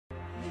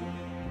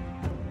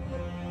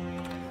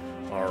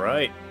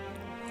Alright.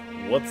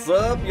 What's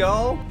up,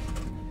 y'all?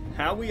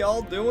 How we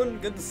all doing?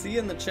 Good to see you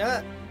in the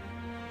chat.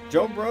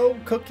 Joe Bro,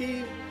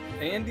 Cookie,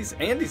 Andy's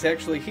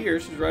actually here.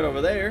 She's right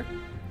over there.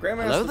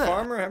 Grandmaster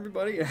Farmer,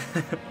 everybody.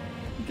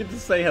 You can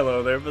just say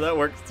hello there, but that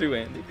works too,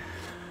 Andy.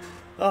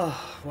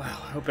 Oh, wow.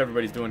 I hope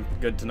everybody's doing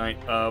good tonight.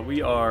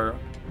 We are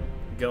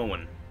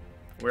going.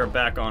 We're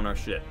back on our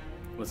shit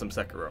with some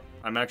Sekiro.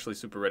 I'm actually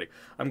super ready.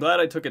 I'm glad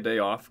I took a day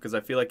off, because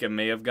I feel like it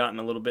may have gotten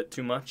a little bit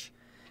too much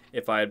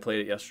if I had played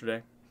it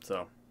yesterday.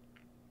 So,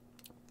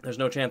 there's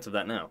no chance of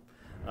that now.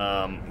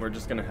 We're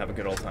just going to have a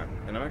good old time.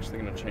 And I'm actually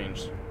going to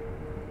change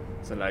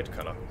the light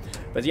color.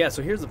 But yeah,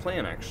 so here's the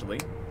plan, actually.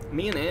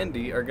 Me and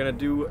Andy are going to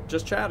do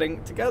just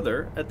chatting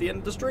together at the end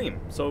of the stream.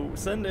 So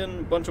send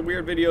in a bunch of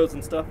weird videos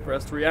and stuff for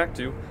us to react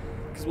to,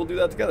 because we'll do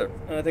that together.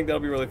 And I think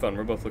that'll be really fun.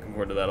 We're both looking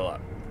forward to that a lot.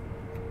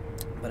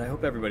 But I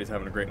hope everybody's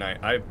having a great night.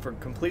 I've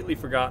completely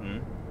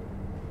forgotten.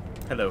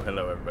 Hello,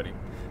 everybody.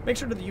 Make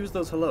sure to use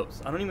those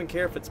hellos. I don't even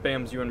care if it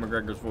spams Ewan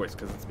McGregor's voice,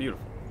 because it's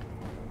beautiful.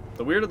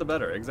 The weirder the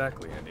better.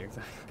 Exactly, Andy,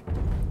 exactly.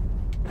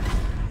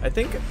 I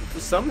think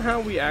somehow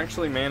we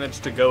actually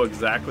managed to go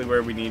exactly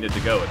where we needed to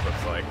go, it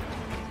looks like.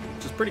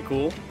 Which is pretty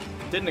cool.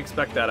 Didn't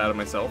expect that out of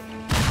myself.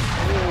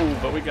 Ooh,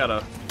 but we got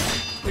a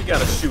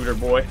shooter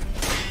boy.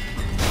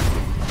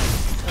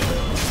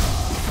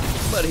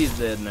 But he's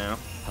dead now.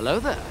 Hello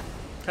there.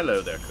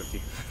 Hello there,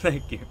 Cookie.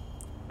 Thank you.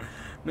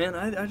 Man,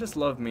 I just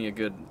love me a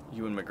good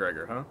Ewan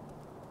McGregor, huh?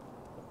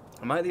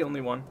 Am I the only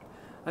one?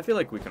 I feel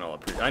like we can all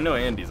appreciate. I know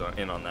Andy's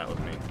in on that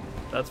with me.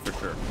 That's for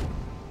sure.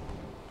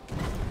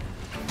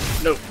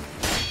 No.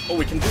 Oh,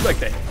 we can do like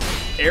the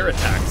air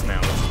attacks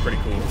now, which is pretty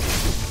cool.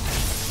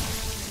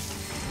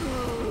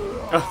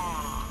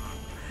 Oh.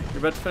 You're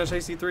about to finish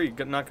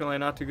AC3. Not gonna lie,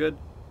 not too good.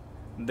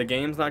 The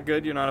game's not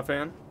good. You're not a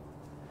fan.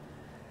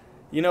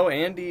 You know,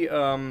 Andy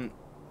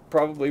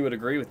probably would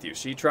agree with you.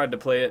 She tried to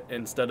play it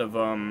instead of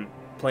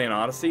playing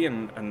Odyssey,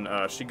 and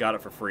she got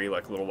it for free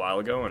like a little while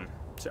ago, and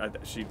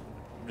she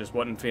just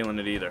wasn't feeling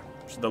it either.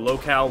 The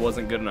locale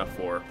wasn't good enough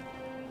for her.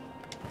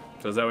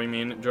 So is that what you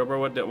mean, Joe Bro?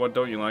 What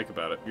don't you like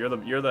about it?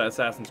 You're the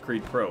Assassin's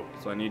Creed pro,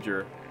 so I need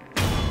your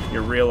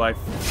real life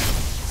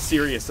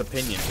serious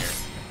opinion here.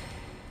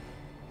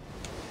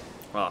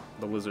 Ah,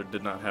 the lizard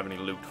did not have any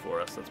loot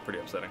for us. That's pretty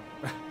upsetting.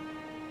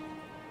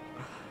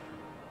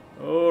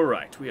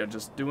 Alright, we are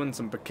just doing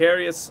some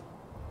precarious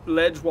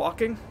ledge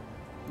walking.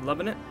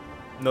 Loving it.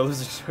 No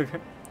lizard sugar.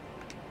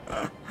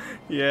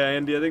 Yeah,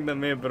 Andy, I think that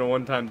may have been a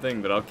one-time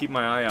thing, but I'll keep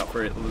my eye out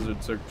for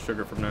lizard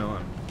sugar from now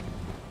on.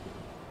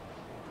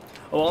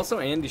 Oh, also,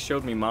 Andy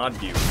showed me mod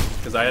view,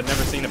 because I had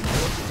never seen it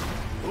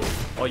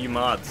before. All you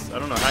mods. I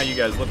don't know how you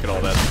guys look at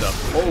all that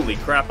stuff. Holy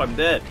crap, I'm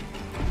dead.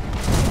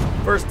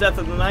 First death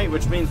of the night,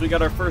 which means we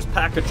got our first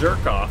pack of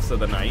jerk-offs of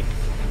the night.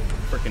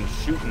 Freaking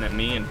shooting at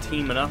me and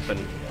teaming up, and...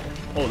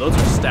 Oh, those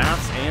are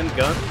staffs and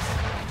guns?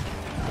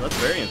 Well, that's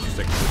very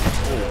interesting.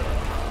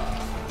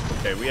 Oh.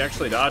 Okay, we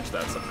actually dodged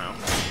that somehow.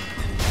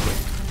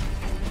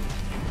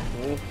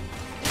 Oh.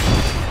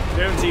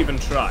 Don't even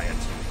try it.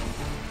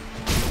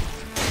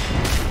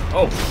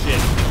 Oh,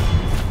 shit.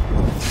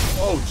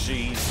 Oh,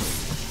 jeez.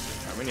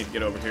 Alright, we need to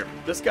get over here.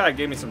 This guy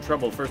gave me some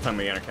trouble the first time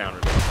we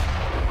encountered him.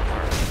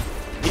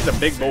 He's a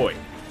big boy.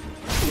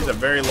 He's a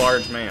very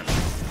large man.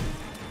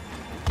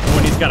 Oh,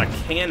 and he's got a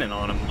cannon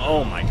on him.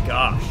 Oh, my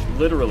gosh.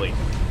 Literally.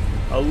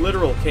 A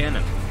literal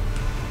cannon.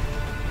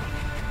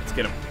 Let's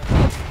get him.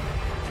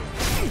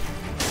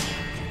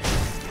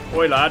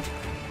 Oi, lad.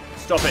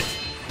 Stop it.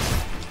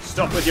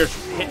 Stop with your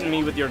hitting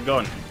me with your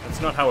gun.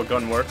 That's not how a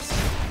gun works.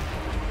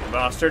 You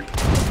bastard.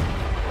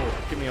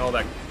 Oh, give me all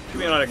that. Give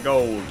me all that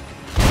gold.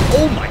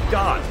 Oh my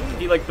god.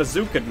 He like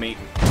bazookaed me.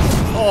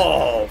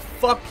 Oh,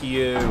 fuck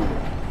you.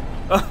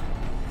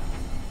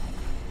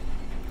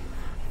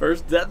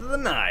 First death of the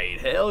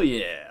night. Hell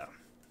yeah.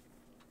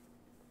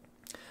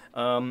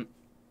 How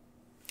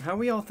are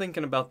we all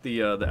thinking about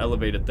the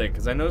elevated thing?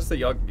 Because I noticed that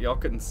y'all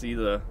couldn't see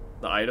the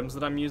items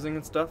that I'm using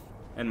and stuff,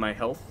 and my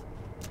health.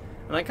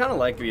 And I kind of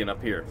like being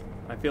up here.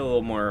 I feel a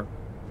little more,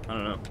 I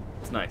don't know,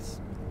 it's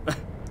nice.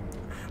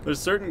 There's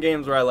certain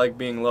games where I like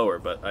being lower,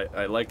 but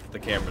I like the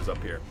cameras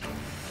up here.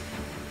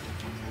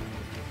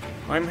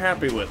 I'm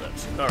happy with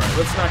it. Alright,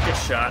 let's not get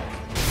shot.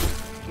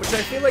 Which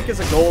I feel like is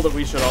a goal that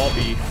we should all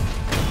be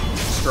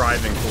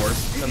striving for,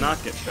 to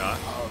not get shot.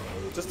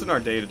 Just in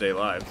our day-to-day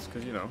lives,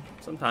 because, you know,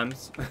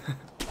 sometimes...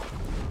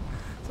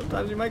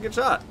 sometimes you might get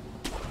shot.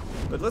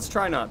 But let's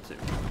try not to.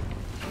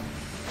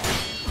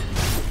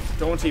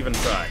 Don't even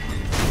try.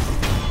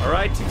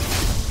 Alright?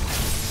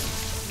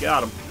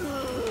 Got him.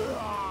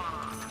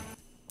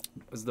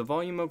 Is the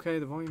volume okay?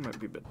 The volume might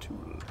be a bit too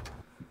low.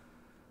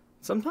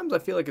 Sometimes I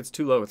feel like it's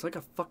too low. It's like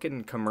a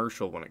fucking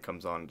commercial when it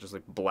comes on. It just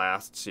like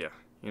blasts you.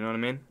 You know what I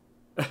mean?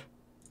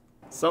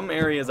 Some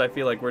areas I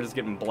feel like we're just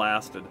getting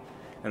blasted.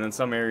 And then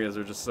some areas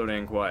are just so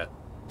dang quiet.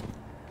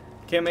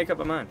 Can't make up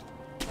my mind.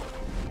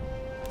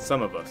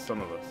 Some of us.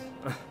 Alright,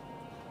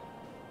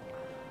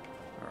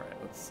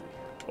 let's see.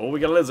 Oh, we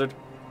got a lizard.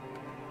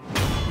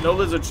 No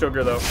lizard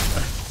sugar, though.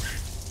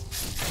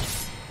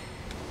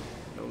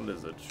 No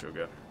lizard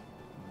sugar.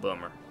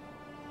 Bummer.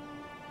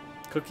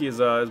 Cookie, is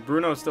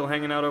Bruno still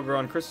hanging out over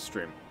on Chris's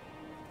stream?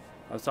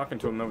 I was talking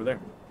to him over there.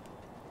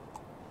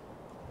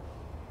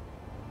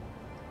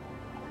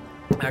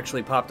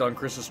 Actually popped on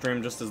Chris's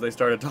stream just as they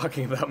started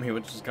talking about me,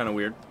 which is kind of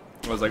weird.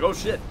 I was like, oh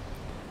shit.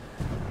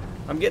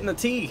 I'm getting the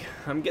tea.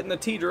 I'm getting the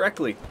tea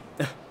directly.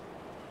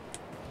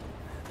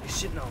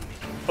 He's shitting on me.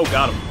 Oh,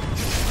 got him.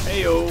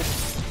 Heyo.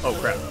 Oh,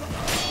 crap.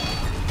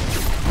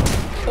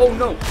 Oh,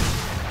 no.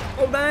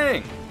 Oh,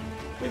 dang.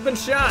 We've been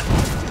shot.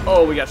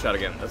 Oh, we got shot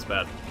again. That's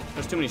bad.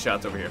 There's too many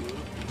shots over here.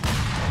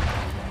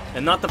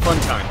 And not the fun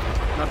kind.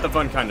 Not the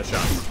fun kind of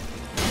shots.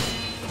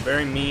 The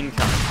very mean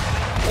kind.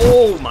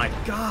 Oh, my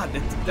God.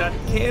 That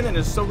cannon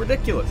is so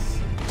ridiculous.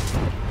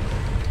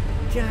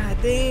 God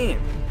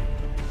damn.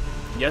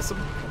 Yes, him?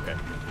 Okay.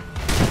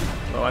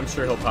 Well, I'm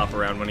sure he'll pop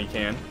around when he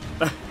can.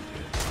 Let's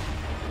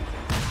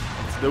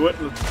do it.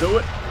 Let's do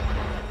it.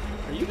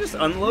 Are you just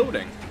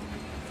unloading?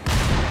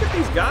 Look at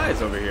these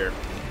guys over here.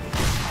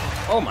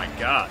 Oh my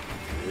god.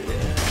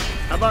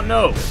 How about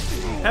no?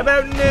 How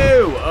about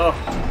no? Oh.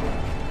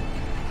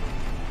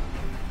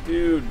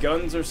 Dude,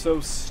 guns are so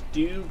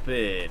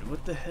stupid.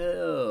 What the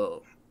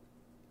hell?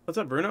 What's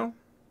up, Bruno?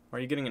 Are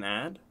you getting an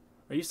ad?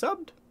 Are you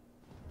subbed?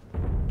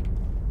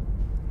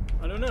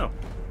 I don't know.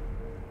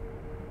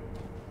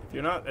 If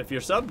you're not, if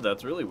you're subbed,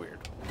 that's really weird.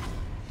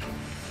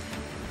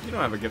 You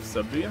don't have a gift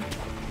sub, do you?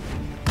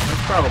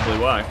 That's probably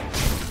why.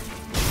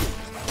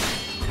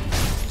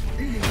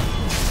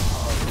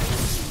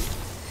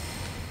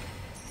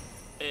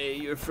 Hey,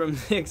 you're from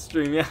the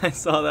extreme. Yeah, I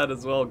saw that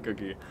as well,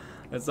 Cookie.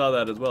 I saw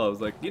that as well. I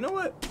was like, you know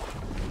what?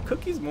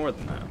 Cookie's more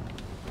than that.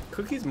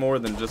 Cookie's more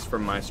than just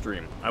from my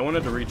stream. I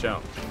wanted to reach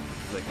out.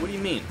 I was like, what do you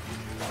mean?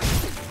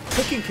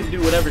 Cookie can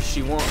do whatever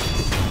she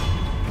wants.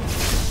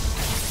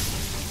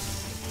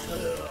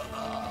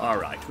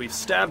 Alright, we've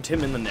stabbed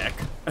him in the neck.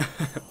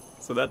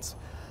 So that's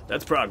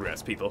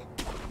progress, people.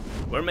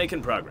 We're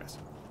making progress.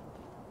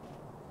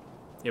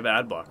 You have an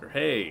ad blocker.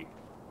 Hey,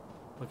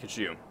 look at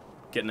you.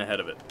 Getting ahead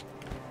of it.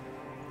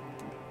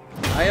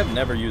 I have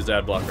never used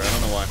ad blocker. I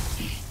don't know why.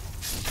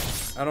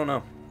 I don't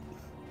know.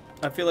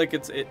 I feel like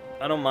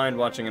I don't mind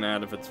watching an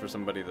ad if it's for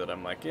somebody that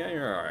I'm like, yeah,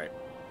 you're alright.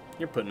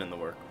 You're putting in the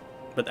work.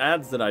 But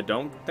ads that I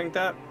don't think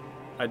that,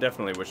 I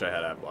definitely wish I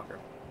had ad blocker.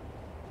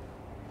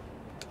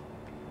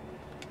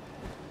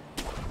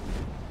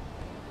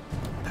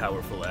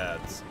 Powerful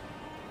ads.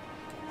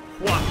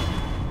 What?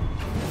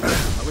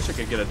 I wish I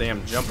could get a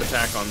damn jump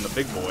attack on the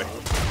big boy.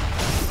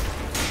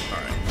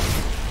 Alright.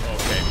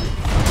 Okay.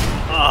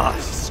 Ah,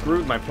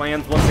 screwed my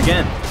plans once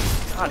again.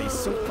 God, he's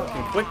so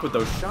fucking quick with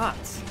those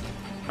shots.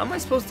 How am I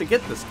supposed to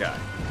get this guy?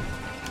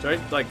 Should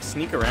I, like,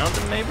 sneak around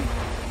him, maybe?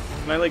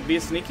 Can I, like, be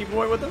a sneaky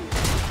boy with him?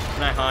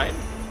 Can I hide?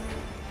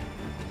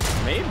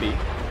 Maybe.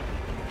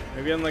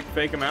 Maybe I'm, like,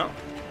 fake him out?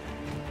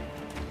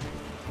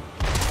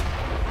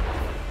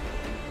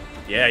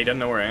 Yeah, he doesn't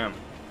know where I am.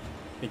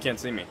 He can't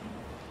see me.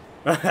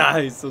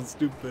 He's so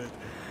stupid.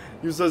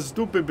 You're so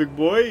stupid, big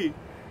boy.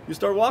 You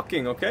start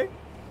walking, okay?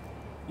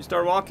 You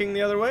start walking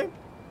the other way?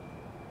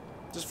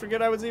 Just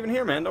forget I was even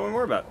here, man. Don't even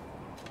worry about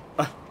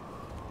it.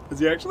 Is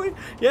he actually?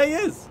 Yeah, he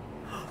is.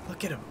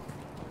 Look at him.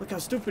 Look how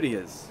stupid he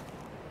is.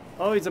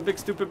 Oh, he's a big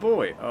stupid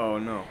boy. Oh,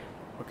 no.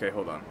 Okay,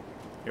 hold on.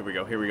 Here we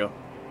go. Here we go.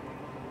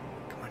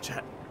 Come on,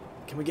 chat.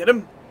 Can we get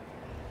him?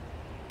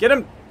 Get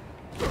him.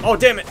 Oh,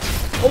 damn it.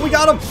 Oh, we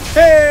got him.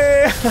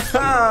 Hey!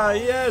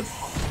 Yes.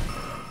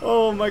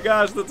 Oh, my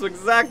gosh. That's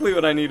exactly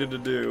what I needed to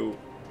do.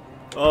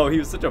 Oh, he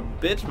was such a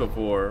bitch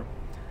before.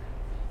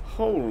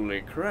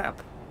 Holy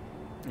crap.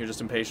 You're just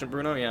impatient,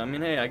 Bruno? Yeah, I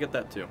mean, hey, I get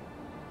that too.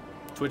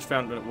 Twitch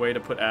found a way to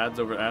put ads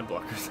over ad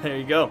blockers. There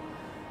you go.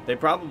 They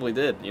probably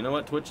did. You know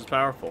what? Twitch is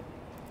powerful.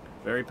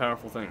 Very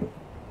powerful thing.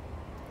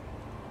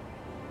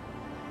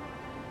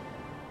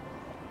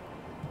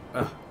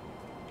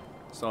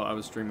 So I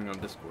was streaming on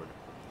Discord.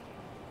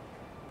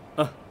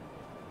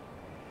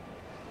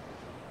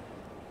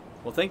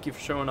 Well, thank you for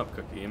showing up,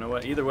 Cookie. You know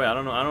what? Either way, I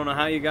don't know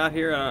how you got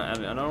here. I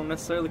don't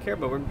necessarily care,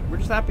 but we're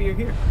just happy you're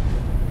here.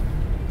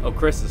 Oh,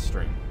 Chris's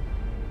stream.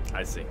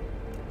 I see.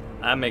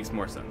 That makes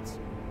more sense.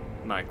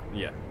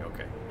 Yeah,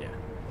 okay, yeah.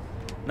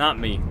 Not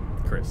me,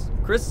 Chris.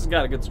 Chris has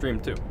got a good stream,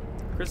 too.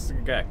 Chris is a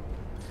good guy.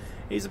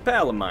 He's a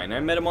pal of mine. I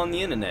met him on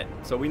the internet,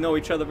 so we know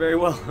each other very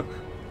well.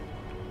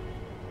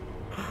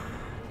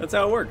 That's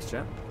how it works,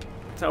 chat.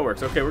 That's how it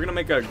works. Okay, we're gonna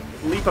make a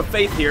leap of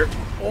faith here.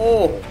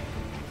 Oh!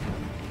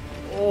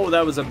 Oh,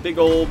 that was a big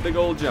old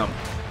jump.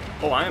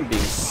 Oh, I am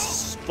being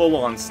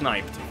full-on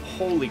sniped.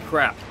 Holy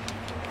crap.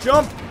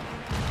 Jump!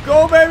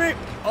 Go, baby!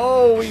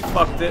 Oh, we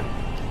fucked it.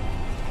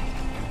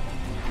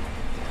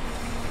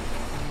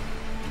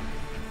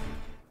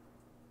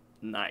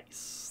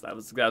 Nice. That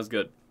was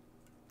good.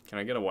 Can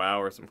I get a wow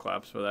or some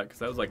claps for that? Because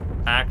that was like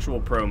actual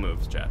pro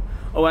moves, chat.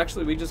 Oh,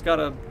 actually, we just got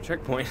a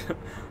checkpoint,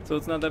 so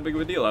it's not that big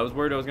of a deal. I was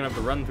worried I was going to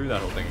have to run through that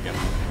whole thing again.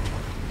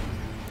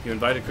 You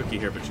invited Cookie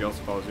here, but she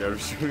also follows you every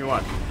stream you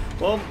watch.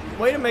 Well,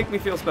 way to make me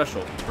feel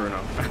special, Bruno.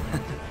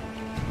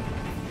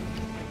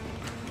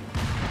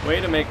 Way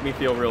to make me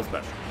feel real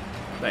special.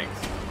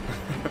 Thanks.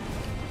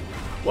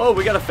 Whoa,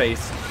 we got a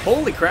face.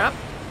 Holy crap.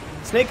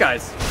 Snake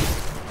eyes.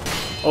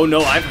 Oh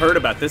no, I've heard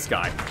about this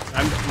guy.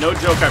 No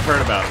joke, I've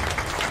heard about him.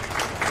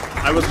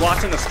 I was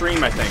watching a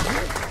stream, I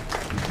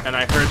think, and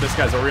I heard this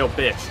guy's a real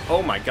bitch.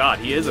 Oh my god,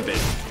 he is a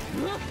bitch.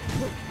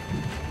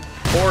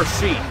 Or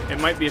she. It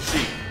might be a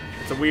she.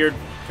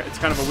 It's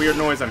kind of a weird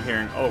noise I'm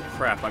hearing. Oh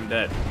crap, I'm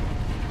dead.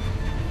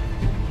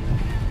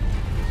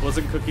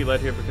 Wasn't Cookie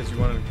led here because you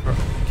wanted a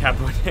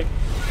capital name?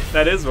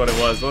 That is what it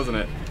was, wasn't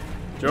it?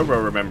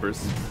 Jobro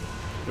remembers.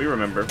 We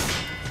remember.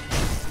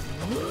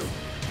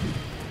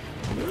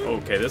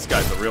 Okay, this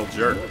guy's a real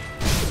jerk.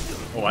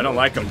 Oh, I don't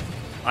like him.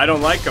 I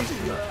don't like him.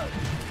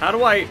 How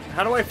do I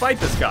fight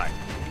this guy?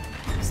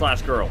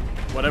 Slash girl.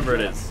 Whatever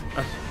it is.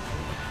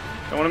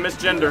 Don't want to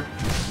misgender.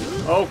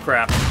 Oh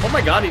crap. Oh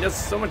my god, he does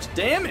so much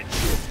damage.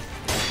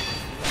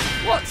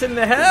 What's in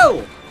the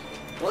hell?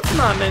 What's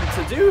am I meant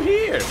to do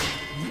here?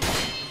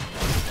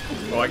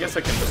 Oh, I guess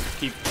I can just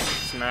keep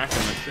smacking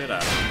the shit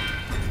out of him.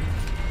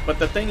 But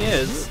the thing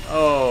is,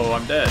 oh,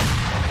 I'm dead.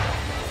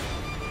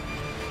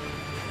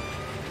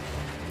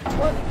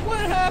 What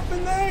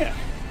happened there?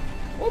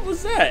 What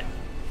was that?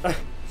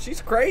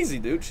 She's crazy,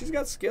 dude. She's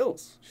got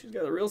skills. She's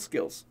got the real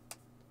skills.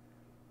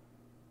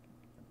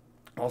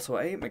 Also,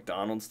 I ate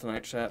McDonald's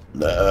tonight, chat.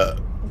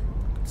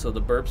 So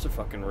the burps are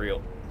fucking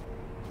real.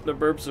 The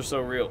burps are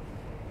so real.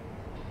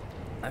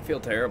 I feel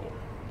terrible.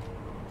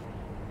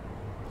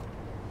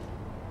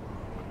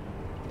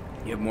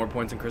 You have more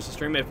points in Chris's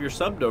stream. If you're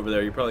subbed over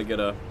there, you probably get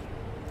a...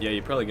 Yeah,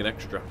 you probably get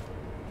extra.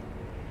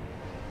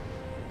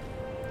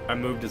 I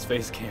moved his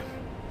face cam.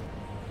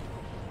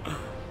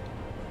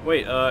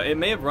 Wait, it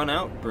may have run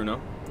out,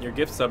 Bruno. Your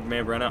gift sub may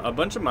have run out. A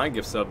bunch of my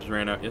gift subs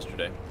ran out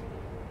yesterday.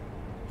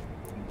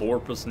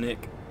 Borpus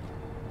Nick.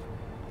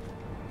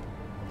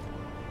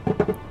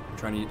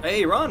 Trying to...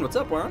 Hey, Ron, what's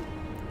up, Ron?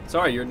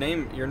 Sorry, your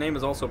name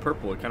is also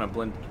purple. It kind of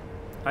blended.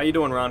 How you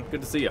doing, Ron?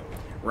 Good to see you.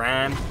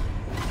 Ron.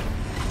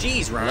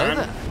 Jeez,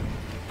 Ron.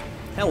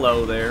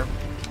 Hello there.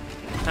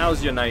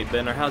 How's your night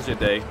been, or how's your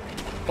day?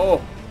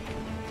 Oh,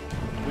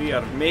 we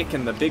are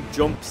making the big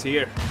jumps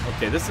here.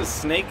 Okay, this is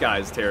Snake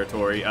Eyes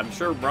territory. I'm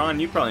sure,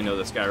 Ron, you probably know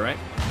this guy, right?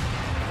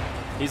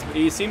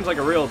 He seems like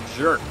a real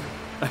jerk.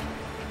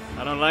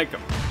 I don't like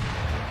him.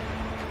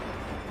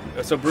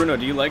 So, Bruno,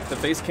 do you like the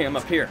face cam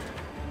up here?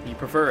 You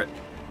prefer it?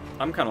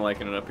 I'm kind of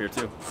liking it up here,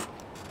 too.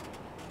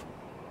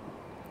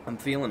 I'm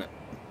feeling it.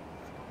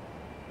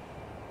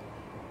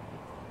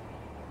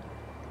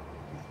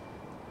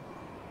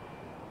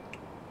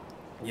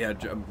 Yeah,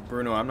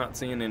 Bruno, I'm not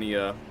seeing any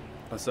a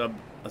sub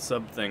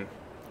thing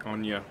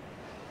on your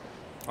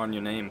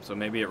name, so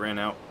maybe it ran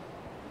out.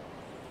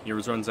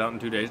 Yours runs out in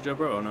 2 days, Joe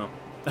Bro? Oh no.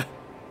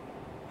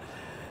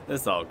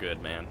 It's all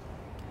good, man.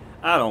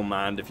 I don't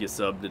mind if you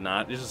subbed or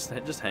not. It's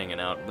just hanging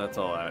out. That's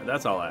all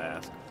I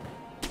ask.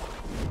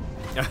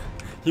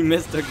 You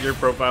mistook your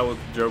profile with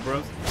Joe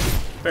Bros?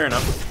 Fair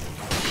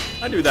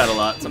enough. I do that a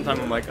lot.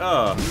 Sometimes I'm like,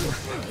 oh,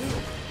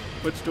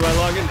 which do I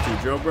log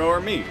into, Joe Bro or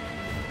me?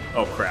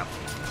 Oh crap.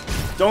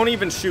 Don't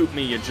even shoot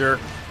me, you jerk.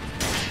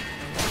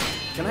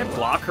 Can I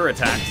block her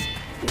attacks?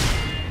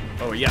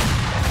 Oh, yeah.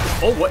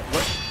 Oh, what?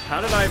 How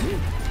did I...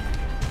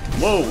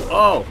 Whoa,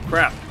 oh,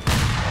 crap.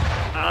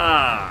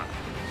 Ah.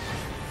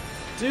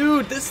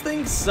 Dude, this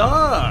thing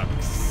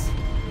sucks.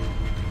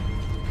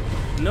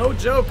 No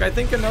joke, I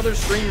think another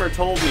streamer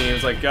told me, he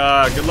was like,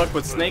 good luck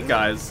with Snake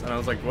Eyes. And I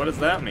was like, what does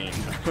that mean?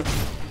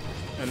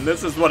 And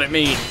this is what it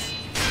means.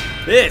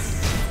 This.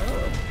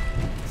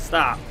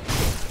 Stop.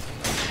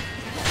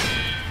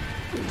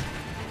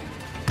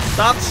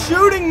 Stop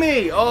shooting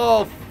me!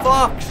 Oh,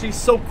 fuck. She's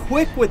so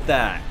quick with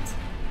that.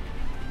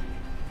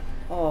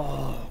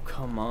 Oh,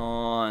 come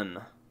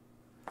on.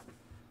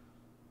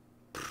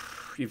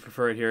 You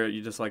prefer it here?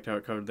 You just liked how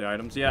it covered the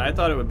items? Yeah, I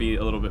thought it would be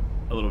a little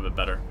bit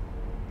better.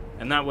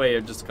 And that way,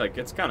 it just like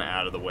it's kind of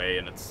out of the way,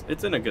 and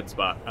it's in a good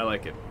spot. I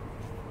like it.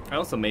 I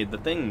also made the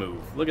thing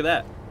move. Look at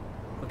that.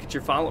 Look at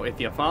your follow. If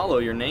you follow,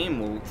 your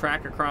name will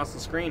track across the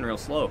screen real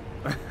slow.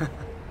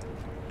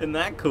 Isn't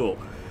that cool?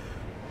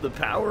 The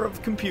power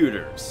of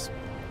computers.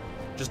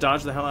 Just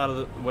dodge the hell out of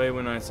the way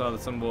when I saw the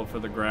symbol for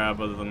the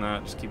grab. Other than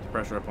that, just keep the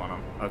pressure up on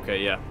them.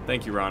 Okay, yeah.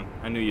 Thank you, Ron.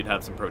 I knew you'd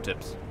have some pro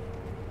tips.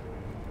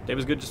 Day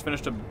was good. Just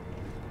finished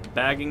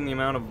bagging the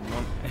amount of...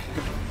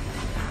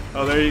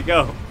 Oh, there you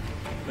go.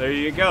 There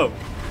you go.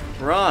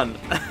 Ron.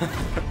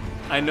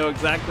 I know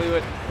exactly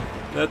what...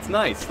 That's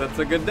nice. That's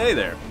a good day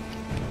there.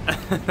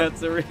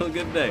 That's a real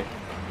good day.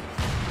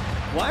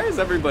 Why does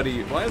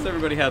everybody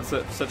have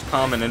such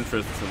common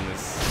interests in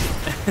this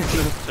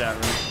chat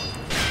room?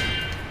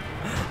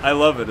 I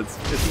love it. It's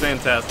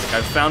fantastic.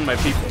 I've found my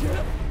people.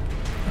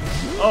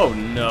 Oh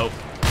no!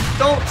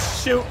 Don't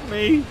shoot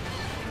me!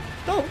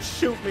 Don't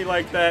shoot me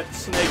like that,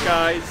 Snake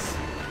Eyes.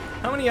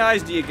 How many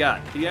eyes do you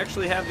got? Do you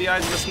actually have the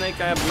eyes of a snake?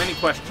 I have many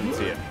questions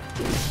here.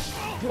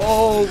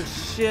 Oh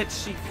shit!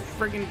 She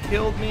friggin'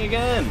 killed me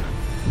again.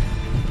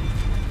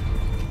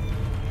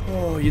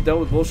 Oh, you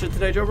done with bullshit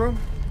today, Joe Bro?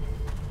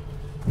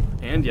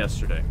 And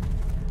yesterday.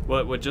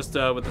 What, with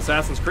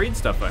Assassin's Creed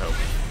stuff, I hope.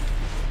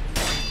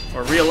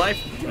 Or real life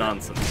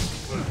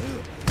nonsense.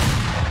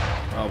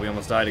 Oh, we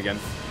almost died again.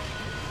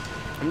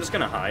 I'm just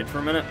gonna hide for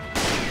a minute.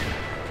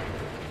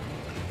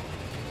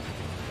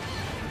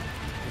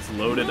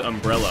 loaded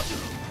umbrella.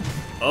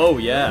 Oh,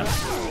 yeah.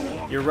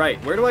 You're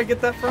right. Where do I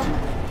get that from?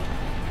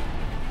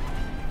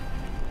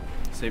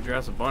 Saved your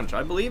ass a bunch.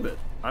 I believe it.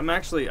 I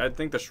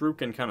think the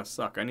shuriken kind of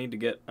suck. I need to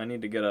get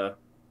a...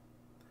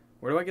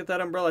 Where do I get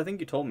that umbrella? I think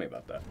you told me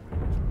about that.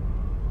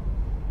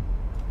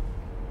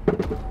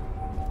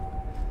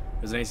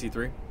 Is it an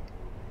AC3?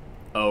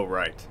 Oh,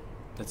 right.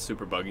 That's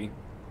super buggy.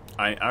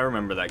 I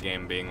remember that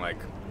game being like...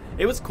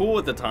 It was cool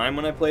at the time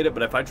when I played it,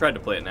 but if I tried to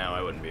play it now,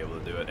 I wouldn't be able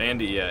to do it.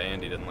 Andy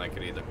didn't like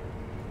it either.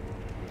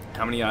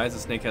 How many eyes? A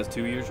snake has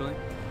 2 usually?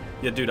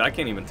 Yeah, dude, I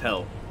can't even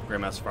tell.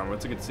 Grandmaster Farmer,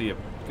 it's a good to see you.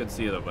 Good to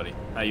see you though, buddy.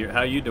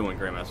 How you doing,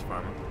 Grandmaster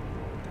Farmer?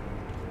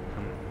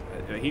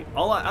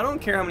 I don't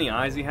care how many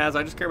eyes he has,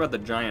 I just care about the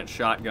giant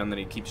shotgun that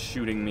he keeps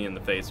shooting me in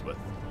the face with.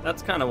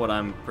 That's kind of what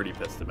I'm pretty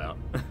pissed about.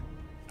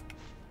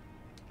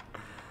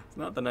 It's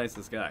not the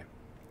nicest guy.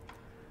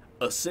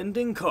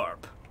 Ascending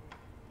carp.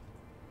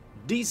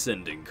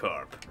 Descending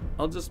carp.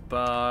 I'll just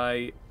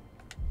buy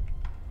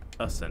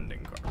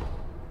ascending carp.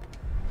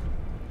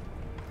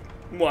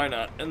 Why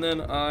not? And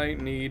then I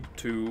need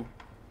to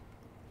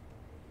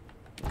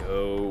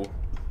go...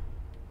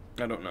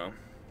 I don't know.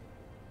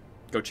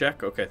 Go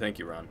check? Okay, thank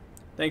you, Ron.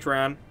 Thanks,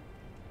 Ron.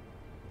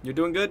 You're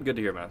doing good? Good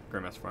to hear,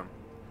 Grandmaster Farm.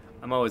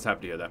 I'm always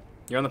happy to hear that.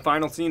 You're on the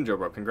final scene, Joe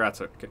Bro.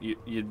 Congrats.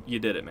 You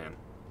did it, man.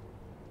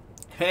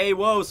 Hey,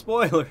 whoa,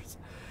 spoilers.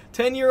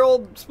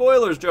 10-year-old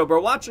spoilers, Joe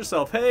Bro. Watch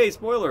yourself. Hey,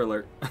 spoiler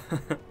alert.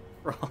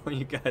 For all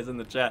you guys in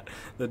the chat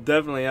that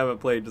definitely haven't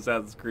played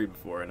Assassin's Creed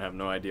before and have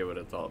no idea what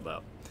it's all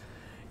about.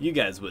 You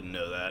guys wouldn't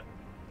know that.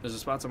 There's a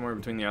spot somewhere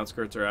between the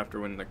outskirts or after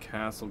when the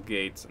castle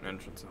gates and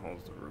entrance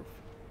holds the roof.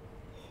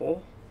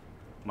 Oh.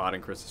 Mod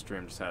and Chris's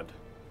stream just had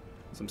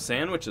some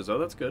sandwiches. Oh,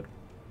 that's good.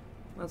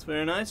 That's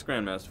very nice,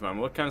 Grandmaster Farm.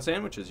 What kind of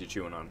sandwiches you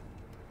chewing on?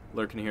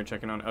 Lurking here,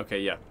 checking on... Okay,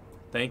 yeah.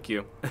 Thank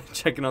you.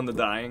 Checking on the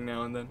dying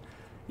now and then.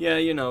 Yeah,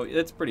 you know,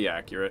 it's pretty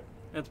accurate.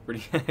 That's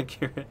pretty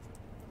accurate.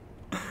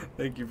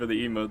 Thank you for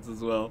the emotes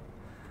as well.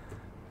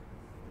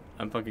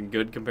 I'm fucking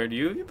good compared to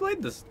you. You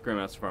played this,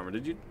 Grandmaster Farmer,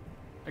 did you?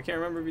 I can't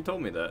remember if you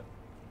told me that.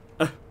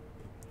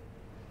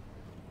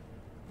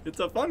 It's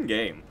a fun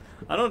game.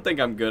 I don't think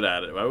I'm good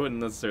at it. I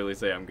wouldn't necessarily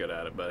say I'm good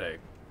at it, but hey.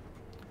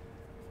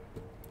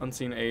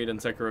 Unseen Aid and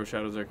Sekiro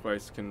Shadows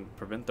Request can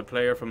prevent the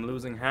player from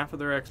losing half of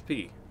their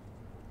XP.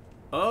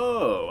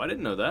 Oh, I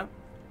didn't know that.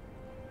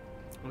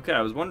 Okay,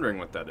 I was wondering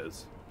what that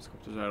is.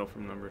 Sculptor's idol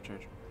from number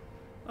change.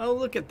 Oh,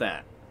 look at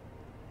that.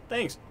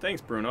 Thanks,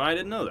 Bruno. I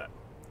didn't know that.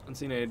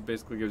 Unseen Aid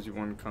basically gives you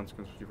one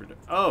consequence for you.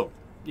 Oh,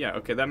 yeah,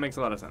 okay, that makes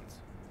a lot of sense.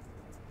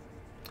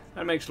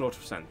 That makes a lot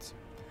of sense.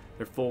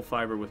 They're full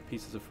fiber with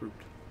pieces of fruit.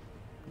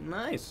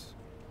 Nice.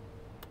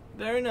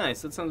 Very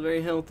nice. That sounds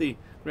very healthy.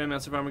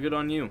 Grandmaster Farmer, good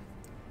on you.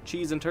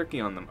 Cheese and turkey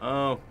on them.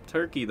 Oh,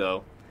 turkey,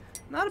 though.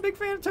 Not a big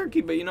fan of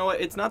turkey, but you know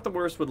what? It's not the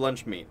worst with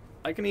lunch meat.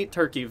 I can eat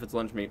turkey if it's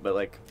lunch meat, but,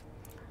 like,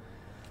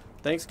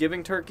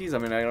 Thanksgiving turkeys? I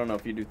mean, I don't know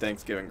if you do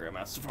Thanksgiving,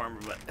 Grandmaster Farmer,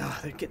 but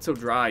they get so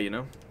dry, you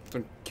know?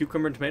 Some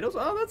cucumber and tomatoes?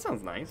 Oh, that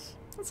sounds nice.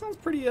 That sounds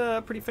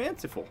pretty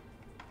fanciful.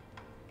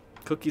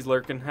 Cookie's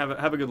lurking. Have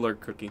a good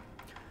lurk, Cookie.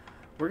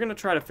 We're going to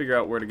try to figure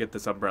out where to get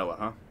this umbrella,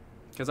 huh?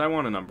 Because I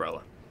want an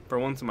umbrella. For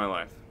once in my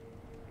life.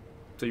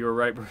 So you were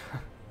right.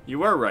 You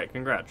were right.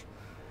 Congrats.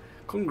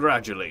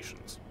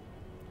 Congratulations.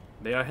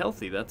 They are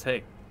healthy. That's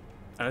hey.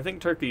 And I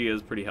think turkey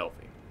is pretty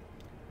healthy.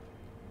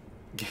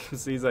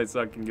 Sees I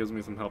suck and gives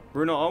me some help.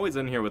 Bruno always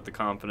in here with the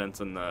confidence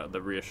and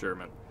the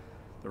reassurement.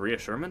 The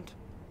reassurement?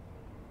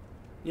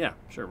 Yeah,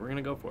 sure. We're going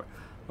to go for it.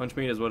 Lunch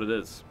meat is what it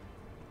is.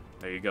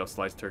 There you go.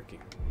 Sliced turkey.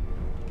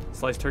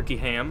 Sliced turkey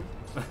ham.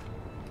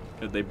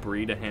 Did they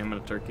breed a ham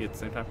and a turkey at the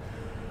same time?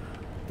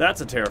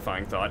 That's a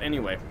terrifying thought.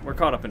 Anyway, we're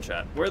caught up in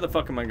chat. Where the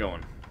fuck am I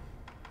going?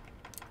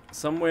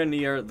 Somewhere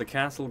near the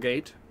castle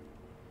gate,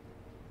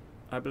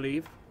 I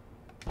believe.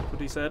 That's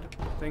what he said.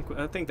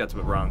 I think that's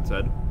what Ron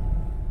said.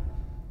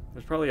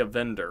 There's probably a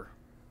vendor.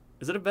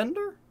 Is it a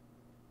vendor?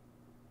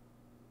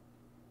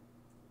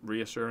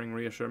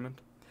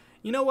 Reassurement.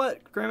 You know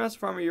what, Grandmaster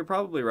Farmer, you're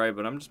probably right,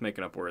 but I'm just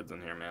making up words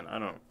in here, man. I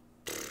don't...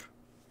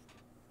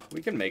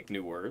 We can make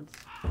new words.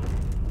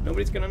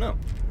 Nobody's gonna know.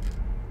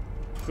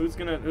 Who's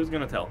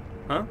gonna tell?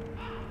 Huh?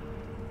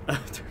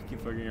 Turkey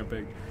fucking a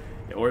pig.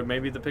 Yeah, or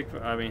maybe the pig...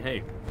 I mean,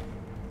 hey.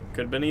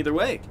 Could have been either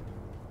way.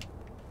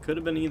 Could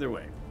have been either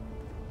way.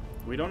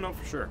 We don't know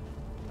for sure.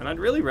 And I'd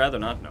really rather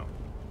not know.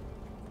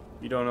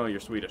 You don't know you're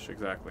Swedish,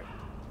 exactly.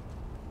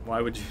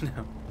 Why would you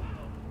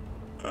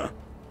know?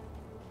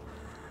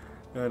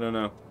 I don't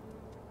know.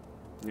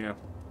 Yeah.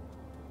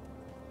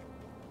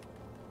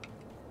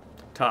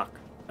 Talk.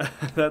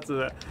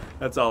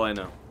 That's all I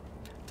know.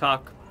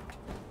 Talk.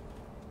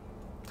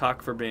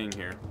 Talk for being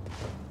here.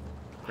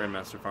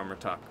 Grandmaster Farmer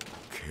talk.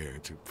 Care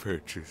to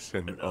purchase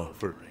an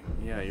offering?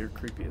 Yeah, you're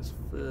creepy as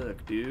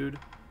fuck, dude.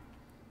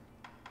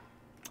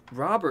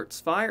 Robert's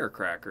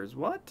firecrackers,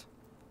 what?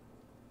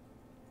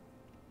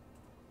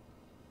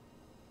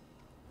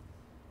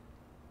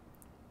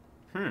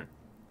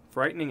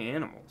 Frightening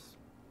animals.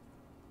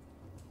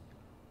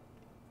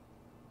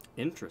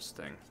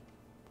 Interesting.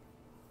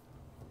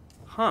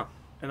 Huh.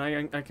 And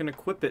I can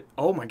equip it.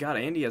 Oh my god,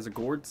 Andy has a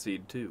gourd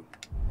seed too.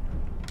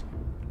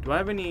 Do I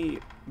have any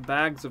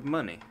bags of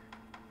money?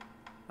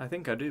 I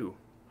think I do.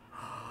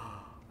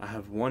 I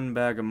have 1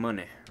 bag of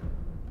money.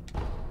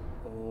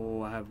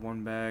 Oh, I have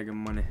 1 bag of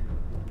money.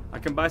 I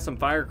can buy some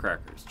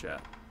firecrackers,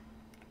 chat.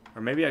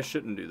 Or maybe I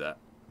shouldn't do that.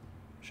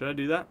 Should I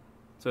do that?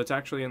 So it's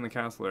actually in the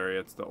castle area.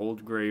 It's the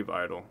old grave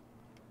idol.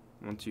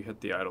 Once you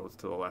hit the idol, it's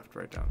to the left,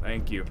 right down.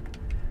 Thank you.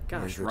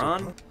 Gosh,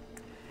 Ron.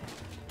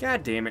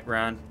 God damn it,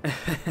 Ron.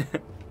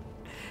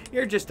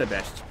 You're just the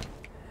best.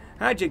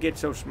 How'd you get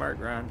so smart,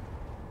 Ron?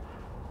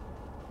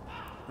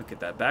 Look at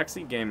that.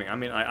 Backseat gaming. I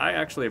mean, I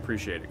actually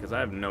appreciate it because I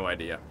have no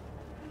idea.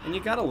 And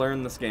you gotta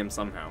learn this game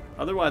somehow.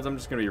 Otherwise, I'm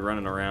just gonna be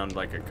running around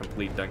like a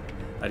complete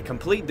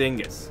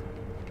dingus.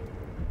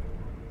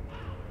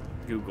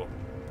 Google.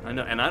 I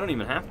know, and I don't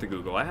even have to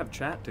Google. I have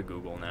chat to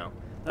Google now.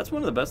 That's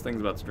one of the best things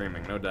about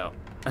streaming, no doubt.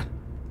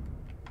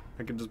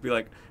 I can just be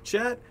like,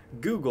 chat,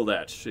 Google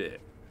that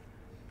shit.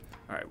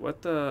 Alright,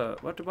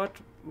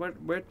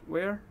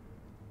 where?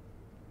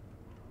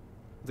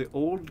 The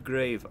old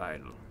grave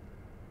idol.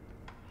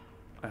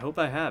 I hope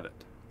I have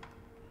it.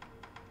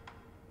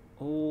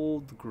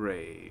 Old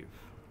grave.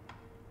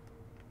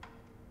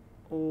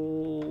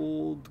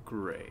 Old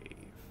grave.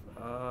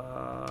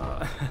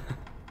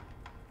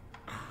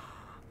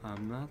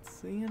 I'm not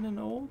seeing an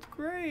old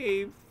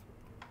grave.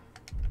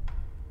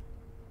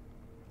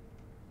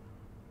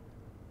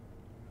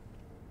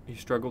 You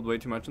struggled way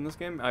too much in this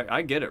game?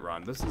 I get it,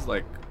 Ron. This is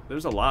like,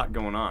 there's a lot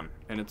going on.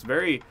 And it's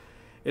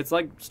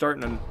like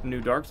starting a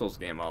new Dark Souls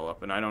game all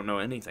up, and I don't know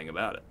anything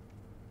about it.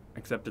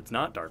 Except it's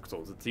not Dark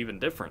Souls. It's even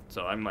different.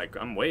 So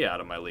I'm way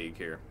out of my league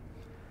here.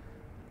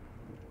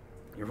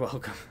 You're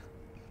welcome.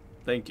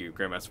 Thank you,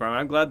 Grandmaster Farm.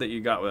 I'm glad that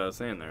you got what I was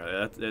saying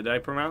there. Did I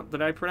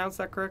pronounce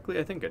that correctly?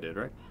 I think I did,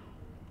 right?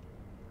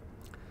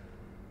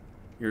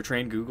 You're a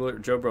trained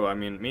Googler? Joe Bro, I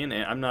mean,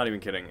 I'm not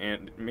even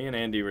kidding. Me and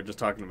Andy were just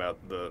talking about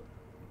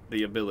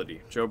the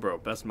ability. Joe Bro,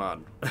 best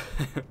mod.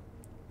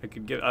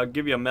 I'll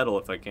give you a medal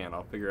if I can.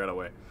 I'll figure out a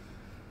way.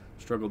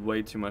 Struggled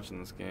way too much in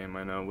this game,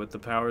 I know. With the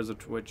powers of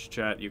Twitch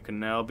chat, you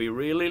can now be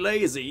really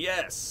lazy.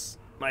 Yes!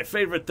 My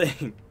favorite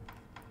thing.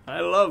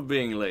 I love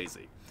being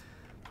lazy.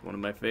 It's one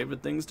of my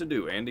favorite things to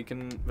do. Andy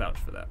can vouch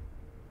for that.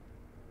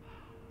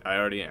 I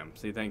already am.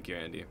 See, thank you,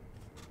 Andy.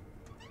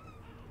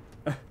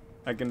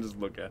 I can just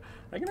look at...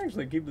 I can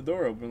actually keep the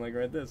door open like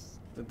right this.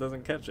 It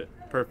doesn't catch it.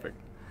 Perfect.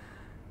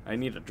 I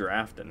need a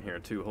draft in here,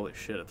 too. Holy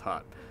shit, it's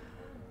hot.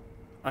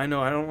 I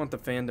know, I don't want the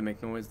fan to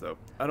make noise, though.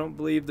 I don't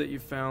believe that you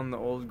found the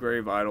old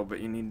grave idol,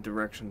 but you need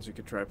directions you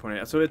could try pointing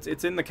out. So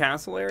it's in the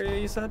castle area,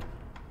 you said?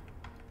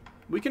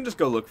 We can just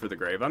go look for the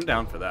grave. I'm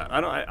down for that.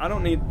 I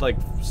don't need, like,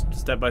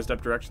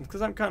 step-by-step directions,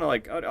 because I'm kind of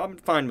like, I'm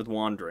fine with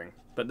wandering.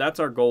 But that's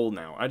our goal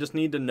now. I just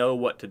need to know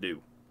what to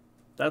do.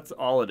 That's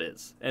all it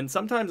is. And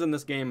sometimes in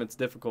this game, it's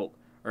difficult,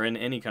 or in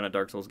any kind of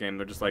Dark Souls game,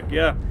 they're just like,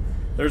 yeah,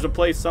 there's a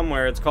place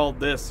somewhere, it's called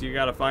this, you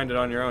gotta find it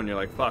on your own. You're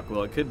like, fuck,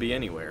 well, it could be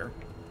anywhere.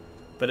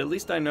 But at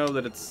least I know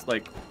that it's,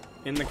 like,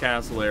 in the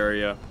castle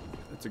area.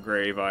 It's a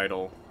grave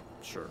idol.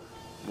 Sure.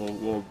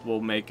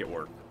 We'll make it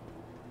work.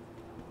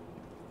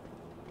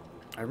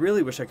 I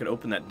really wish I could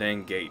open that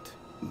dang gate.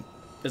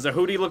 Is a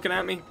Hootie looking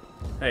at me?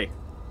 Hey.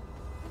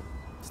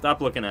 Stop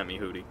looking at me,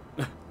 Hootie.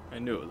 I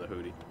knew it was a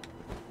Hootie.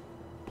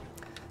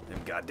 Them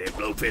goddamn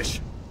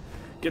blowfish.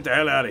 Get the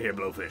hell out of here,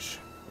 blowfish.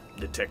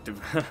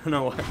 Detective. I don't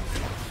know why.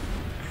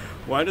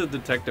 Why does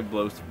Detective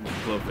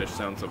Blowfish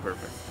sound so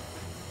perfect?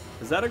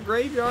 Is that a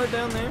graveyard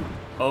down there?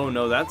 Oh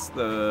no, that's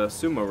the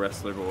sumo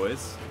wrestler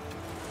boys.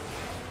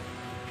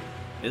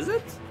 Is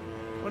it?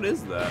 What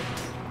is that?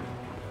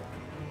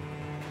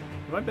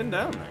 Have I been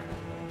down there?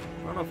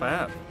 I don't know if I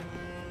have.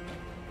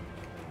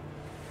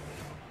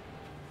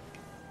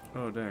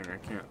 Oh dang, I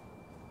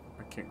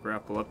can't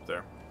grapple up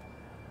there.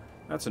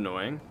 That's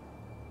annoying.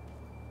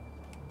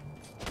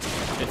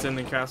 It's in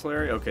the castle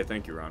area? Okay,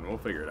 thank you, Ron. We'll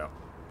figure it out.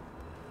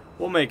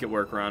 We'll make it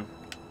work, Ron.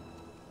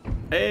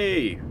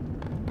 Hey!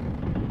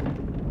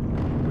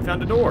 We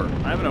found a door.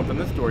 I haven't opened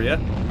this door yet.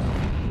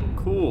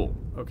 Cool.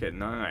 Okay,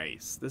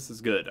 nice. This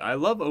is good. I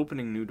love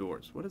opening new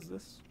doors. What is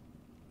this?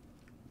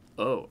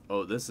 Oh,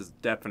 this is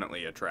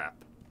definitely a trap.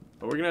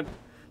 But we're gonna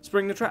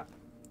spring the trap.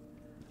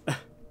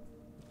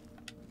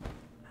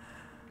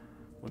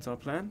 What's our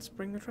plan?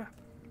 Spring the trap.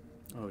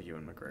 Oh,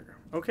 Ewan McGregor.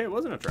 Okay, it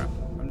wasn't a trap.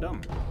 I'm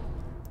dumb.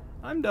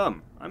 I'm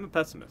dumb. I'm a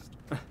pessimist.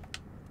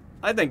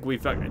 I think we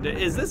fucking...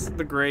 Is this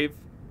the grave?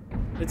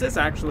 Is this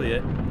actually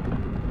it?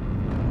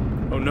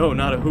 Oh no,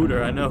 not a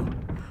Hooter, I know.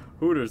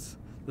 Hooter's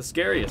the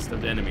scariest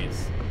of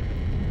enemies.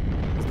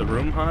 Is the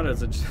room hot?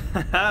 Is it...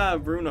 Haha,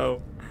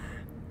 Bruno.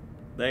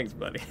 Thanks,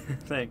 buddy.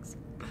 Thanks.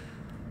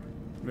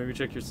 Maybe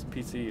check your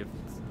PC if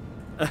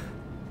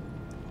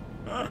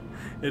it's...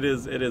 It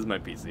is my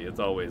PC. It's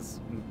always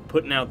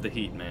putting out the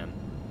heat, man.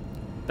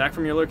 Back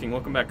from your lurking.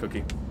 Welcome back,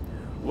 Cookie.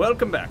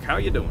 Welcome back. How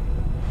you doing?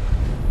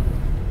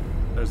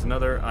 There's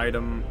another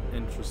item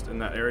interest in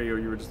that area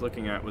you were just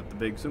looking at with the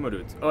big sumo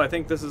dudes. Oh, I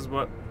think this is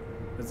what...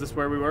 Is this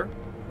where we were?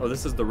 Oh,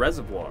 this is the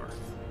reservoir.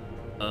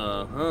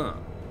 Uh-huh.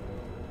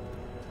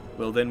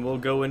 Well, then we'll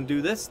go and do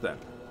this then.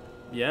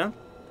 Yeah?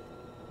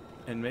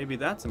 And maybe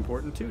that's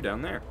important too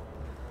down there.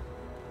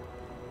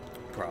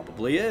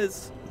 Probably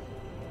is.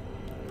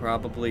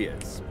 Probably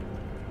is.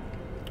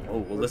 Oh,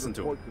 we'll listen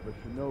to him. Of a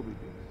shinobi being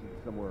seen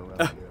somewhere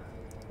around here.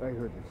 I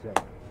heard you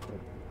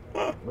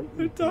say.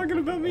 They're talking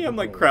about me. I'm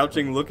like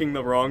crouching, looking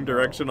the wrong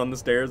direction on the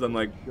stairs. I'm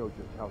like. Show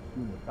just how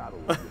soon the battle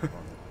will be upon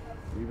us.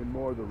 Even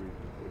more the reason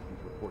to take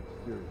these reports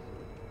seriously.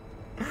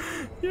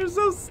 You're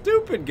so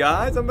stupid,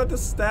 guys. I'm about to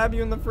stab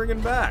you in the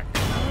friggin' back.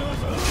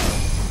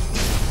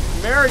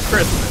 Merry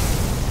Christmas.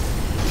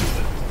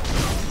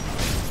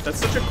 That's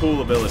such a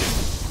cool ability.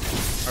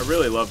 I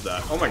really love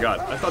that. Oh my god,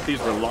 I thought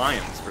these were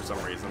lions for some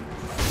reason.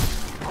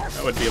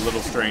 That would be a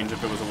little strange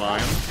if it was a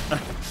lion.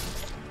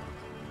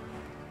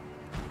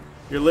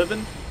 You're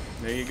living?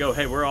 There you go.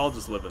 Hey, we're all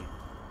just living.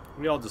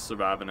 We all just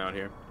surviving out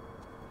here.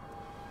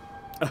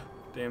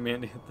 Damn,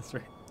 Andy hit this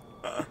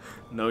right.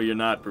 No, you're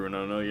not,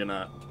 Bruno. No, you're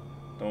not.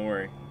 Don't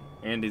worry.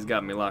 Andy's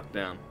got me locked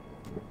down.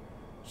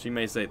 She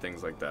may say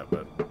things like that,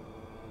 but...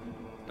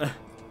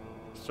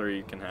 sure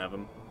you can have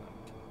him.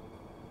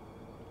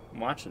 I'm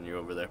watching you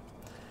over there.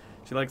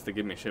 She likes to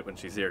give me shit when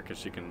she's here because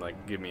she can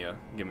like give me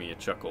a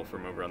chuckle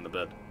from over on the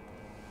bed.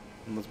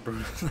 Unless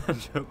Bruno's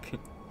not joking.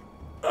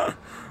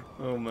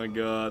 Oh my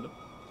god.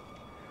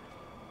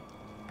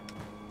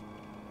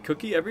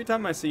 Cookie, every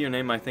time I see your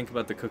name I think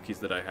about the cookies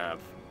that I have.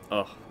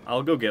 Oh,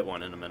 I'll go get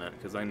one in a minute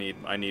because I need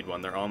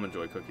one. They're Almond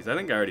Joy cookies. I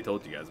think I already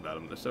told you guys about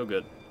them. They're so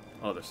good.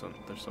 Oh, they're so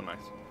nice.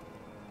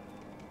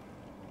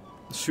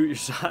 Shoot your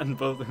shot in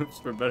both hoops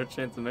for a better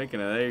chance of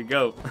making it. There you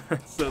go.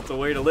 So it's a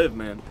way to live,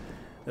 man.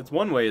 That's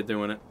one way of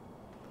doing it.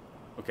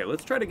 Okay,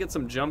 let's try to get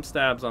some jump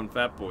stabs on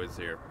fat boys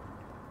here.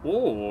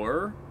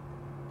 Or,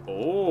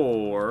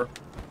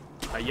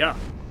 hiya.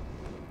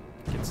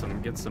 Get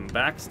some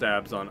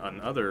backstabs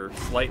on other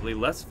slightly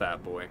less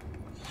fat boy.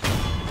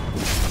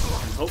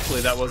 And hopefully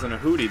that wasn't a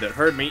hootie that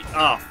heard me.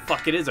 Ah, oh,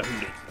 fuck, it is a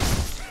hootie.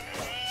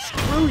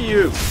 Screw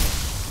you.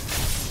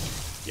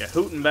 You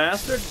hootin'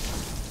 bastard.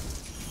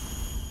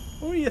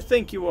 Who do you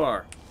think you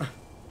are?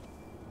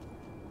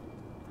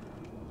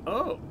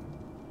 Oh,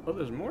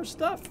 there's more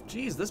stuff.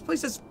 Jeez, this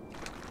place is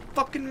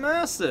fucking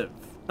massive.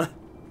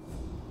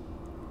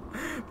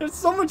 There's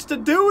so much to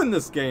do in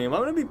this game. I'm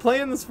gonna be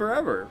playing this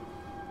forever.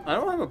 I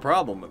don't have a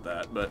problem with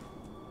that, but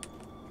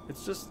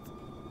it's just,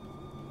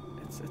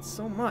 it's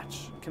so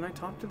much. Can I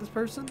talk to this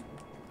person?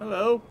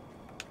 Hello?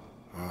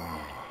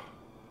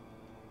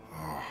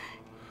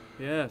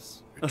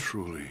 Yes. It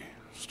truly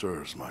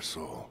stirs my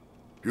soul.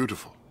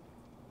 Beautiful.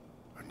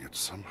 And yet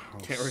somehow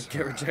Get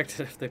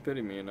rejected if they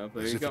pity me enough.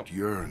 There as you if go. it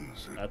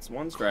yearns. That's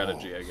one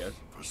strategy, I guess.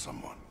 For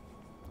someone.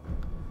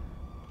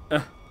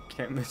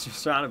 Can't miss your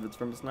shot if it's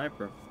from a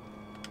sniper.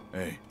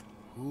 Hey.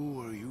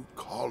 Who are you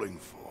calling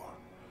for?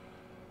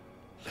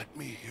 Let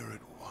me hear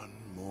it one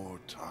more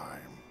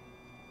time.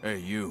 Hey,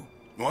 you.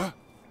 What?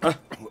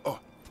 Oh,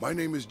 my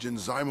name is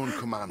Jinzaimon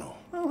Kumano.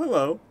 Oh,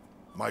 hello.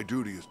 My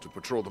duty is to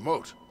patrol the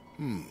moat.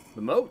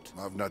 The moat?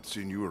 I've not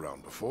seen you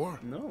around before.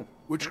 No.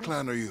 Which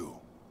clan are you?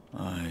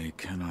 I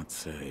cannot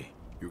say.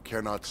 You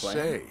cannot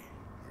say,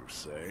 you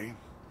say?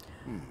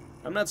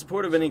 I'm not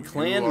supportive of any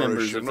clan you are a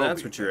members, if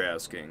that's shinobi. what you're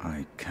asking.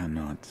 I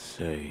cannot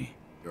say.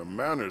 Your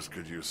manners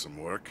could use some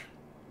work.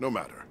 No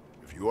matter.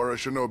 If you are a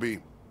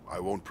shinobi, I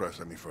won't press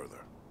any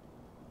further.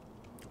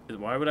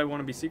 Why would I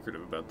want to be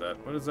secretive about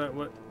that? What is that?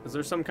 What is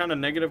there some kind of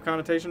negative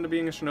connotation to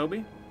being a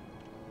shinobi?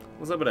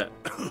 What's up with that?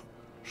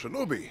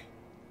 Shinobi?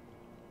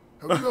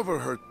 Have you ever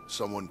heard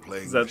someone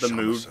playing Is that the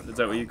move? shamisen Is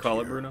that what you around call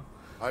it, here? Bruno?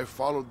 I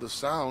followed the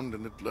sound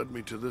and it led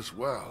me to this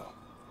well.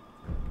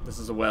 This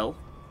is a well.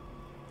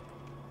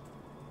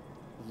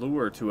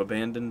 Lure to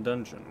abandoned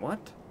dungeon.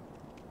 What?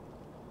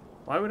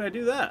 Why would I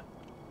do that?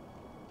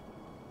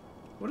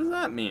 What does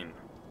that mean?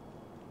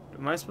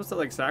 Am I supposed to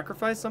like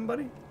sacrifice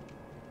somebody?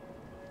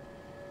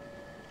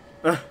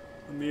 Let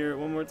me hear it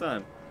one more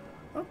time.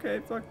 Okay,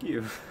 fuck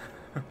you.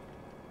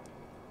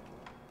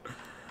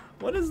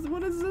 What is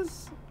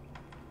this?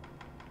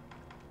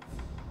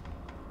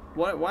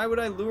 Why would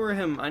I lure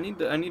him? I need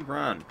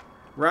Ron.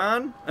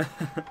 Ron?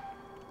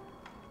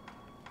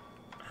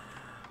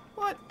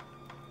 What?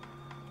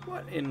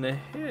 What in the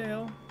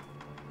hell?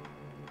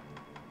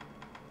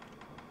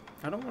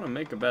 I don't want to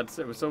make a bad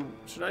decision. So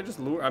should I just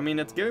lure? I mean,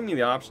 it's giving me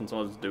the option, so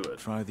I'll just do it.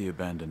 Try the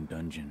abandoned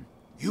dungeon.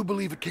 You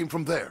believe it came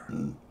from there?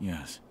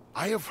 Yes.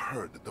 I have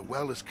heard that the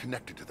well is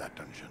connected to that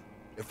dungeon.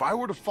 If I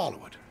were to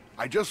follow it,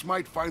 I just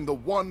might find the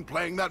one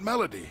playing that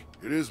melody.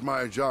 It is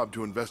my job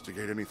to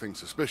investigate anything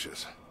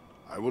suspicious.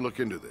 I will look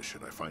into this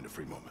should I find a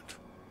free moment.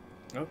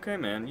 Okay,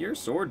 man. Your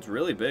sword's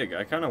really big.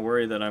 I kind of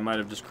worry that I might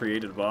have just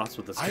created a boss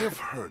with this. I have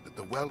heard that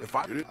the well, if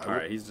I did it,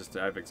 Alright,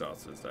 I've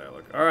exhausted his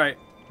dialogue. Alright,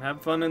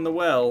 have fun in the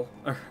well.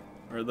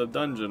 Or the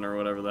dungeon, or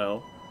whatever the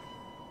hell.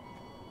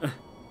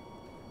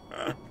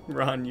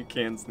 Ron, you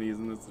can sneeze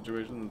in this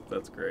situation.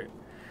 That's great.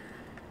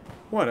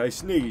 What? I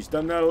sneezed.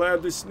 I'm not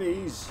allowed to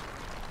sneeze.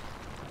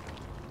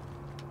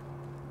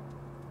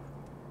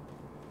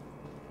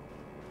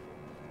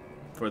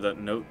 For that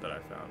note that I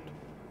found.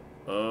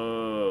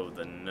 Oh,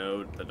 the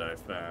note that I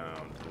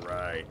found.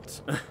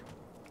 Right.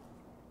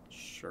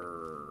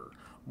 Sure.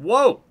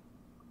 Whoa!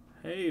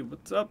 Hey,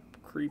 what's up,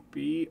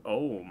 creepy?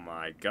 Oh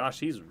my gosh,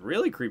 he's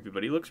really creepy,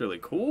 but he looks really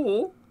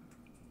cool.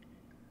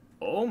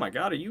 Oh my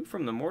god, are you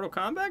from the Mortal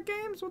Kombat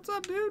games? What's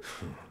up, dude?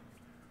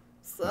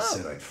 What's up? I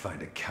said I'd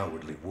find a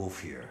cowardly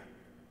wolf here.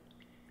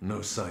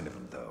 No sign of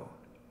him, though.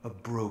 A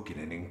broken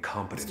and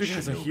incompetent This dude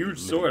has a shinobi huge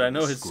living sword. I in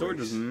know his sword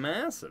is disgrace.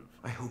 massive.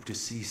 I hope to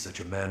see such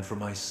a man for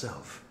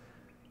myself,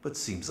 but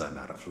seems I'm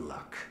out of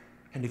luck.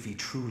 And if he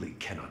truly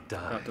cannot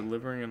die, Not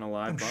delivering an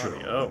alive I'm body. sure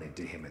I'll Oh, run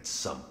into him at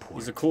some point.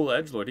 he's a cool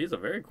edgelord. He's a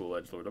very cool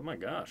edgelord. Oh my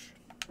gosh.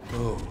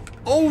 Oh,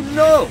 Oh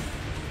no!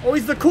 Oh,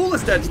 he's the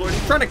coolest edgelord.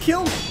 He's trying to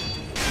kill me.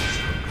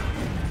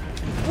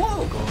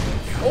 Whoa!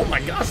 Oh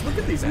my gosh, look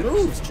at these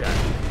moves, Jack.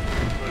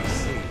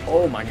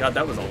 Oh my god,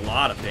 that was a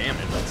lot of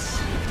damage.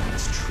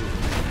 that's true.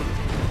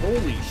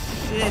 Holy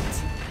shit.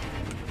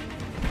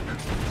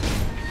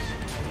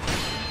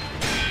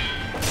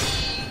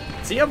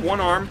 Does he have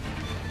one arm?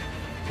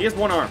 He has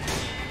one arm.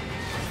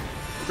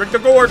 Drink the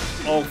gourd!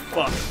 Oh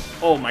fuck.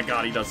 Oh my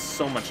god, he does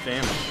so much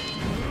damage.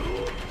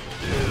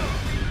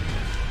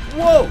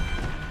 Whoa!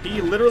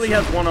 He literally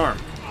has one arm.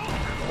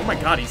 Oh my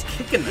god, he's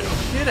kicking the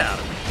shit out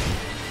of me.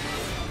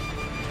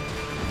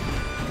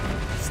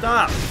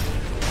 Stop!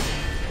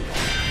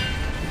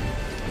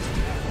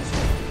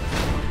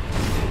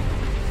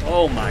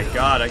 Oh my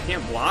god, I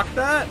can't block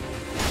that?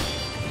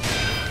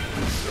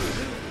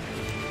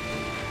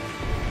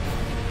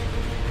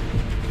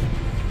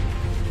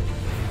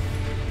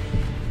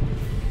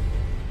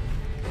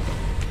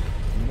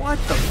 What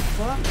the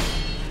fuck?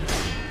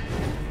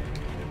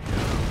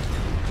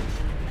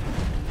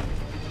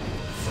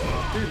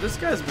 Dude, this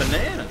guy's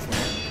bananas,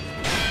 man.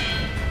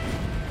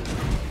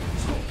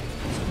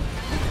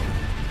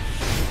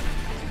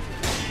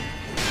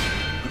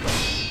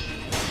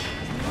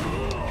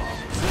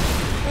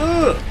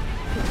 Ugh!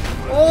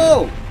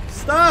 Oh!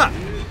 Stop!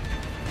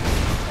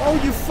 Oh,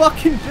 you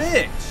fucking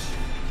bitch!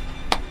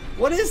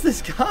 What is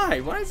this guy?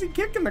 Why is he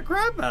kicking the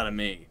crap out of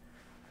me?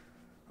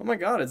 Oh my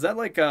god, is that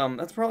like,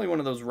 that's probably one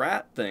of those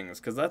rat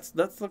things, because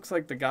that looks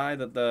like the guy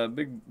that the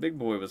big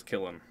boy was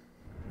killing.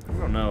 I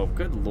don't know.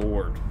 Good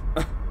lord.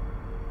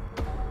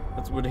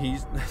 That's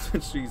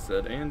what she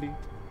said, Andy.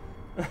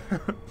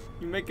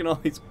 You're making all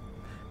these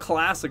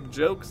classic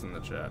jokes in the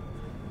chat.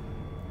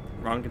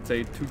 Ron could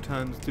say 2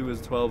 times 2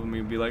 is 12 and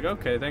we'd be like,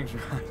 okay, thanks,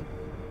 Ron.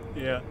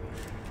 Yeah.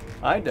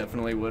 I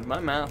definitely would. My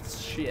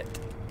math's shit.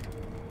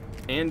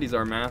 Andy's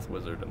our math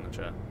wizard in the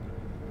chat.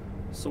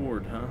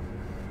 Sword, huh?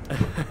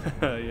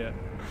 Yeah.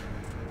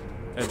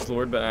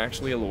 Edgelord, but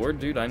actually a lord?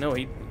 Dude, I know.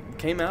 He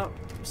came out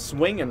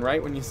swinging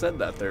right when you said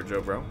that there,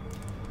 Joe Bro.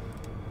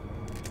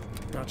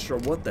 Not sure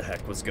what the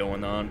heck was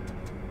going on.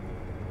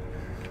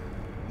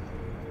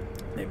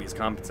 Maybe he's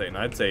compensating.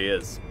 I'd say he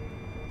is.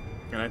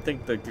 And I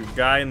think the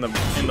guy in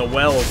the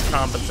well is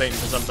compensating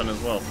for something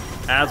as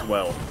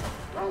well.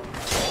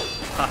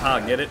 Haha,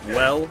 get it?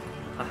 Well?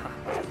 Haha.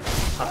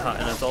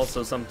 Haha, and it's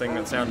also something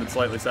that sounded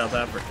slightly South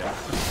African.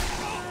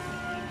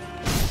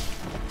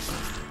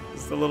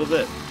 Just a little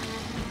bit.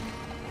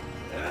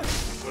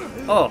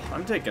 Oh,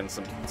 I'm taking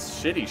some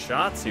shitty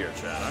shots here,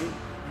 Chad.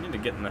 I need to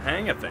get in the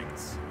hang of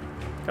things.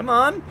 Come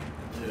on.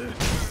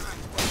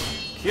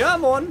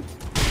 Come on.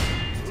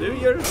 Do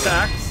your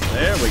attacks.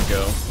 There we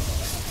go.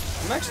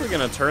 I'm actually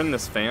going to turn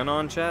this fan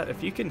on, chat.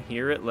 If you can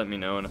hear it, let me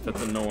know, and if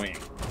it's annoying.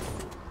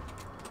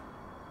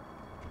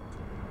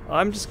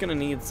 I'm just going to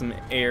need some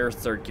air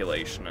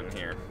circulation in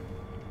here.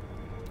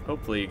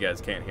 Hopefully you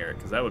guys can't hear it,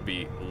 because that would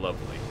be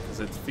lovely,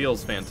 because it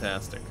feels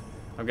fantastic.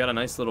 I've got a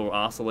nice little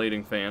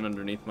oscillating fan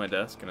underneath my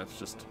desk, and it's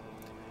just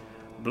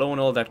blowing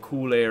all that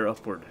cool air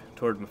upward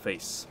toward my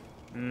face.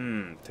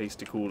 Mmm,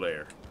 tasty cool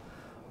air.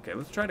 Okay,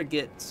 let's try to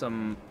get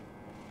some...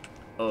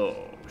 Oh,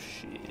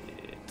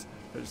 shit.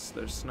 There's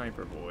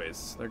sniper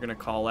boys. They're gonna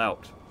call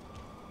out.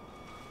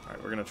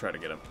 Alright, we're gonna try to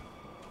get them.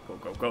 Go,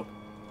 go, go.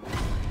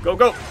 Go,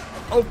 go!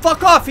 Oh,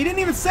 fuck off! He didn't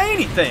even say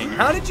anything!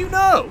 How did you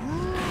know?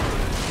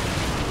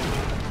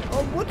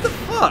 Oh, what the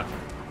fuck?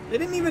 They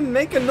didn't even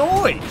make a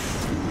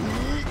noise!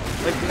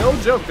 Like, no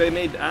joke, they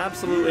made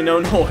absolutely no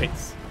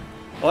noise.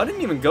 Oh, I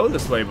didn't even go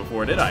this way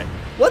before, did I?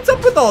 What's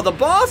up with all the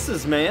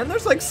bosses, man?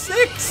 There's like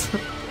 6!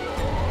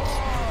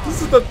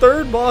 This is the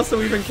 3rd boss that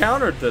we've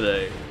encountered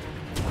today.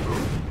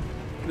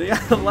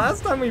 The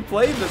last time we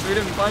played this, we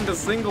didn't find a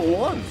single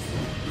one.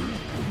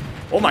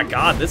 Oh my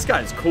god, this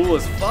guy's cool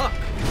as fuck.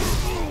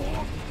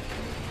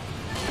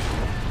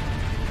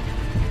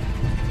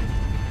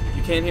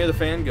 You can't hear the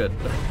fan good.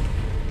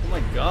 Oh my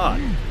god.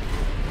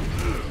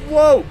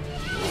 Whoa!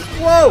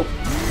 Whoa!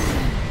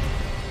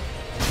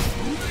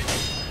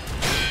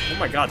 Oh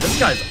my god, this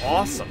guy's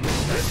awesome.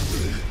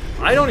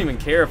 I don't even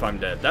care if I'm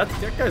dead. That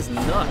guy's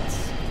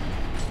nuts.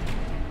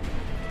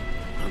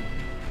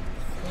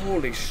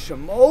 Holy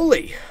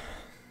shamoly.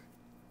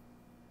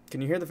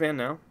 Can you hear the fan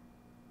now?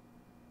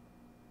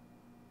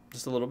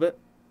 Just a little bit?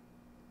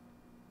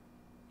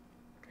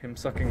 Him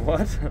sucking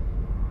what?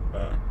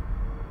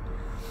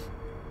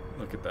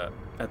 Look at that.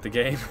 At the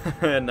game.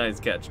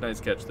 Nice catch. Nice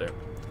catch there.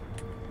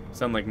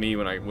 Sound like me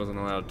when I wasn't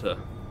allowed to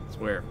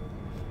swear.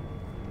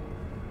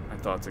 My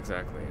thoughts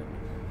exactly.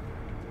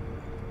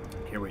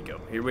 Here we go.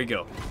 Here we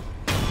go.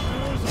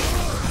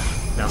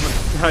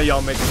 Now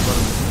y'all making fun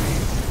of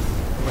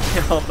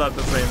me. We all thought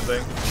the same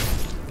thing.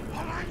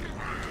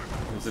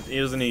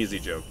 It was an easy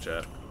joke,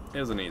 chat. It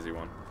was an easy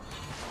one.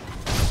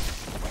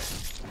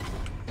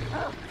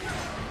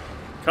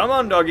 Come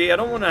on, doggy. I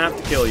don't want to have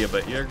to kill you,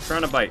 but you're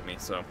trying to bite me,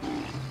 so.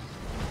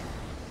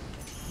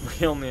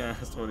 We only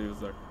asked what he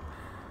was like.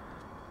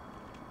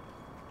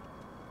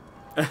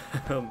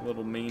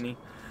 Little meanie.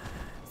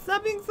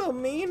 Stop being so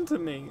mean to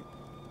me.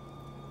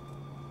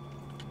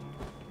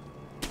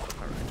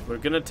 Alright, we're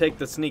gonna take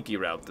the sneaky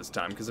route this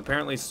time, because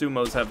apparently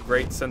sumos have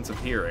great sense of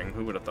hearing.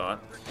 Who would have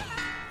thought?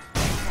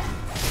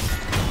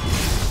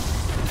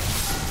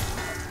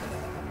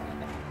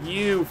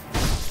 You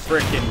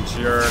frickin'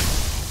 jerk.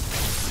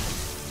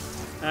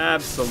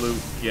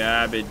 Absolute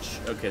garbage.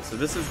 Okay, so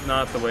this is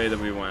not the way that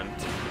we went.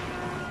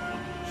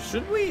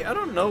 Should we? I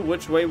don't know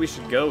which way we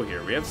should go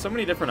here. We have so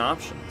many different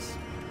options.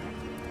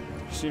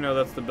 Just so you know,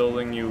 that's the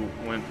building you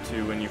went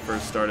to when you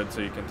first started,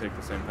 so you can take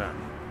the same path.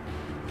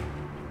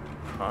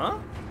 Huh?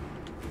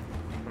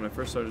 When I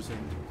first started seeing...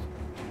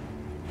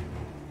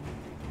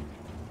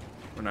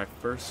 When I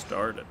first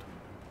started.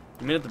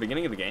 You mean at the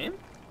beginning of the game?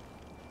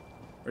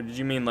 Or did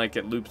you mean like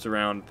it loops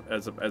around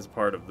as a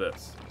part of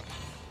this?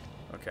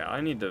 Okay, I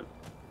need to...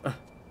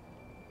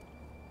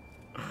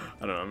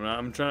 I don't know.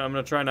 I'm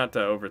gonna try not to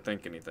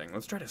overthink anything.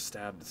 Let's try to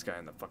stab this guy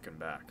in the fucking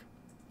back.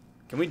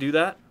 Can we do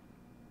that?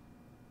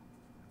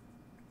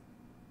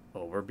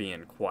 Oh, we're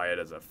being quiet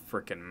as a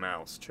frickin'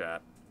 mouse,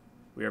 chat.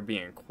 We are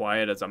being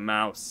quiet as a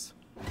mouse.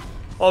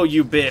 Oh,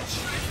 you bitch!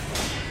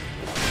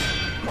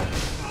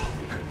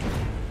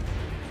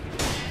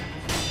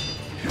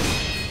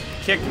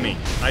 Kick me.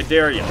 I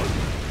dare you.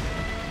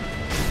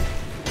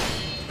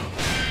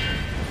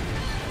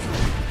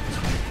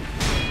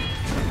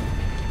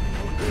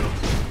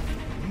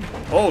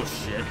 Oh,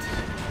 shit.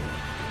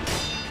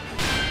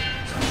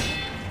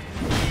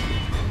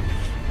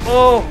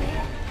 Oh!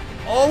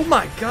 Oh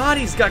my god,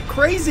 he's got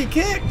crazy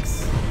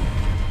kicks!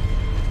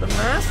 The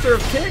master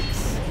of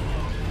kicks!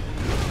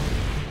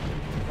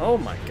 Oh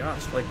my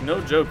gosh, like no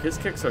joke, his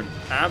kicks are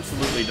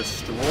absolutely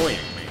destroying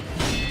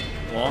me.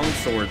 Long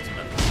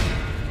swordsman.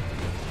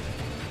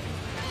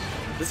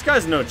 This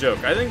guy's no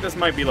joke. I think this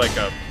might be like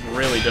a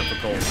really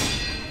difficult...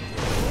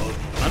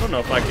 I don't know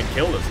if I can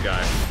kill this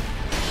guy.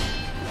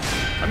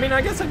 I mean,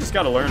 I guess I just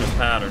gotta learn his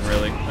pattern,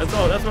 really.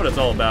 That's what it's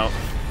all about.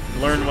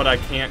 Learn what I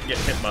can't get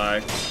hit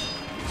by.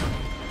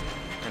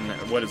 And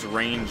what his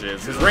range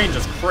is. His range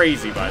is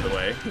crazy, by the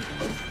way.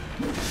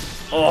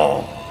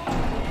 Oh!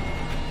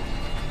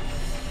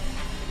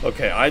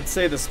 Okay, I'd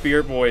say the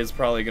Spirit Boy is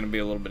probably gonna be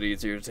a little bit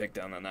easier to take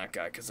down than that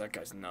guy, because that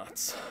guy's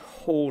nuts.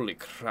 Holy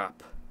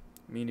crap.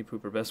 Meanie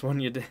Pooper, best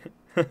one you did.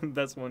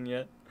 Best one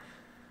yet.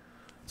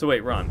 So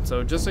wait, Ron,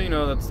 so just so you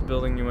know, that's the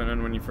building you went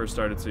in when you first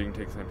started, so you can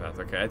take the same path.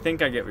 Okay, I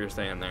think I get what you're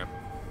saying there.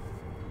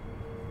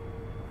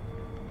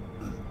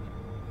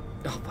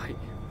 I'll bite you.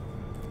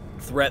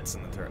 Threats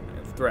in the turn.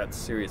 Threats,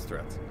 serious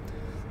threats.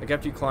 Like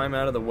after you climb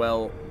out of the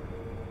well...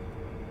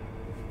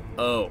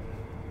 Oh.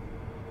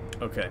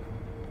 Okay.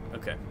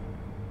 Okay.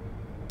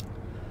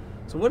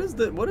 So what is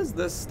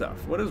this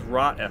stuff? What is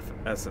rot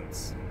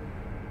essence?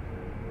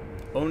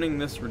 Owning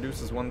this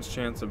reduces one's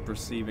chance of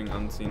receiving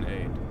unseen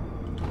aid.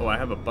 Oh, I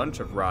have a bunch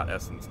of rot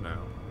essence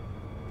now.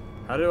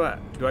 How do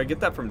I get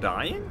that from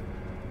dying?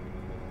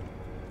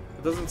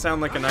 It doesn't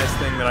sound like a nice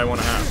thing that I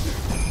want to have.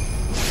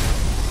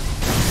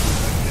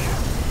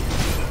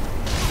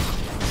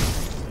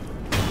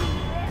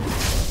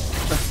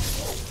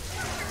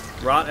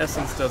 Rot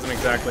essence doesn't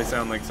exactly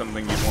sound like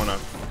something you'd want to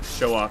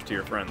show off to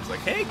your friends. Like,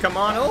 hey, come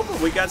on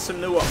over. We got some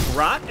new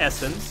rot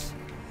essence.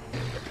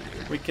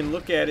 We can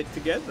look at it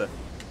together.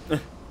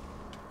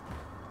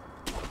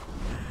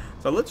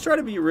 So let's try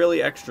to be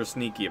really extra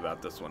sneaky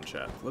about this one,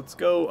 chat. Let's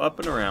go up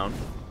and around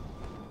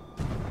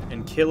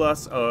and kill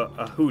us a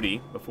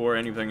hootie before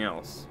anything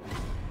else.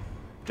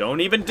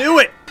 Don't even do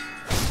it!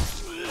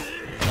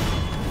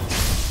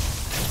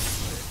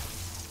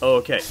 Oh,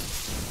 okay.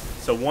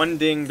 So one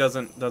ding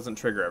doesn't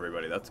trigger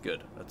everybody. That's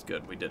good. That's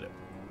good. We did it.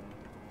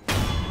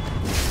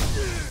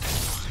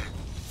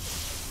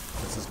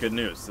 This is good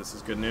news. This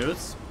is good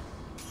news.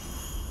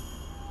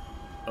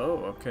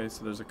 Oh, okay,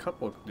 so there's a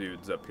couple of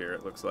dudes up here,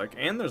 it looks like.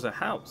 And there's a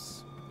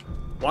house.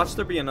 Watch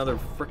there be another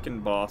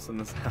frickin' boss in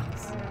this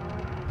house.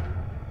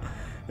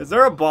 Is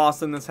there a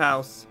boss in this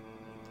house?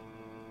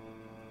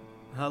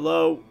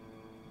 Hello?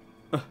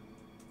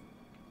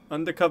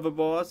 Undercover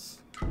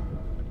boss?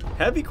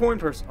 Heavy coin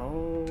purse.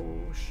 Oh,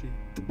 shit.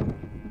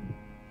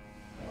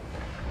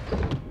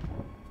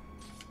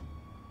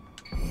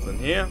 What's in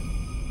here?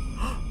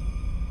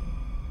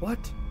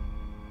 What?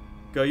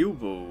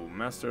 Gayubu,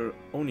 Master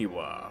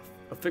Oniwa.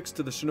 Affixed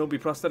to the shinobi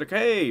prosthetic.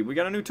 Hey, we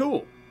got a new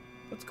tool.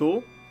 That's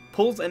cool.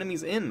 Pulls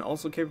enemies in,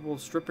 also capable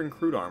of stripping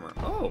crude armor.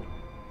 Oh,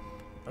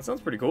 that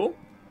sounds pretty cool.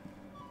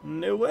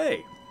 No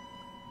way.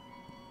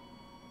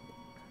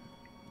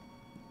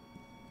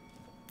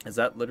 Is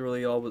that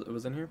literally all that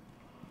was in here?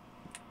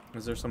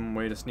 Is there some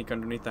way to sneak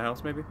underneath the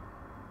house, maybe?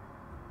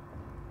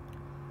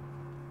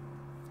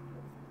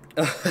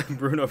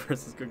 Bruno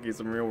versus Cookie,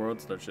 some real world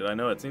stuff shit. I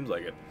know, it seems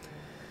like it.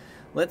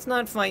 Let's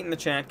not fight in the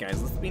chat,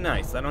 guys. Let's be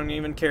nice. I don't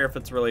even care if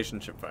it's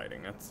relationship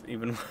fighting. That's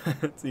even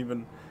it's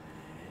even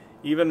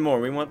more.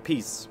 We want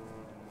peace.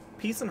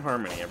 Peace and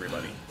harmony,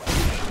 everybody.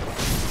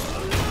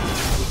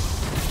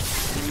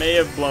 We may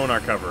have blown our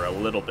cover a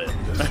little bit.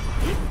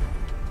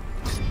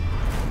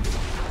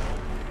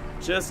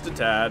 Just a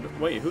tad.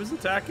 Wait, who's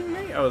attacking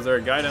me? Oh, is there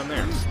a guy down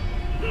there?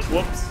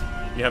 Whoops.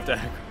 You have to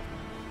aggro.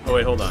 Oh,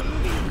 wait, hold on.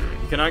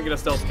 You cannot get a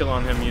stealth kill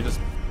on him. You just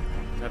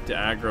have to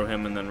aggro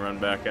him and then run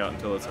back out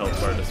until his health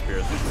bar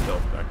disappears with the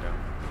stealth back down.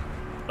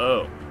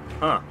 Oh.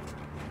 Huh.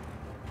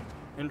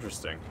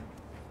 Interesting.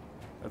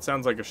 That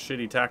sounds like a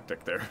shitty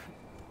tactic there.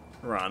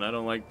 Ron, I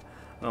don't like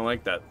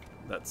that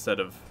set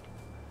of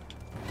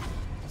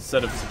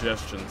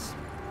suggestions.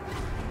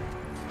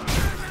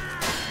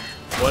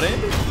 What,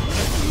 Andy?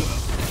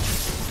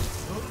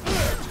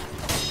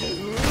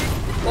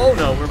 Oh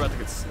no, we're about to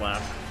get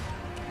slapped.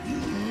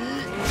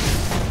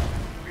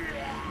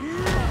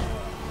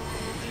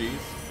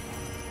 Jeez.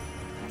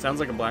 Sounds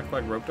like a black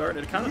flag rope dart.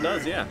 It kind of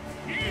does, yeah.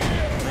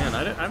 Man,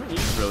 I haven't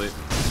used those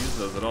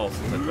at all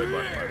since I played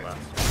Black Flag last.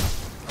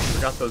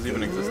 Forgot those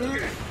even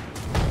existed.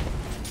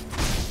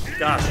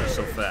 Gosh, you're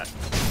so fat.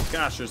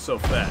 Gosh, you're so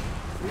fat.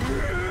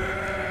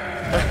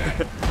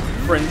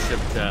 Friendship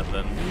chat,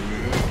 then.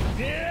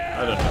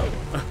 I don't know.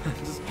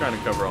 Just trying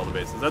to cover all the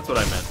bases. That's what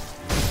I meant.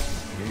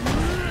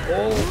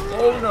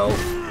 Oh no.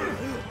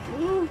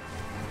 Oh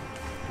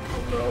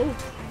no.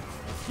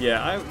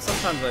 Yeah,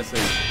 sometimes I say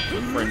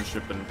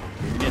friendship in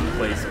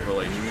place of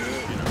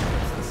relationship. You know,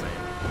 it's the same.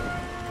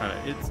 Kind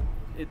of.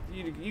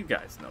 You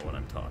guys know what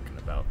I'm talking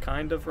about,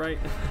 kind of, right?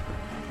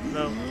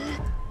 No.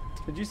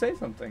 Did you say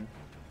something?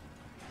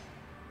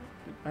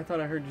 I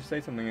thought I heard you say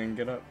something and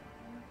get up.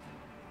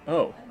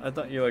 Oh, I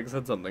thought you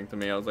said something to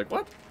me. I was like,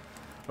 what?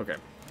 Okay.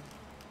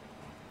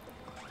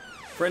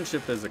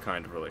 Friendship is a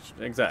kind of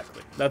relationship.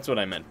 Exactly. That's what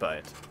I meant by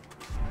it.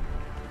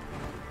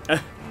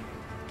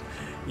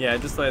 Yeah, I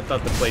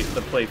thought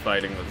the play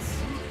fighting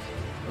was.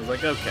 I was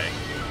like, okay.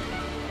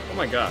 Oh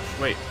my gosh!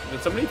 Wait,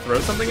 did somebody throw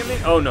something at me?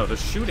 Oh no, they're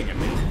shooting at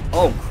me.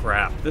 Oh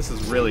crap! This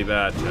is really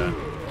bad, chat.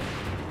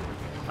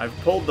 I've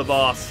pulled the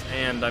boss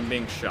and I'm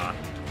being shot.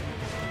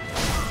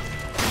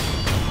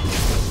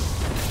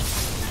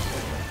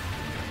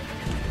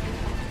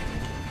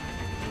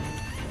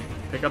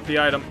 Pick up the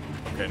item.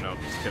 Okay, no,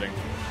 just kidding.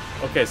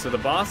 Okay, so the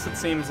boss, it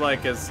seems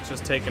like, is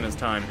just taking his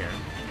time here.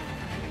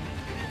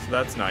 So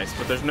that's nice,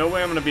 but there's no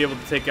way I'm going to be able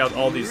to take out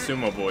all these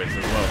sumo boys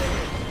as well.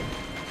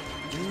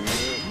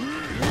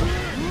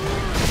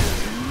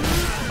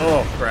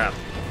 Oh, crap.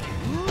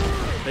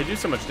 They do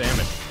so much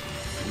damage.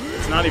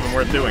 It's not even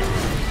worth doing.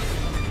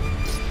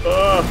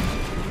 Ugh.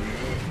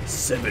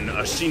 7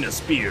 Ashina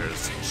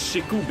Spears.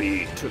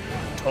 Shikubi to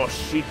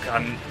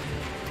Toshikatsu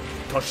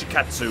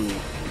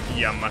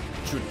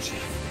Yamachuchi.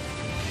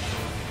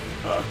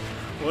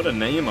 What a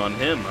name on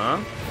him, huh?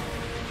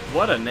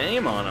 What a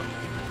name on him.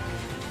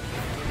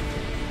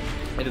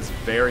 It is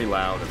very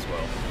loud as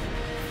well.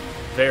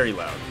 Very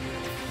loud.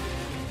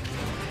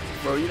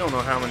 Bro, you don't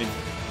know how many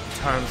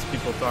times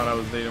people thought I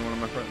was dating one of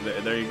my friends.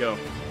 There you go.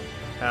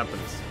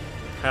 Happens.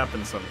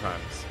 Happens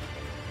sometimes.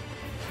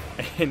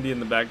 Andy in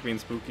the back being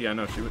spooky. I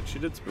know, she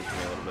did spook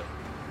me a little bit.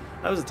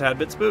 I was a tad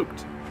bit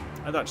spooked.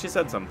 I thought she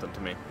said something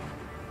to me.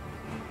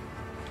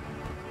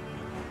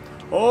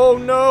 Oh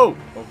no!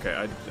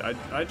 Okay,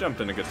 I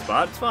jumped in a good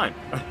spot. It's fine.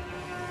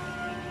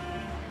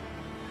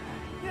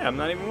 Yeah, I'm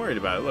not even worried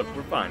about it. Look,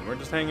 we're fine. We're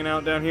just hanging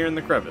out down here in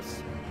the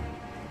crevice.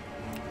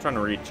 I'm trying to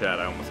read chat.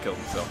 I almost killed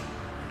myself.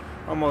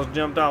 Almost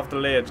jumped off the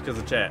ledge because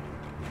of chat.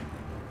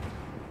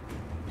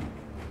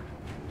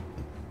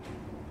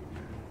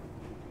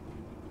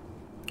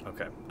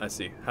 Okay, I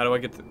see. How do I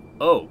get to...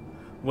 Oh,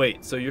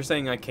 wait. So you're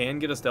saying I can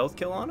get a stealth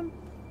kill on him?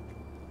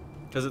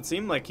 Because it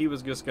seemed like he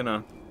was just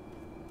gonna...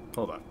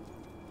 Hold on.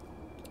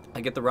 I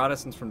get the rot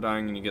essence from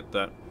dying, and you get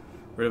that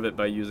rid of it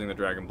by using the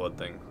dragon blood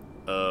thing.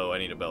 Oh, I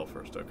need a bell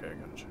first. Okay,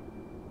 gotcha.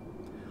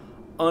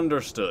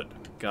 Understood.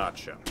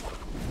 Gotcha.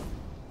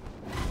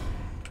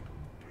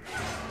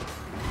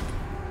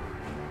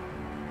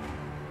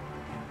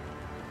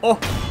 Oh!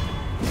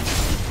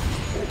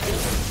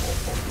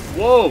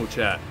 Whoa,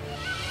 chat.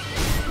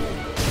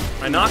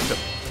 I knocked him.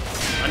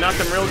 I knocked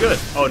him real good.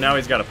 Oh, now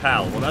he's got a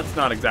pal. Well, that's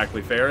not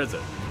exactly fair, is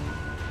it?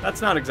 That's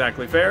not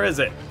exactly fair, is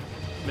it,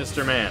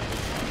 Mr. Man?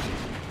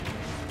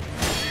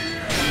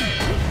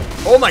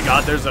 Oh my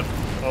god, there's a...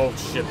 Oh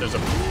shit, there's a...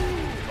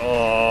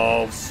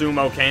 Oh,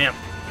 sumo camp.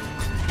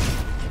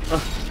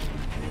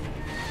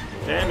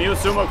 Damn you,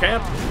 sumo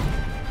camp.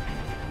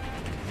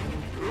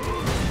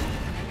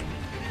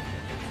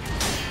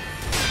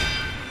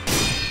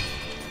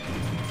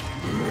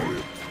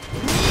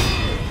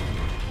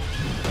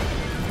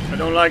 I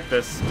don't like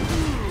this.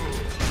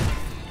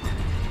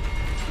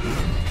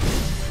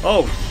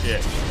 Oh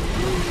shit.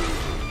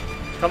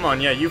 Come on,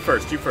 yeah, you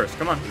first,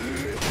 come on.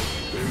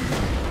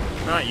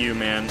 Not you,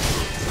 man.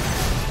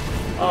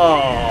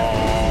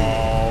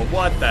 Oh,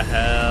 what the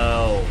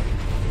hell?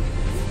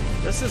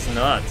 This is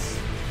nuts.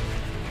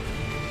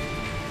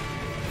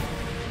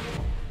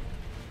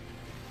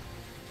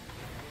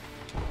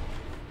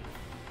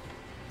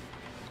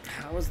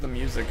 How is the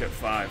music at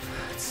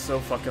 5? It's so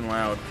fucking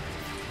loud.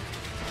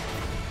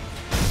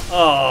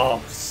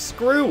 Oh,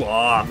 screw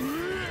off.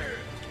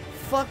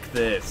 Fuck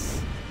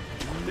this.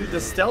 Dude, the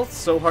stealth's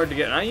so hard to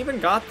get. And I even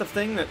got the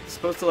thing that's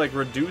supposed to, like,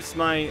 reduce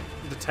my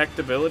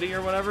detectability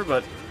or whatever,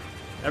 but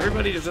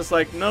everybody is just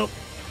like, nope.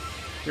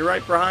 You're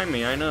right behind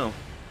me, I know.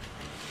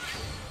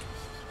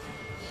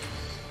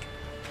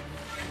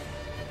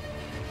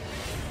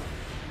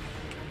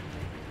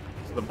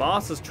 So the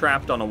boss is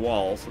trapped on a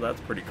wall, so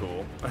that's pretty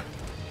cool.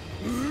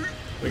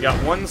 We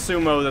got one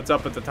sumo that's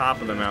up at the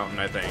top of the mountain,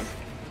 I think.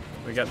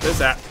 We got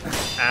this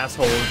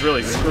asshole who's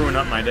really screwing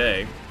up my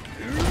day.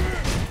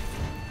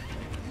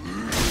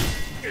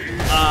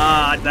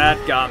 Ah,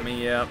 that got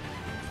me, yep.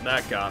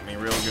 That got me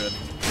real good.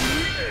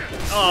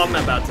 Oh, I'm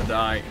about to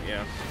die,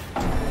 yeah.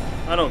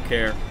 I don't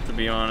care, to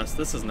be honest.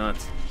 This is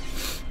nuts.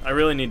 I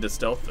really need to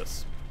stealth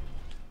this.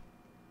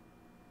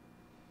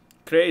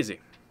 Crazy.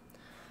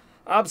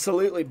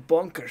 Absolutely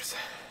bonkers.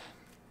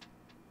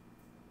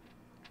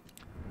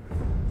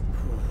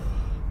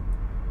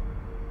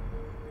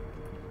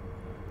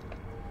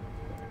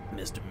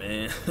 Mr.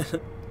 Man.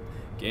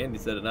 Candy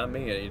said it, not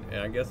me.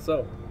 I guess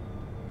so.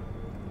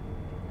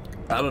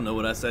 I don't know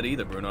what I said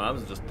either, Bruno. I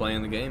was just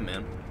playing the game,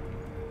 man.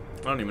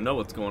 I don't even know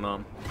what's going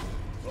on.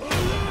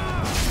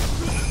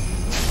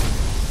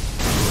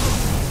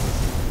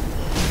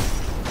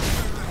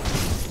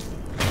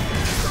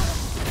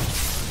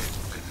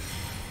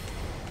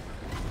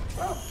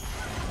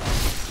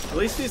 At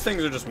least these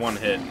things are just one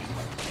hit.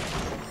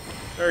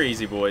 Very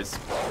easy, boys.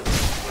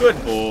 Good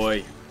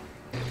boy.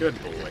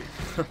 Good boy.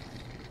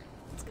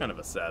 It's kind of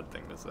a sad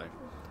thing to say.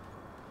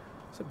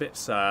 It's a bit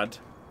sad.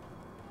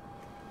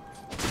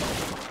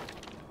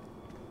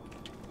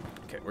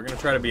 Okay, we're gonna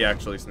try to be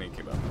actually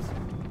sneaky about this.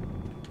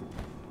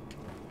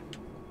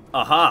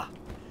 Aha!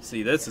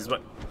 See, this is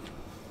what...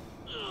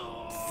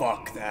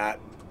 Fuck that.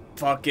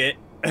 Fuck it.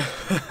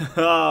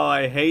 Oh,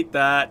 I hate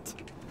that.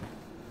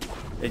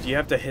 You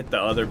have to hit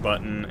the other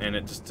button, and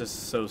it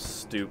just so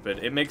stupid.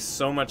 It makes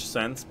so much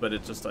sense, but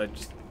it just,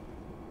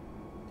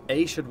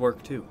 A should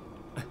work too.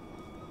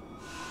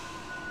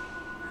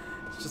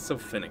 It's just so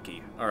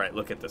finicky. Alright,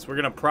 look at this. We're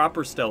gonna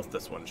proper stealth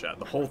this one, chat.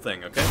 The whole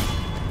thing, okay?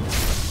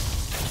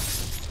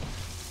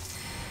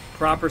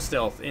 Proper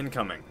stealth,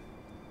 incoming.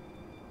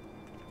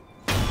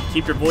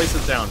 Keep your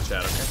voices down,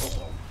 chat,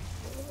 okay?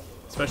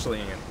 Especially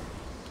Ian.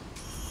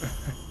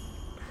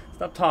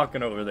 Stop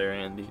talking over there,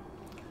 Andy.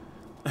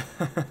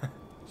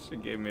 She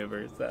gave me a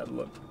very sad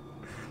look.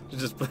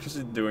 She's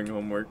doing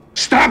homework.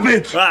 Stop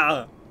it!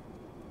 Ah!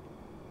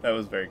 That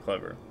was very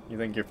clever. You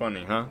think you're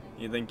funny, huh?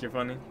 You think you're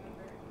funny?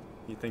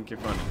 You think you're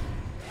funny?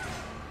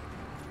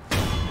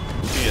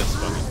 She is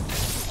funny.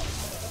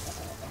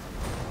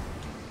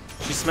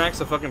 She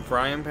smacks a fucking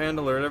frying pan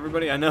to alert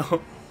everybody? I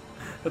know.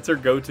 That's her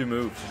go-to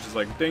move. She's just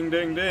like, ding,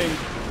 ding, ding.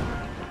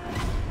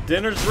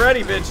 Dinner's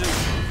ready, bitches.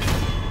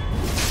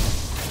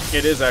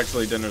 It is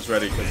actually dinner's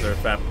ready because they're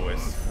fat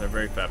boys. They're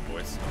very fat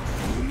boys.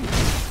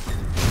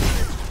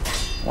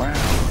 Wow.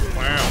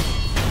 Wow.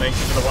 Thank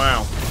you for the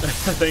wow.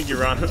 Thank you,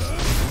 Ron.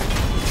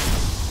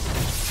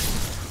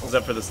 Is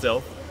that for the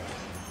stealth?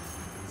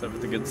 Is that for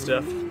the good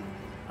stuff?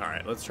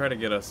 Alright, let's try to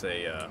get us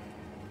a,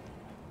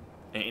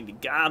 Andy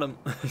got him.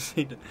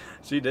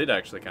 She did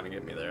actually kind of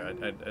get me there.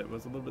 I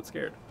was a little bit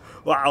scared.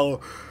 Wow.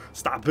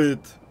 Stop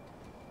it.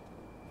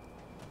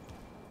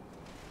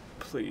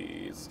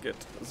 Please get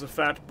the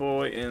fat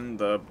boy in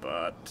the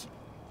butt.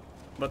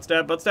 Butt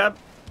stab, butt stab,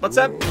 butt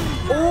stab.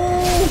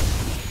 Oh!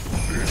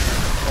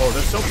 Oh,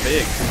 they're so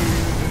big.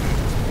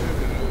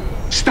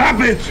 Stop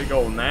it! Big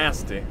old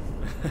nasty.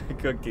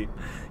 Cookie.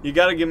 You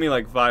gotta give me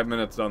like 5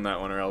 minutes on that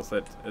one or else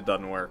it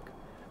doesn't work.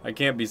 I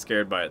can't be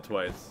scared by it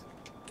twice.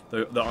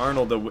 The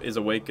Arnold is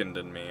awakened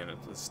in me and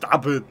it's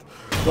stop it!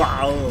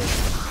 Wow!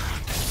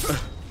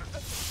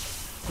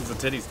 It's a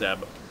titty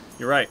stab.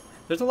 You're right.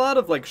 There's a lot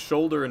of like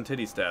shoulder and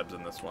titty stabs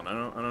in this one. I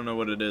don't know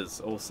what it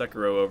is. Old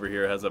Sekiro over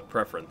here has a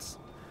preference.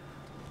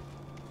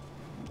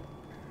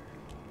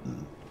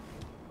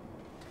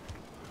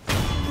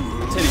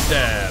 Titty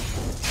stab.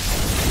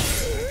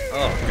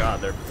 Oh god,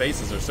 their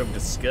faces are so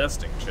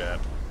disgusting, chat.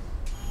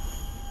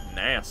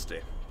 Nasty.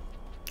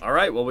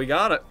 Alright, well we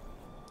got it.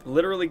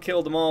 Literally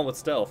killed them all with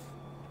stealth.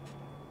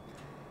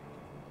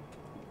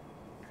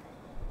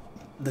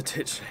 The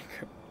tit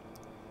shanker.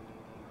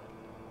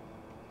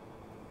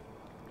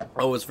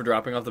 Oh, it's for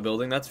dropping off the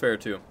building? That's fair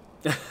too.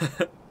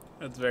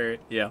 That's very,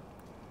 yeah.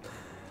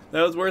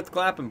 That was worth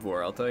clapping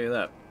for, I'll tell you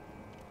that.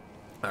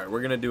 Alright,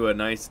 we're gonna do a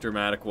nice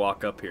dramatic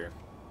walk up here.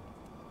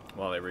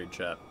 While I read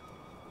chat.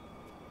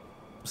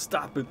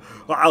 Stop it.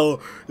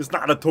 Oh, it's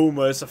not a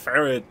tumor, it's a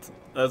ferret.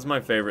 That's my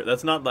favorite.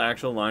 That's not the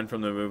actual line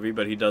from the movie,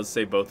 but he does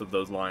say both of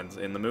those lines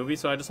in the movie,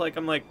 so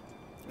I'm like,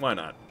 why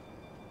not?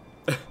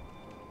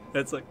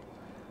 It's like,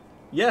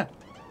 yeah,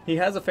 He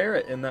has a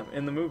ferret in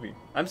the movie.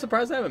 I'm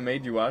surprised I haven't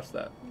made you watch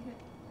that.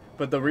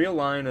 But the real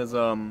line is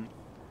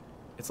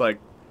it's like,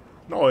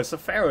 no, it's a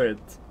ferret.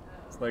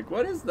 It's like,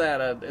 what is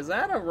that? Is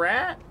that a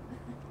rat?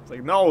 It's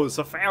like, no, it's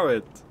a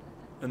ferret.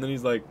 And then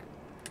he's like,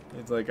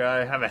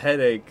 I have a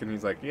headache, and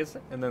he's like, yes.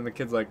 And then the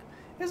kid's like,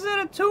 is it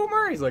a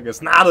tumor? He's like,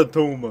 it's not a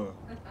tumor.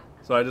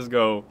 So I just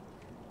go,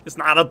 it's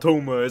not a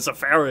tumor, it's a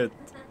ferret.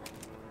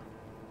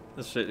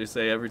 This shit you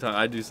say every time.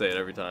 I do say it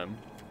every time.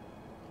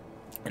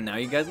 And now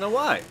you guys know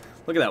why.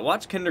 Look at that.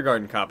 Watch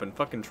Kindergarten Cop and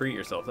fucking treat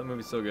yourself. That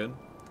movie's so good.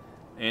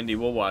 Andy,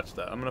 we'll watch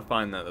that. I'm gonna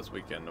find that this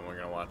weekend, and we're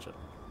gonna watch it.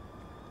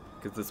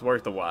 Because it's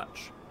worth a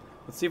watch.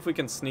 Let's see if we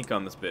can sneak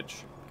on this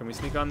bitch. Can we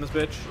sneak on this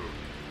bitch?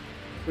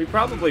 We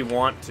probably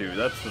want to.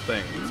 That's the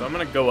thing. So I'm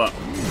gonna go up.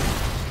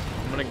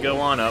 I'm gonna go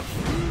on up.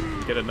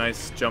 Get a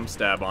nice jump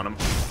stab on him.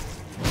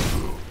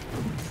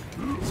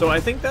 So I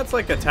think that's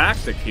like a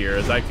tactic here,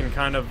 is I can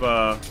kind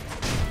of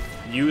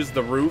use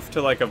the roof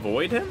to like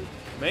avoid him,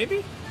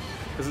 maybe?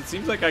 Because it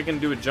seems like I can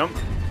do a jump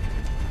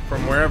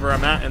from wherever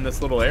I'm at in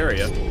this little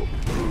area.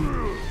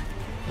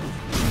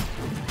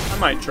 I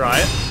might try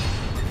it.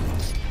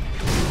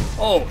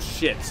 Oh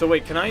shit, so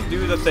wait, can I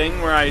do the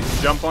thing where I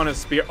jump on his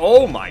spear?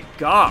 Oh my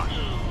god!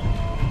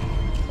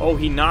 Oh,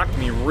 he knocked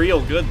me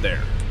real good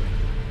there.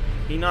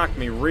 He knocked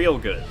me real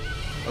good.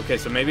 Okay,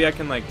 so maybe I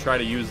can like try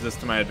to use this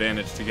to my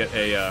advantage to get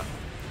a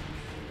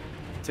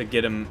to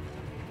get him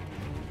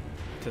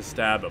to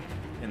stab him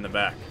in the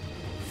back.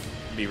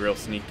 Be real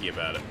sneaky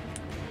about it.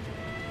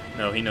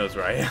 No, he knows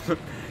where I am.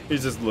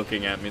 He's just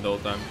looking at me the whole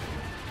time.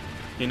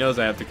 He knows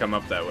I have to come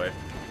up that way.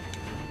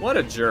 What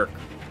a jerk.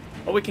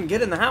 Oh, we can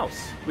get in the house.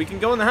 We can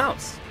go in the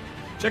house.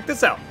 Check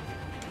this out.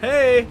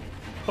 Hey!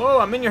 Oh,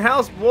 I'm in your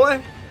house,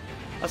 boy.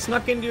 I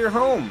snuck into your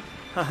home.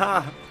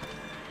 Haha.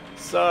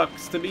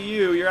 Sucks to be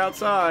you. You're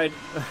outside.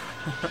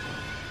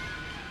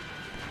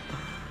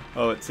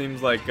 Oh, it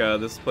seems like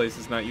this place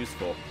is not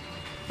useful.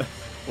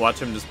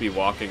 Watch him just be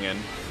walking in.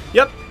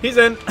 Yep, he's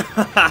in.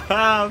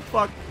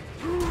 Fuck.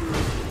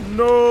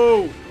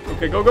 No.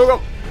 Okay, go, go,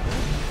 go.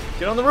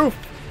 Get on the roof.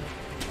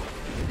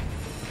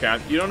 Okay,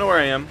 you don't know where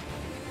I am.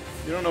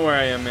 You don't know where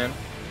I am, man.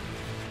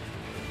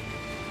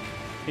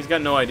 He's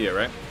got no idea,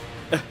 right?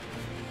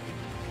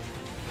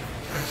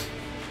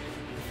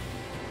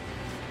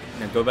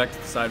 Now go back to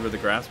the side where the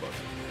grass was.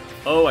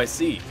 Oh, I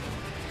see.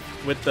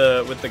 With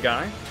the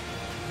guy.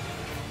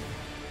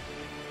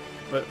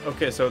 But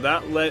okay, so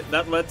that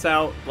lets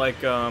out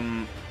like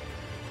over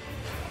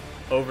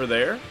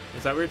there.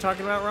 Is that what you're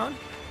talking about, Ron?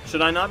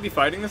 Should I not be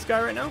fighting this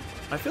guy right now?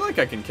 I feel like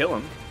I can kill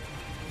him.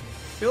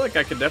 I feel like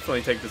I could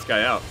definitely take this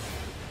guy out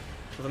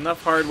with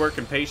enough hard work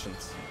and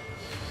patience.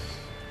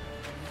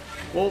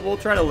 We'll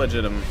try to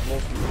legit him.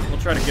 We'll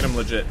try to get him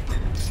legit.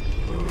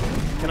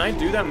 Can I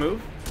do that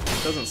move?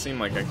 Doesn't seem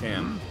like I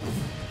can.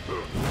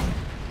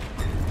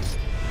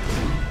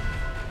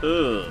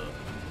 Ugh.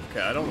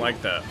 Okay, I don't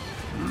like that.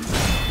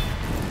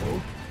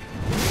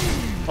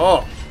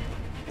 Oh.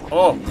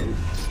 Oh.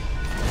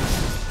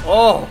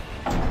 Oh.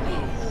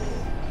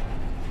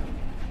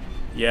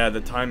 Yeah,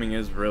 the timing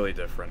is really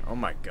different. Oh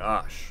my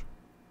gosh.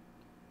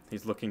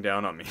 He's looking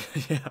down on me.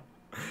 Yeah.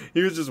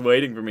 He was just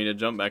waiting for me to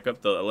jump back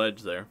up the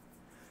ledge there.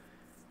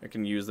 I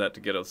can use that to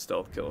get a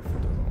stealth kill if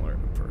it doesn't alert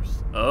him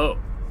first. Oh.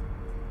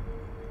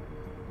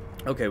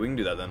 Okay, we can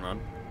do that then, Ron.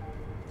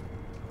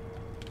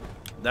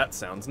 That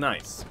sounds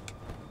nice.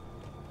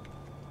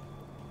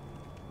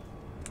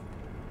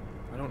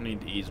 I don't need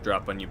to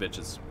eavesdrop on you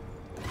bitches.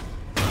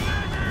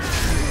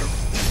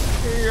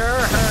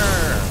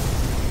 Yeah.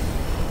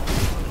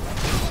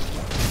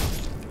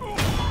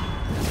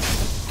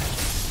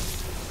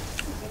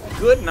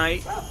 Good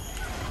night.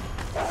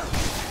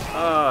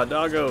 Ah,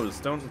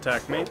 doggos, don't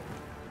attack me.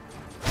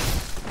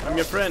 I'm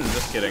your friend.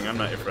 Just kidding, I'm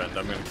not your friend.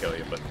 I'm gonna kill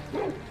you, but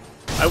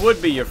I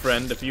would be your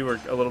friend if you were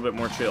a little bit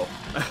more chill.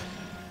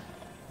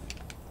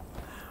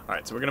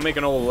 Alright, so we're gonna make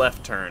an old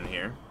left turn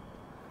here.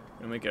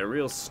 Gonna make a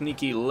real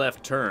sneaky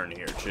left turn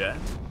here, chat.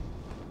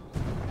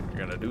 We're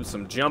gonna do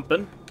some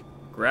jumping,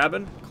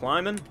 grabbing,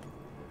 climbing.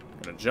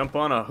 Gonna jump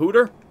on a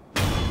hooter.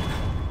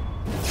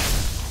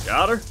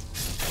 Got her.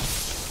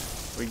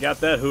 We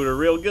got that hooter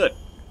real good.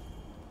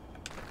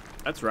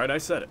 That's right, I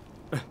said it.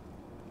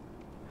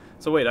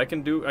 So wait, I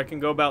can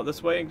go about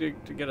this way to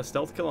get a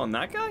stealth kill on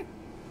that guy?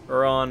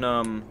 Or on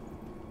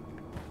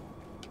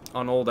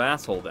old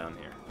asshole down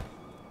here?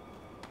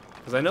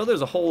 Because I know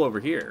there's a hole over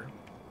here.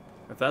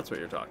 If that's what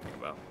you're talking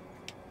about.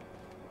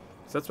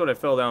 So that's what I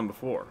fell down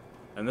before.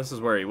 And this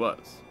is where he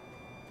was.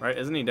 Right?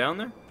 Isn't he down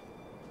there?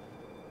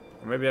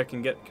 Or maybe I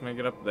can I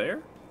get up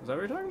there? Is that what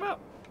you're talking about?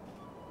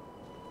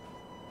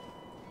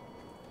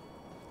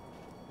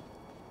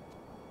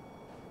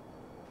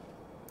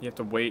 You have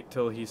to wait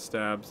till he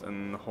stabs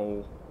in the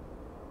hole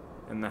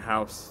in the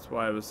house. That's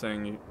why I was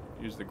saying you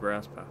use the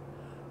grass path.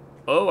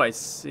 Oh, I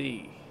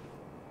see.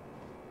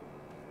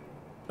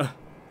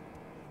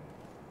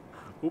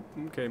 Oop,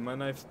 okay, my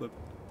knife slipped.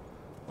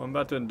 Well, I'm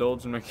about to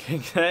indulge in my king.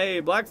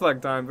 Hey, Black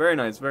Flag time. Very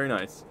nice, very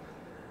nice.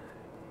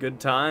 Good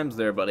times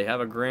there, buddy.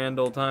 Have a grand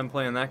old time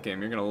playing that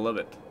game. You're gonna love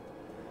it.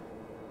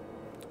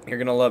 You're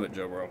gonna love it,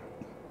 Joe Bro.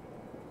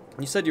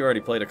 You said you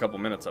already played a couple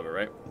minutes of it,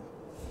 right?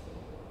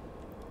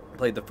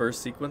 Played the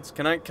first sequence.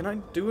 Can I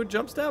do a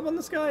jump stab on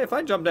this guy? If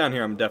I jump down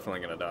here, I'm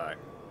definitely gonna die.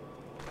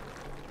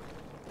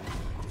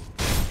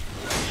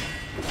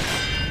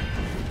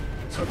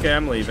 Okay,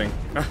 I'm leaving.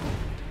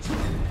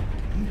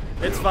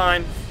 It's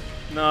fine.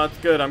 No, it's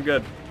good. I'm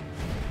good.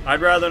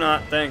 I'd rather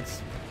not.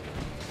 Thanks.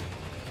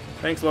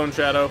 Thanks, Lone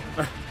Shadow.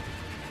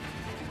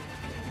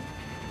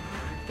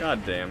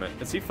 God damn it.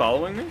 Is he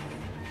following me?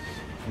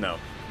 No.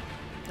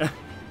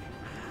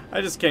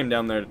 I just came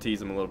down there to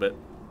tease him a little bit.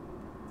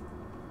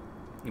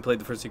 You played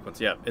the first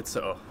sequence. Yeah, it's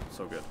so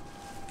good.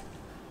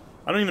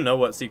 I don't even know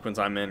what sequence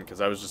I'm in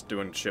because I was just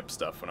doing ship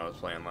stuff when I was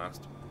playing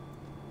last.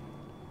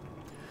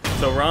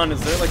 So, Ron,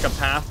 is there like a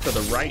path to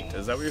the right?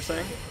 Is that what you're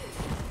saying?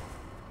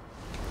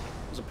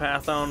 There's a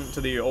path on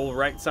to the old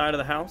right side of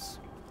the house?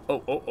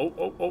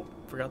 Oh.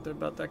 Forgot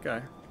about that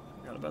guy.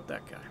 Forgot about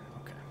that guy.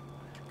 Okay.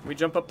 Can we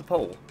jump up the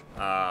pole?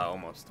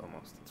 Almost.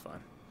 It's fine.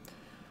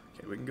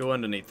 Okay, we can go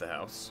underneath the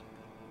house.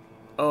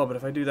 Oh, but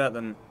if I do that,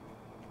 then...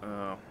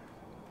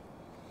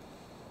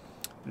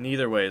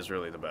 neither way is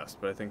really the best,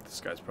 but I think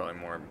this guy's probably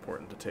more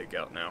important to take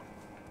out now.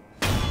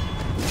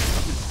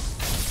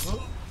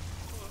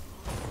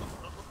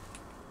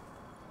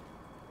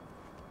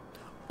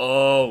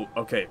 Oh,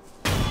 okay.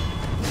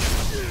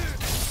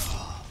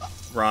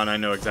 Ron, I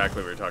know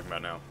exactly what you're talking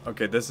about now.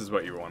 Okay, this is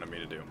what you wanted me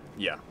to do.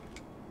 Yeah.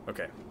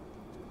 Okay.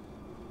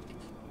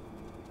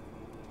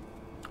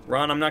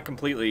 Ron, I'm not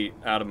completely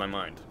out of my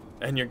mind.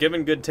 And you're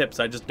giving good tips,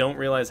 I just don't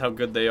realize how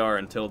good they are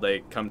until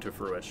they come to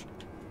fruition.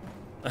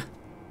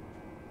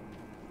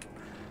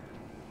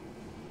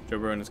 Joe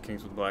Bro and his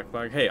Kings with Black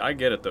Flag. Hey, I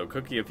get it though.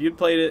 Cookie, if you'd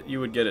played it,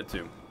 you would get it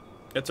too.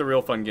 It's a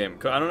real fun game.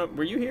 I don't know,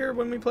 were you here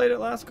when we played it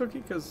last, Cookie?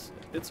 Because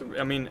it's,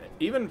 I mean,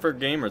 even for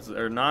gamers,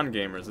 or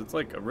non-gamers, it's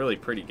like a really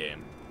pretty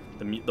game.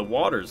 The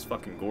water's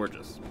fucking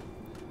gorgeous.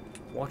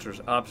 Water's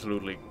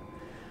absolutely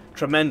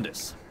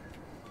tremendous.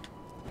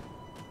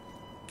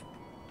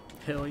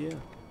 Hell yeah.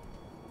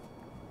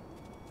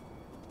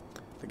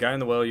 The guy in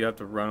the well you have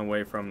to run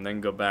away from, then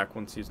go back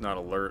once he's not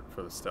alert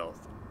for the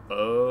stealth.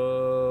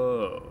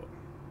 Oh.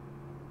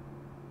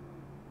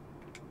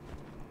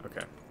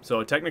 Okay.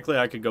 So technically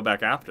I could go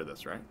back after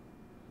this, right?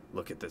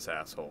 Look at this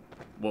asshole.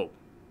 Whoa.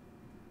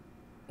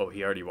 Oh,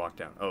 he already walked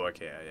down. Oh,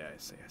 okay. Yeah, I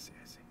see.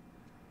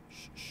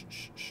 Shh.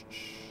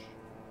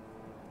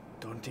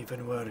 Don't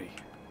even worry.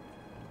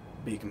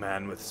 Big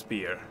man with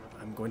spear.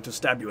 I'm going to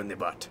stab you in the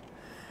butt.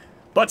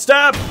 Butt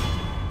stab!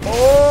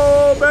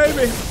 Oh,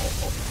 baby!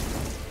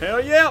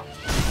 Hell yeah!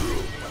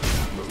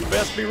 You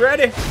best be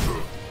ready.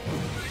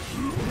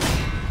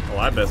 Well,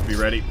 I best be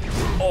ready.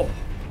 Oh.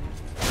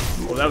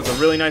 Well, that was a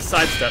really nice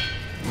sidestep.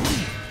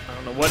 I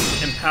don't know what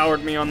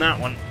empowered me on that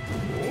one.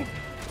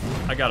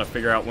 I gotta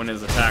figure out when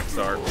his attacks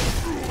are.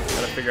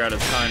 Gotta figure out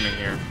his timing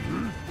here.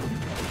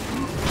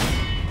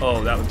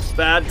 Oh, that was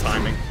bad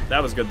timing.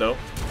 That was good, though.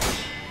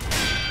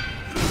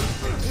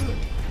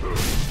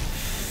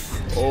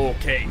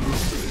 Okay.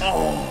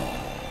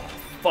 Oh,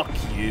 fuck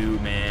you,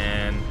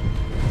 man.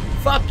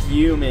 Fuck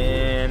you,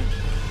 man.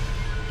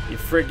 You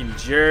friggin'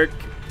 jerk.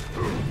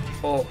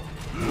 Oh,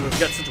 we've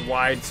got such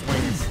wide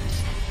swings.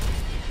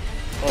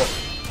 Oh.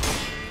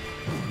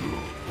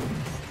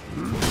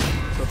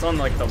 So it's on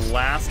like the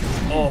last.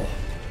 Oh.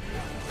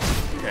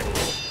 Okay.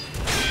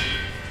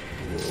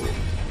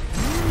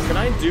 Can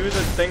I do the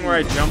thing where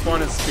I jump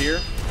on his spear?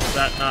 Is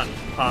that not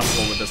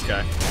possible with this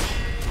guy?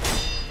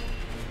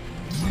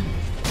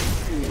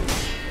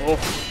 Oh.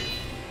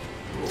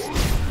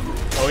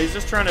 Oh, he's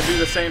just trying to do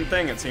the same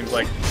thing, it seems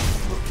like.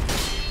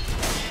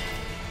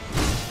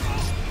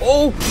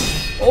 Oh!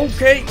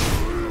 Okay!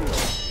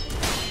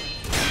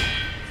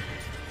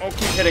 Oh,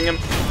 keep hitting him.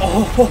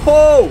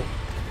 Oh!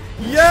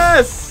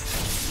 Yes!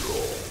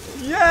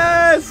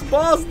 Yes!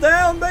 Boss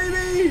down,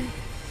 baby!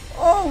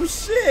 Oh,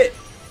 shit!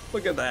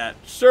 Look at that.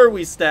 Sure,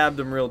 we stabbed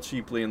him real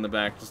cheaply in the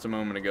back just a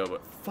moment ago,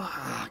 but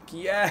fuck,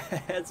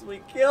 yes!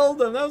 We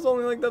killed him! That was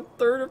only like the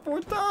third or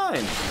fourth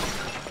time.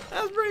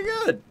 That was pretty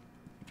good.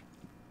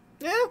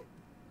 Yeah?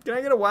 Can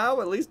I get a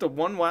wow? At least a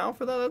one wow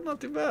for that? That's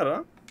not too bad,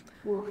 huh?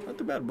 Wolf, not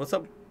too bad. What's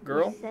up,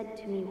 girl? you said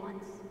to me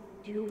once,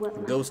 do what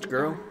must Ghost be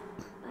girl? done,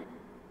 but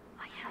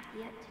I have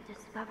yet to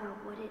discover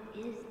what it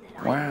is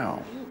that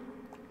Wow. I need.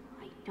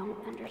 I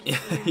don't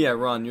understand. Yeah,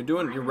 Ron,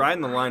 you're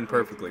riding the line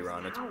perfectly,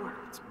 Ron. It's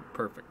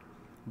perfect.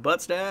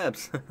 Butt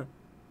stabs.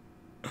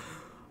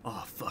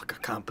 Oh, fuck,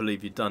 I can't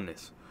believe you done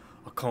this.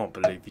 I can't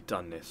believe you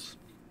done this.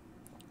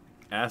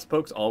 Ass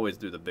pokes always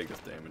do the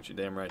biggest damage. You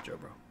damn right, Joe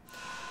Bro.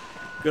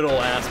 Good old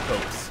ass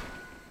pokes.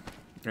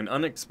 An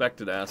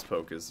unexpected ass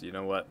poke is, you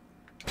know what?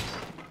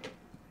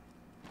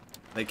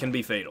 They can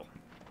be fatal.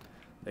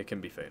 They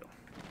can be fatal.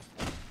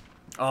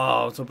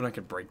 Oh, I was hoping I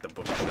could break the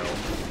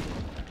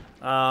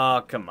bookshelf.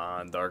 Oh, come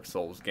on, Dark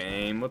Souls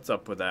game. What's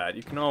up with that?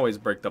 You can always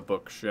break the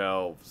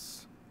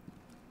bookshelves.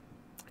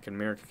 I can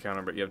mirror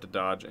counter, but you have to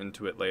dodge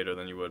into it later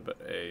than you would, but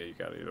hey, you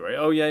got it either way.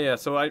 Oh, yeah.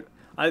 So I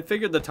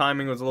figured the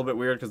timing was a little bit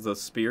weird because the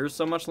spear's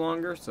so much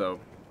longer, so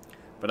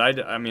But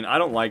I mean, I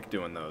don't like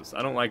doing those.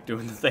 I don't like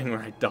doing the thing where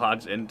I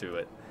dodge into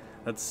it.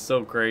 That's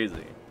so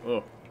crazy.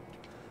 Oh.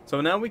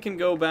 So now we can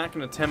go back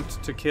and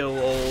attempt to kill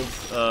old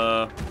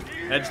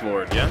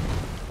edgelord, yeah?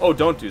 Oh,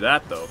 don't do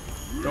that though.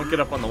 Don't get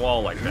up on the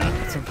wall like that.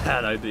 That's a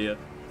bad idea.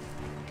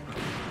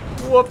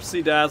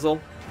 Whoopsie dazzle.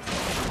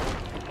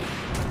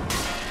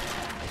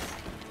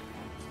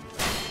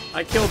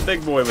 I killed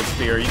Big Boy with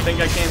spear. You think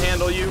I can't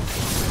handle you?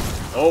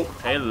 Oh,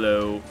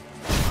 hello.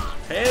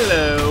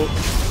 Hello.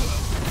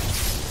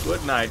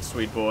 Good night,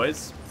 sweet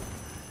boys.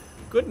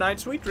 Good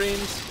night, sweet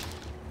dreams.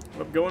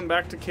 I'm going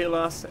back to kill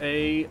us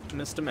a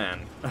Mr.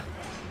 Man.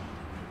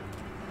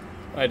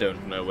 I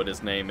don't know what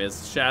his name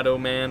is. Shadow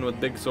Man with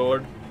big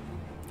sword.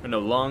 Or no,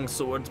 long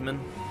swordsman.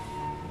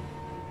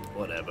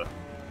 Whatever.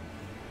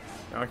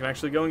 Now I can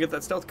actually go and get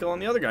that stealth kill on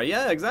the other guy.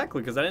 Yeah,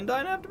 exactly, because I didn't die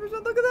in afterwards.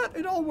 Look at that.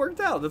 It all worked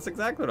out. That's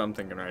exactly what I'm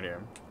thinking right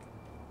here.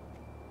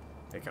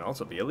 It can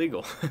also be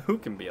illegal. Who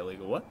can be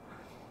illegal? What?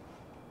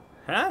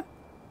 Huh?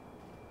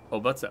 Oh,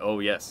 but oh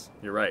yes,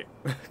 you're right.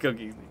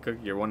 Cookie,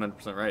 you're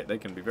 100% right. They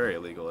can be very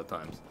illegal at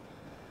times,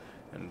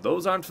 and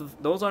those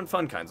aren't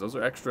fun kinds. Those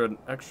are extra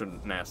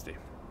nasty.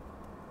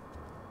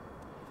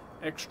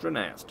 Extra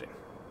nasty.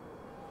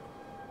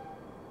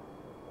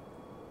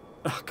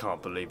 I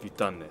can't believe you've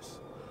done this.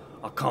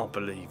 I can't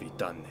believe you've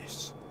done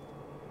this.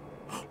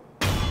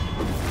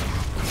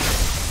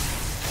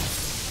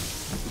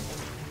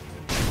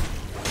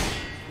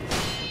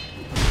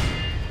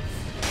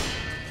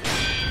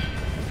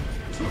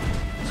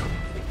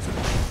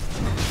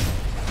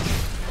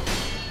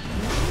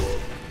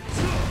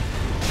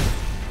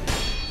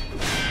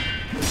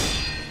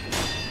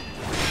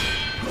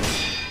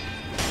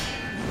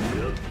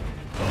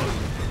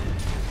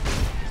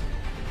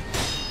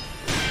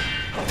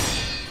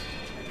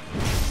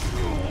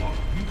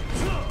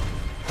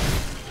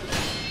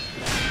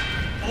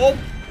 Oh,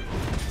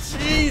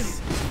 jeez.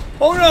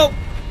 Oh, no.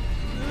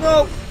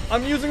 No,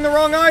 I'm using the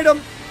wrong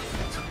item.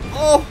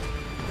 Oh.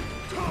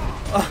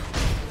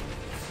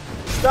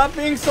 Stop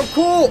being so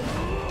cool.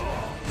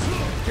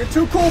 You're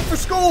too cool for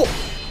school.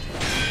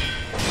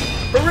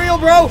 For real,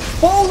 bro.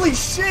 Holy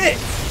shit.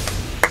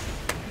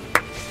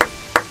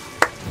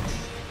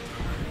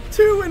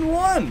 2 in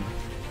 1.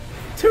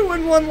 2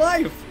 in 1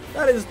 life.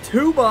 That is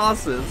 2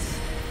 bosses.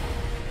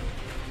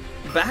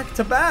 Back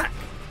to back.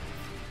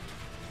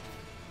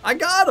 I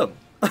got him!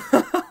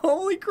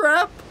 Holy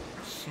crap!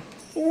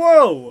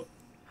 Whoa!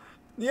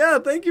 Yeah,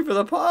 thank you for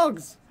the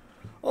pogs!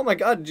 Oh my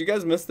god, did you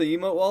guys miss the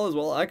emote wall as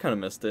well? I kind of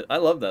missed it. I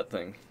love that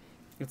thing.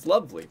 It's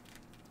lovely.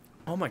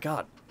 Oh my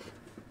god.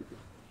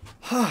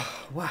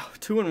 Wow,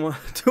 2 in 1.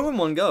 2 in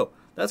 1 go.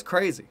 That's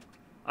crazy.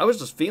 I was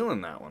just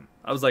feeling that one.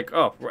 I was like,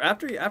 oh,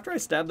 after I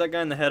stabbed that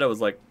guy in the head, I was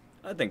like,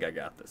 I think I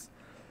got this.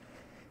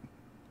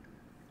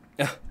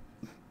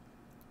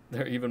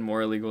 They're even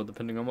more illegal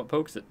depending on what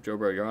pokes it. Joe,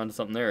 bro, you're onto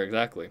something there,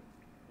 exactly.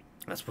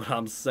 That's what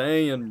I'm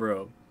saying,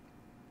 bro.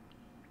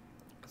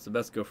 It's the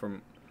best go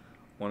from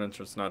 1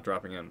 entrance not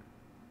dropping in.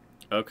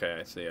 Okay,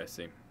 I see, I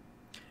see.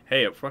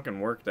 Hey, it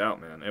fucking worked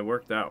out, man. It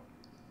worked out.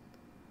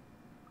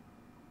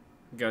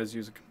 You guys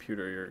use a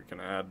computer, you're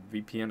gonna add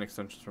VPN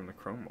extensions from the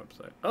Chrome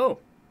website. Oh!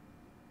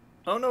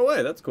 Oh, no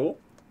way, that's cool.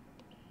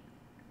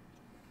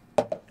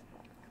 Do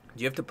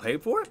you have to pay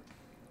for it?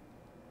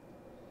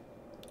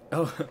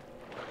 Oh,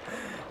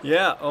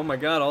 yeah, oh my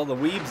god, all the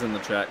weebs in the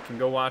chat can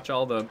go watch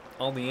all the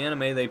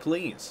anime they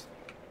please.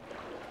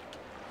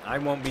 I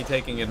won't be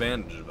taking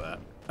advantage of that.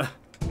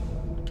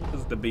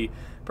 Just to be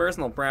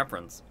personal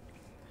preference.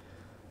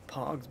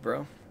 Pogs,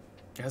 bro.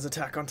 It has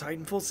Attack on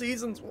Titan full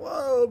seasons.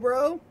 Whoa,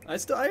 bro. I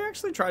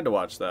actually tried to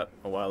watch that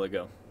a while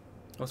ago.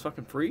 It was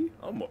fucking free?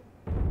 Oh,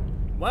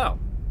 wow.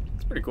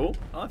 That's pretty cool.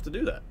 I'll have to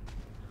do that.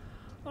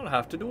 I'll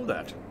have to do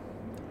that.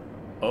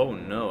 Oh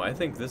no, I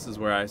think this is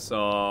where I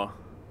saw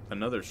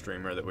another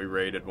streamer that we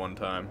raided one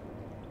time.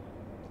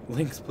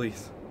 Links,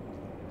 please.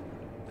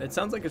 It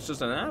sounds like it's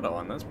just an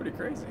add-on. That's pretty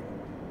crazy.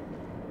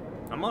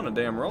 I'm on a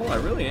damn roll. I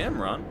really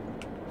am, Ron.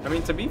 I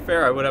mean, to be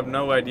fair, I would have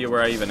no idea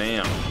where I even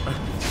am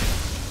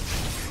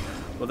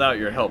without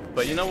your help.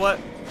 But you know what?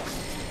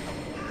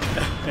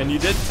 And you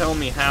did tell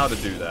me how to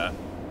do that.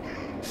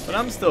 But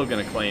I'm still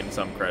gonna claim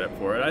some credit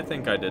for it. I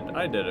think I did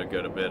a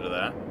good bit of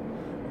that.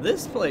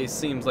 This place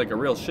seems like a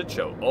real shit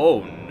show.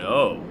 Oh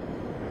no.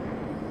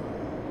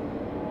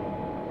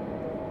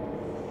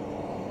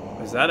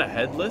 Is that a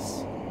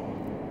headless?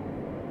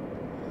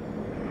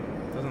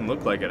 Doesn't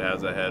look like it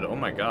has a head. Oh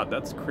my god,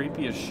 that's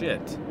creepy as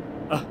shit.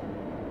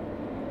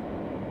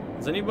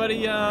 Does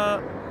anybody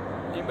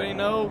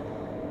know?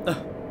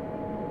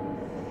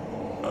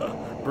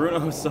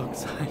 Bruno is so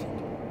excited.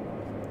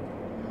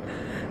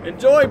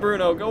 Enjoy,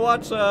 Bruno. Go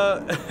watch,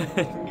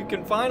 you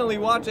can finally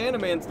watch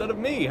anime instead of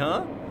me,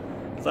 huh?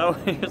 Is that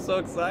why you're so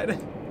excited?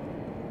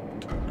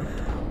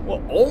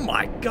 Well, oh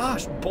my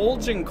gosh,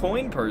 bulging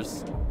coin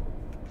purse.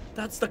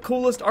 That's the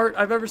coolest art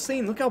I've ever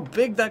seen. Look how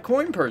big that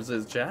coin purse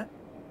is, chat.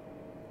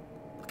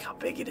 Look how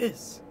big it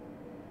is.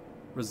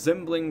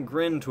 Resembling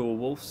grin to a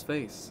wolf's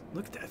face.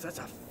 Look at that. That's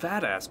a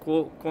fat-ass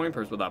coin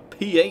purse with a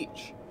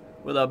PH.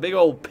 With a big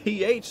old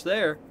PH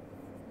there.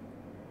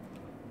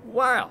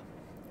 Wow.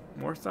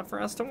 More stuff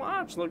for us to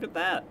watch. Look at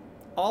that.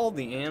 All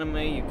the anime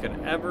you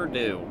could ever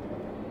do.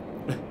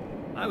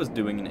 I was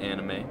doing an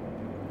anime.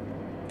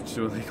 Just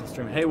do a legal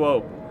stream. Hey, whoa.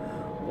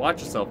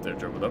 Watch yourself there,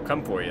 Joker. They'll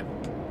come for you.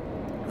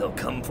 They'll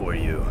come for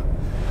you.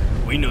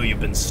 We know you've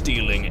been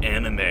stealing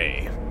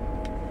anime.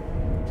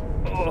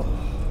 Oh.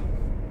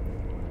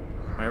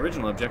 My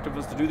original objective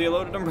was to do the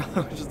Eloded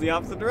Umbrella, which is the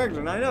opposite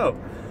direction. I know.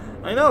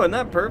 I know. Isn't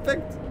that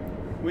perfect?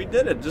 We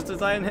did it just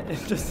as I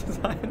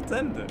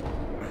intended.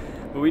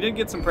 But we did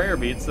get some prayer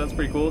beads. So that's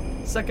pretty cool.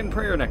 Second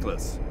prayer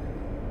necklace.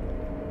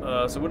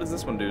 So what does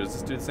this one do? Does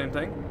this do the same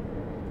thing?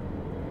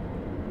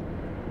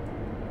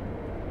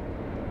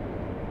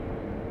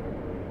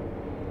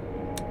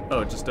 Oh,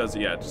 it just does,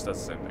 yeah, it just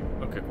does the same thing.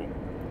 Okay, cool.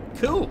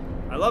 Cool!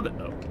 I love it,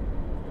 though.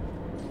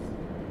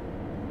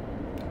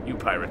 You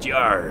pirate,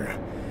 yar!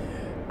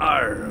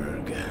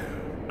 Arg!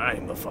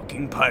 I'm a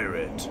fucking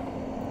pirate.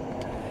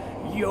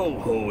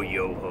 Yo-ho,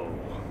 yo-ho.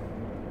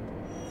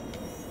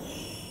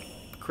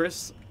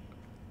 Chris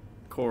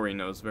Corey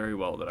knows very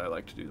well that I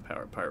like to do the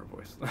pirate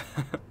voice.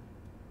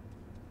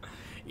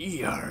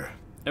 Yar!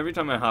 Every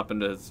time I hop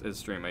into his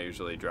stream, I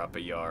usually drop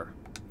a yar.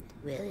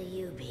 Will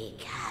you be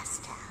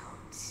cast out?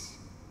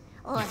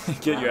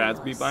 Get your ass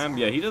beat by him?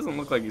 Yeah, he doesn't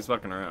look like he's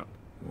fucking around.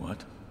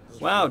 What?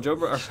 Wow,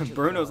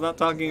 Bruno's not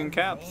talking in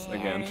caps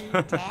again.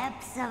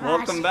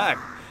 Welcome back.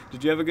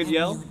 Did you have a good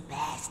yell? You'd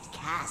best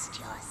cast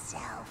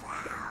yourself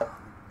out.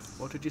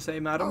 What did you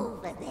say, madam?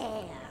 Over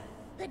there.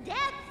 The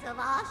depths of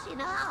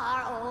Ashina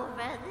are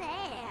over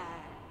there.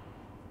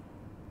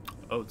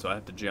 Oh, so I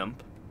have to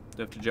jump? Do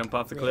I have to jump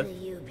off the cliff? Will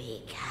you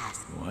be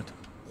cast? What?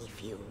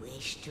 If you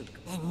wish to,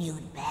 then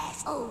you'd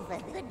best over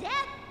the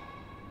depths.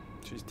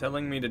 She's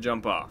telling me to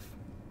jump off.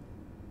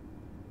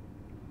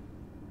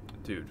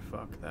 Dude,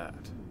 fuck that.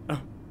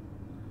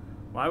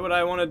 Why would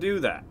I want to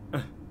do that?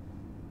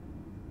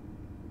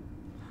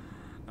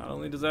 Not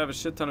only does I have a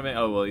shit ton of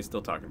oh, well, he's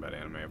still talking about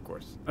anime, of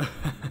course.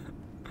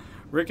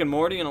 Rick and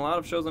Morty and a lot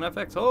of shows on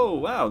FX. Oh,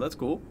 wow, that's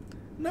cool.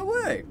 No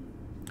way.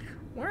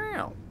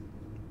 Wow.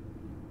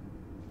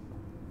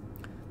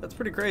 That's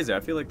pretty crazy.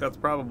 I feel like that's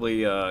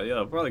probably, yeah,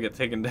 it'll probably get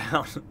taken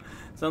down.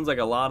 Sounds like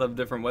a lot of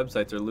different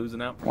websites are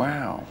losing out.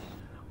 Wow.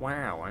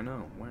 Wow, I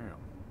know. Wow.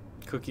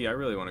 Cookie, I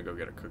really want to go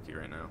get a cookie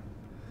right now.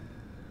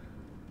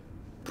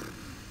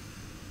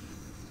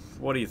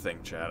 What do you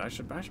think, Chad? I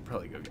should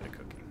probably go get a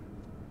cookie.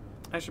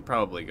 I should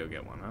probably go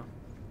get one, huh?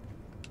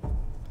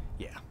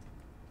 Yeah.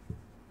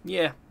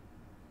 Yeah.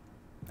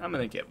 I'm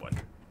gonna get one.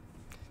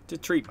 To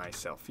treat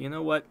myself. You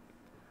know what?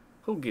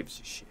 Who gives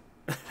a shit?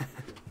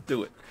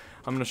 Do it.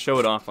 I'm gonna show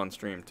it off on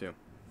stream, too.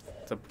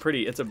 It's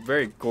a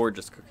very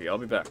gorgeous cookie. I'll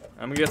be back.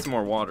 I'm gonna get some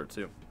more water,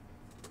 too.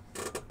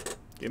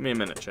 Give me a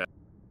minute, chat.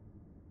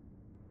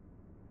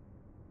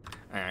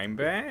 I'm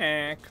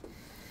back.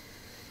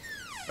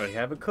 I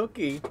have a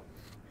cookie.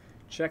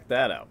 Check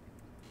that out.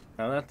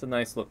 Now that's a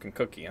nice looking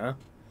cookie, huh?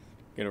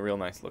 Get a real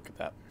nice look at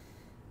that.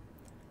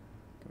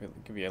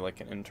 Give you like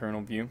an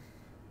internal view.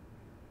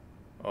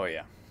 Oh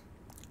yeah.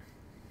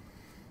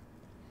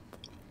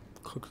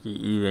 Cookie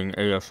eating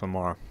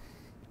ASMR.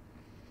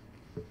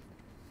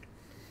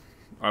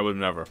 I would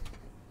never.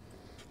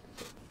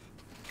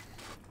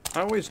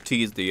 I always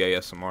tease the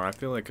ASMR. I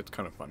feel like it's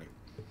kind of funny.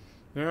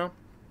 You know?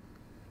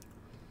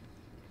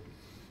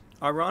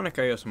 Ironic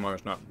ASMR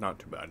is not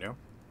too bad, yeah?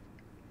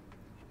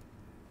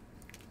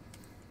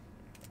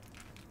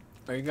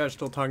 Are you guys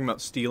still talking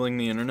about stealing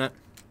the internet?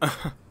 A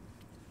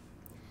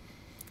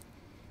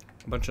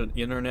bunch of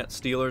internet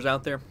stealers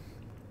out there?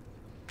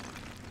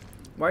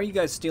 Why are you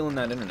guys stealing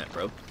that internet,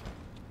 bro?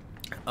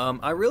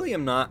 I really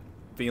am not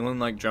feeling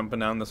like jumping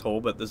down this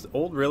hole, but this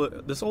old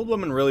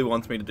woman really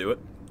wants me to do it.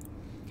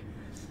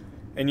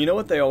 And you know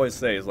what they always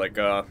say is like,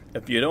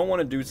 if you don't want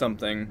to do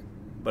something,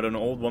 but an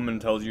old woman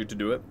tells you to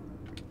do it,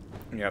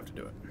 you have to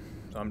do it.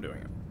 So I'm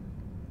doing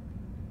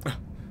it.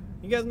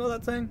 You guys know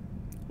that saying?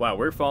 Wow,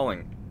 we're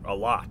falling a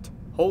lot.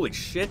 Holy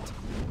shit.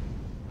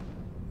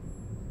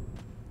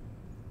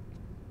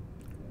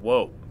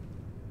 Whoa.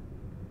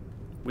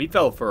 We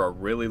fell for a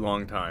really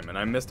long time, and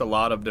I missed a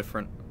lot of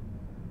different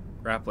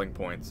grappling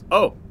points.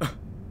 Oh!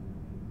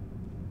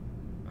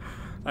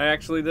 I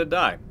actually did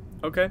die.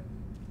 Okay.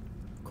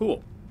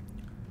 Cool.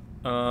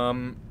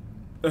 I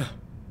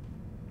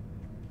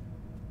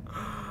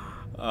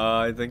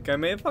think I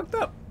may have fucked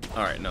up.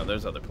 Alright, no,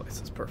 there's other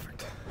places.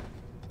 Perfect.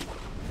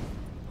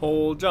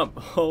 Hold jump,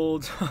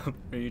 hold jump.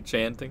 Are you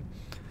chanting?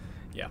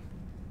 Yeah.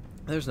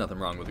 There's nothing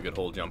wrong with a good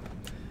hold jump.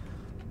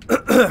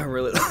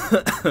 really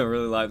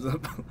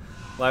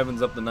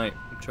livens up the night.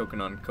 I'm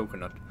choking on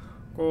coconut.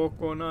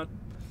 Coconut.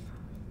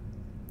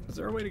 Is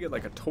there a way to get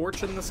like a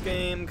torch in this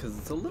game? Because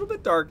it's a little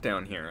bit dark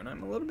down here, and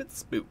I'm a little bit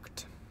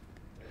spooked.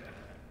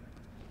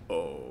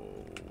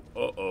 Oh.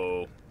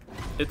 Uh-oh.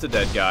 It's a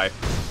dead guy.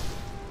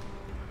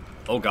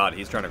 Oh god,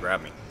 he's trying to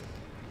grab me.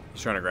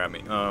 He's trying to grab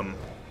me.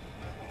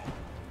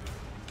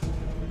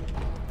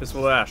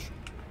 Fistful of Ash.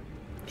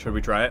 Should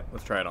we try it?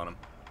 Let's try it on him.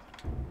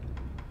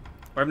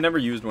 I've never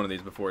used one of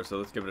these before, so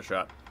let's give it a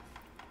shot.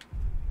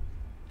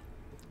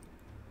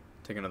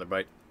 Take another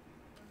bite.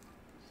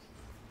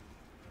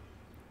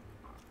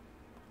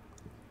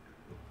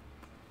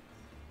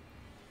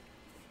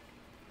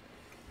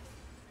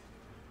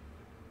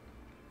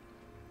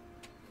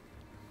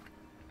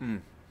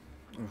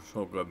 It's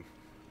so good.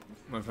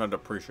 I just had to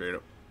appreciate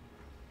it.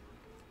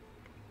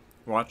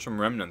 Watch some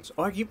remnants.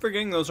 Oh, I keep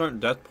forgetting those aren't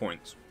death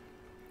points.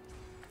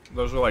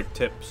 Those are like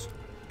tips.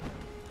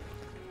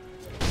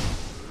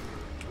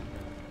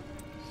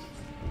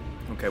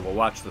 Okay, we'll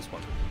watch this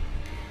one.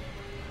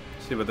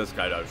 See what this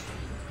guy does.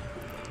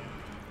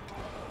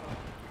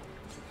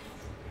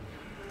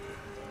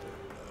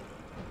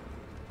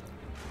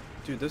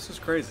 Dude, this is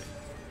crazy.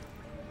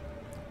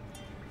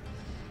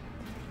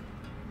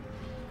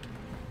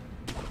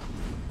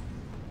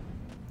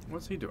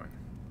 What's he doing?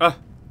 Ah!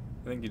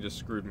 I think he just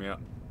screwed me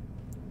up.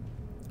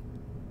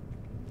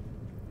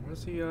 What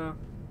is he, what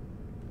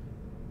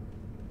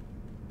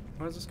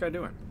is this guy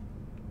doing?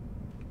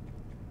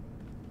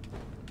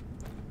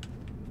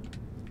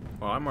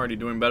 Well, I'm already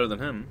doing better than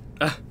him.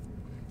 Ah!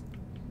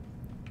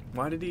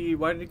 Why did he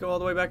go all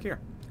the way back here?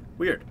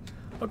 Weird.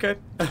 Okay.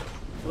 Well,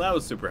 that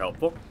was super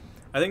helpful.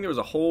 I think there was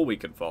a hole we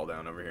could fall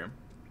down over here.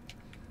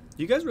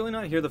 Do you guys really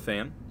not hear the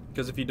fan?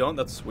 Because if you don't,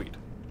 that's sweet.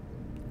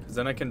 Because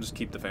then I can just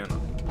keep the fan on.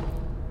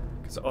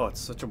 Because, oh, it's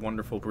such a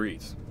wonderful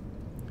breeze.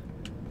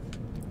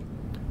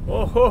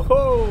 Oh, ho,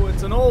 ho!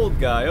 It's an old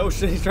guy. Oh,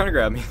 shit, he's trying to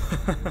grab me.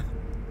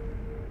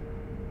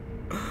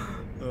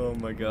 Oh,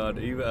 my God.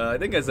 I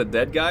think I said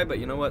dead guy, but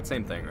you know what?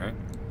 Same thing, right?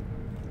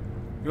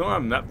 You don't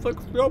have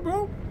Netflix, yo,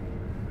 bro?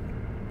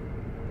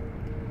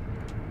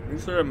 You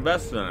should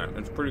invest in it.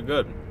 It's pretty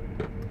good.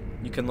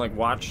 You can, like,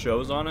 watch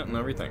shows on it and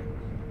everything.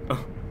 I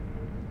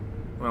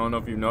don't know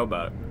if you know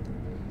about it.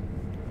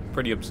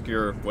 Pretty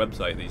obscure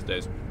website these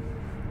days.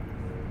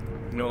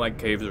 You know, like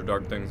caves or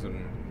dark things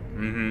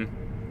and...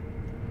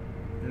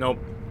 Nope.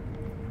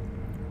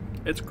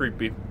 It's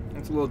creepy.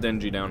 It's a little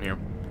dingy down here.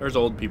 There's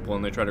old people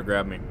and they try to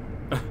grab me.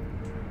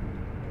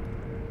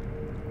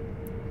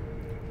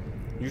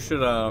 You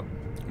should,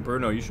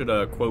 Bruno, you should,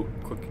 quote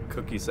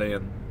Cookie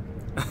saying...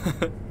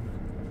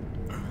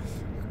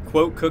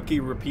 Quote Cookie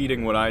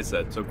repeating what I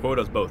said, so quote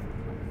us both.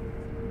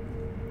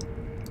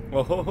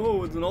 Oh ho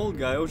ho, it's an old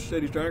guy. Oh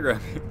shit, he's trying to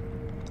grab me.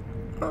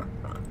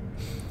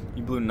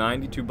 You blew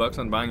 $92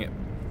 on buying it.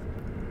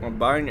 On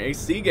buying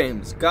AC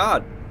games.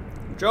 God.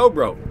 Joe,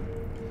 bro.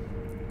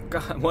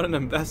 God, what an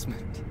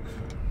investment.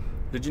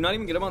 Did you not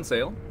even get them on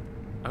sale?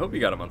 I hope you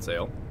got them on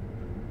sale.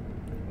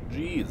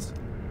 Jeez.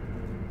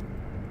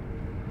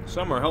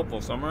 Some are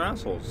helpful, some are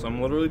assholes.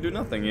 Some literally do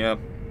nothing, yeah.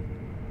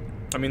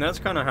 I mean, that's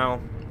kind of how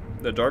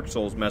the Dark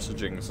Souls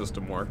messaging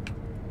system worked.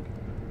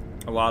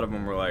 A lot of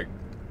them were like,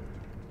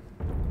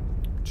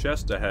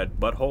 chest ahead,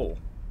 butthole.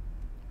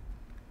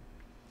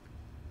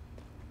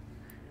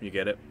 You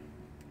get it?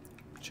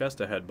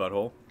 Chest ahead,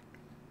 butthole.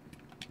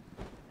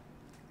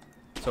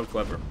 So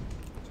clever.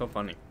 So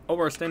funny. Oh,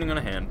 we're standing on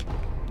a hand.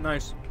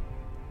 Nice.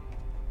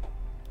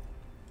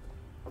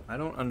 I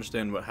don't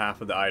understand what half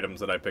of the items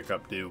that I pick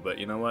up do, but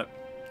you know what?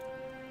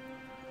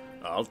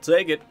 I'll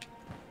take it.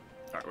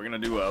 Alright, we're gonna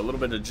do a little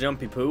bit of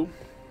jumpy poo.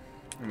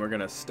 And we're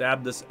gonna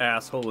stab this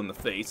asshole in the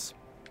face.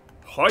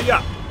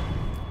 Hoya!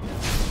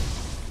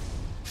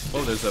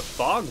 Oh, there's a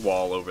fog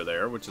wall over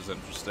there, which is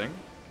interesting.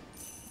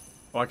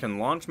 Oh, I can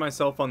launch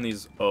myself on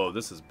these... Oh,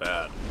 this is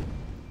bad.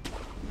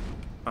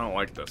 I don't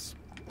like this.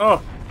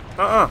 Oh!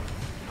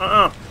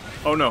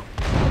 Oh, no.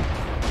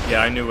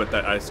 Yeah, I knew what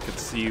that... I could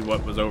see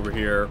what was over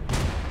here.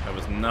 I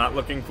was not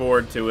looking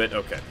forward to it.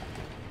 Okay.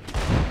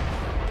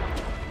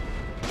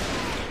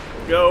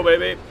 Go,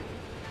 baby!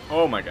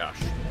 Oh, my gosh.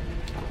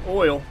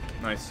 Oil.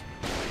 Nice.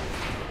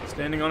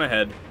 Standing on a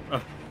head.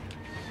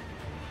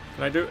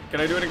 Can I do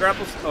any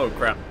grapples? Oh,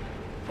 crap.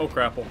 Oh,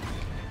 crapple.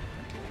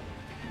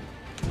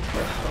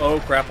 Oh,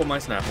 crapple my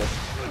snapple.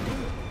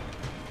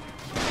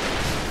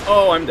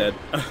 Oh, I'm dead.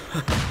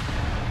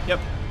 Yep.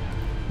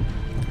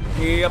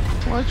 Yep.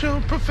 Watch your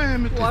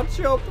profanity. Watch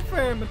your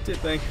profanity.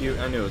 Thank you.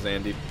 I knew it was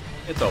Andy.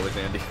 It's always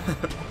Andy.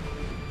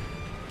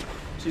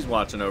 She's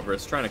watching over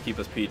us, trying to keep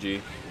us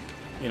PG.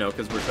 You know,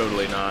 because we're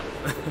totally not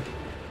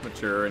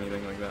mature or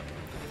anything like that.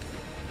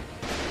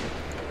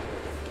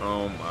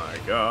 Oh my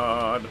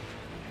god.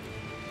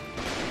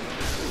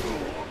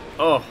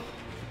 Oh.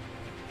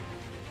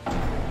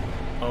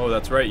 Oh,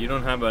 that's right. You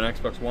don't have an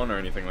Xbox One or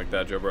anything like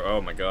that, Joe Bro.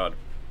 Oh my god.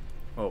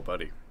 Oh,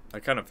 buddy. I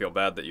kind of feel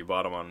bad that you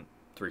bought them on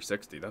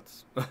 360.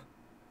 That's...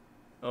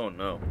 Oh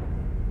no.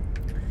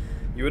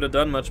 You would have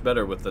done much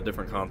better with a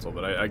different console,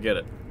 but I get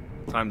it.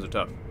 Times are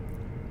tough.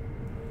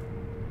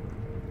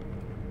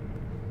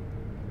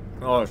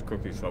 Oh, this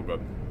cookie's so good.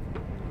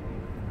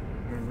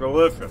 It's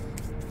delicious.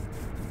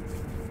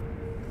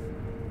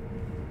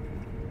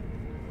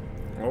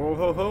 Oh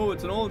ho ho,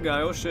 it's an old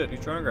guy. Oh shit, he's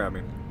trying to grab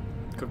me.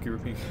 Cookie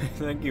repeat.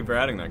 Thank you for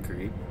adding that,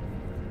 Cookie.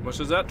 Which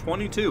is that?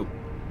 22.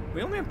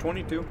 We only have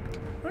 22.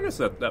 I guess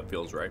that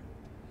feels right.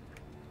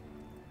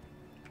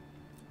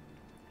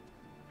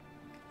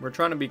 We're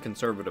trying to be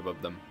conservative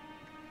of them.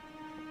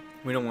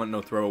 We don't want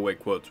no throwaway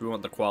quotes. We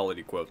want the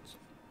quality quotes.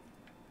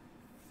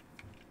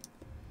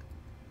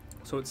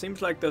 So it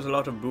seems like there's a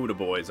lot of Buddha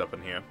boys up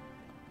in here.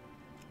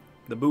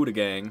 The Buddha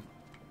gang.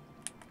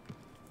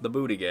 The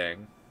Booty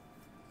gang.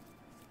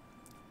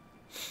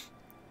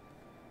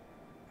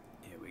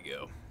 Here we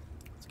go.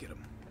 Let's get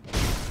them.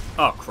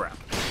 Oh, crap.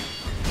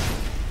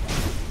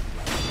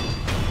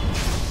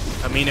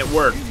 I mean, it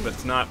worked, but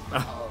it's not...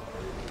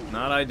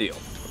 not ideal.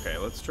 Okay,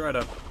 let's try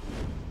to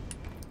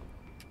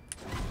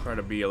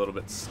be a little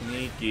bit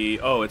sneaky.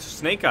 Oh, it's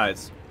Snake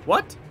Eyes.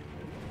 What?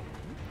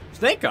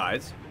 Snake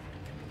Eyes?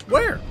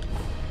 Where?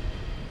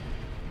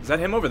 Is that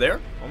him over there?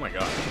 Oh my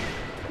god.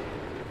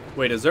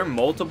 Wait, is there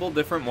multiple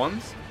different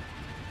ones?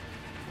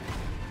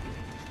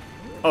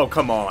 Oh,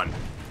 come on.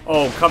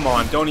 Oh, come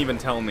on. Don't even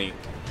tell me.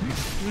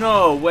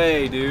 No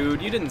way,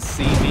 dude. You didn't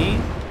see me.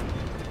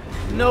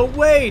 No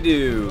way,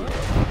 dude.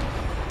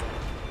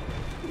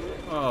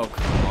 Oh,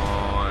 come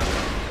on.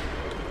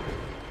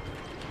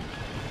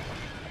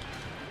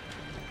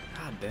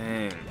 God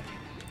dang. God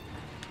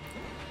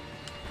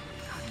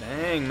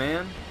dang,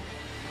 man.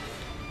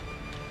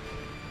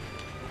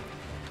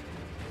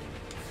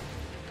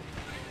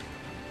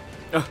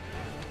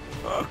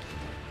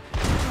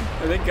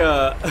 I think,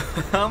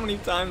 how many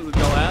times did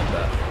y'all have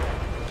that?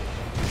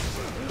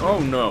 Oh,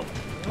 no.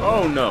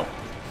 Oh, no.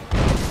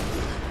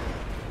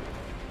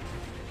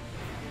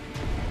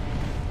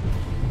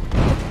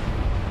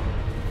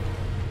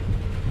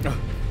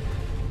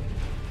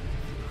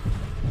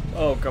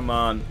 Oh, come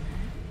on.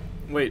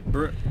 Wait,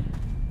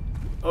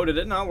 oh, did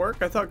it not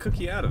work? I thought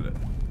Cookie added it.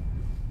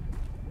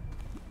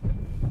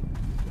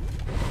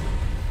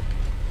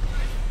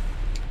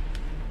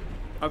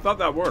 I thought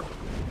that worked.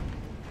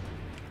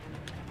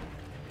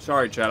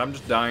 Sorry, chat. I'm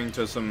just dying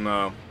to some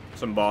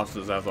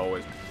bosses, as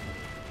always.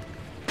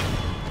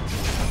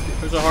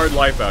 There's a hard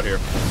life out here.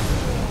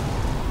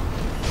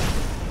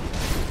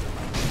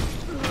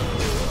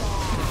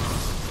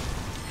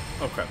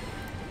 Okay.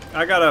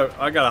 I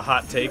got a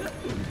hot take.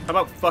 How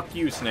about fuck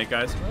you, Snake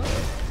Eyes?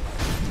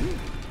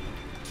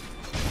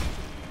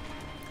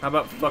 How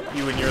about fuck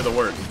you and you're the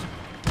worst?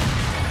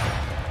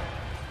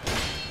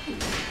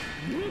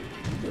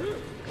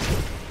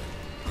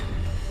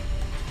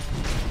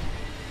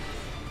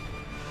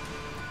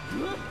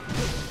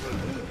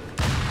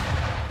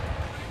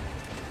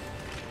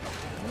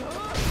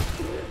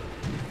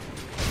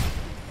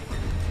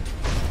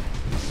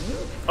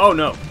 Oh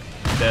no,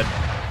 dead.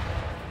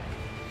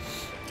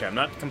 Okay, I'm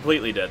not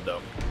completely dead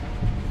though.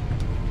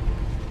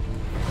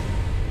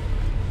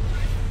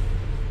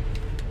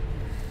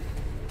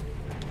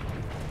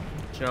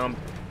 Jump.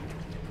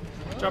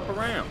 Jump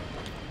around.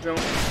 Jump,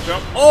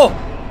 jump. Oh!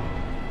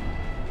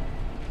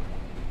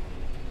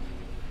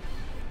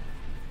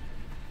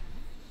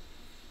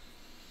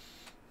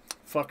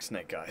 Fuck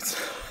Snake Eyes.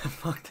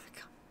 Fuck that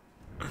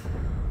guy.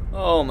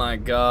 Oh my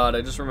god,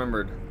 I just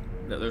remembered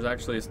that there's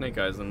actually a Snake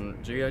Eyes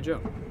in G.I. Joe.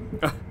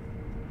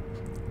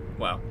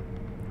 Wow.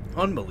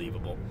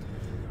 Unbelievable.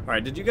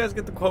 Alright, did you guys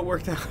get the quote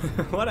worked out?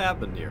 What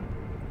happened here?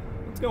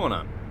 What's going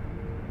on?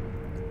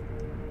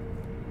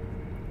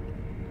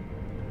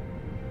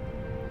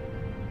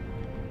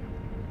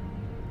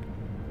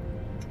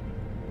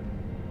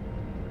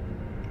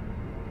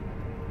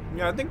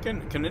 Yeah, I think,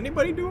 can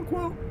anybody do a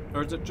quote?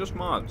 Or is it just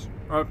mods?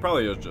 Oh, it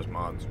probably is just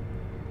mods.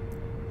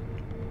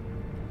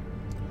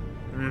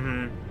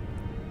 Mm-hmm.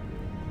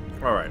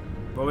 Alright.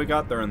 Well, we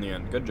got there in the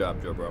end. Good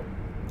job, Joe Bro.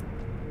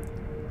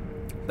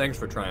 Thanks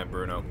for trying,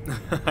 Bruno.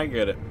 I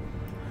get it.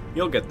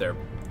 You'll get there.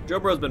 Joe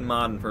Bro's been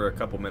modding for a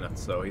couple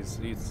minutes, so he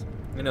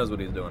knows what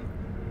he's doing.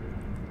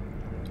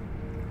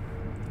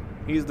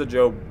 He's the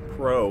Joe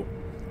Pro.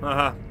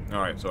 Haha.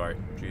 Alright, sorry.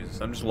 Jesus,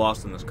 I'm just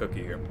lost in this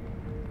cookie here.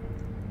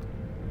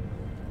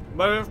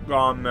 But it's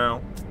gone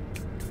now.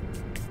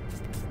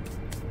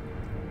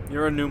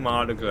 You're a new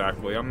mod,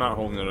 exactly. I'm not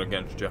holding it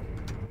against you.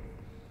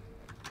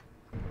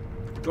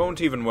 Don't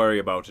even worry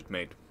about it,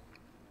 mate.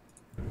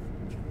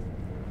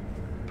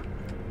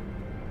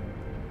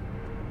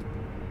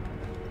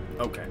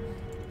 Okay.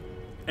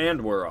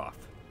 And we're off.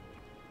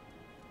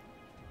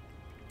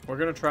 We're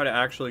gonna try to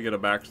actually get a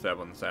backstab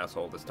on this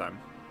asshole this time.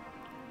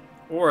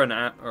 Or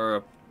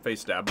a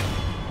face stab.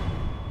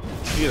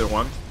 Either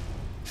one.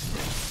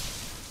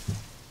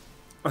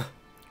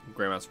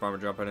 Grandmaster Farmer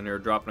jumping in here,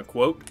 dropping a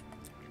quote.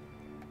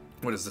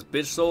 What is this,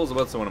 Bitch Souls?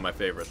 What's one of my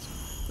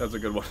favorites? That's a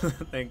good one.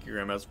 Thank you,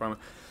 Grandmaster Farmer.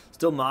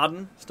 Still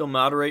modding, still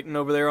moderating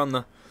over there on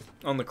the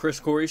Chris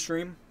Corey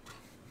stream.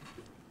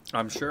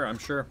 I'm sure. Oh,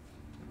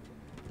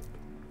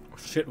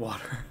 shit,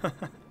 water.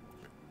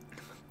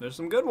 There's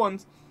some good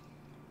ones.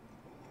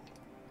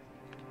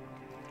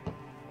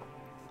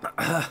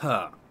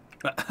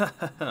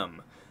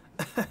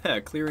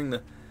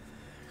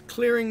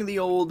 clearing the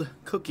old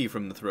cookie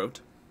from the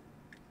throat.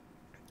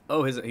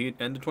 Oh, he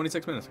ended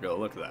 26 minutes ago.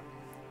 Look at that.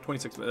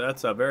 26 minutes.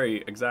 That's a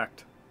very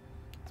exact.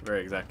 It's a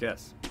very exact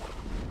guess.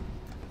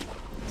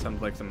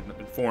 Sounds like some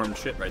informed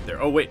shit right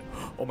there. Oh, wait.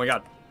 Oh, my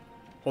God.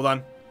 Hold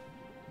on.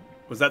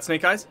 Was that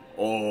Snake Eyes?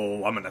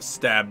 Oh, I'm gonna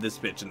stab this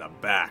bitch in the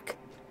back.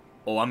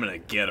 Oh, I'm gonna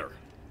get her.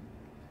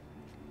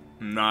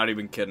 I'm not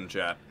even kidding,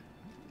 chat.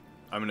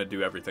 I'm gonna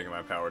do everything in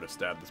my power to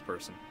stab this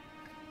person.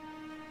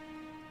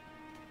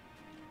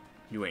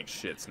 You ain't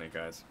shit, Snake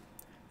Eyes.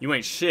 You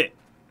ain't shit.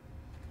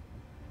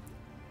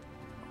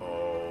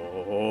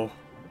 Oh.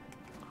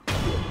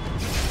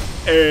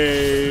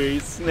 Hey,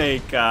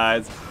 Snake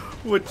Eyes.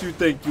 What you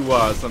think you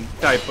are? Some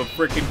type of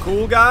freaking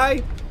cool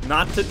guy?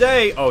 Not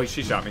today. Oh,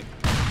 she shot me.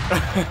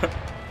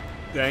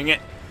 Dang it.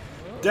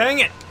 Dang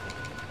it.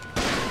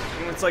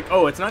 And it's like,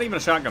 oh, it's not even a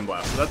shotgun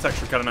blast, so that's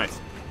actually kind of nice.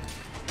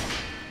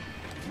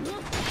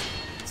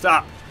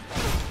 Stop.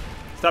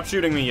 Stop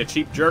shooting me, you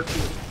cheap jerk.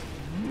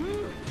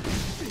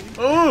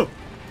 Oh!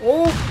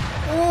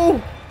 Oh!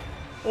 Oh!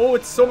 Oh,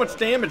 it's so much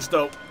damage,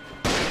 though.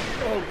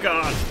 Oh,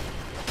 God.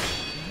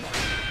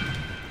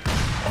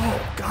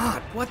 Oh,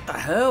 God. What the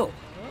hell?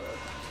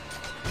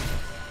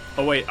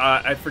 Oh, wait.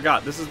 I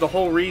forgot. This is the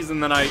whole reason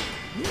that I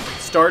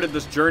started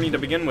this journey to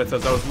begin with,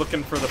 as I was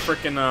looking for the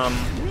frickin',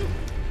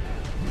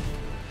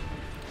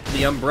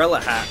 the umbrella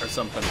hat or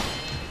something.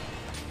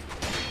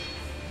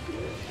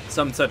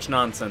 Some such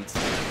nonsense.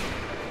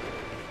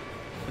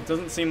 It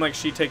doesn't seem like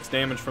she takes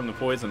damage from the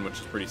poison, which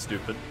is pretty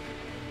stupid.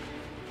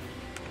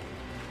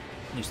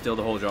 You steal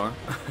the whole jar?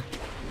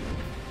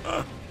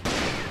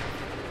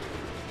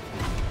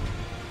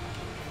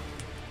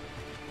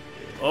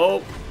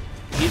 Oh,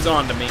 he's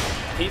on to me.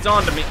 He's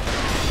on to me.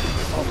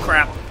 Oh,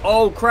 crap.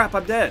 Oh, crap,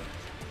 I'm dead.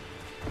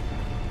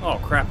 Oh,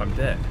 crap, I'm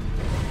dead.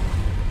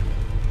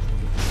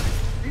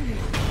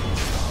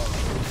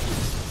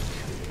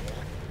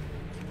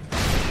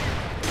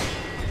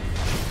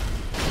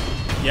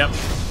 Yep,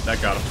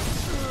 that got him.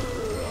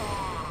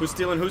 Who's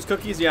stealing whose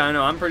cookies? Yeah, I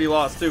know. I'm pretty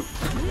lost, too.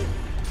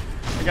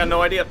 I got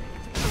no idea.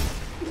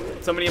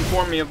 Somebody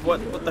inform me of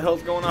what the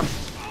hell's going on.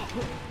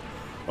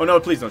 Oh, no,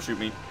 please don't shoot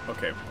me.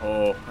 Okay.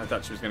 Oh, I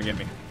thought she was going to get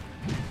me.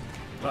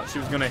 Thought she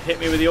was going to hit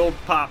me with the old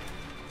pop.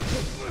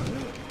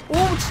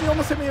 Oh, she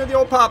almost hit me with the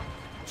old pop.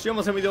 She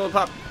almost hit me with the old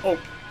pop. Oh,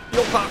 the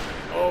old pop.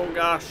 Oh,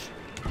 gosh.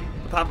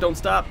 The pop don't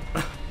stop.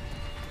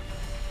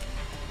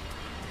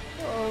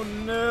 Oh,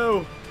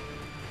 no.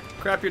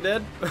 Crap, you're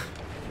dead?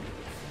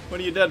 What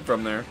are you dead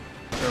from there?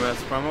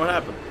 What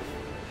happened?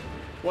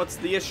 What's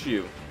the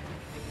issue?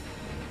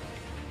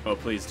 Oh,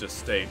 please just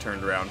stay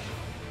turned around.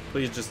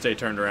 Please just stay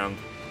turned around.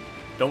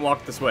 Don't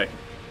walk this way.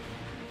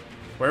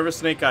 Wherever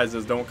Snake Eyes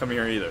is, don't come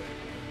here either.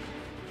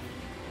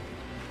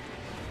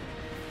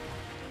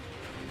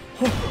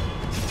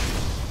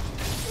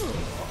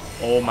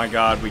 Oh my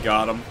god, we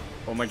got him.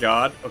 Oh my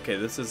god. Okay,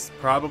 this is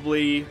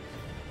probably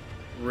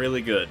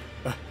really good.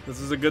 This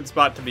is a good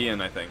spot to be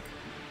in, I think.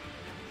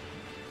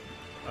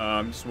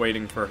 I'm just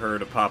waiting for her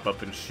to pop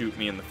up and shoot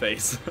me in the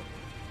face.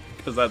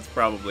 Because that's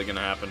probably going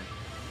to happen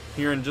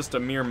here in just a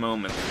mere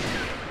moment.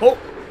 Oh!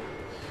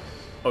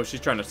 Oh, she's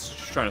trying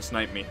to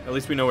snipe me. At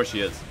least we know where she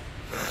is.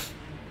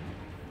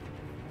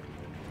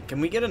 Can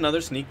we get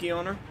another sneaky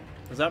on her?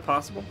 Is that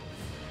possible?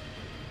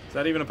 Is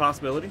that even a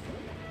possibility?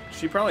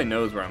 She probably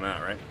knows where I'm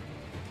at, right?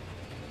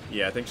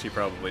 Yeah, I think she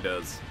probably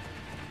does.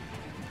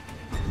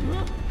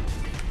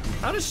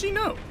 How does she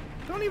know?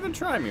 Don't even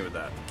try me with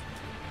that.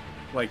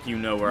 Like you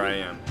know where I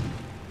am.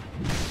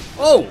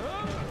 Oh!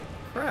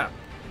 Crap.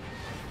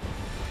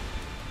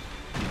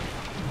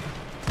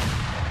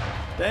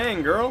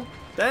 Dang, girl.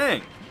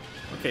 Dang.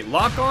 Okay,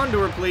 lock onto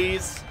her,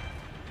 please.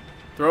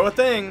 Throw a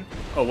thing.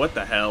 Oh, what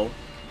the hell?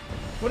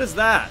 What is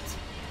that?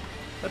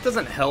 That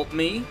doesn't help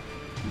me.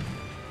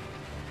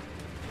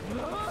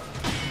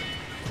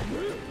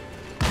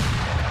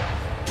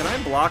 Can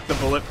I block the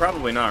bullet?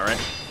 Probably not, right?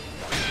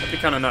 That'd be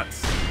kind of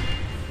nuts.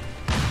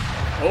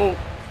 Oh,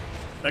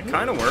 that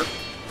kind of worked.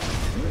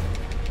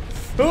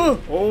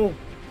 Oh,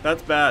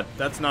 that's bad.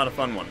 That's not a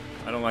fun one.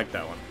 I don't like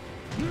that one.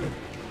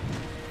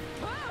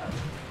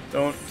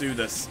 Don't do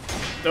this.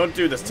 Don't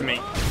do this to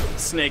me.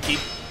 Snaky.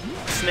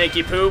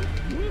 Snaky poop.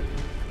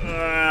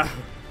 Oh.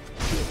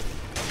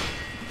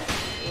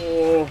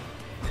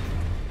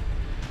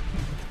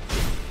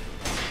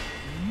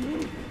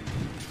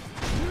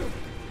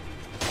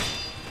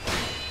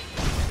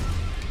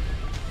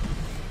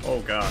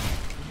 Oh, God.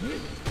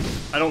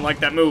 I don't like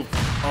that move.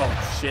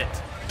 Oh, shit.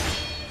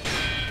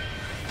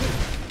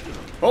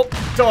 Oh,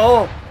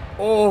 oh,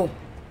 oh,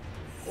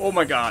 oh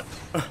my God.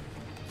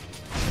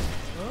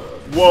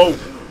 Whoa.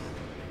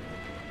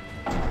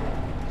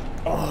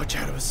 Oh,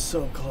 Chad, I was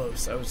so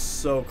close. I was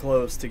so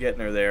close to getting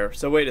her there.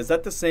 So wait, is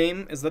that the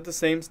same? Is that the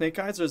same Snake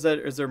Eyes, or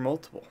is there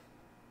multiple?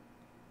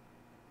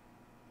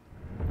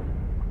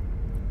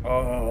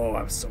 Oh,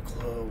 I was so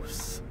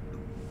close.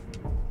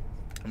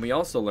 And we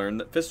also learned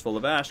that Fistful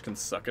of Ash can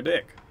suck a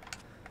dick.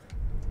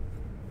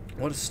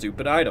 What a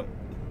stupid item.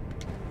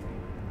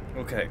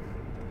 Okay.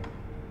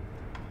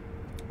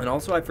 And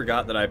also I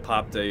forgot that I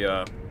popped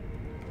a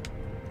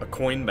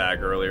coin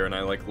bag earlier and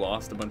I like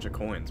lost a bunch of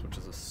coins, which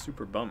is a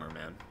super bummer,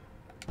 man.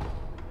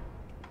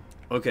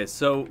 Okay,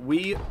 so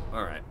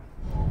alright.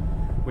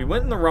 We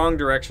went in the wrong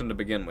direction to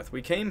begin with.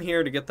 We came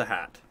here to get the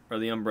hat, or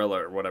the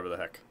umbrella, or whatever the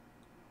heck.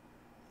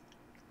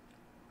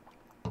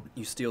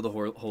 You steal the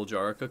whole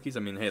jar of cookies? I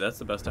mean, hey, that's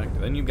the best I can do.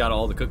 Then you've got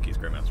all the cookies,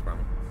 Grandmaster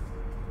Farmer.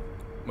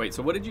 Wait,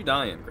 so what did you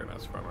die in,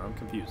 Grandmaster Farmer? I'm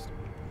confused.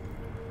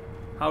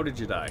 How did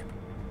you die?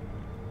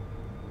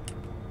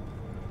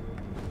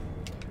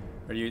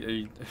 Are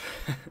you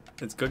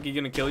is Cookie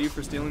gonna kill you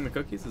for stealing the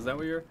cookies? Is that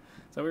what you're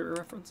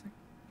referencing?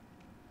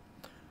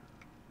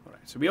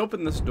 Alright, so we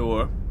open this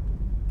door.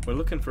 We're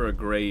looking for a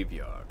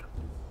graveyard.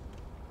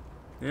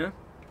 Yeah?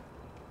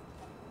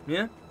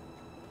 Yeah?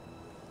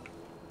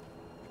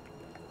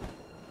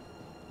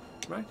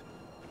 Right?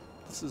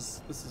 This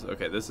is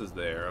okay, this is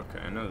there. Okay,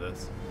 I know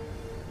this.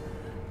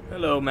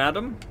 Hello,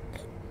 madam.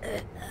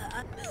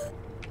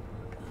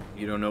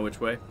 You don't know which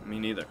way? Me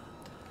neither.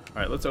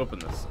 Alright, let's open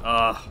this.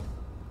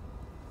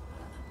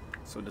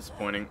 So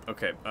disappointing.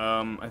 Okay,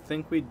 I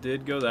think we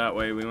did go that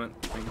way. We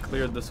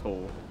cleared this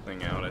whole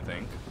thing out, I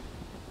think.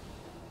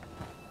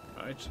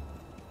 Alright.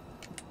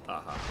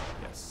 Aha.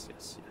 Yes,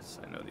 yes, yes.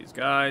 I know these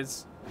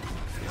guys.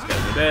 These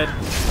guys are dead.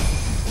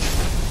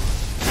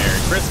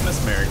 Merry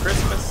Christmas, Merry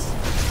Christmas.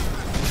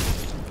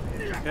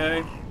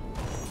 Okay.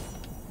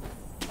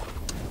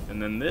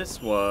 And then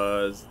this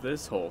was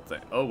this whole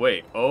thing. Oh,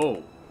 wait.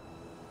 Oh.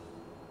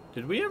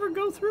 Did we ever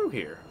go through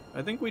here?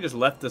 I think we just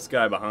left this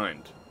guy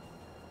behind.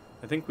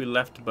 I think we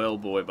left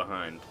Bellboy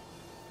behind.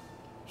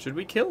 Should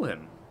we kill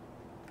him?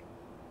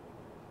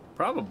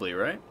 Probably,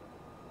 right?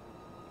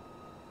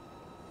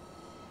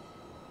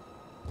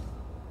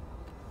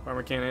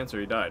 Farmer can't answer,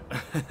 he died.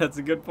 That's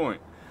a good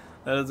point.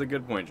 That is a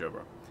good point, Joe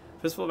Bro.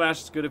 Fistful of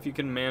Ash is good if you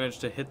can manage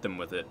to hit them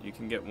with it. You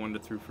can get 1 to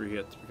 3 free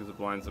hits because it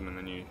blinds them, and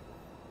then you...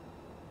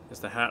 It's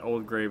the Hat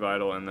Old Grave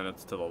Idol, and then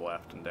it's to the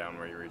left and down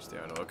where you reach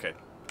the idol. Okay.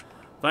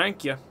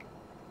 Thank you.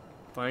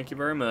 Thank you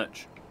very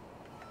much.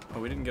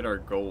 Oh, we didn't get our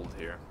gold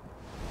here.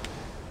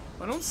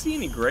 I don't see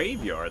any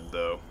graveyard,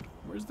 though.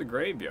 Where's the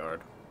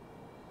graveyard?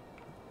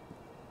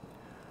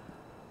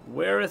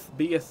 Whereth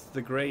beeth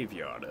the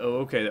graveyard? Oh,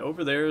 okay.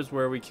 Over there is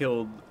where we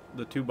killed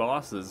the 2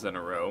 bosses in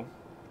a row.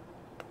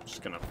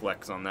 Just gonna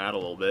flex on that a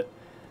little bit.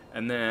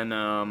 And then,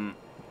 I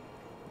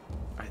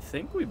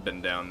think we've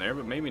been down there,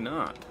 but maybe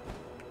not.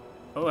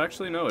 Oh,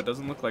 actually, no. It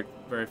doesn't look like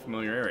a very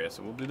familiar area,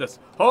 so we'll do this.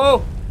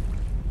 Oh!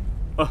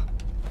 Oh!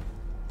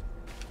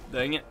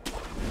 Dang it.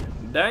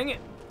 Dang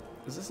it!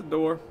 Is this a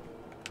door?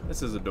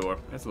 This is a door.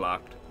 It's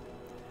locked.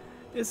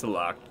 It's a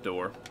locked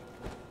door.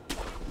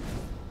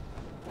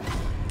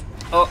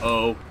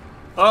 Uh-oh.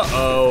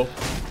 Uh-oh.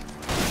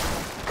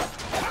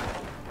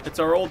 It's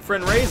our old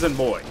friend Raisin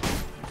Boy.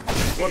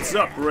 What's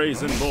up,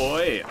 Raisin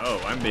Boy?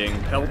 Oh, I'm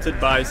being pelted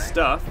by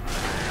stuff.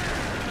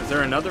 Is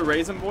there another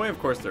Raisin Boy? Of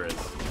course there is.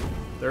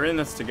 They're in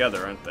this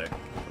together, aren't they?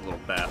 The little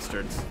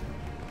bastards.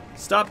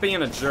 Stop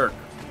being a jerk.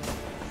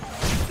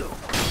 Little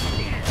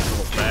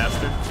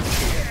bastard.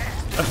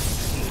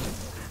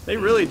 They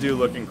really do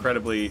look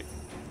incredibly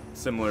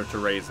similar to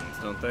raisins,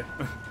 don't they?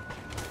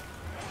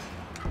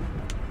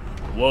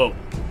 Whoa.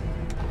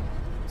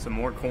 Some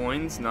more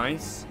coins,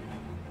 nice.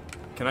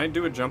 Can I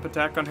do a jump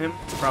attack on him?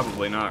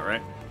 Probably not,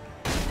 right?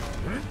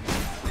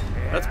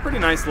 That's pretty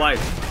nice life,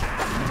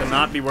 to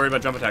not be worried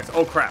about jump attacks.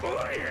 Oh, crap.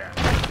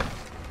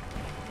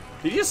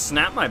 Did you just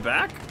snap my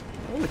back?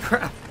 Holy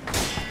crap.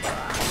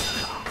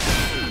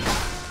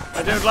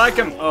 I don't like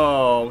him.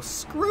 Oh,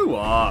 screw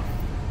off.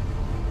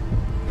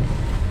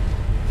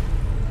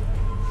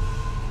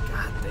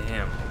 God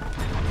damn.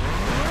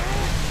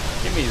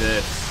 Give me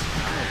this.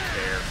 I don't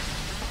care.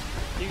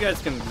 You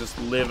guys can just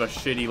live a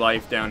shitty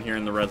life down here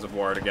in the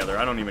reservoir together.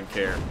 I don't even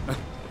care.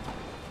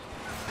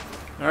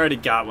 I already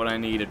got what I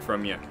needed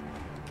from you.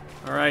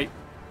 Alright.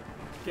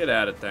 Get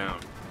at it down.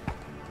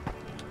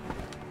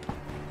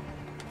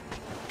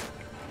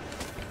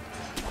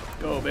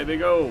 Go, baby,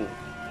 go.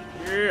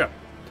 Yeah.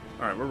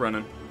 Alright, we're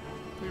running.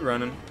 We're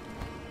running.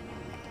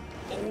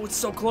 Oh, it's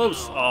so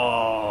close.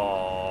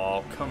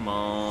 Oh, come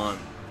on.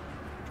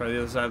 Try the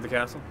other side of the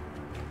castle.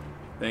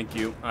 Thank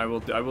you. I will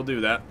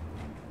do that.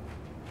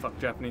 Fuck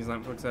Japanese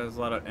Netflix has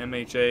a lot of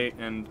MHA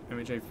and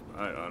MHA.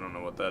 I don't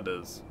know what that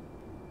is.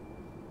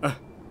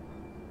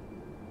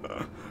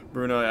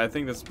 Bruno, I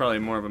think this is probably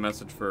more of a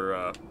message for,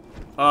 oh,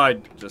 I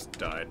just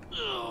died.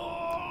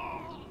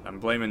 I'm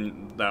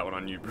blaming that one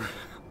on you, Bruno.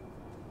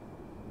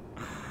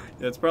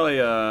 It's probably,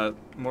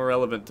 more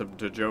relevant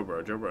to Joe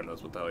Bro. Joe Bro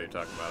knows what the hell you're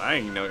talking about. I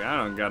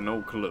don't got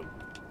no clue.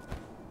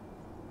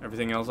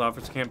 Everything else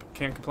offers can't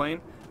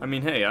complain? I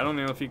mean, hey, I don't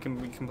know if you can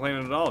be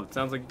complaining at all. It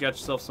sounds like you got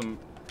yourself some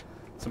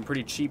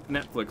pretty cheap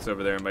Netflix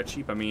over there, and by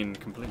cheap, I mean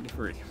completely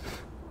free.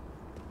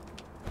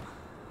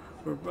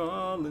 We're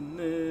all in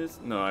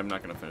this. No, I'm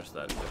not gonna finish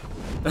that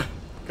either.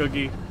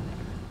 Cookie,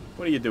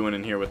 what are you doing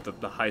in here with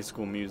the High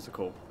School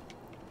Musical?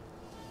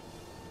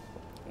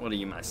 What are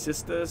you, my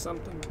sister or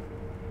something?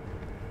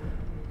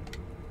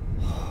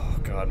 Oh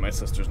God, my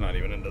sister's not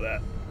even into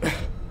that.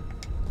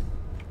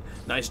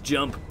 Nice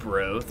jump,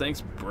 bro. Thanks,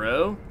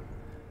 bro.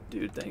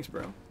 Dude, thanks,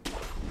 bro.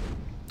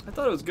 I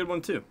thought it was a good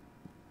one too.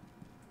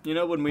 You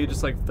know, when we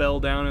just like fell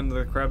down into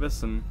the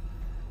crevice and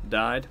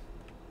died?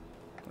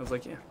 I was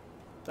like, yeah.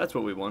 That's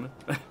what we wanted.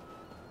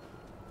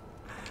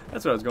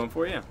 That's what I was going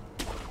for, yeah.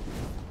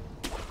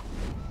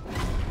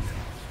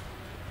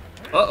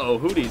 Uh-oh,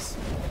 Hooties.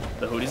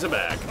 The Hooties are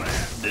back.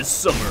 This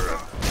summer,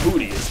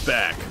 Hootie is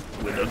back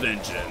with a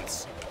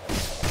vengeance.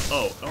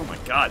 Oh my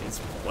God, he's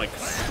like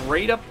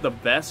straight up the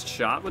best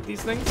shot with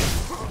these things.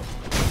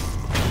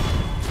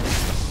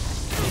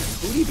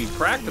 Hootie be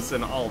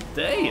practicing all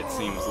day, it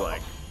seems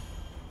like.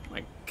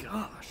 My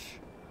gosh.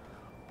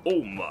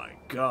 Oh my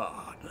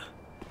god.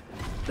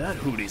 That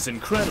hootie's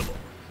incredible.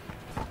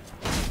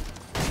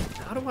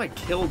 How do I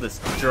kill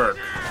this jerk?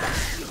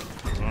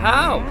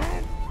 How?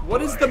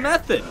 What is the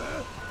method?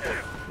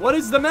 What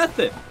is the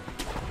method?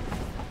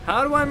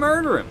 How do I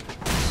murder him?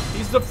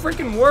 He's the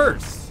freaking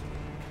worst.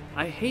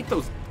 I hate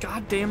those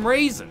goddamn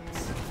raisins.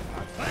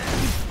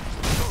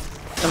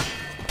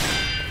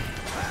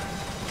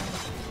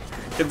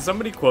 Can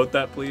somebody quote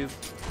that, please?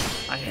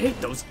 I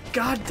hate those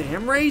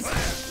goddamn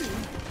raisins.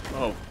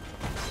 Oh.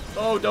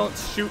 Oh, don't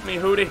shoot me,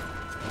 Hootie.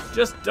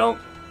 Just don't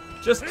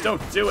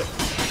do it.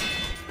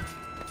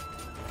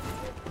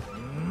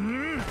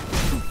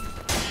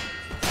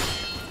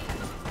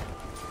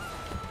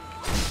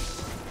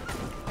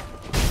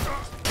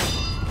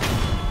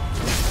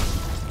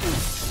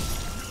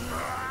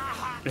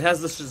 It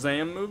has the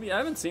Shazam movie? I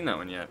haven't seen that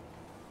one yet.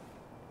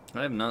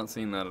 I have not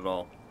seen that at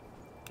all.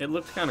 It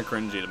looked kind of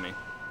cringy to me.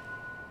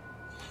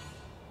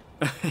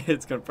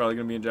 It's probably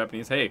gonna be in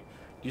Japanese. Hey, do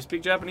you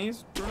speak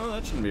Japanese? Bruno,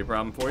 that shouldn't be a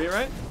problem for you,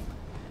 right?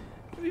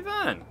 It'll be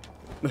fine.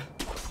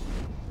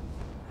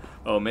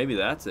 Oh, maybe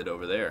that's it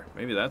over there.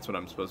 Maybe that's what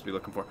I'm supposed to be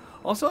looking for.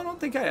 Also, I don't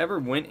think I ever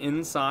went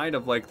inside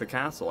of, like, the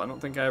castle. I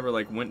don't think I ever,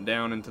 like, went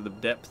down into the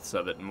depths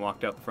of it and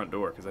walked out the front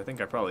door, because I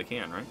think I probably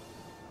can, right?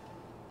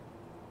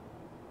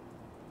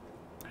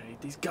 I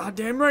hate these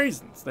goddamn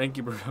raisins. Thank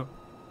you, Bruno.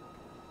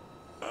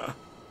 Are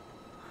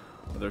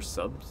there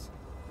subs?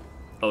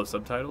 Oh,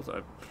 subtitles?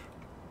 I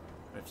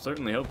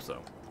certainly hope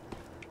so.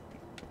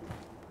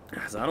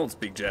 Because I don't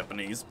speak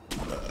Japanese.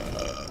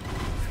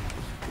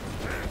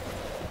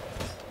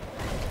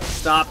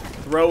 Stop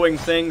throwing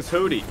things,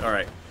 Hootie.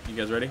 Alright, you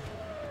guys ready?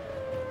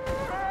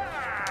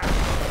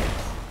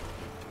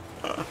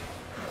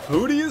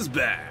 Hootie is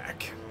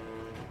back.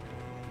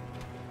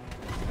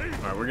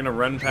 Alright, we're gonna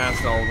run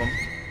past all of them.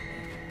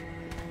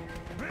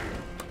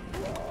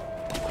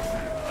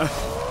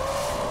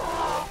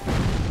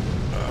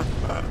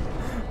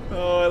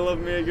 Oh, I love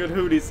me a good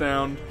Hootie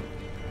sound.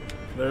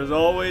 There's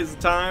always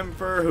time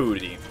for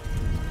Hootie.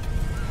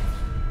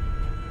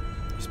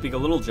 You speak a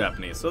little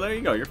Japanese, so there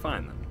you go. You're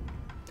fine then.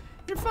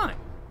 You're fine.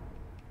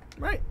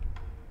 Right.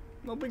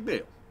 No big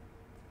deal.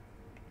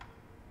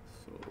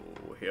 So,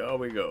 here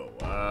we go.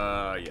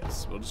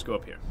 Yes. We'll just go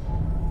up here.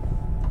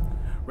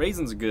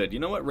 Raisins are good. You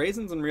know what?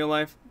 Raisins in real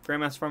life,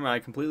 Grandmaster Farmer, I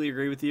completely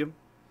agree with you.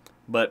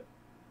 But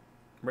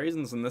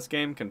raisins in this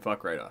game can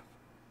fuck right off.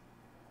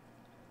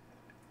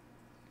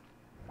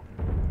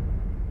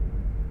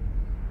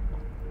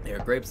 They are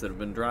grapes that have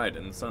been dried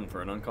in the sun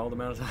for an uncalled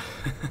amount of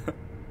time.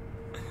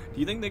 Do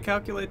you think they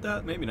calculate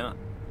that? Maybe not.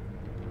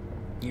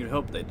 You'd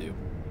hope they do,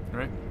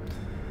 right?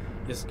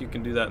 Yes, you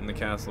can do that in the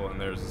castle, and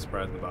there's a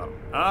surprise in the bottom.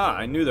 Ah,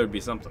 I knew there'd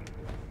be something.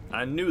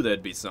 I knew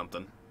there'd be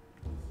something.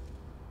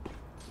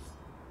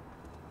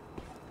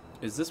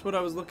 Is this what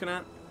I was looking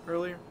at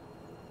earlier?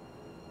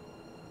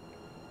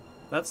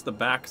 That's the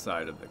back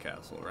side of the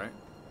castle, right?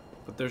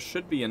 But there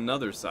should be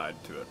another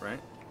side to it,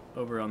 right?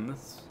 Over on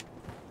this.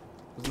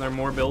 Wasn't there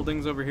more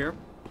buildings over here?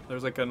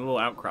 There's like a little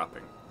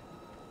outcropping,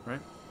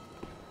 right?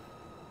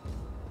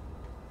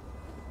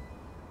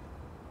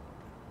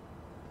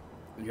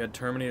 You had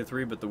Terminator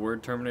 3, but the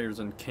word Terminator is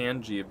in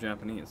kanji of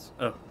Japanese.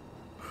 Oh.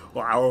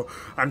 Wow,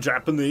 I'm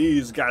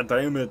Japanese, god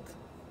damn it.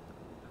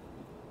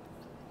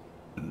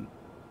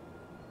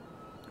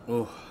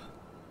 Oh,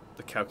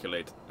 the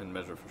calculate and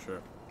measure for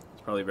sure.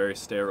 It's probably very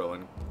sterile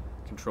and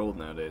controlled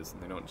nowadays,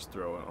 and they don't just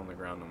throw it on the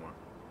ground no more.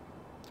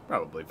 It's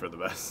probably for the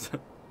best.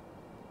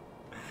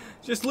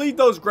 Just leave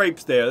those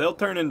grapes there. They'll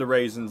turn into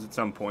raisins at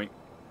some point.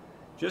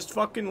 Just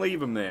fucking leave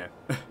them there.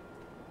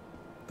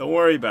 Don't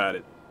worry about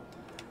it.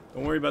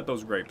 Don't worry about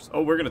those grapes.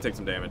 Oh, we're gonna take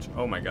some damage.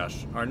 Oh my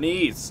gosh. Our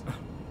knees.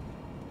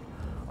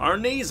 Our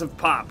knees have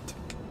popped.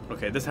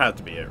 Okay, this has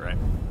to be it, right?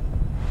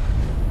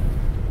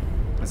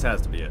 This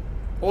has to be it.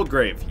 Old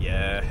grave.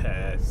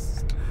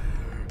 Yes.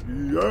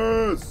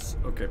 Yes.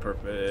 Okay,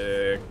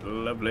 perfect.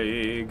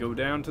 Lovely. Go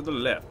down to the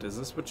left. Is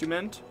this what you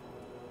meant?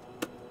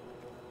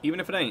 Even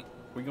if it ain't,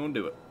 we're gonna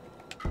do it.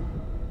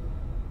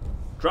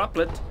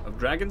 Droplet of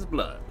dragon's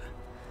blood.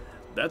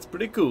 That's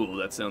pretty cool.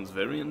 That sounds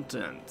very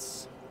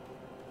intense.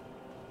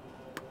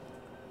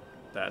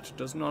 That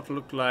does not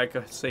look like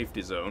a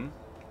safety zone.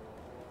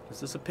 Is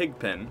this a pig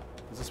pen?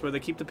 Is this where they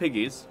keep the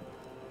piggies?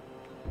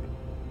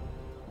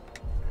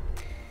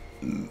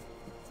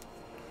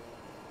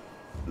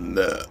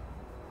 No.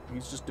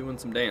 He's just doing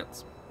some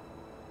dance.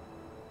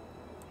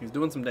 He's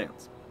doing some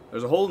dance.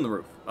 There's a hole in the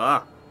roof.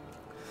 Ah.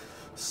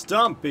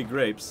 Stumpy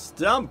grapes.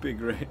 Stumpy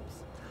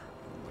grapes.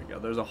 Oh my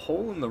god, there's a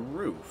hole in the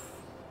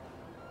roof.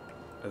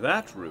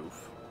 That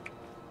roof.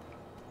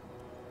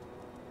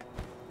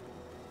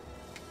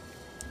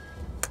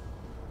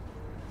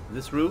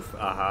 This roof?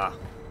 Aha.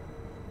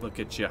 Look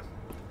at ya.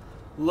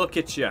 Look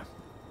at ya.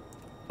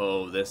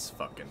 Oh, this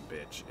fucking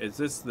bitch. Is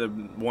this the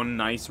one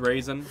nice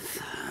raisin?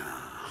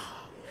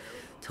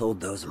 Told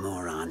those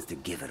morons to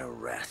give it a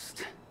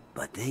rest.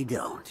 But they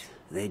don't.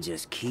 They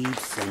just keep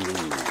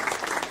sending more.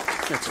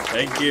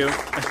 Thank you.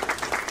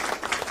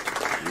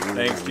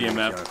 Thanks,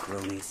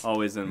 GMF.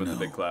 Always in with the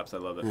big claps. I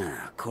love it.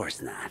 Of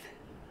course not.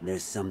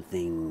 There's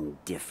something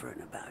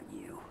different about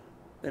you.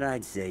 But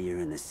I'd say you're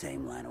in the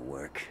same line of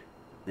work.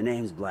 The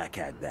name's Black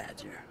Hat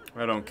Badger.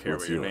 I don't care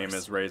What's what your yours? name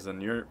is,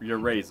 Raisin. You're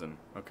Raisin,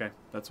 okay?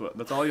 That's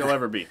all you'll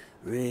ever be.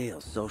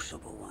 Real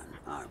sociable one,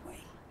 aren't we?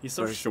 He's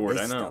so First short,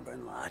 this I know.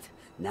 Stubborn lot.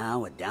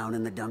 Now a down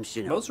in the dump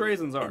shinobi. Most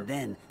Raisins are. And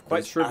then Quite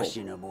those shriveled.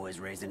 Ashina boys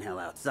raising hell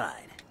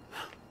outside.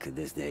 Could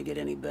this day get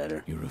any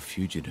better? You're a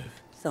fugitive.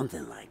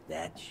 Something like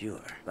that,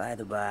 sure. By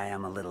the by,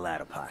 I'm a little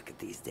out of pocket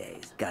these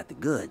days. Got the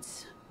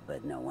goods,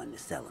 but no one to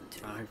sell them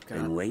to. I've got-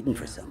 Been waiting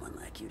for someone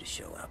like you to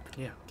show up.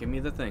 Yeah, give me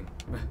the thing.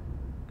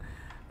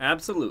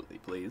 Absolutely,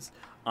 please.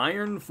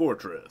 Iron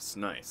Fortress.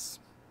 Nice.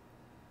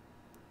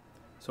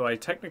 So I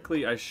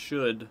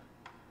should...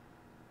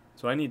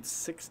 So I need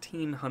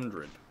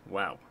 1,600.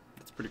 Wow.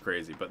 That's pretty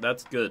crazy, but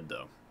that's good,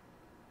 though.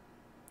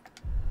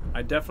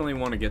 I definitely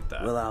want to get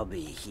that. Well, I'll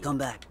be... Come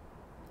back.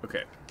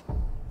 Okay.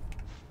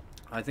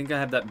 I think I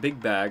have that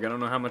big bag. I don't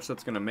know how much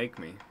that's going to make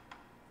me.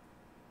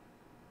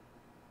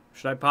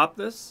 Should I pop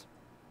this?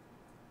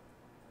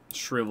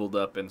 Shriveled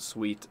up and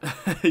sweet.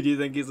 Do you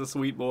think he's a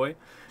sweet boy?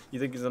 You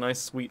think he's a nice,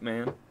 sweet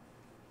man?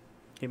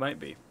 He might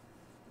be.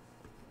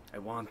 I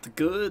want the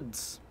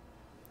goods.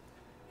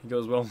 He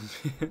goes well.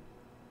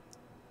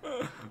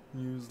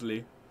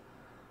 Muesli.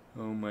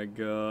 Oh my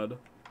god.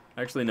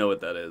 I actually know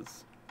what that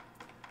is.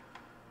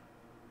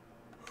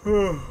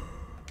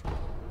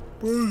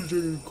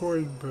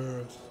 Coin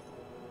pass.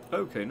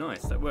 Okay,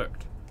 nice. That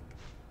worked.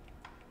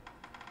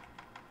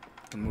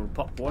 And we'll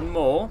pop one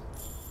more.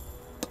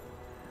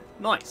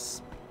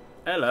 Nice.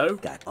 Hello.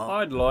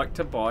 I'd like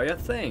to buy a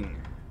thing.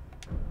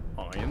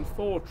 Iron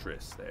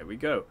Fortress. There we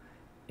go.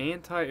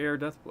 Anti-air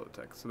death blow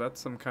tech. So that's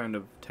some kind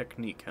of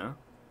technique, huh?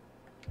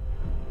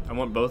 I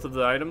want both of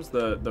the items.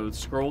 The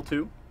scroll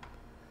too.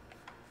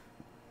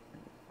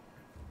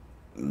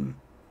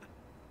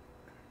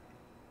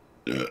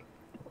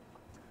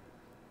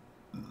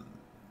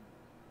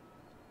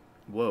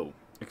 Whoa.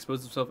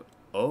 Expose himself.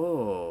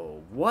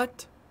 Oh,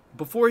 what?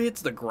 Before he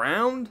hits the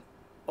ground?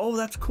 Oh,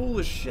 that's cool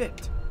as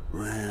shit.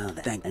 Well,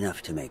 thank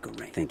enough to make a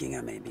ring. Thinking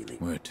I may be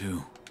leaving. Where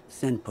to?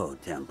 Senpo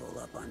Temple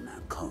up on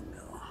Mount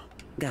Kongo.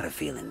 Got a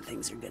feeling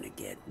things are gonna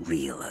get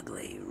real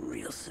ugly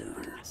real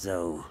soon.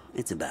 So,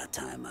 it's about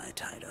time I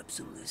tied up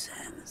some loose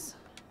ends.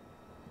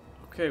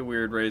 Okay,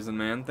 weird raisin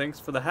man. Thanks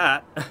for the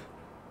hat.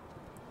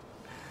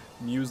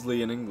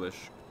 Muesli in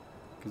English.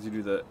 Because you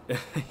do the...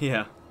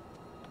 yeah.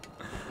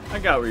 I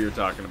got what you were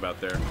talking about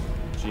there.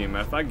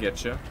 GMF, I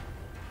get you.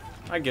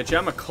 I get you.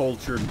 I'm a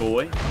cultured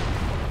boy.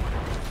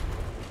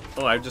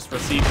 Oh, I just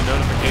received a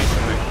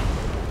notification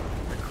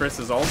that Chris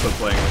is also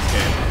playing this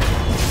game.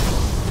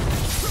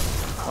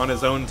 On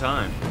his own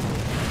time.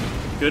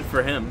 Good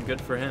for him.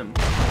 Good for him.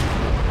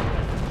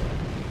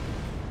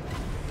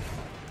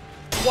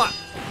 What?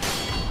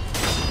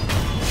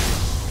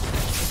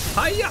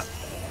 Hiya!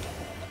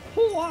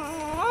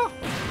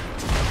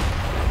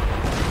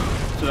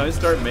 Should I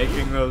start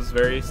making those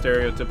very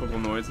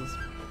stereotypical noises?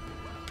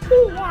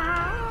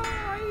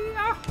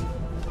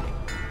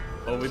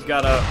 Oh, we've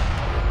got a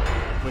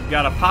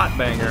pot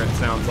banger, it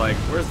sounds like.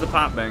 Where's the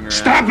pot banger at?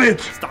 Stop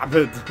it! Stop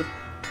it!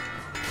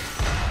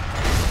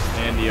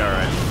 Andy,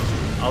 alright.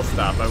 I'll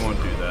stop, I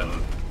won't do that.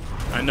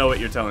 I know what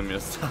you're telling me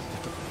to stop.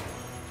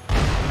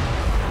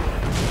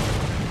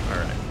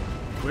 Alright.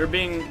 We're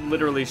being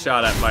literally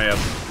shot at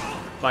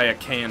by a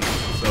cannon,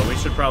 so we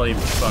should probably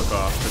fuck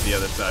off to the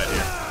other side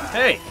here.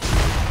 Hey!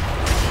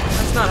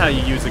 That's not how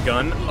you use a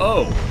gun.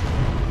 Oh!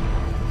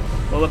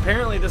 Well,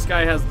 apparently this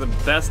guy has the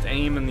best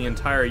aim in the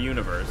entire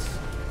universe.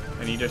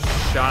 And he just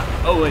shot...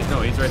 Oh, wait,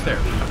 no, he's right there.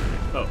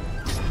 Oh.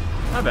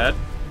 My bad.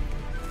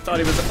 Thought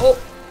he was... Oh!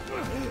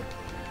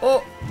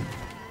 Oh!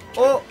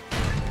 Oh!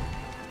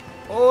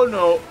 Oh,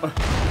 no.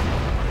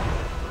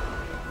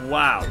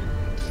 Wow.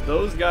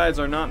 Those guys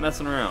are not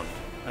messing around,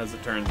 as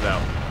it turns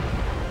out.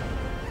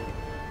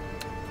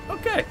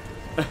 Okay.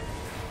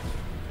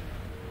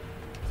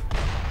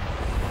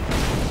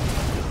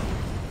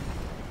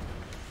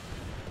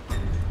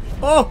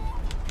 Oh!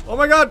 Oh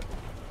my god!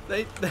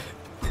 They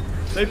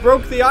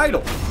broke the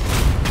idol.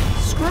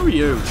 Screw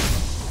you.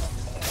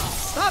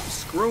 Stop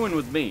screwing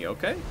with me,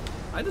 okay?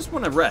 I just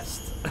want to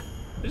rest.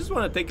 I just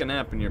want to take a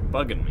nap and you're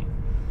bugging me.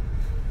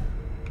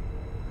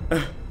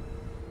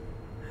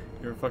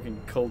 You're fucking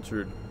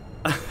cultured.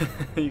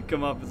 You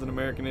come off as an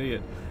American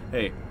idiot.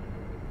 Hey.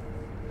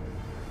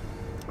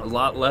 A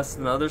lot less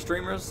than other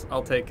streamers?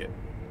 I'll take it.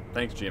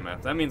 Thanks,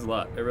 GMF. That means a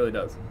lot. It really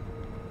does.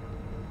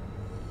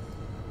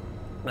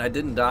 I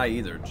didn't die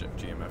either,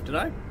 GMF. Did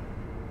I?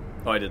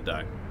 Oh, I did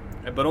die.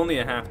 But only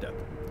a half death.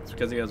 It's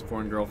because he has a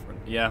foreign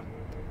girlfriend. Yeah.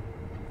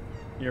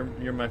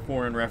 You're my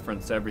foreign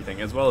reference to everything,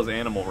 as well as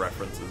animal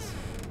references.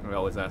 I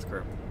always ask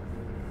her.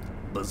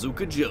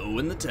 Bazooka Joe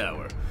in the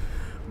tower.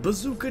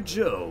 Bazooka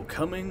Joe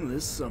coming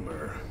this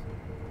summer.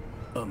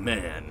 A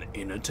man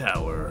in a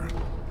tower.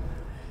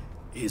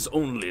 His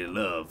only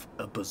love,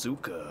 a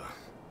bazooka.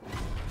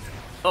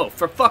 Oh,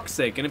 for fuck's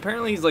sake. And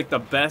apparently he's like the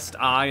best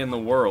eye in the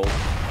world.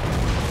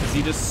 Because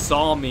he just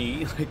saw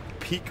me, like,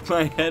 peek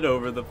my head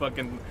over the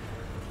fucking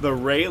the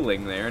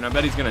railing there, and I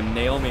bet he's gonna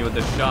nail me with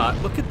this shot.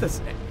 Look at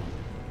this.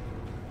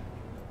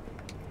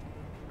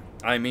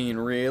 I mean,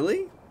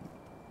 really?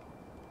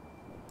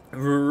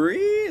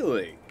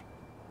 Really?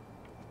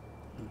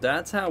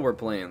 That's how we're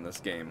playing this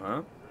game,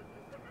 huh?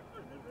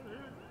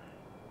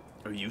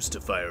 I used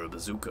to fire a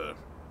bazooka.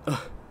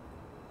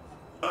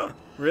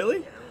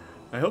 Really?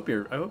 I hope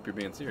you're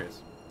being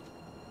serious.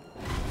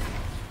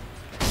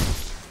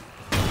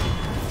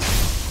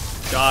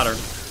 Got her.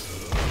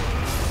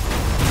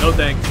 No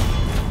thanks.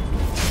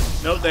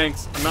 No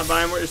thanks. I'm not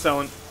buying what you're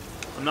selling.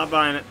 I'm not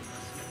buying it.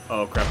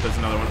 Oh crap, there's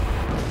another one.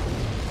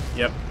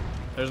 Yep.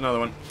 There's another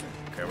one.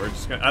 Okay, we're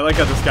just gonna... I like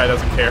how this guy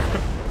doesn't care.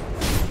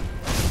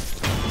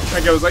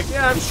 That guy was like,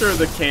 yeah, I'm sure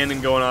the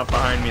cannon going off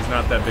behind me is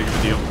not that big of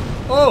a deal.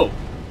 Oh!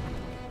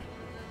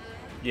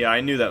 Yeah,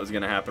 I knew that was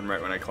gonna happen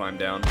right when I climbed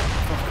down.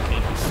 Fuck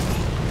me.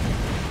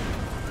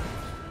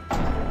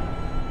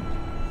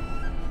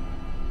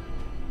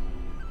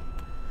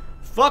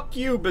 Fuck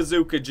you,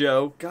 Bazooka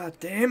Joe. God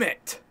damn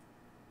it.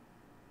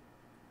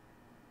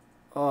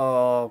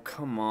 Oh,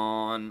 come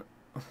on.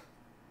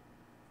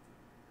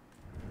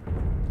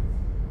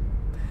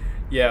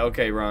 Yeah,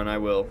 okay, Ron, I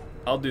will.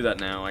 I'll do that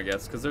now, I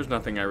guess, because there's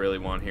nothing I really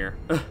want here.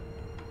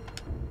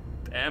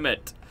 Damn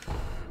it.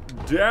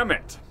 Damn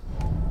it.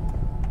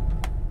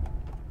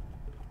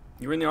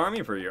 You were in the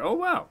army for a year. Oh,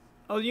 wow.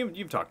 Oh,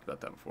 you've talked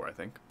about that before, I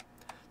think.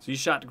 So you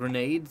shot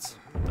grenades?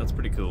 That's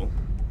pretty cool.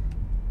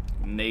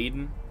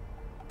 Nading.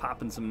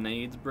 Popping some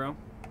nades, bro.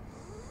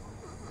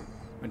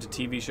 Went to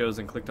TV shows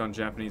and clicked on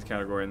Japanese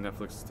category, and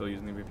Netflix is still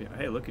using the VPN.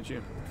 Hey, look at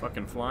you.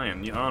 Fucking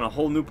flying. You're on a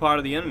whole new part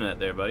of the internet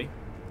there, buddy.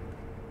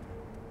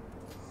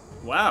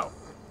 Wow.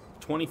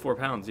 24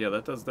 pounds. Yeah,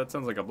 that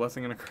sounds like a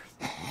blessing and a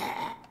curse.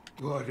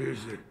 What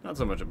is it? Not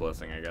so much a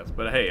blessing, I guess.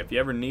 But hey, if you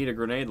ever need a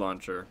grenade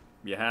launcher,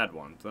 you had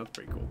one, so that's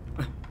pretty cool.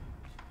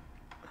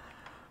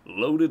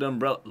 Loaded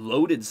umbrella.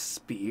 Loaded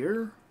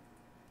spear?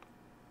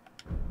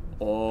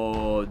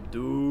 Oh,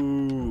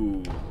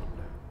 dude.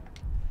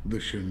 The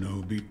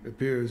shinobi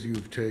appears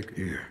you've taken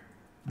here.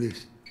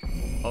 This.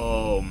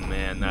 Oh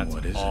man, that's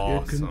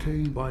awesome. It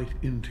contains bite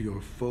into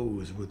your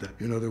foes with that.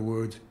 In other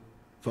words,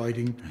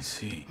 fighting. I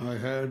see. I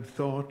had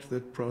thought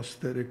that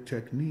prosthetic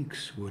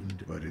techniques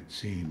wouldn't, but it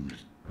seems.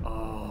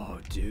 Oh,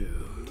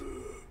 dude.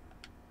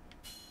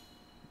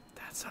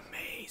 That's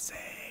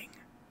amazing.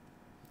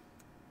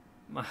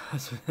 My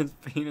husband's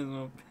penis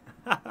will...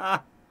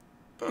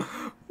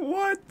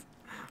 What?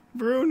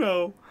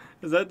 Bruno.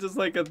 Is that just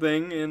like a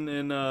thing in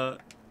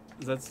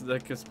is that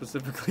like a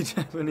specifically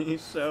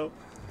Japanese show?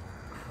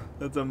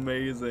 That's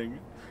amazing.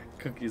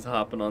 Cookie's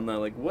hopping on that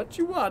like, what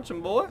you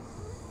watching, boy?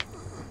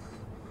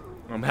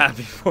 I'm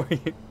happy for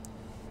you.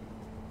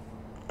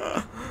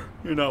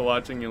 You're not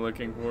watching, you're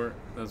looking for it.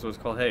 That's what it's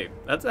called. Hey,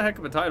 that's a heck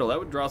of a title. That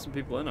would draw some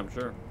people in, I'm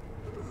sure.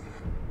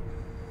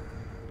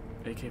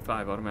 AK-5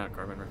 automatic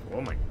carbine rifle.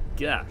 Oh my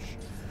gosh.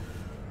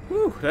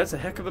 Whew, that's a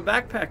heck of a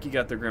backpack you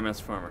got there,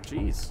 Grandmaster Farmer.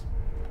 Jeez.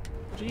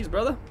 Jeez,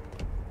 brother.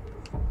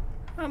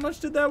 How much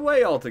did that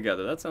weigh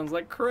altogether? That sounds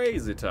like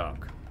crazy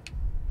talk.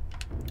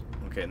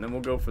 Okay, and then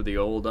we'll go for the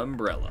old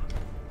umbrella.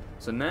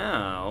 So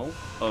now...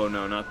 Oh,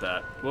 no, not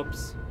that.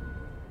 Whoops.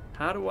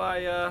 How do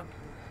I,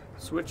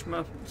 switch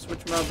my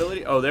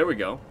ability? Oh, there we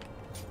go.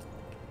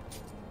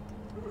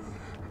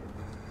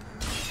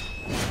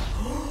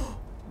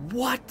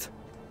 What?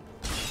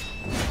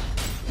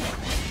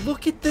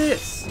 Look at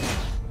this.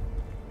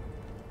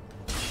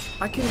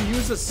 I can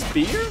use a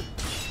spear?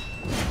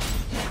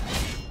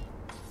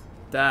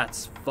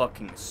 That's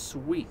fucking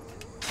sweet.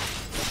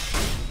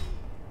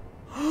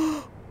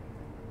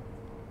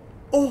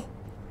 Oh!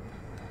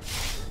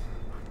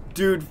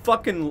 Dude,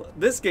 fucking...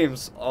 This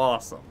game's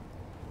awesome.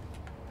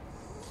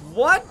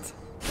 What?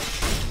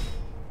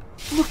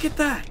 Look at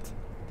that.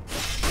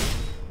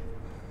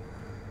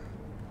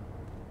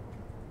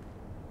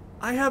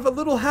 I have a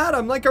little hat.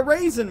 I'm like a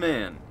raisin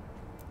man.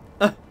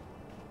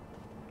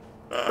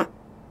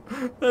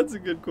 That's a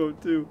good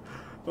quote, too.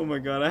 Oh my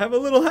god, I have a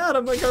little hat.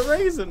 I'm like a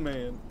raisin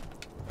man.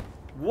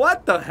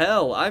 What the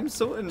hell? I'm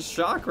so in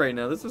shock right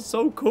now. This is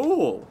so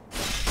cool.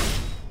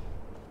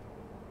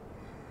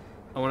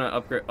 I want to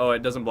upgrade. Oh,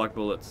 it doesn't block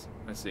bullets.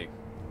 I see.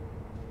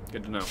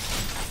 Good to know.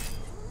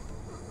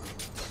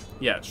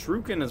 Yeah,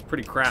 Shuriken is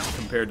pretty crap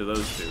compared to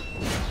those two.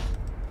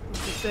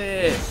 Look at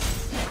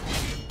this.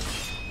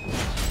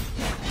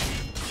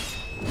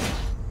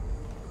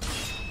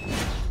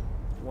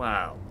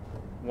 Wow.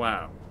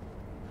 Wow.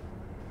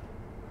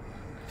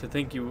 To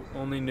think you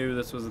only knew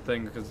this was a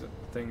thing because the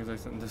thing is I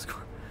sent in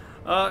Discord.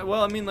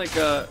 Well, I mean, like,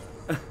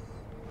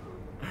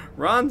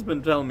 Ron's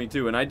been telling me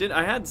too, and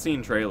I had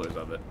seen trailers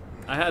of it.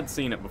 I had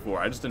seen it before.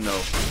 I just didn't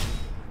know.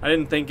 I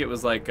didn't think it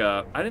was like,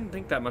 I didn't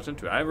think that much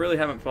into it. I really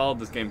haven't followed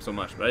this game so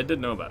much, but I did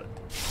know about it.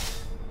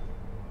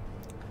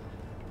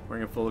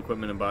 Wearing a full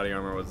equipment and body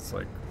armor was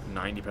like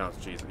 90 pounds.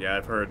 Jeez. Yeah,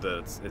 I've heard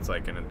that it's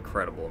like an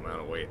incredible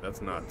amount of weight.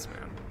 That's nuts,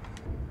 man.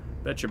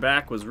 Bet your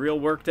back was real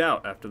worked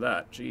out after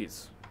that.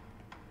 Jeez.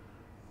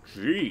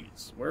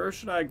 Jeez. Where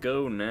should I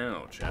go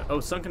now, chat? Oh,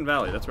 Sunken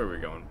Valley. That's where we're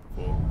going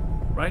before.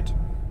 Right?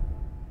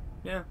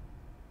 Yeah.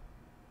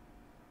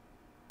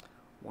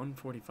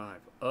 145.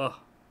 Ugh.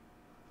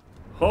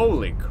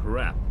 Holy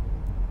crap.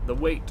 The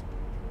weight.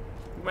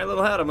 Look at my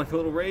little hat. I'm like a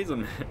little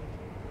raisin.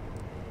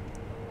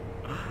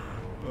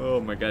 Oh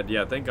my god.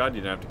 Yeah, thank god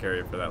you didn't have to carry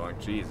it for that long.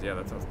 Jeez, yeah,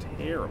 that sounds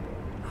terrible.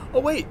 Oh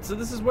wait, so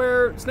this is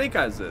where Snake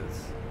Eyes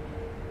is.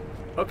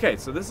 Okay,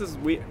 so this is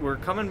we're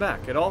coming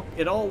back. It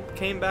all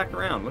came back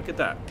around. Look at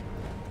that.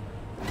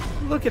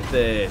 Look at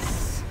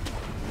this.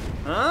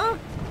 Huh?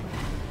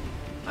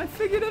 I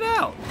figured it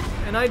out.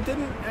 And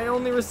I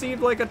only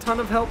received like a ton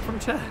of help from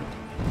chat.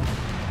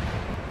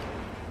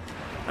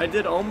 I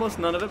did almost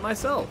none of it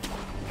myself.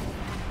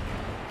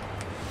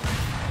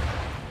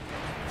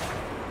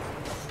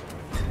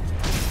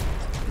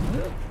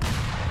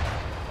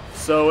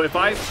 So if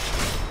I...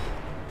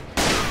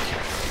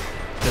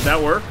 Did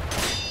that work?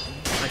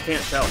 I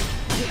can't tell.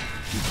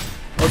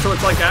 Oh, so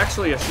it's like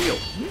actually a shield.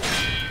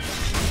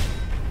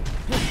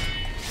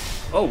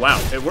 Oh wow,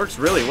 it works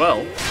really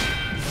well.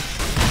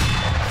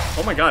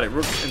 Oh my god, it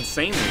works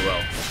insanely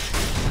well.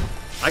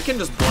 I can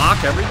just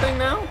block everything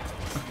now?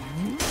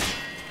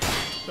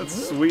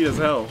 That's sweet as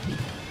hell.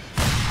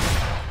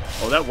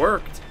 Oh, that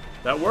worked.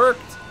 That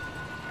worked.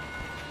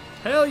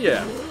 Hell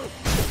yeah.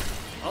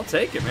 I'll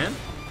take it, man.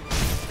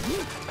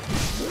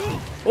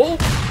 Oh!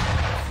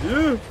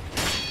 Yeah.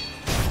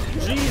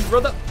 Jeez,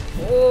 brother.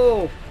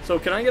 Oh! So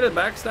can I get a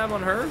backstab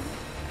on her?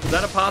 Is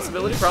that a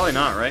possibility? Probably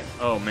not, right?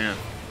 Oh, man.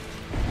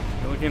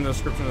 Looking in the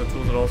description of the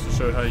tools, it also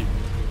showed how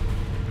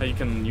you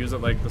can use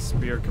it like the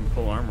spear can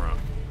pull armor off.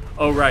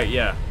 Oh, right,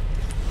 yeah.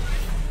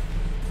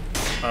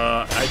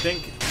 I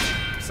think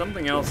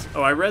something else.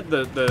 Oh, I read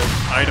the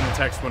item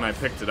text when I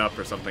picked it up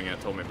or something, and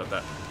it told me about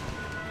that.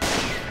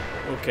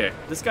 Okay,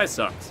 this guy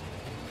sucks.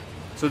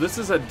 So this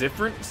is a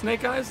different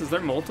Snake Eyes? Is there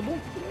multiple?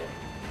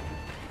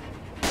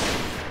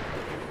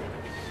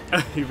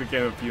 He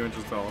became a few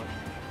inches taller.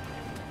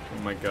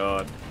 Oh my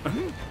god.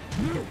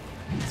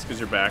 It's because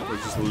your back was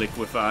just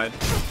liquefied.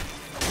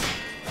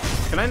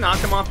 Can I knock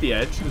him off the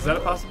edge? Is that a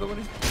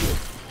possibility?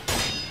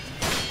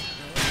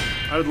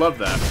 I would love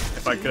that,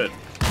 if I could.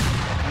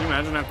 Can you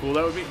imagine how cool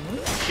that would be?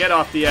 Get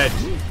off the edge.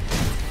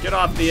 Get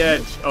off the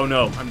edge. Oh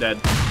no, I'm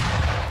dead.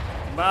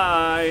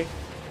 Bye.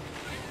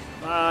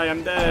 Bye,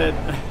 I'm dead.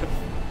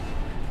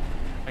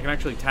 I can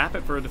actually tap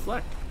it for a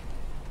deflect.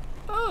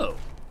 Oh,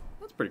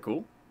 that's pretty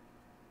cool.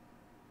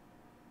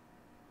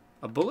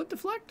 A bullet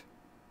deflect?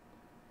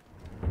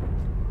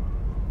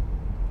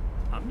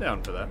 I'm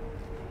down for that.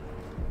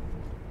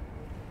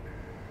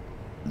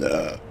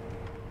 Nah.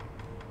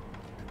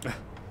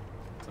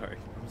 Sorry.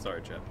 I'm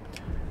sorry, Chad.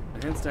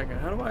 Hand stack.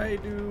 How do I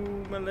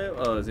do my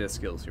oh, yeah,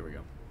 skills. Here we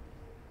go.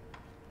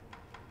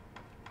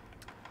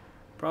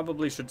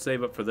 Probably should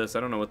save up for this. I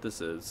don't know what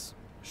this is.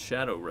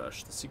 Shadow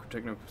Rush. The secret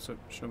technique of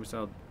Shinobi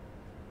style.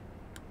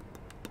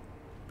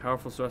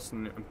 Powerful thrust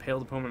and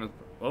impaled opponent.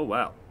 Oh,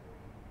 wow.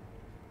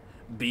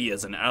 Be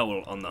as an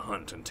owl on the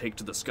hunt and take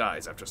to the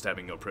skies after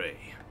stabbing your prey.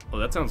 Oh,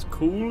 that sounds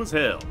cool as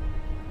hell.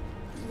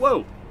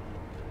 Whoa.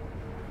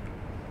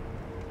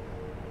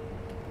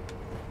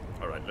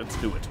 Alright, let's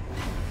do it.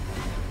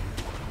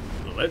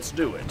 Let's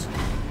do it.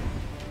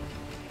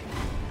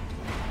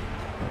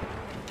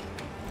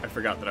 I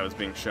forgot that I was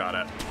being shot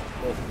at.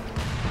 Oh.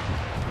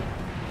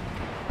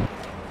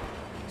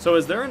 So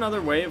is there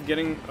another way of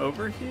getting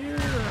over here?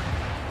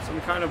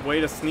 Some kind of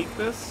way to sneak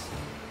this?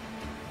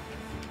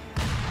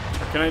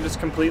 Or can I just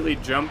completely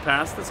jump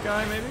past this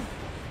guy, maybe?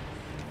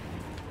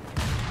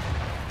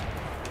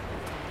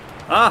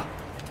 Ah!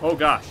 Oh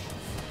gosh.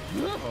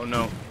 Oh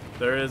no.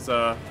 There is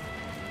a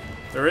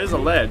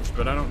ledge,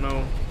 but I don't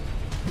know.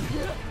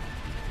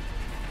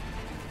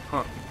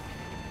 Huh.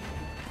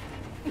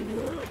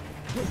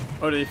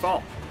 Oh, did he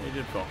fall? He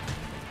did fall.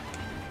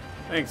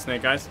 Thanks,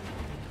 Snake Eyes.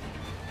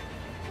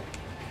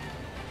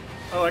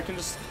 Oh, I can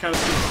just kind of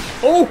see.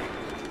 Oh!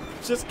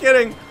 Just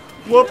kidding.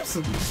 Whoops.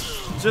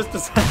 Just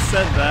as I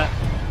said that.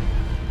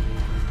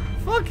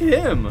 Fuck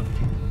him.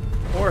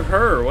 Or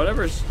her.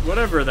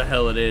 Whatever the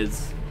hell it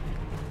is.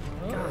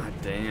 God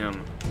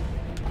damn.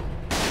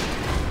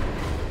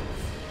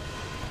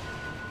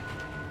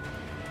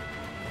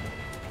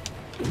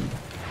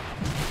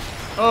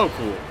 Oh,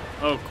 cool.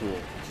 Oh, cool.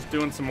 Just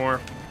doing some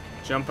more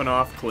jumping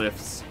off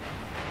cliffs.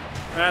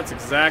 That's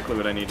exactly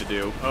what I need to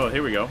do. Oh,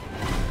 here we go.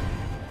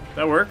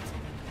 That worked.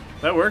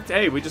 That worked.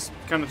 Hey, we just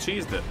kind of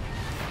cheesed it.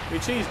 We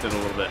cheesed it a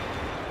little bit.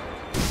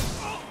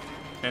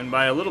 And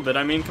by a little bit,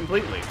 I mean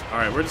completely.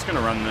 Alright, we're just going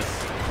to run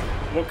this.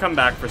 We'll come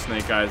back for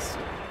Snake Eyes.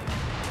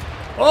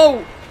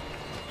 Oh!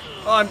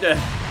 Oh, I'm dead.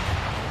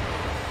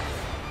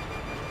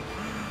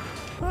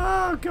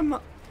 Oh, come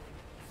on.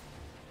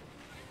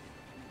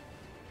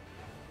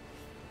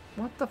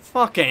 What the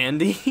fuck,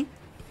 Andy?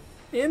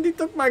 Andy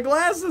took my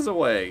glasses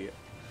away.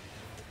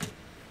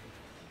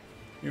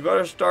 You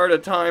better start a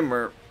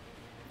timer.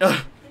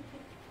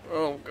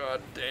 Oh,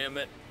 god damn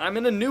it. I'm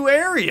in a new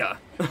area.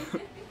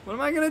 What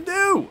am I gonna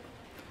do?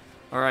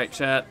 Alright,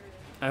 chat.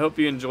 I hope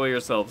you enjoy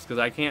yourselves, because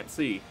I can't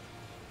see.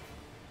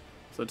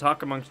 So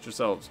talk amongst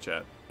yourselves,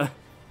 chat.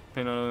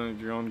 May not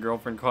your own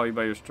girlfriend call you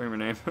by your streamer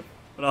name,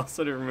 but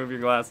also to remove your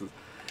glasses.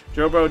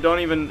 Joe Bro, don't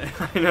even...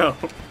 I know.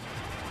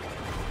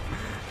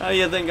 How do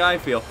you think I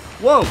feel?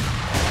 Whoa!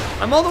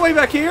 I'm all the way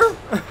back here?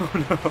 Oh,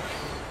 no.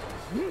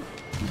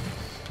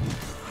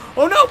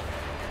 Oh, no!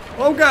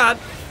 Oh, God.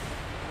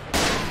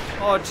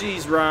 Oh,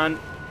 jeez, Ron.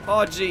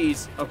 Oh,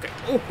 jeez. Okay.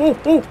 Oh, oh,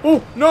 oh,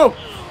 oh, no!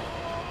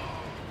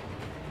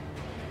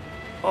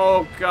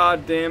 Oh,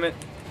 God damn it.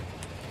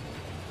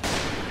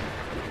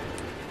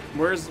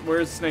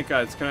 Where's Snake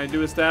Eyes? Can I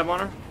do a stab on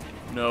her?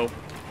 No.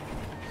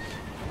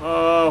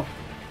 Oh.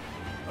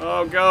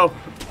 Oh, go.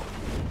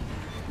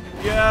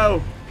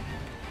 Go.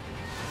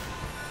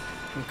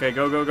 Okay,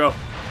 go, go, go.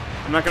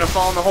 I'm not gonna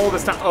fall in the hole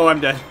this time. Oh, I'm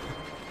dead.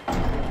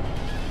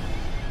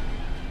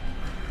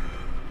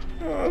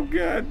 Oh,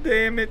 God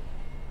damn it.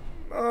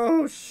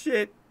 Oh,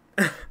 shit.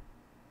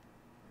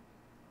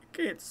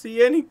 Can't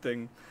see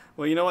anything.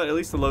 Well, you know what? At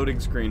least the loading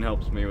screen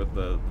helps me with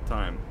the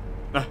time.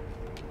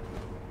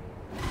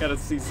 Gotta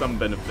see some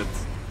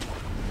benefits.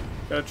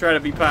 Gotta try to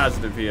be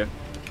positive here.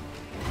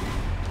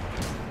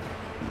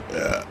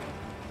 Yeah.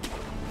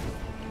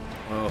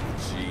 Oh,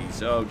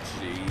 jeez. Oh,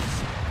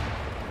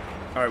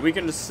 jeez. Alright, we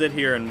can just sit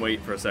here and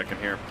wait for a second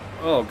here.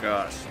 Oh,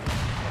 gosh.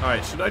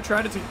 Alright, should I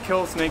try to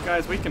kill Snake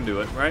Eyes? We can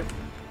do it, right?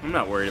 I'm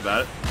not worried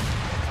about it.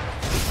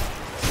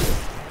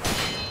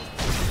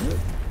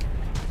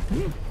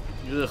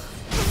 Ugh.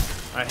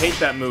 I hate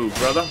that move,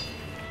 brother.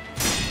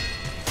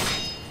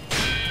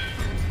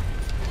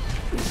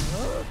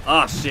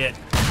 Oh, shit.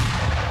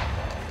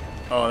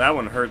 Oh, that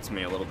one hurts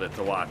me a little bit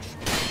to watch.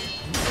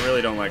 I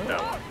really don't like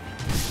that one.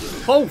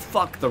 Oh,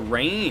 fuck, the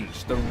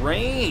range. The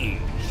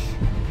range.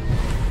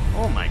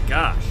 Oh, my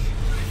gosh.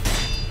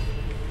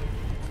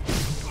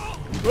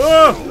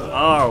 Oh,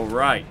 all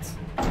right.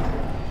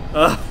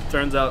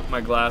 Turns out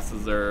my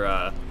glasses are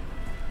a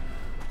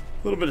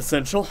little bit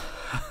essential.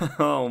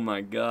 Oh,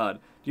 my God.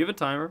 Do you have a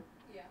timer?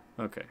 Yeah.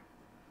 Okay.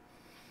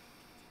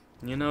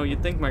 You know,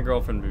 you'd think my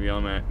girlfriend would be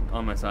on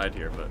my side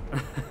here, but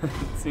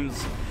it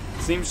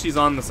seems she's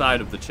on the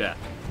side of the chat.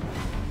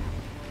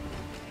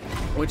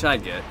 Which I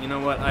get. You know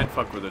what? I'd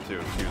fuck with her too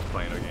if she was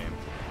playing a game.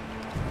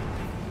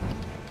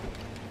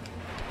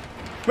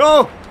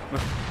 Oh!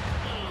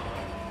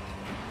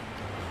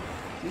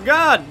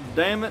 God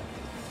damn it.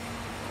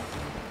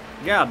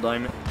 God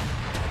damn it.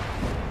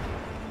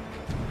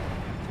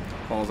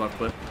 Falls off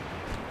cliff.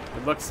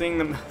 Good luck seeing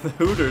the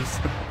Hooters.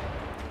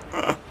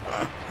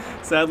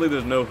 Sadly,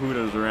 there's no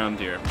Hooters around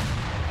here.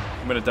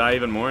 I'm gonna die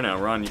even more now,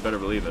 Ron. You better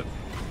believe it.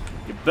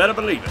 You better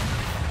believe it.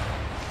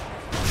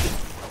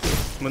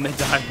 When they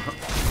die.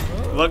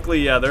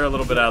 Luckily, yeah, they're a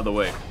little bit out of the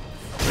way.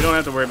 We don't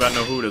have to worry about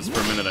no Hooters for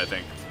a minute, I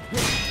think.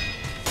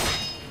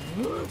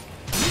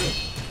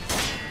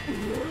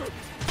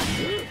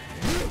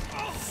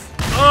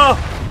 Oh!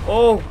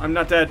 Oh! I'm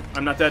not dead.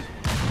 I'm not dead.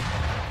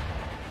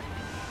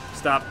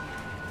 Stop.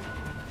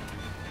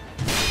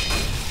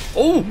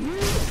 Oh!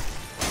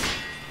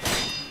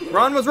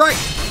 Ron was right.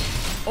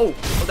 Oh,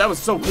 that was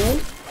so cool.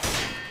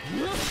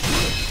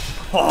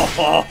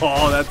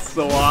 Oh, that's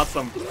so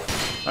awesome.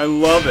 I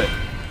love it.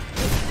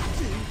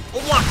 Oh,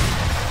 look.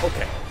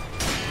 Okay.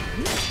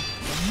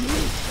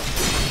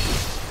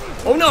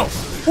 Oh, no.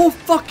 Oh,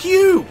 fuck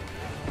you.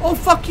 Oh,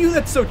 fuck you.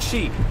 That's so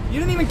cheap. You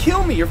didn't even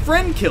kill me. Your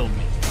friend killed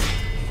me.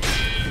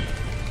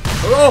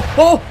 Oh,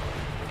 oh.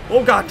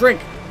 Oh, God,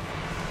 drink.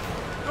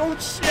 Oh,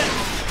 shit.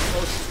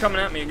 Oh, she's coming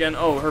at me again.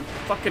 Oh, her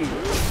fucking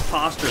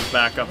posture's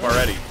back up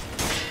already.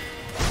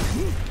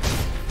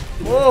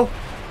 Whoa!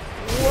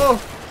 Whoa!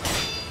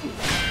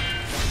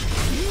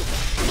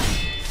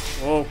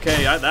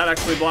 Okay, that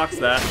actually blocks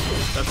that.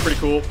 That's pretty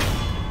cool.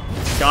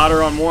 Got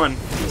her on one.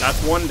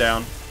 That's one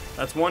down.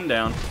 That's one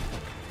down.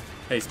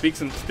 Hey,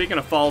 speaking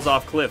of falls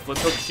off cliff,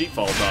 let's hope she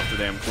falls off the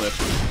damn cliff.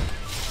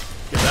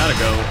 Give that a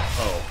go.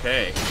 Oh,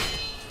 okay.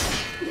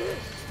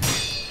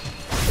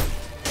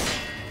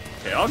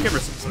 Okay, I'll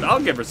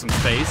give her some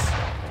space,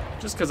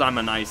 just because I'm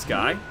a nice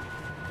guy.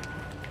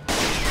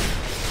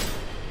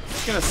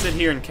 Just gonna sit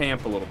here and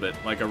camp a little bit,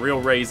 like a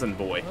real raisin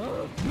boy.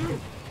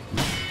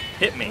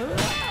 Hit me.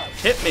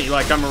 Hit me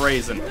like I'm a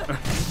raisin.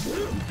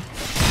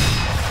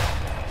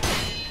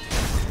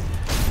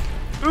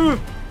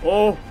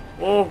 Oh,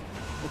 oh,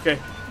 okay.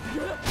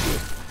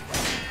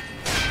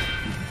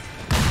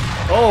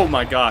 Oh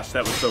my gosh,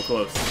 that was so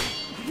close.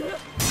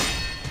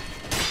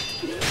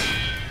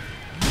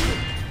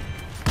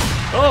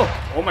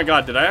 Oh, oh my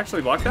God, did I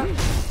actually block that?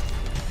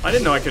 I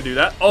didn't know I could do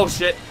that. Oh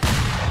shit.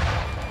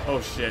 Oh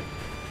shit.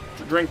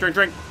 Drink, drink,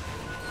 drink.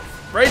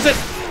 Raisin!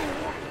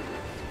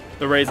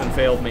 The raisin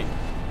failed me.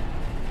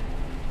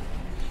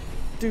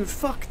 Dude,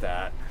 fuck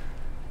that.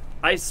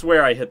 I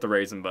swear I hit the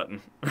raisin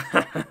button.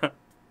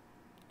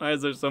 Why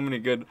is there so many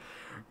good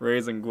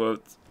raisin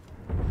quotes?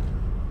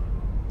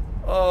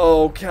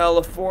 Oh,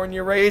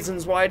 California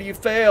raisins, why do you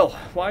fail?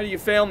 Why do you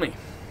fail me?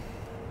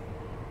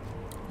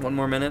 One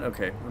more minute?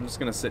 Okay, I'm just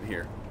gonna sit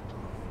here.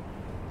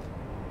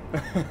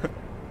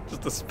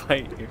 Just to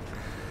spite you.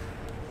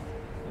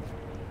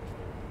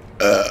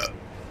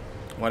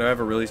 Why do I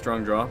have a really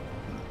strong draw?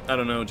 I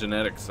don't know,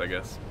 genetics, I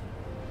guess.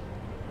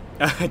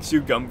 I chew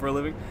gum for a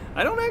living.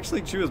 I don't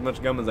actually chew as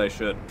much gum as I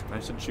should.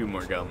 I should chew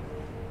more gum.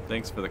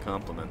 Thanks for the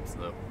compliments,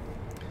 though.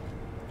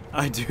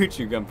 I do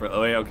chew gum for...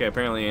 Oh, yeah, okay,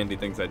 apparently Andy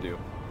thinks I do.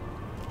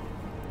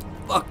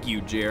 Fuck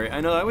you, Jerry. I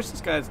know, I wish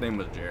this guy's name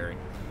was Jerry.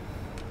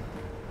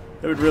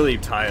 It would really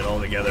tie it all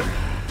together.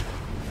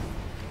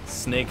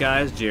 Snake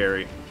Eyes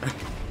Jerry.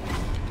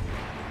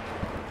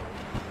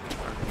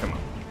 Come on.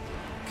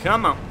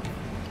 Come on.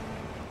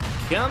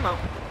 Come on.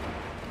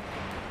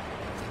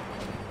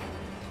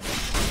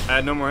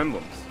 Add no more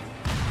emblems.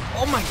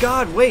 Oh my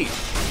god, wait!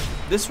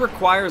 This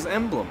requires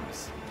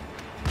emblems.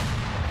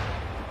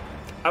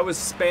 I was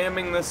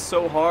spamming this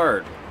so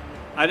hard.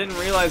 I didn't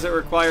realize it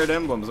required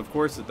emblems. Of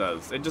course it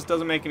does. It just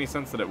doesn't make any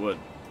sense that it would.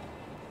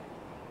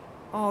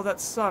 Oh,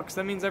 that sucks.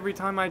 That means every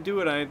time I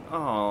do it,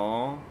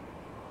 Aww.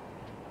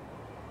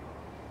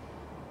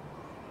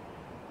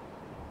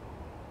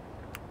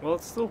 Well,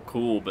 it's still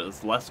cool, but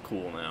it's less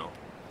cool now.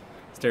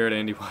 Stare at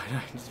Andy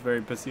wide-eyed. She's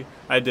very pissy.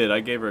 I did. I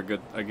gave her a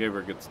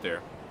good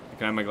stare.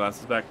 Can I have my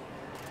glasses back?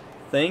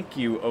 Thank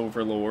you,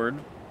 Overlord.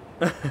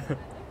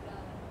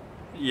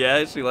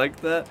 Yeah, she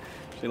liked that.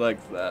 She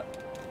likes that.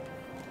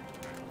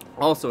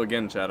 Also,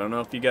 again, chat, I don't know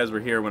if you guys were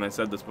here when I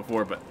said this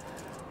before, but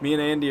me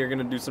and Andy are going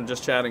to do some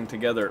just chatting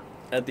together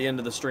at the end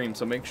of the stream,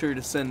 so make sure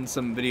to send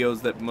some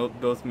videos that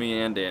both me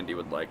and Andy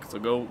would like. So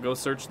go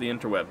search the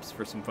interwebs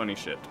for some funny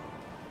shit.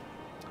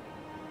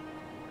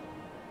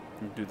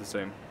 Do the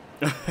same.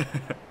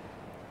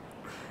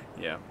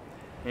 Yeah.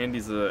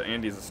 Andy's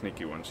a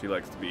sneaky one. She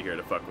likes to be here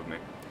to fuck with me.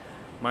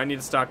 Might need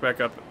to stock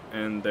back up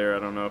in there. I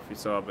don't know if you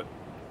saw, but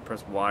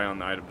press Y on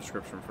the item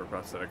description for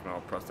prosthetic and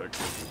all prosthetic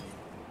tools.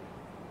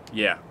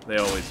 Yeah, they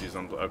always use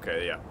them.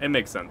 Okay, yeah. It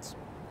makes sense.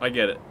 I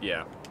get it,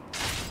 yeah.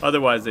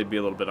 Otherwise, they'd be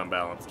a little bit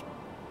unbalanced.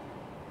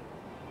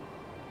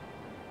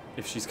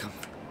 If she's coming.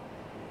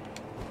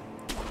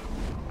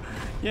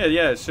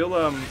 Yeah, she'll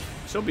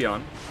be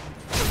on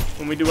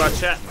when we do our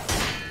chat.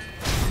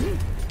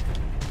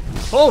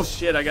 Oh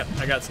shit, I got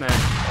snagged.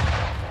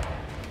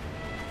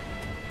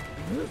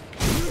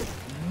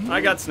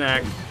 I got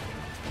snagged.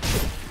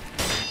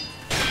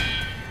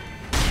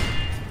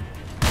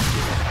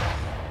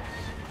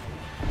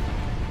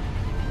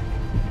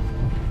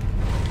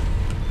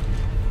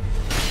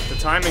 The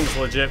timing's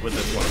legit with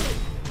this one.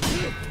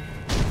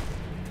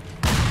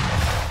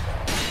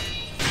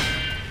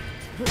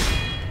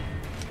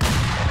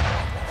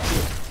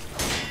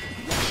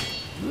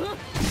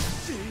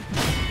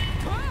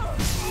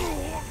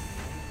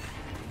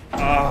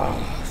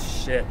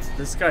 Oh, shit.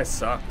 This guy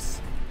sucks.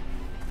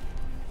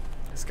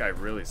 This guy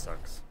really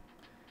sucks.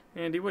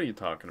 Andy, what are you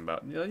talking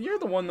about? You're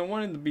the one that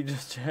wanted to be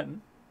just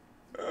chatting.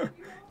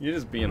 You're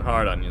just being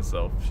hard on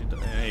yourself.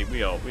 Hey,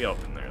 we all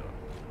been there,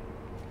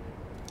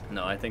 though.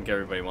 No, I think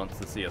everybody wants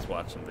to see us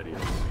watch some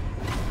videos.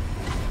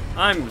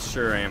 I'm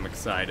sure I am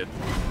excited.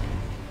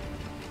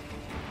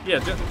 Yeah,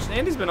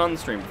 Andy's been on the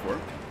stream before.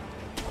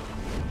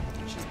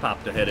 She's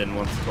popped her head in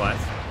once or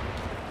twice.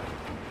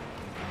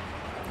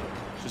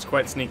 She's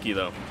quite sneaky,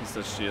 though, just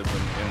as she is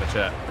in the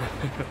chat.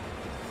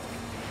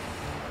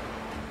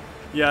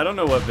 Yeah, I don't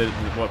know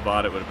what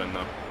bot it would have been,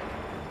 though.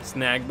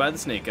 Snagged by the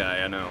snake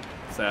eye, I know.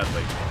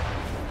 Sadly.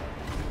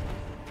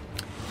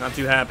 Not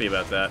too happy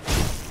about that.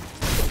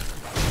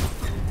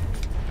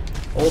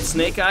 Old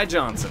Snake Eye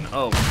Johnson.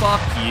 Oh,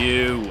 fuck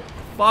you.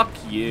 Fuck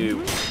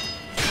you.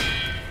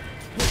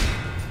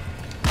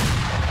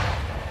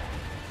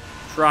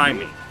 Try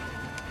me.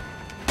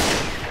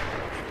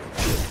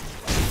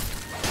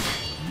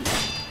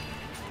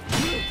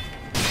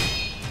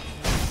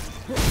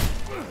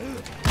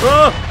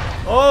 Oh!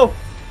 Oh!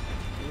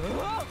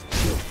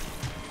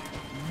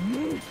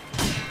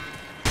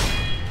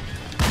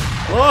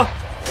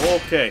 Oh!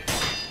 Okay.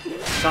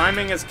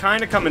 Timing is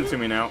kind of coming to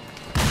me now.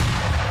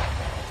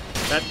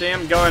 That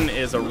damn gun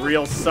is a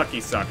real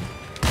sucky suck.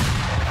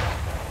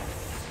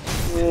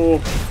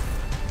 Oh.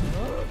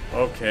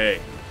 Okay.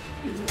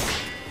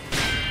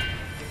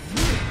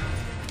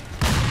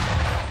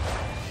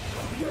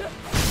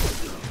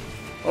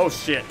 Oh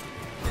shit.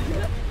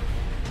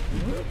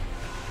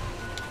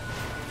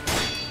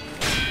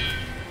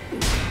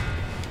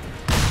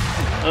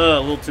 A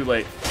little too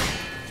late.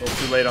 A little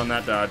too late on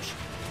that dodge.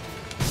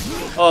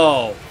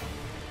 Oh.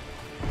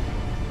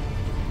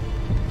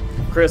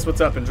 Chris,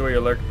 what's up? Enjoy your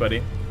lurk,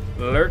 buddy.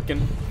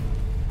 Lurkin'.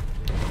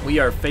 We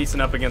are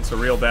facing up against a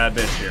real bad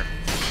bitch here.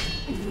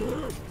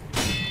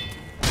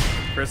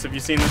 Chris, have you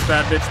seen this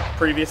bad bitch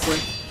previously?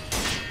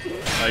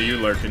 Oh, you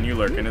lurking, you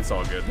lurking. It's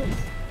all good.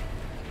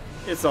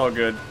 It's all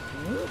good.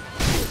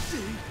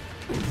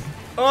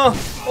 Oh!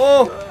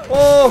 Oh!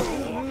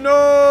 Oh!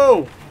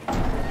 No!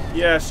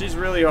 Yeah, she's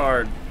really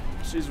hard.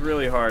 She's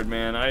really hard,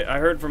 man. I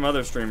heard from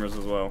other streamers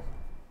as well.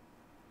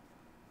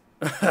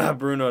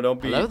 Bruno,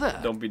 don't be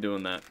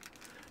doing that.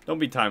 Don't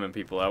be timing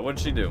people out. What'd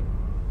she do?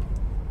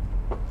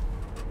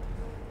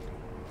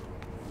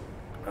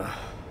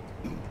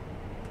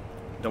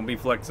 Don't be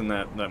flexing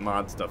that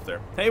mod stuff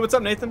there. Hey, what's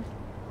up, Nathan?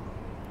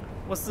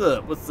 What's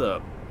up? What's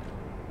up?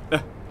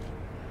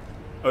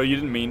 Oh, you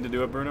didn't mean to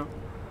do it, Bruno?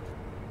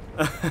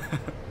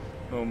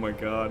 Oh my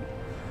god.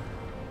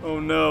 Oh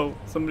no,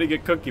 somebody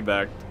get Cookie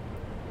back.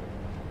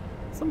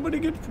 Somebody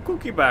get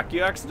Cookie back.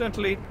 You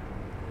accidentally...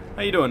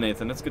 How you doing,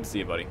 Nathan? It's good to see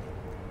you, buddy.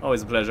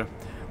 Always a pleasure.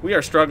 We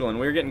are struggling.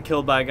 We're getting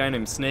killed by a guy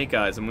named Snake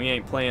Eyes, and we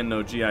ain't playing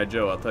no G.I.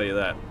 Joe, I'll tell you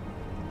that.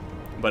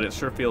 But it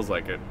sure feels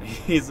like it.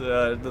 He's,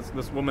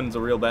 this woman's a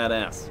real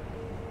badass.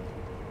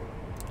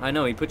 I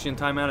know, he put you in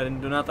timeout, I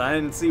didn't do nothing. I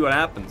didn't see what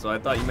happened, so I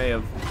thought you may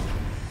have...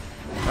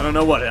 I don't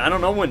know what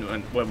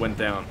what went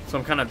down.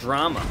 Some kind of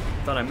drama.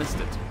 Thought I missed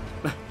it.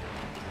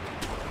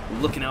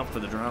 Looking out for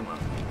the drama.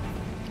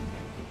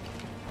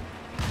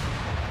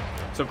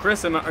 So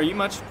Chris, are you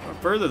much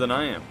further than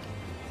I am?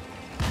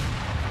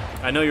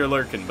 I know you're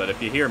lurking, but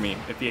if you hear me,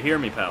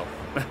 pal,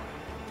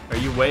 are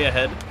you way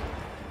ahead?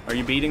 Are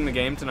you beating the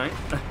game tonight?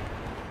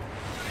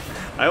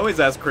 I always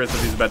ask Chris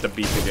if he's about to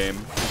beat the game.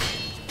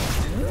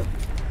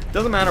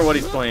 Doesn't matter what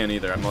he's playing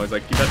either. I'm always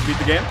like, you about to beat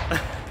the game?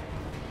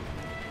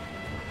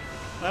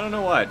 I don't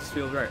know why, it just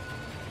feels right.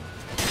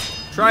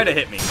 Try to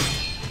hit me.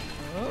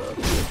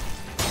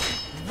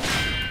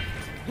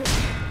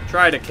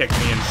 Try to kick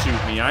me and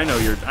shoot me. I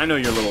know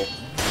your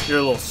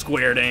little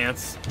square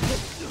dance,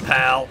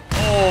 pal.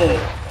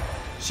 Oh,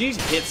 she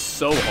hits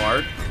so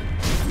hard.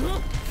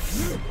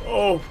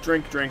 Oh,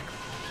 drink,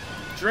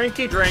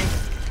 drinky drink.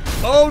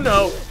 Oh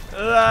no,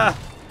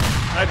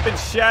 I've been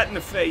shot in the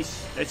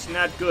face. That's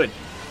not good.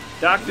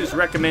 Doctors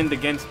recommend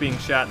against being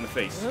shot in the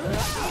face.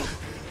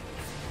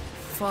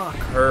 Fuck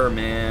her,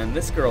 man.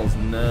 This girl's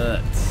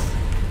nuts.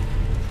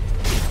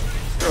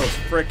 This girl's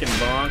frickin'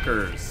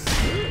 bonkers.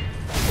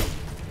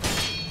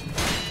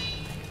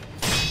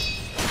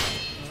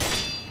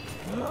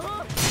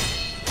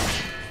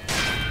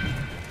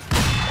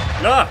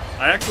 Nah,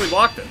 I actually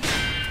blocked it.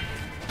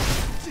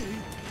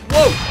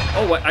 Whoa!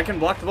 Oh, wait, I can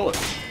block the bullets.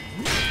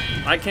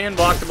 I can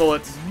block the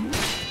bullets.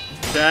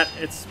 Chat,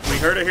 we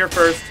heard it here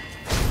first.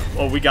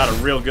 Oh, we got it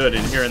real good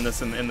in here in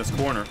this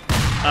corner.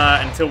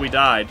 Until we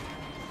died.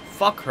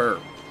 Fuck her.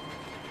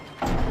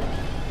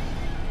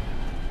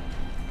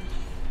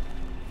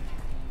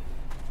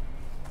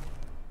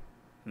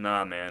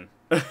 Nah, man.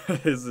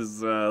 This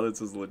is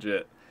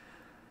legit.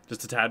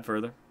 Just a tad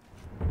further.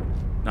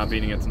 Not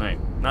beating it tonight.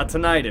 Not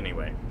tonight,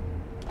 anyway.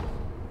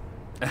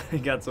 I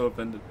got so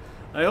offended.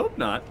 I hope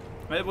not.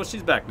 Well,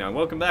 she's back now.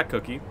 Welcome back,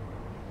 Cookie.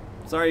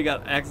 Sorry you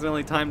got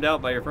accidentally timed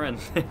out by your friend.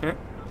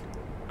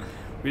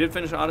 We did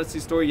finish Odyssey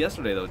story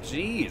yesterday, though.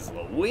 Jeez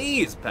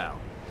Louise, pal.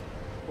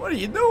 What are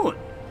you doing?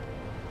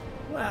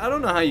 Well, I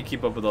don't know how you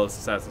keep up with all this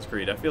Assassin's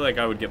Creed. I feel like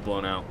I would get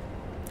blown out.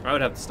 I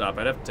would have to stop.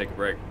 I'd have to take a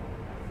break.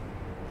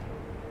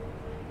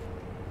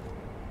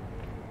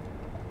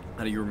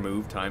 How do you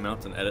remove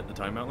timeouts and edit the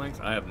timeout lengths?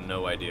 I have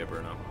no idea,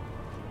 Bruno.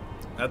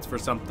 That's for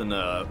something,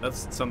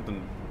 that's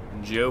something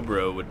Joe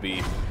Bro would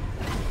be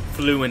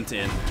fluent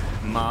in.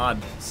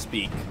 Mod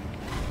speak.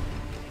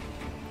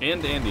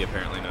 And Andy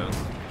apparently knows.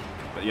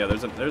 But yeah,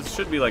 there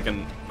should be like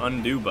an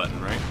undo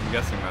button, right? I'm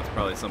guessing that's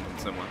probably something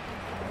similar.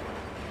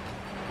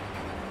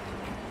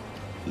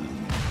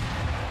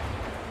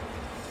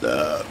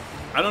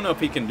 I don't know if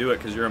he can do it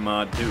because you're a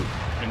mod too,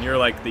 and you're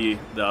like the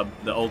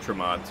ultra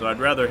mod. So I'd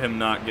rather him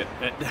not get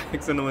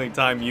accidentally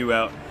time you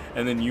out,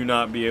 and then you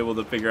not be able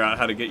to figure out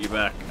how to get you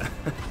back.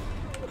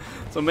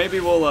 So maybe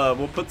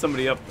we'll put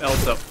somebody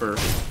else up for.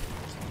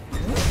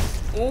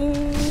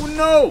 Oh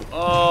no!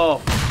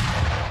 Oh,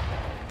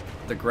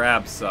 the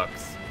grab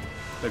sucks.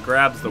 The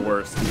grab's the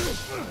worst.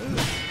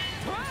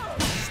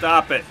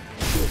 Stop it!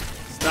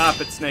 Stop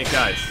it, Snake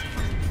Eyes.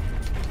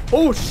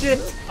 Oh shit!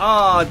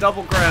 Ah,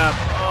 double grab.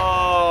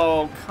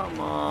 Oh, come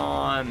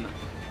on.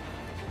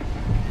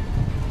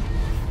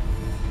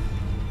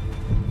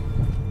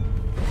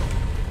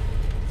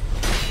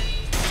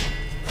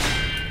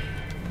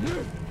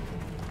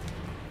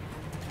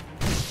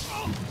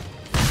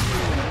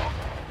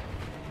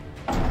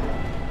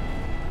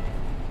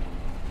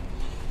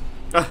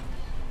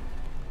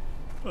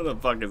 What the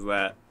fuck is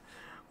that?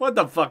 What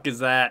the fuck is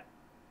that?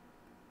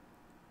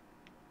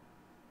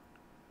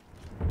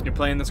 You're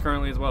playing this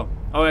currently as well.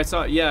 Oh, I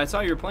saw you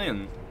were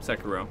playing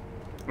Sekiro.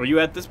 Were you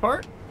at this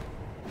part?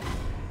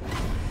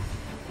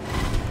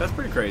 That's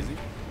pretty crazy.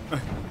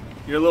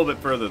 You're a little bit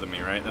further than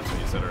me, right? That's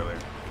what you said earlier.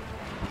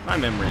 My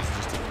memory's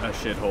just a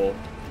shithole.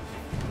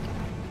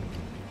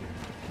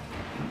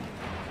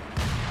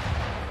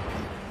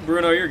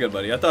 Bruno, you're good,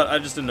 buddy. I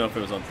just didn't know if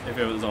it was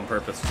on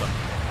purpose or something.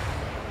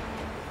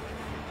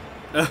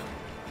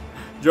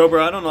 Joe,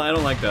 bro, I don't know. I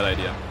don't like that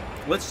idea.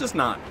 Let's just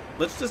not.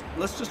 Let's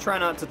just try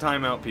not to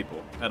time out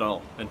people at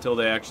all until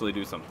they actually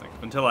do something.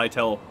 Until I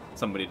tell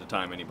somebody to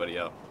time anybody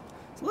out.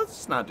 So let's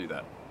just not do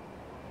that.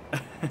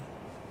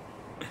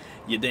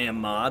 You damn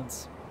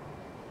mods.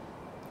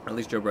 Or at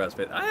least Joe Bro has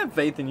faith. I have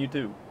faith in you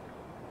too.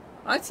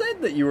 I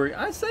said that you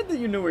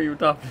knew what you were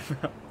talking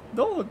about.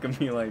 Don't look at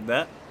me like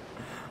that.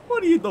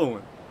 What are you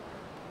doing?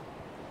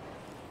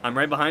 I'm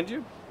right behind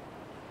you.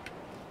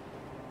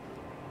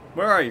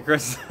 Where are you,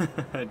 Chris?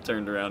 I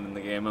turned around in the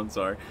game. I'm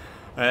sorry.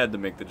 I had to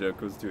make the joke.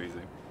 It was too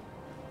easy.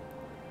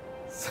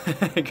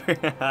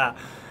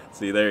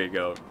 See, there you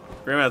go.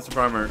 Grandmaster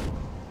Farmer,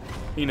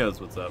 he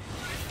knows what's up.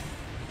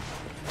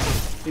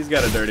 He's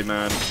got a dirty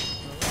mind.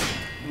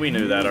 We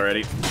knew that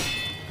already.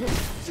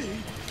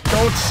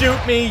 Don't shoot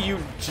me, you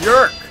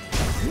jerk!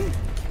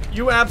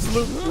 You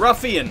absolute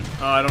ruffian!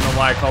 Oh, I don't know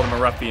why I called him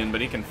a ruffian,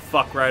 but he can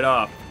fuck right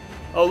off.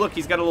 Oh, look,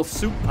 he's got a little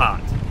soup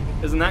pot.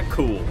 Isn't that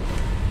cool?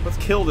 Let's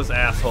kill this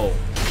asshole.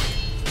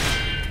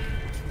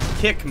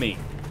 Kick me.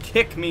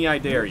 Kick me, I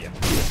dare you.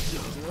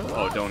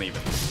 Oh, don't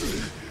even.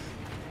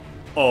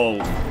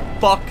 Oh,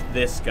 fuck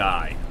this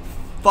guy.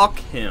 Fuck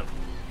him.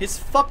 His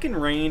fucking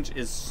range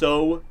is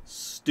so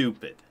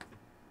stupid.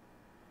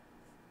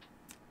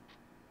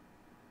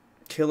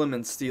 Kill him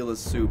and steal his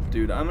soup,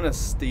 dude. I'm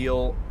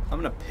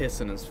gonna piss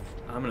in his...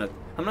 I'm not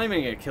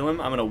even gonna kill him.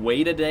 I'm gonna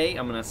wait a day.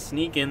 I'm gonna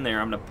sneak in there.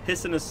 I'm gonna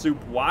piss in his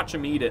soup, watch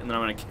him eat it, and then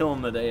I'm gonna kill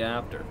him the day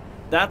after.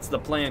 That's the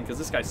plan, because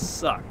this guy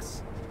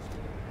sucks.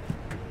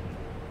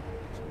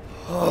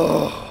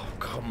 Oh,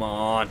 come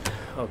on.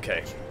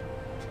 Okay.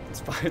 It's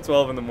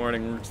 5:12 in the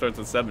morning. Work starts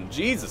at 7.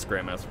 Jesus,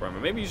 Grandmaster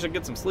Farmer. Maybe you should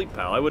get some sleep,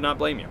 pal. I would not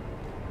blame you.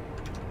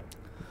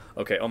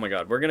 Okay, oh my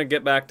god. We're going to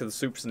get back to the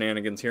soup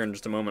shenanigans here in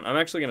just a moment. I'm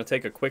actually going to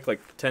take a quick, like,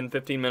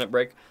 10-15 minute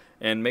break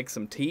and make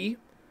some tea.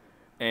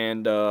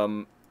 And,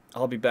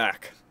 I'll be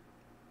back.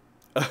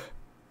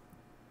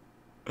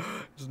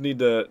 Just need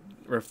to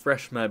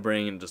refresh my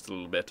brain just a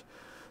little bit.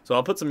 So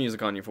I'll put some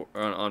music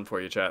on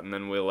for you, chat, and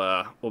then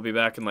we'll be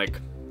back in,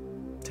 like,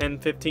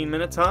 10-15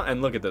 minutes, huh?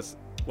 And look at this.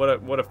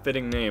 What a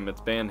fitting name.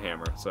 It's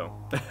Bandhammer. So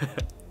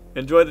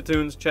enjoy the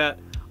tunes, chat.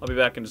 I'll be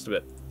back in just a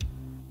bit.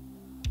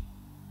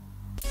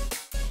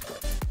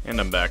 And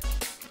I'm back.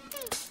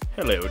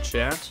 Hello,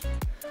 chat.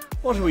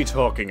 What are we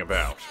talking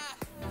about?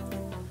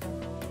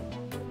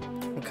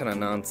 What kind of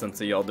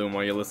nonsense are y'all doing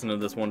while you listen to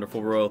this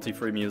wonderful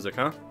royalty-free music,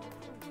 huh?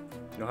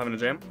 Y'all having a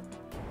jam?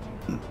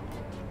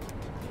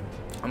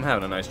 I'm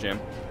having a nice jam.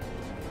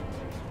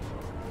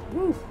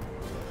 Woo!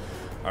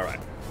 Alright.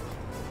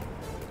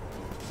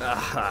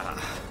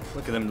 Ah,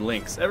 look at them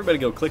links. Everybody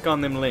go click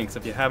on them links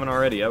if you haven't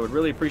already. I would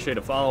really appreciate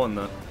a follow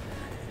on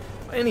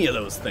any of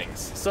those things.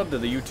 Sub to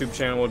the YouTube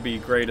channel would be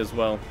great as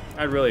well.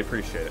 I'd really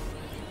appreciate it.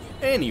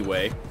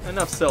 Anyway,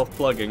 enough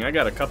self-plugging. I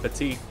got a cup of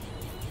tea.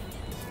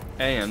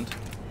 And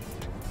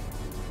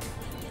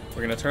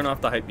we're going to turn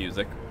off the hype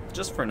music,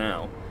 just for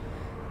now.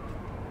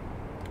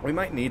 We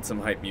might need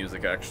some hype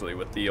music, actually,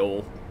 with the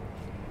old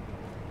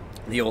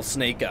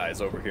snake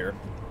eyes over here.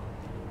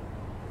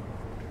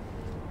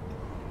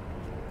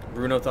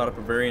 Bruno thought up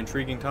a very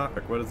intriguing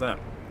topic. What is that?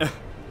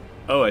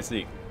 Oh, I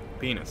see.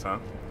 Penis, huh?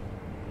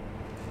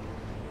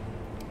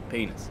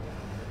 Penis.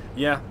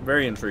 Yeah,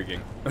 very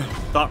intriguing.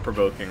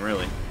 Thought-provoking,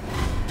 really.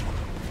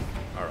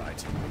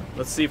 Alright.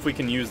 Let's see if we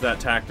can use that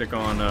tactic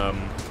on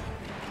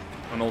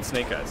old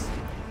Snake Eyes.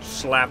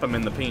 Slap him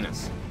in the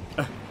penis.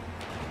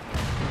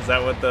 Is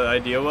that what the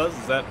idea was?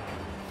 Is that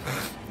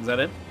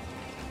it?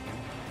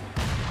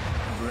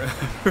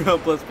 Bruno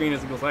plus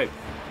penis equals height.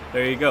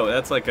 There you go.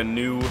 That's like a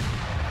new...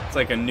 It's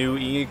like a new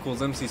E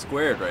equals MC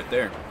squared right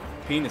there.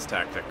 Penis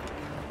tactic.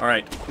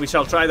 Alright, we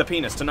shall try the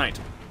penis tonight.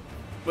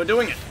 We're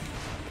doing it.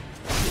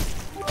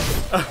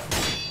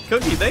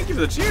 Cookie, thank you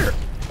for the cheer.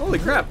 Holy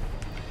crap.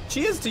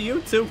 Cheers to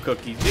you too,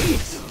 Cookie.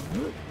 Jeez.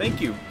 Thank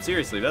you.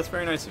 Seriously, that's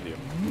very nice of you.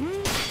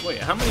 Wait,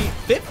 how many?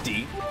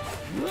 50?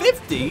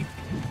 50?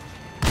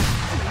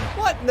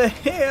 What in the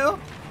hell?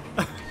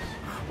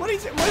 What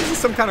is this,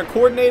 some kind of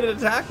coordinated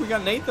attack? We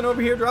got Nathan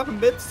over here dropping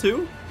bits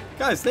too?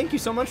 Guys, thank you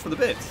so much for the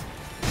bits.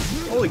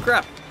 Holy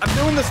crap. I'm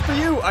doing this for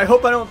you. I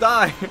hope I don't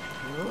die.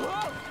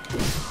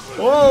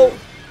 Whoa.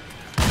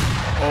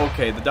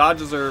 Okay, the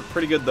dodges are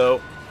pretty good,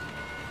 though.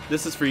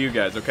 This is for you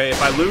guys, okay?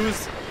 If I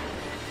lose,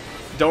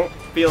 don't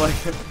feel like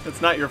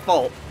it's not your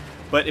fault.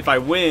 But if I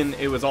win,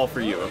 it was all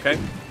for you, okay?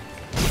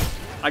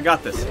 I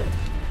got this.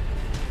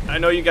 I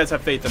know you guys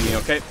have faith in me,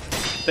 okay?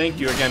 Thank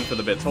you again for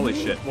the bits. Holy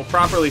shit. We'll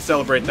properly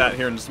celebrate that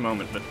here in just a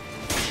moment, but...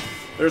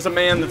 There's a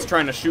man that's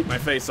trying to shoot my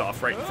face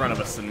off right in front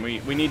of us, and we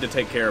need to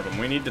take care of him.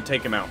 We need to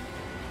take him out.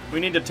 We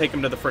need to take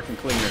him to the frickin'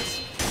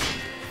 cleaners.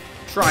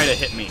 Try to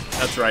hit me.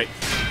 That's right.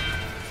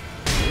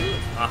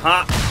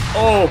 Aha!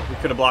 Oh! We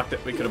could have blocked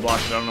it. We could have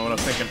blocked it. I don't know what I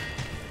was thinking.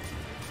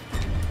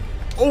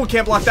 Oh, we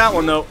can't block that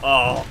one, though.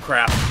 Oh,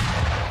 crap.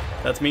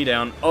 That's me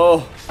down.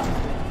 Oh.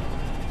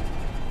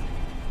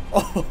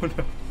 Oh,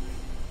 no.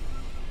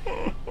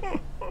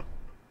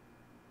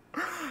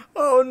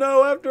 Oh,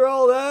 no. After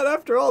all that,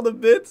 after all the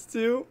bits,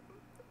 too.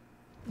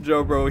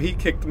 Joe, bro, he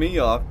kicked me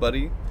off,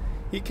 buddy.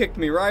 He kicked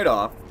me right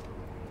off.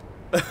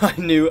 I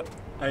knew.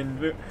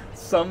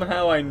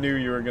 Somehow I knew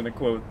you were gonna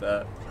quote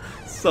that.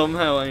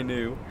 Somehow I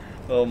knew.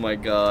 Oh my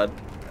god.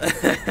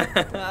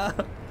 That's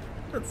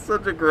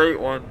such a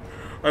great one.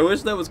 I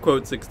wish that was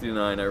quote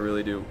 69, I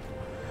really do.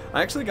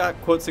 I actually got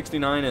quote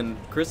 69 in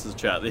Chris's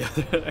chat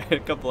a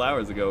couple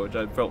hours ago, which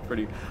I felt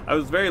pretty... I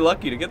was very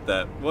lucky to get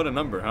that. What a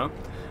number, huh?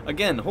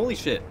 Again, holy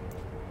shit.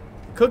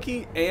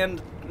 Cookie and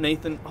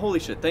Nathan, holy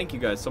shit, thank you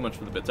guys so much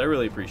for the bits. I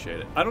really appreciate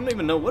it. I don't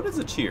even know, what is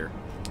a cheer?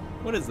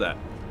 What is that?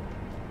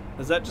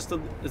 Is that just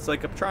a... It's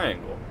like a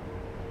triangle.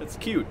 It's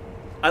cute.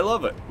 I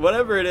love it.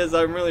 Whatever it is,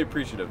 I'm really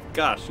appreciative.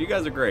 Gosh, you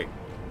guys are great.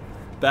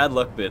 Bad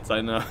luck bits,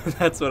 I know.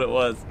 That's what it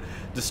was.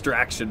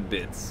 Distraction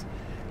bits.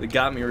 It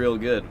got me real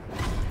good.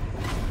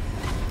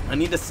 I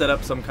need to set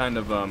up some kind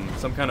of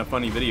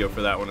funny video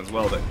for that one as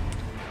well that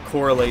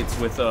correlates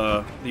with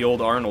the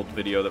old Arnold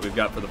video that we've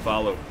got for the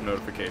follow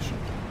notification.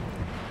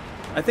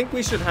 I think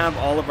we should have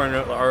all of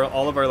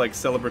our like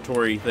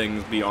celebratory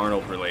things be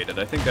Arnold related.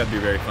 I think that'd be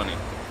very funny.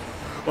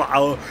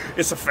 Wow,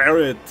 it's a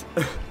ferret.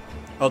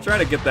 I'll try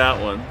to get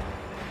that one.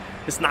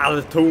 It's not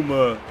a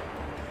tumor.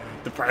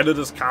 The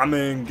predator's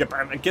coming.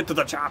 Get to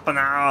the chopper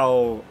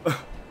now.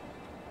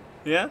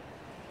 Yeah?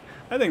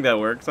 I think that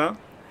works, huh?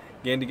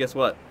 Gandy, guess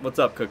what? What's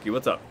up, Cookie?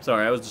 What's up?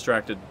 Sorry, I was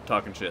distracted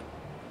talking shit.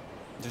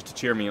 Just to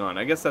cheer me on.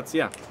 I guess that's,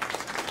 yeah.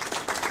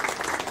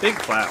 Big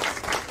clouds.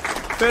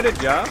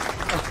 Ferret, yeah?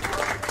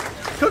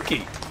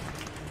 Cookie.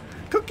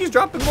 Cookie's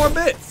dropping more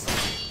bits.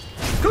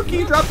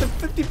 Cookie dropped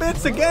 50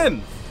 bits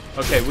again.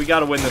 Okay, we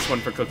gotta win this one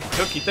for Cookie.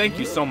 Cookie, thank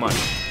you so much.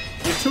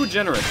 You're too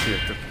generous here,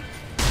 Cookie.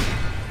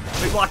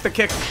 We blocked the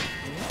kick.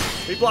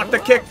 We blocked the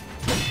kick.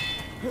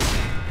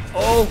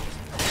 Oh.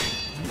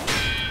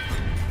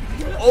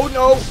 Oh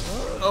no.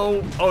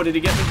 Oh, did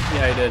he get me?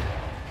 Yeah, he did.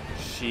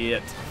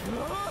 Shit.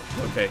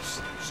 Okay,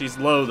 she's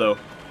low though.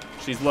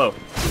 She's low.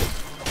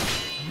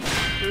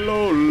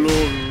 Low. Ooh.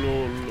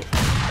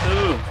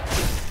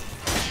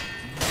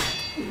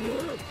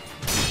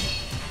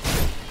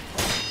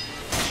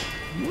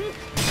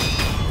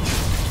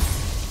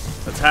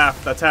 That's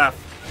half.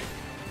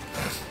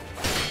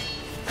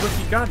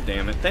 Cookie,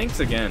 goddammit. Thanks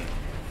again.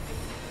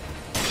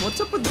 What's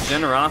up with the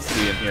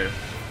generosity in here?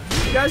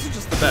 You guys are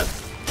just the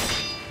best.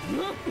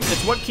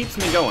 It's what keeps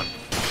me going.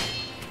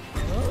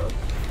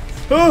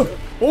 Oh!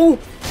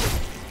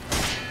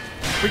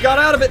 We got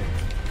out of it!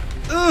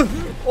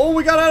 Oh,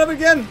 we got out of it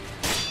again!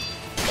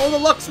 Oh, the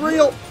luck's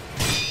real!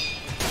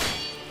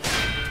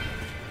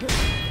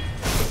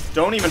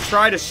 Don't even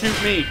try to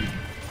shoot me.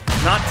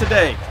 Not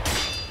today.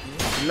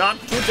 Not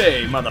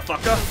today,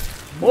 motherfucker.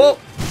 Whoa!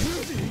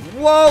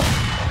 Whoa!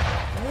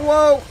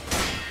 Whoa!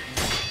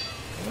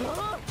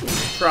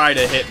 Try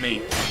to hit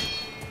me.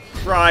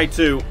 Try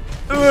to.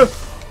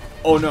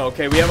 Oh no,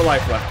 okay, we have a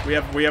life left. We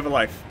have a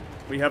life.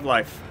 We have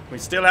life. We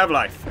still have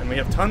life. And we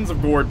have tons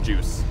of gourd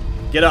juice.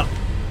 Get up.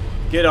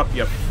 Get up,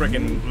 you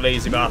friggin'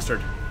 lazy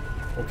bastard.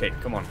 Okay,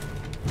 come on.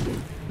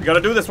 We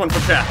gotta do this one for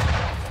chat.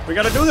 We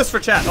gotta do this for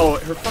chat. Oh,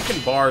 her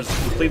fucking bar's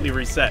completely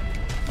reset.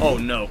 Oh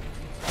no.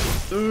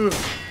 Ugh.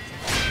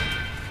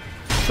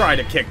 Try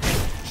to kick me.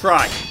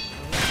 Try.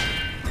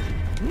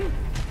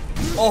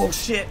 Oh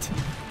shit.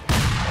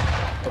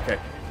 Okay.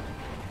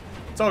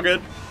 It's all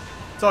good.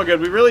 It's all good.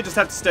 We really just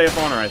have to stay up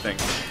on her, I think.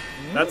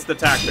 That's the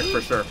tactic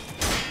for sure.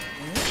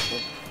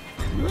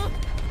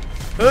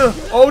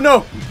 Oh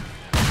no!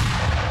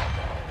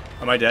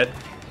 Am I dead?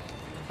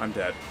 I'm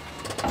dead.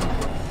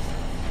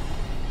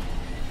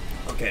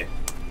 Okay.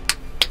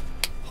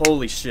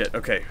 Holy shit.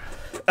 Okay.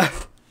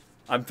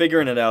 I'm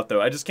figuring it out,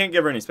 though. I just can't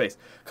give her any space.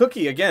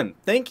 Cookie, again,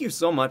 thank you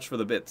so much for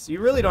the bits. You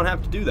really don't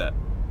have to do that.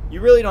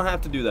 You really don't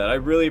have to do that. I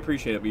really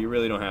appreciate it, but you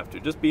really don't have to.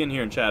 Just being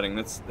here and chatting,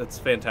 that's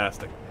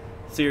fantastic.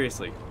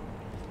 Seriously.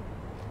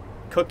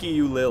 Cookie,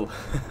 you lil.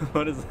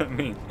 What does that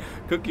mean?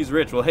 Cookie's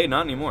rich. Well, hey,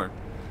 not anymore.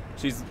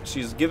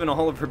 She's given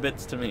all of her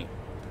bits to me.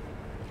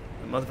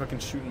 I'm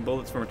motherfucking shooting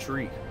bullets from a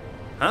tree.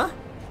 Huh?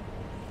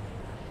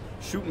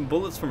 Shooting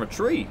bullets from a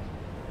tree?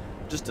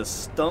 Just a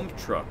stump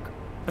truck.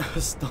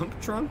 A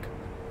stump trunk?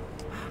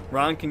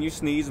 Ron, can you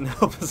sneeze and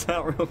help us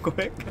out real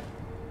quick?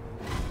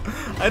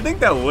 I think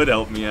that would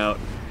help me out.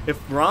 If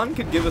Ron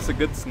could give us a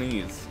good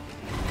sneeze.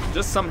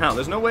 Just somehow.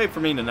 There's no way for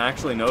me to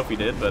actually know if he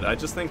did, but I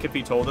just think if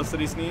he told us that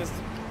he sneezed,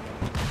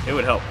 it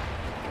would help.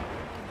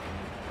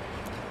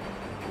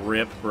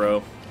 Rip,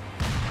 bro.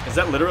 Is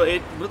that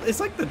literally... It's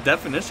like the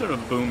definition of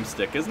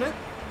boomstick, isn't it?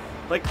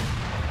 Like,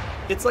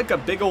 it's like a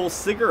big old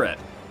cigarette.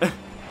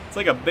 It's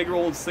like a big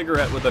old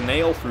cigarette with a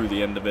nail through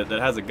the end of it that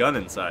has a gun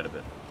inside of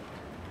it.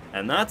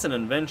 And that's an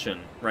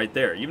invention right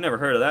there. You've never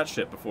heard of that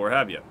shit before,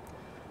 have you?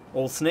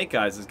 Old Snake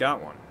Eyes has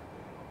got one.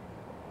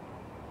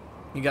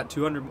 You got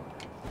 200...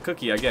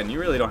 Cookie, again, you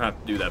really don't have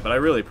to do that, but I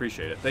really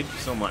appreciate it. Thank you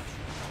so much.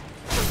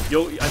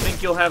 I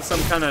think you'll have some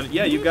kind of...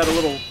 Yeah, you've got a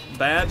little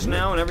badge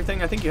now and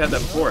everything. I think you had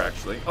that before,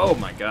 actually. Oh,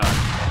 my God.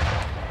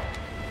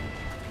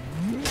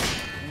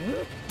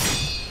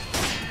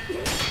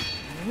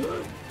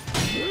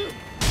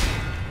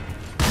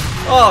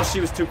 Oh, she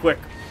was too quick.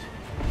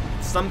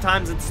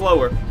 Sometimes it's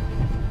slower.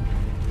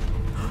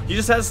 You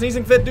just had a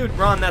sneezing fit, dude.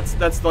 Ron, that's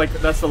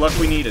the luck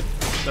we needed.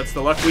 That's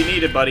the luck we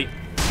needed, buddy.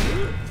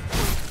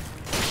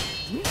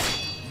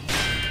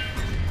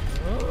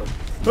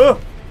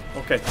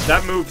 Okay,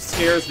 that move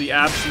scares the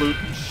absolute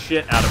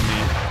shit out of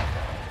me.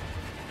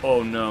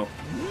 Oh no.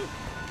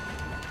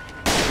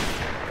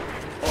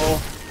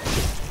 Oh.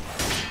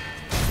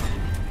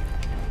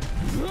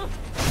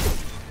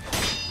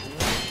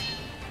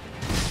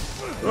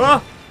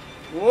 Ah!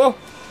 Whoa!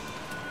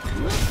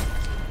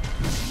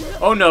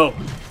 Oh no!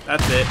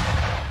 That's it.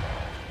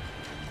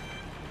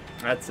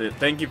 That's it.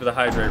 Thank you for the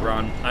hydrate,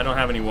 Ron. I don't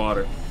have any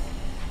water.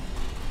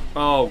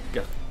 Oh,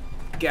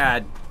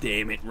 God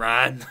damn it,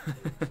 Ron.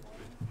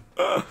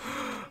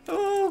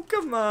 Oh,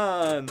 come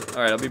on.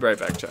 All right, I'll be right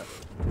back, chat.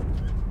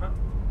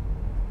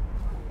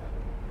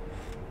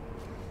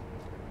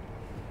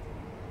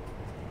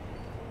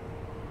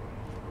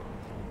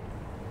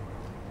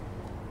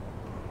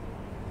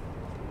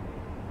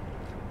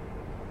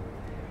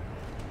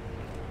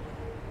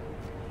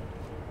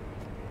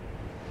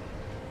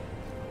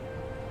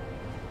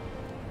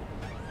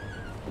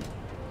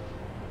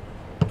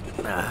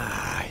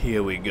 Ah,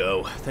 here we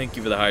go. Thank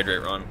you for the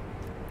hydrate, Ron.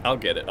 I'll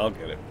get it. I'll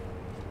get it.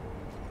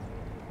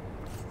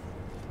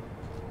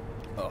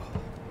 Oh.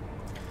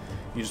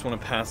 You just want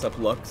to pass up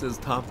Lux's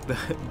top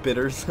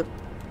bitters?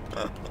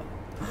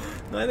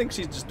 No, I think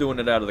she's just doing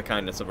it out of the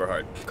kindness of her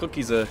heart.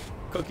 Cookie's a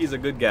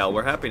good gal.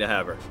 We're happy to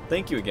have her.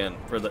 Thank you again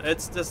for the.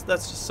 That's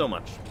just so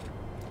much.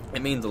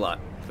 It means a lot,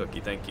 Cookie.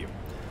 Thank you.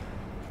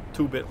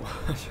 2-bit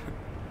watcher.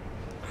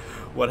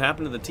 What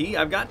happened to the tea?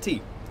 I've got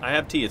tea. I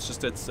have tea. It's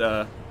just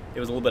it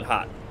was a little bit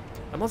hot.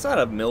 I'm also out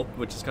of milk,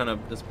 which is kind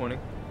of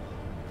disappointing.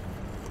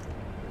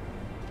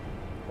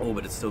 Oh,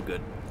 but it's still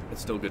good.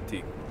 It's still good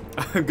tea.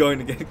 I'm going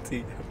to get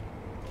tea.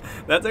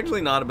 That's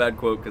actually not a bad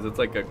quote because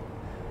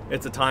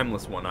it's a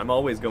timeless one. I'm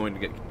always going to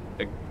get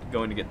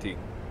tea.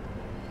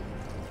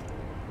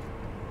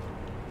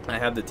 I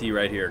have the tea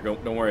right here.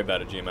 Don't worry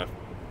about it, GMF.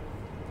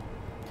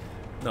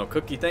 No,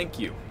 Cookie, thank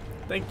you.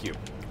 Thank you.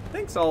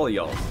 Thanks all of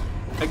y'all.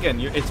 Again,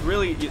 it's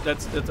really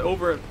that's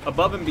over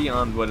above and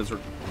beyond what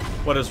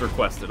is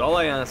requested. All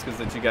I ask is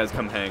that you guys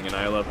come hang, and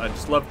I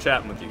just love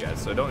chatting with you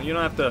guys. So you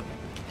don't have to.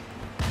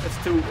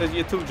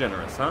 You're too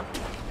generous, huh?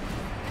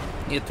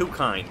 You're too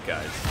kind,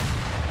 guys.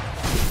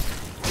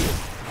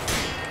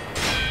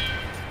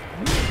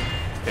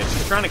 Okay,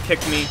 she's trying to kick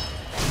me.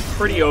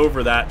 Pretty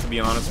over that, to be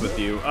honest with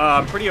you.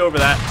 I'm pretty over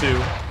that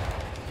too.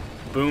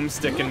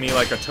 Boomsticking me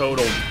like a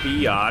total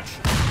biatch.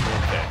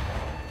 Okay.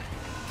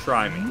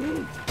 Try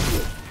me.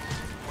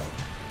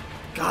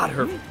 God,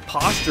 her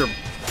posture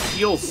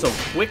heals so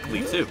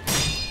quickly, too.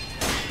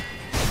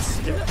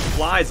 It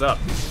flies up.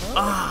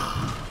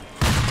 Ah.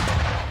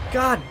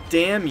 God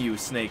damn you,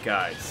 Snake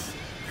Eyes.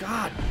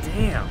 God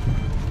damn.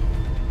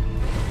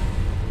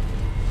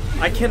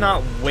 I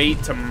cannot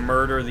wait to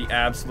murder the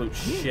absolute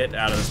shit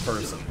out of this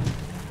person.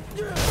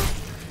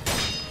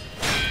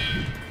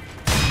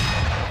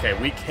 Okay,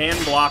 we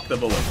can block the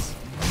bullets.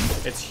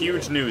 It's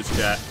huge news,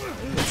 chat.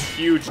 It's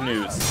huge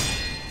news.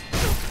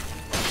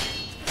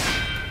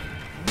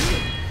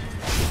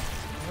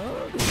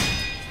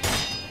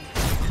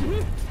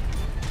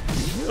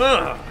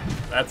 Ugh,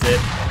 that's it.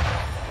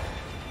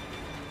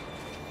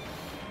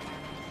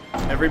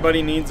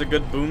 Everybody needs a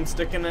good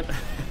boomstick in it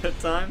at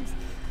times.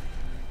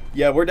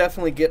 Yeah, we're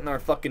definitely getting our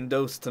fucking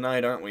dose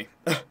tonight, aren't we?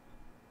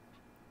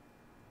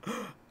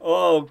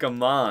 Oh,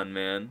 come on,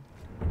 man.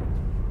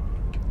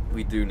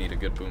 We do need a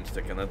good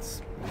boomstick, and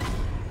that's...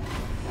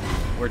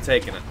 We're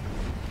taking it.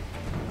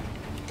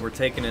 We're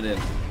taking it in.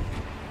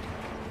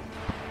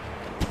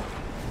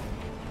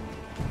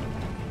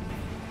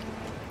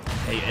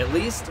 Hey, at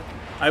least...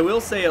 I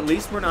will say, at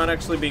least we're not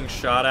actually being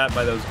shot at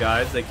by those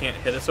guys. They can't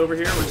hit us over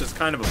here, which is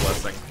kind of a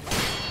blessing.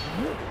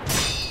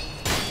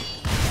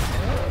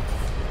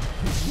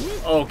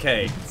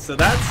 Okay, so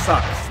that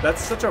sucks.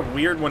 That's such a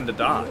weird one to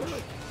dodge.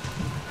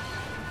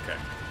 Okay.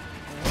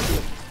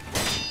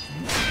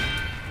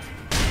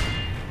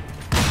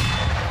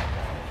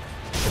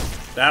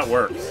 That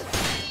works.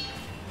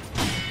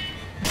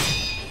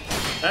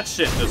 That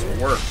shit just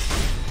works.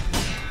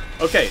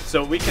 Okay,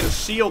 so we can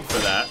shield for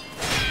that.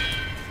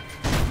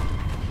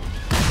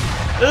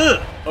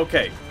 Ugh!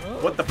 Okay.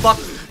 What the fuck?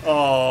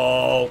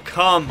 Oh,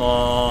 come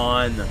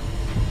on.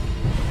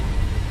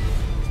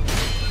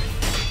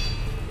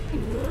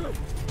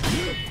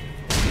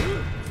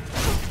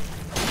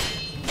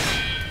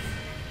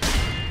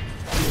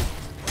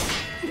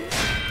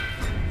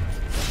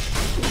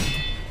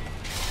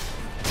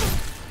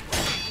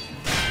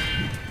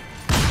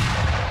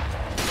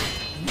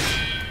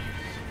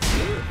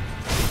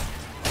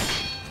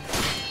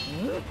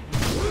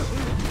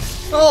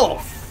 Oh,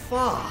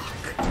 fuck.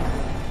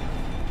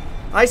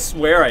 I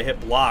swear I hit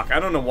block. I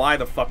don't know why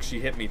the fuck she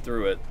hit me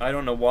through it. I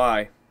don't know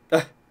why.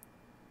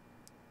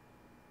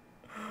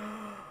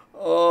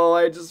 Oh,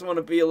 I just want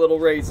to be a little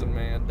raisin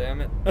man,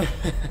 damn it.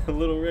 A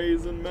little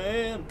raisin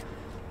man.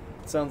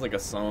 It sounds like a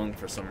song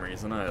for some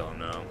reason. I don't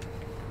know.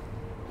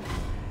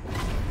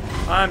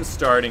 I'm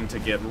starting to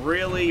get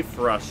really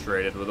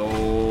frustrated with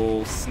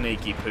old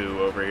Snaky Poo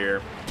over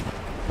here.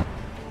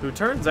 Who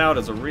turns out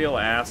is a real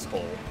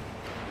asshole.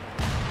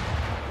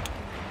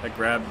 That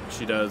grab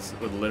she does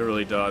would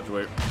literally run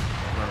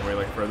away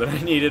like further than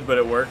I needed, but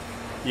it worked.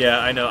 Yeah,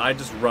 I know. I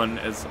just run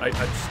as I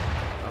just.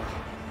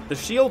 The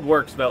shield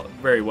works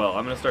very well.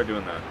 I'm gonna start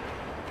doing that.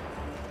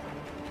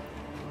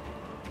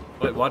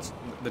 Wait, watch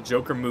the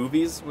Joker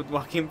movies with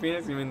Joaquin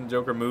Phoenix? You mean the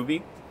Joker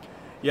movie?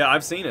 Yeah,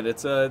 I've seen it.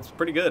 It's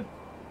pretty good.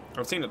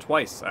 I've seen it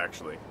twice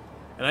actually,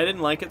 and I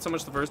didn't like it so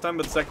much the first time,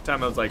 but the second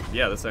time I was like,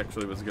 yeah, this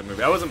actually was a good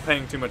movie. I wasn't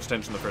paying too much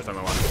attention the first time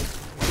I watched it.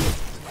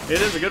 It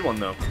is a good one,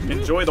 though.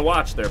 Enjoy the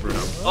watch there, Bruno.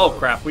 Oh,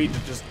 crap. We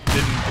just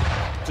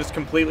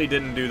completely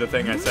didn't do the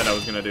thing I said I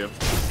was going to do.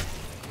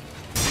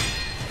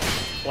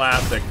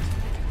 Classic.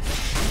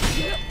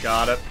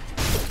 Got it.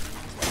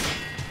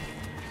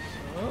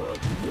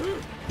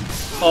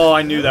 Oh,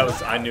 I knew I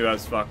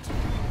was fucked.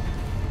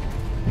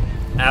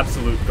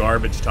 Absolute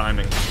garbage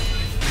timing.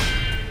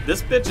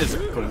 This bitch is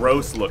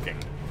gross looking.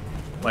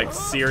 Like,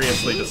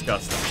 seriously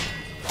disgusting.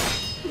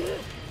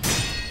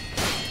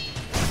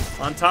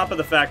 On top of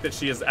the fact that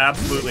she is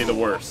absolutely the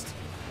worst.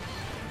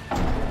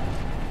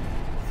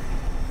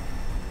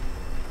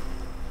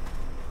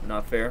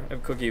 Not fair.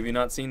 Cookie, have you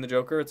not seen the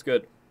Joker? It's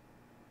good.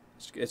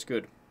 It's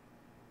good.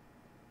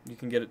 You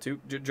can get it too.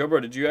 Joe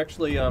Bro, did you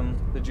actually,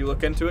 did you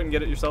look into it and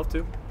get it yourself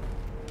too?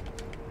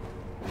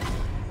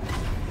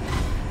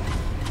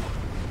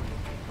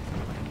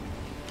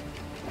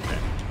 Okay.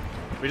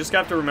 We just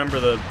have to remember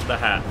the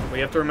hat. We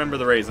have to remember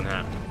the raisin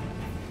hat.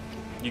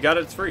 You got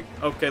it, it's free.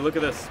 Okay, look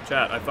at this.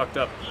 Chat, I fucked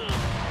up.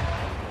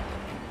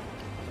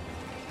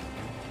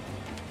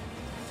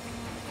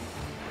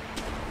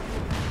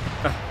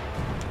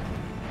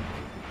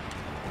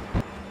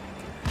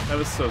 That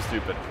was so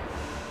stupid.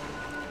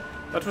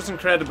 That was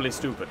incredibly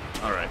stupid.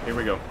 Alright, here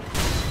we go.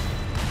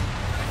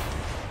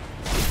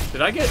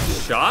 Did I get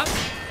shot?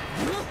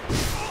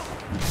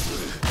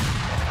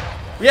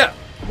 Yeah.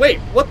 Wait,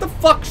 what the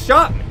fuck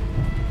shot me?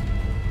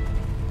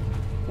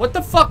 What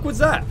the fuck was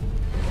that?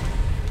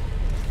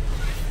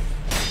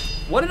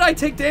 What did I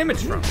take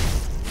damage from?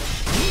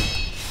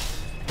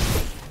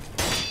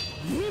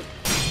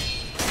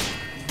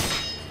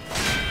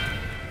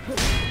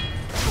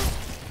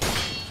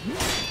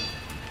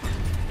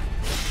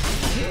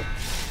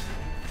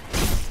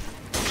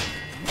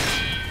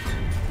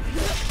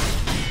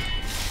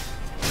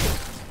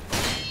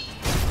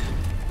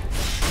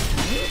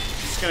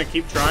 Gonna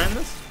keep trying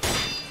this?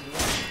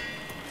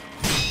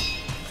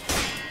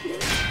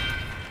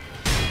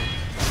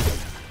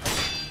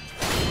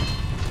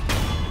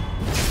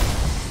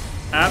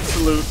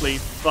 Absolutely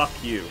fuck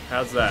you.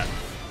 How's that?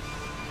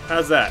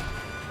 How's that?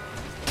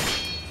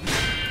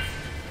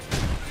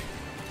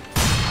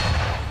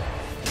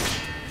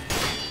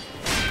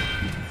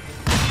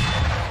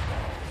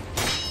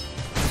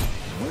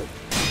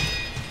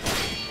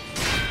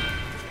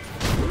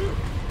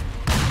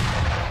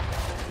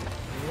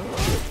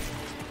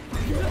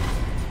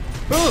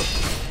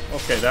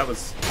 Okay, that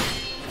was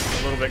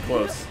a little bit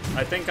close.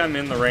 I think I'm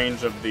in the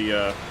range of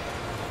the,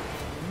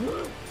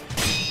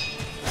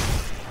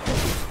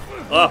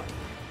 Oh!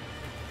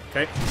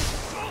 Okay.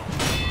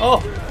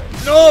 Oh!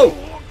 No!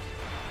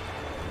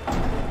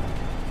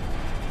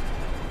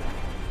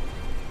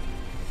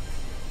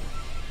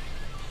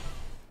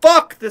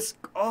 Fuck this!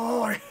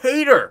 Oh, I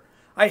hate her!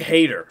 I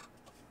hate her.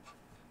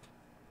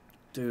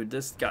 Dude,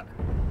 this guy...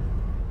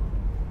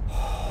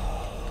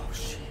 Oh,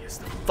 she is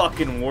the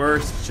fucking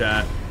worst,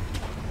 chat.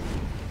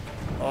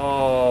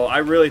 Oh, I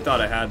really thought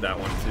I had that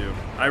one too.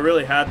 I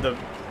really had the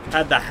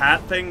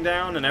hat thing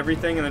down and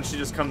everything, and then she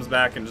just comes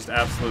back and just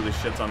absolutely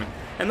shits on me.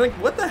 And like,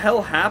 what the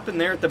hell happened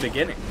there at the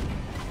beginning?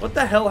 What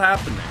the hell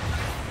happened there?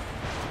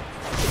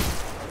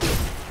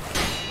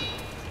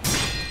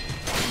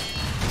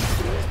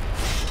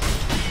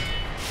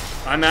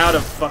 I'm out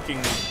of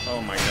fucking...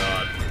 Oh my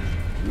god.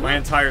 My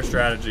entire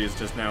strategy has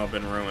just now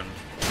been ruined.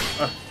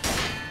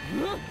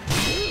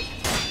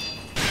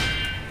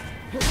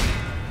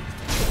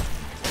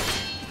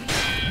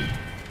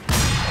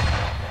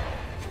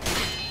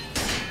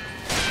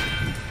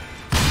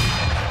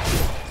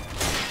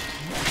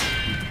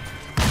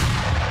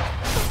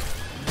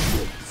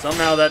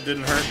 Somehow that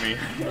didn't hurt me.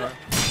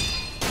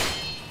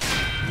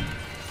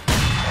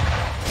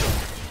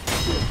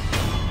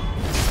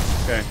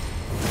 Okay.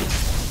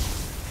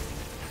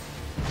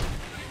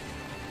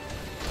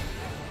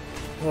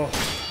 Oh.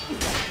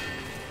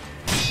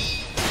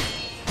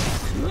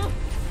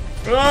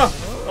 Ah!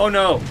 Oh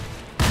no!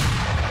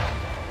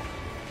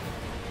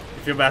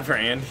 You feel bad for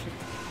Andy?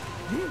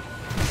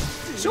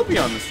 She'll be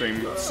on the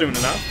stream soon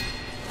enough.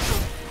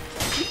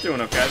 She's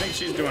doing okay. I think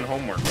she's doing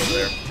homework over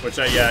there. Which,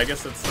 yeah, I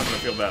guess that's something to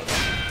feel bad about.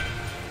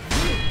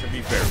 To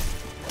be fair.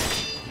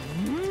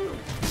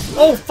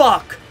 Oh,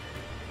 fuck!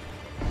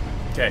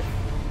 Okay.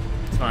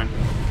 It's fine.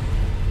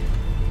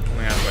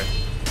 Only halfway.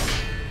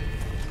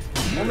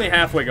 Only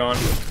halfway gone.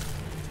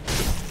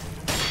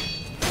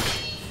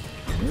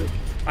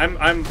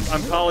 I'm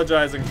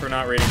apologizing for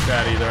not reading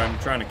chat either. I'm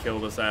trying to kill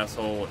this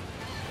asshole.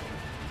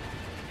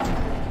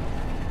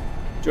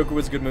 Joker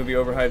was a good movie,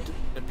 overhyped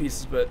at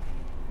pieces, but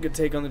good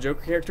take on the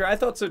Joker character. I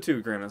thought so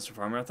too, Grandmaster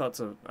Farmer. I thought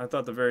so. I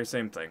thought the very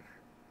same thing.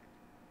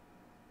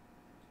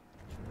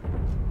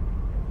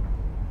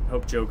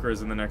 Hope Joker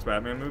is in the next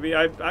Batman movie.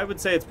 I would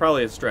say it's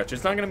probably a stretch.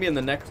 It's not going to be in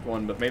the next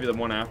one, but maybe the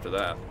one after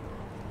that.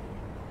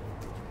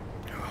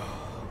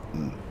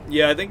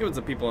 Yeah, I think it was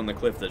the people on the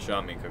cliff that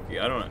shot me, Cookie.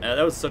 I don't know.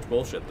 That was such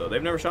bullshit, though.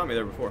 They've never shot me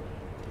there before.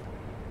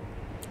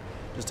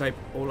 Just type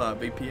Hola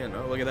VPN.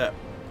 Oh, look at that.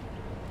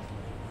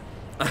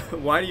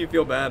 Why do you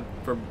feel bad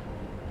for...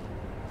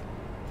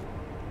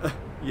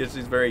 Yeah,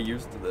 she's very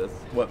used to this.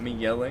 What, me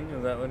yelling?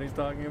 Is that what he's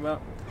talking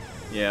about?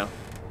 Yeah.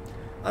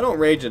 I don't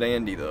rage at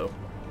Andy, though.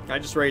 I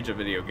just rage at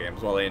video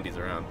games while Andy's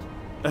around.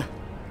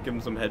 Give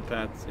him some head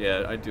pats.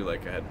 Yeah, I do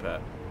like a head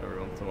pat every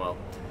once in a while.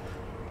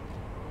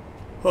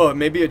 Oh, it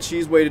may be a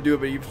cheese way to do it,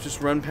 but you just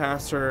run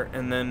past her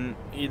and then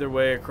either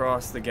way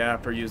across the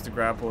gap or use the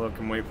grapple hook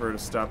and wait for her to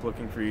stop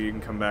looking for you. You can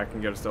come back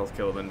and get a stealth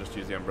kill, then just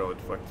use the umbrella to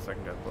deflect the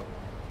second death blow.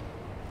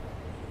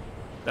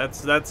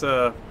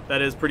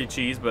 That is pretty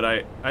cheese, but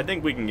I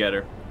think we can get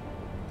her.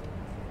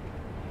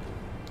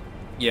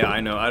 Yeah,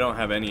 I know. I don't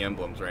have any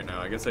emblems right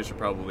now. I guess I should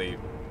probably...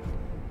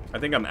 I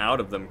think I'm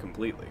out of them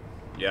completely.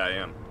 Yeah, I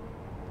am.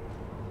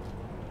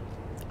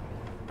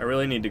 I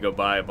really need to go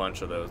buy a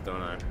bunch of those,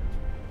 don't I?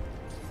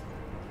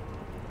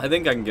 I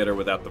think I can get her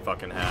without the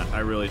fucking hat. I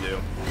really do.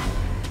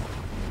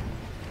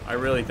 I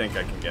really think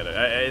I can get it.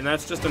 And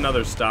that's just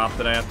another stop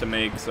that I have to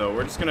make, so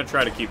we're just going to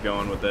try to keep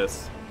going with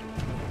this.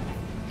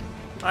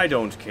 I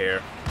don't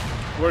care.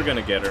 We're going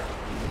to get her.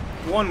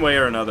 One way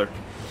or another.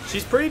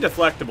 She's pretty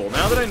deflectable.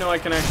 Now that I know I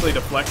can actually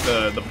deflect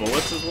the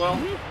bullets as well.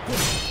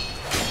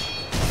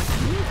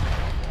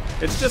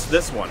 It's just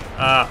this one.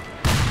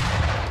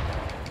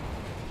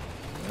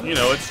 You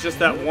know, it's just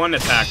that one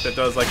attack that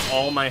does, like,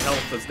 all my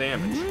health as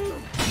damage.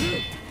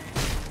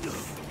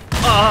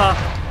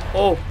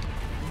 Oh.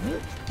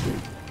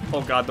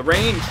 Oh, God, the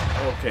range.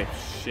 Okay,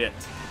 shit.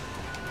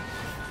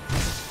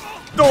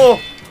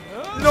 Oh!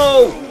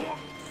 No!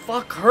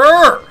 Fuck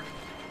her!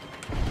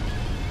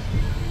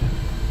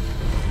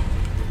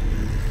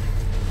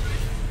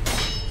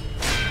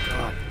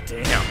 God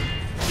damn.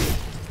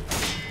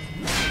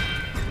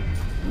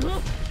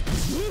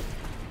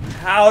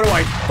 How do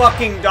I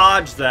fucking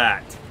dodge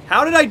that?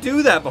 How did I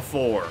do that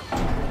before?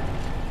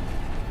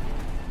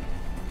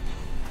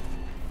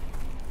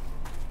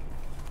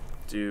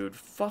 Dude,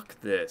 fuck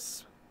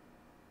this.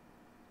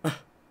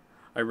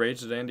 I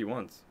raged at Andy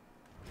once.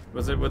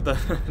 Was it with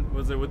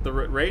the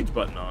rage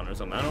button on or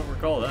something? I don't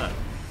recall that.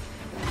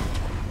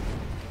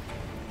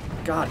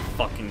 God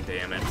fucking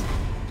damn it.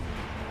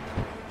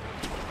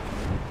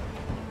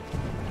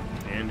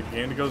 And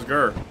Andy goes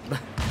grr.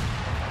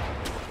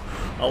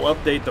 I'll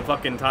update the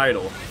fucking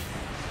title.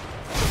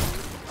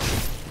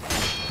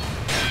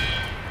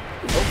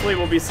 Hopefully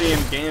we'll be seeing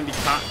Gandy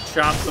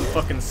chop some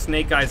fucking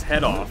Snake Eyes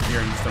head off here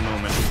in just a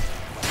moment.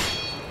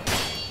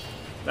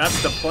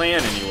 That's the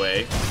plan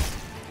anyway.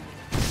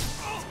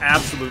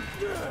 Absolute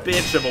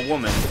bitch of a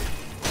woman.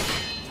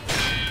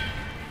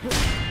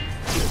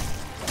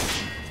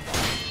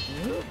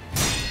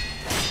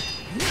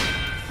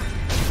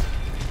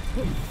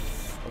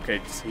 Okay,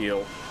 just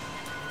heal.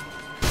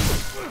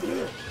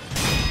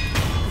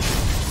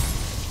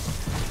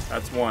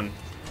 That's one.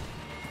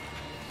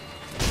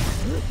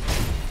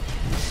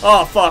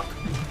 Oh, fuck.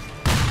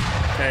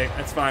 Okay,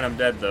 that's fine. I'm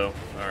dead, though.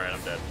 Alright,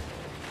 I'm dead.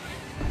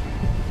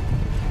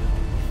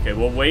 Okay,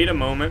 we'll wait a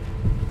moment.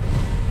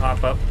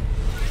 Pop up.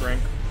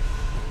 Drink.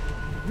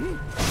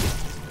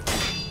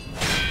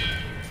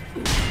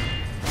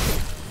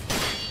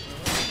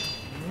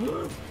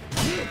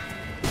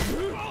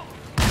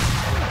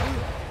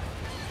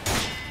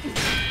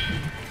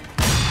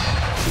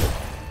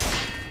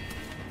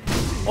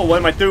 Oh, what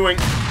am I doing?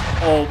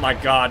 Oh my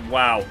god,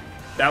 wow.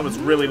 That was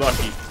really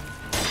lucky.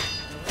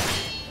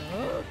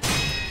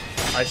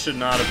 I should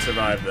not have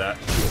survived that.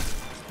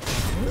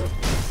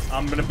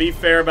 I'm gonna be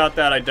fair about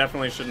that. I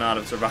definitely should not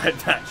have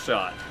survived that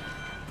shot.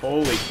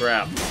 Holy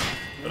crap.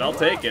 But I'll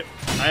take it.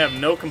 I have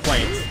no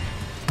complaints.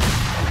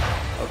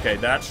 Okay,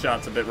 that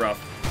shot's a bit rough.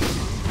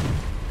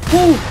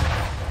 Woo!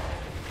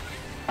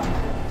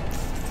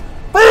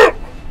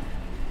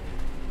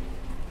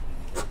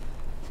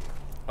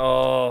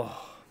 Oh,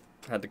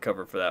 had to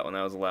cover for that one.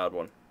 That was a loud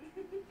one.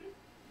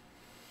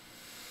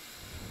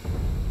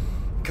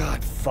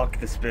 God, fuck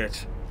this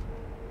bitch.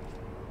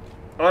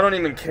 I don't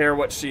even care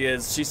what she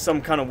is. She's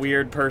some kind of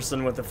weird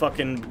person with a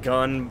fucking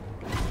gun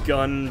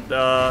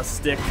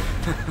stick.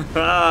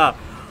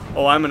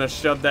 Oh, I'm gonna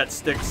shove that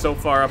stick so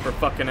far up her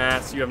fucking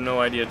ass. You have no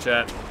idea,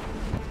 chat.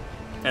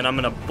 And I'm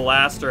gonna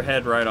blast her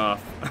head right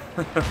off.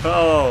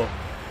 Oh,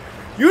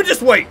 you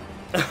just wait.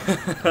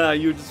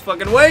 You just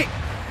fucking wait.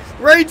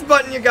 Rage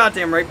button, you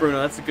goddamn right,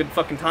 Bruno. That's a good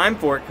fucking time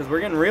for it, because we're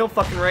getting real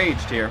fucking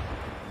raged here.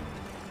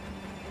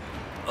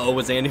 Oh,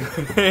 was Andy...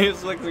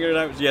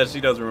 Yeah,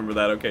 she does remember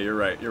that. Okay, you're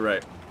right, you're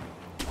right.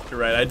 You're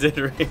right, I did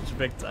rage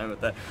big time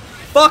with that.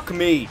 Fuck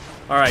me!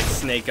 Alright,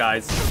 Snake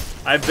Eyes.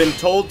 I've been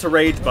told to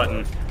rage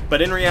button,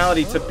 but in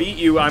reality, to beat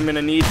you, I'm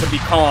gonna need to be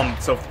calm,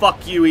 so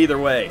fuck you either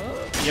way.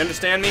 You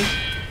understand me?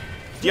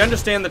 Do you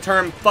understand the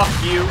term, fuck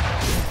you?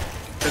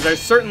 Because I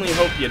certainly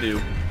hope you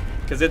do.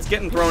 Because it's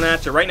getting thrown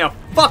at you right now.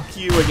 Fuck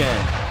you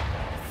again.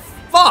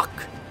 Fuck!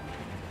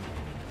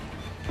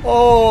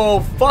 Oh,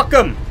 fuck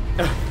him!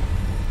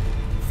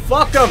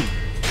 Fuck him!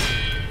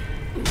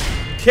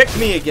 Kick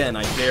me again,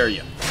 I dare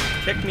you.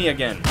 Kick me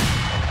again.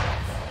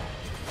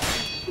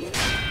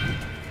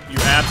 You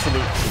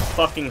absolute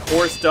fucking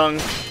horse dung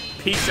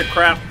piece of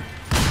crap.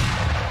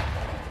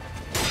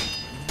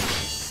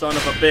 Son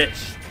of a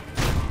bitch.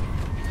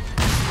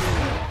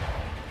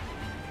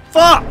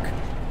 Fuck!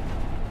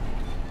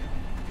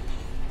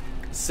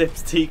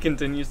 Sips tea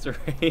continues to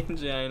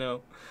rage. Yeah, I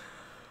know.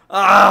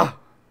 Ah!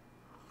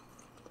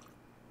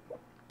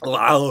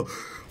 Oh,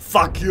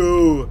 fuck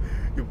you!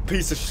 You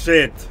piece of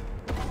shit!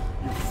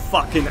 You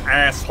fucking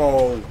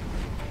asshole!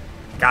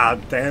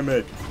 God damn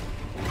it!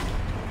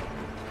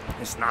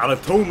 It's not a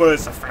tumor,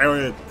 it's a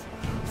ferret!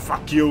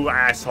 Fuck you,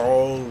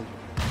 asshole!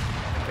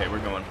 Okay, we're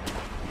going.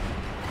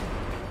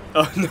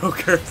 Oh, no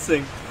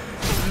cursing.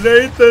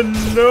 Nathan,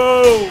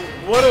 no!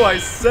 What do I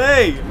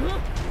say?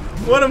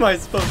 What am I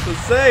supposed to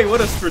say? What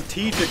a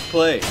strategic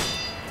play.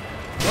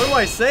 What do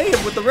I say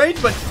with the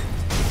rage button?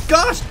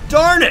 Gosh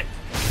darn it!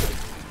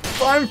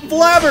 I'm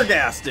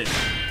flabbergasted!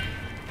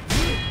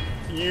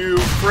 You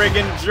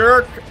friggin'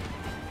 jerk!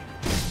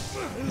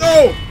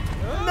 No!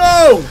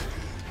 No!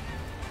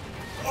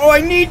 Oh,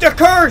 I need to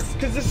curse!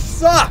 Because this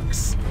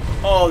sucks!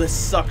 Oh, this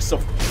sucks so...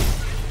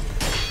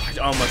 I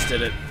almost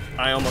did it.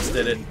 I almost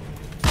did it.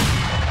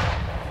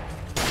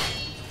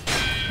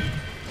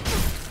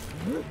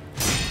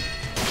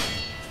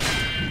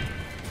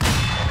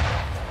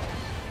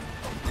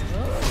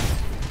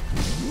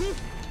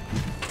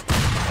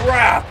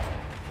 Crap!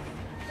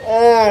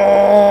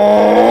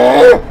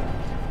 Oh!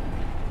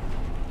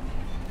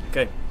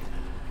 Okay.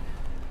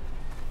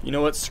 You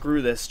know what?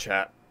 Screw this,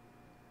 chat.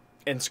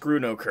 And screw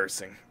no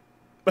cursing.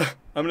 I'm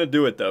gonna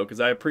do it, though,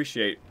 because I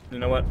appreciate... You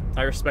know what?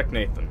 I respect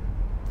Nathan.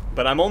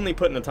 But I'm only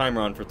putting a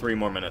timer on for 3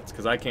 more minutes,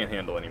 because I can't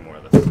handle any more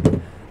of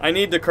this. I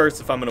need to curse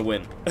if I'm gonna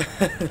win.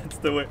 That's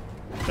the way...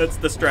 That's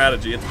the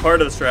strategy. It's part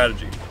of the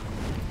strategy.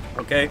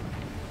 Okay?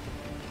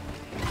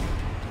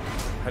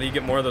 How do you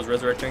get more of those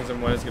resurrect things,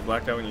 and why does it get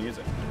blacked out when you use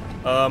it?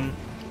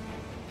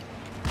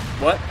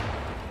 What?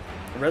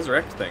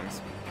 Resurrect things?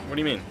 What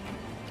do you mean?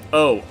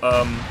 Oh,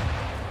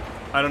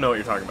 I don't know what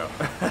you're talking about.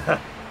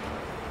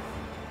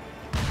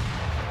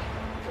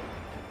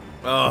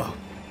 Oh.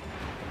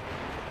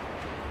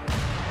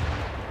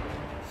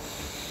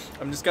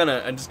 I'm just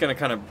gonna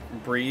kind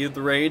of breathe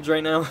the rage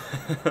right now.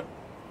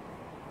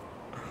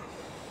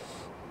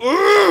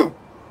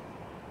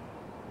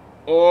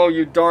 Oh,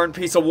 you darn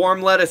piece of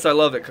warm lettuce. I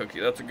love it, Cookie.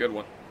 That's a good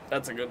one.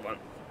 That's a good one.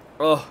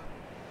 Oh.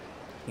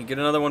 You get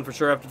another one for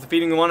sure after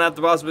defeating the one at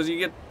the boss, but you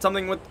get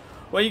something with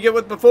what you get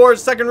with before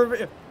second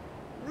review.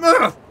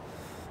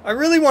 I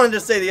really wanted to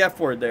say the F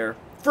word there.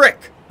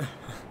 Frick.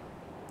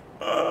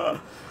 The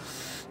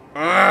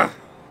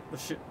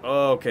shit.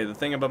 Oh, okay, the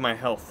thing about my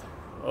health.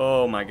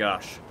 Oh my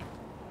gosh.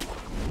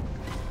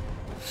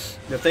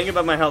 The thing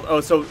about my health. Oh,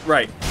 so,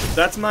 right.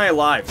 That's my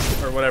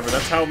lives, or whatever.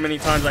 That's how many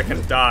times I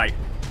can die.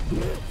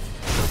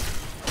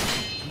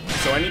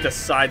 So I need to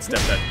sidestep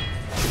that.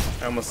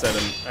 I almost said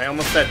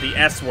the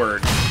S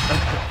word.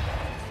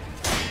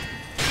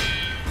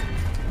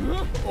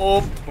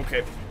 Oh,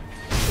 okay.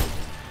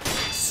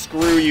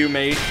 Screw you,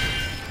 mate.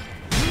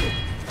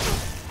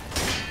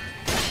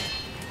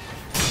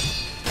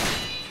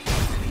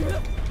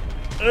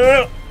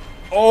 Oh.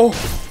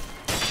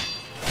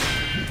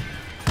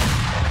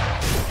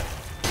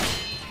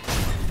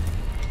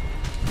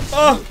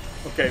 Oh.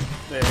 Okay,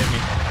 that hit me.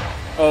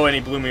 Oh, and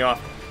he blew me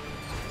off.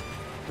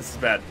 This is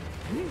bad.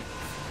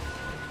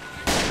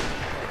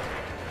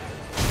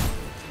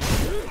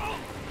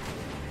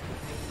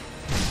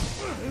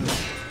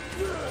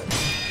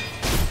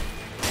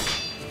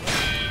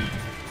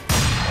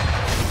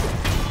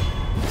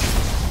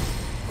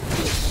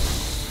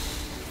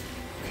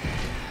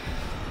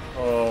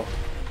 Oh.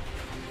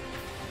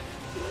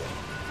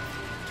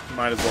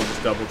 Might as well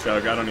just double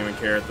chug. I don't even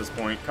care at this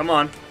point. Come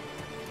on.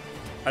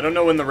 I don't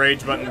know when the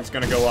rage button is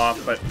going to go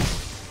off, but...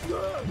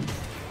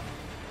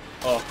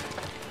 Oh.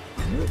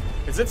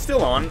 Is it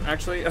still on,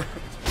 actually?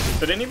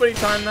 Did anybody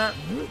time that?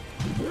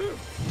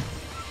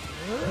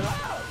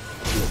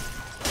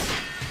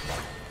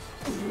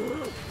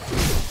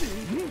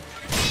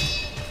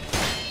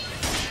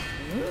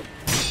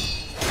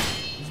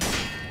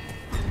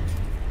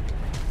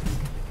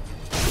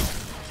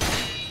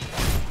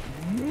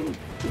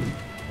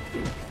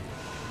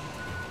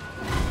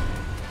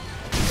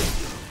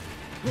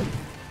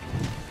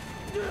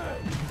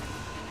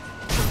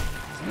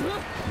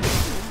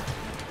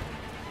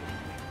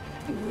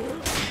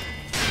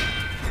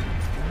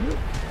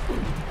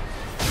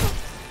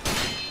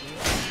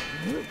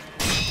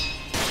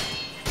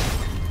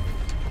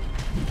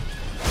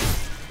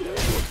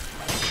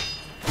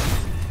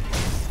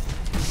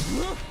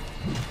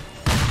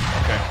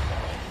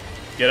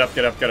 Get up,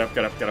 get up, get up,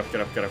 get up, get up, get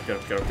up, get up, get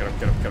up, get up, get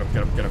up, get up,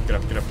 get up, get up, get up, get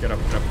up, get up, get up,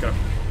 get up, get up.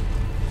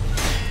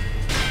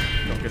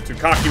 Don't get too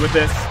cocky with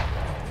this.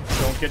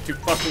 Don't get too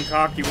fucking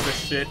cocky with this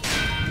shit.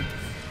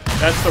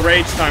 That's the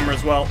rage timer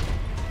as well.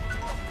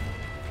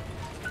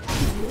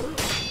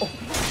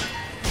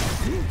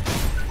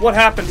 What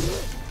happened?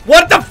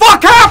 What the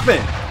fuck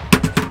happened?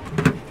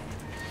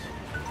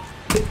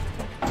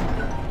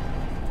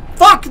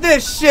 Fuck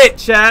this shit,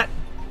 chat.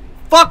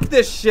 Fuck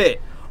this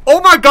shit. Oh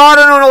my god,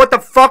 I don't know what the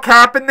fuck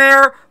happened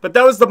there, but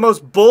that was the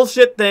most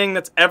bullshit thing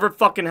that's ever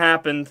fucking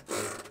happened.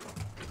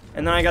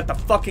 And then I got the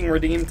fucking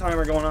redeem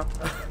timer going on.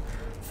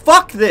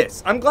 Fuck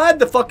this. I'm glad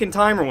the fucking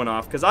timer went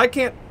off, because I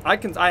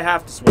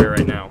have to swear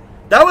right now.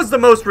 That was the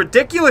most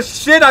ridiculous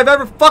shit I've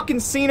ever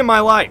fucking seen in my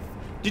life.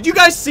 Did you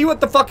guys see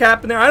what the fuck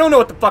happened there? I don't know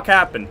what the fuck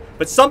happened,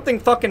 but something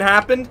fucking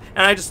happened,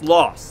 and I just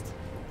lost.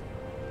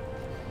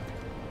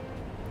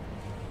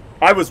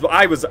 I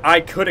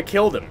could have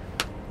killed him.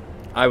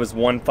 I was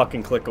one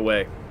fucking click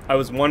away. I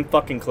was one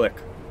fucking click.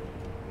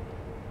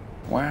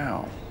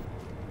 Wow.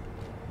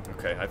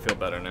 Okay, I feel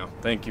better now.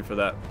 Thank you for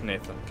that,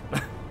 Nathan.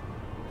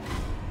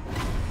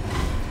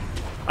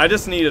 I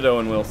just needed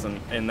Owen Wilson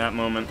in that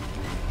moment.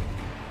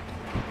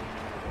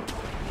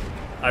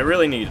 I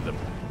really needed him.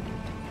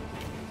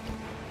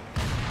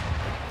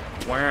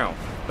 Wow.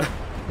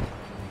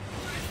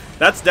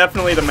 That's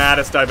definitely the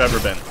maddest I've ever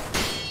been.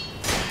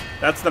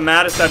 That's the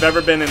maddest I've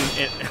ever been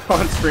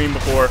on stream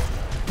before.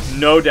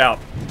 No doubt.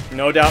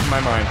 No doubt in my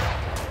mind.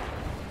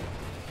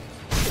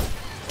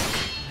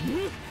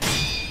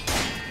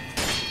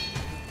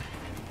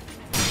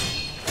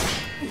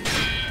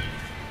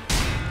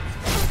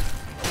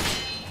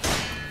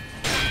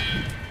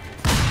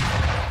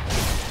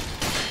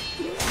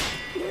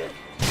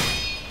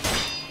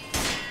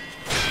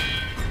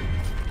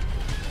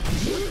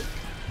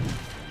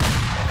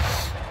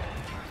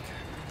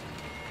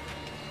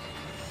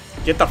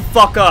 Get the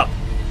fuck up.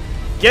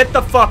 Get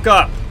the fuck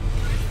up.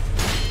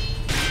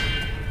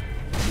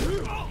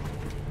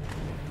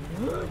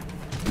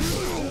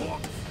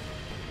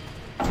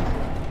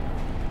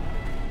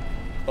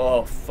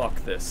 Oh, fuck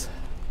this.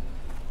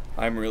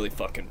 I'm really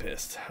fucking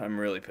pissed. I'm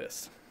really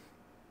pissed.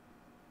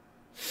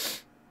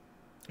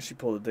 She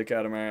pulled the dick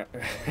out of my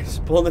she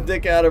pulled the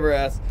dick out of her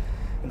ass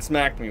and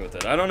smacked me with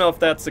it. I don't know if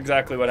that's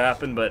exactly what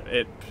happened, but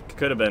it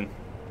could have been.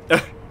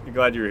 I'm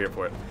glad you were here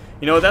for it.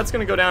 You know, that's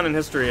gonna go down in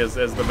history as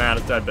the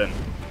maddest I've been.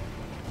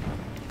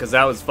 Because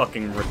that was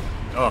fucking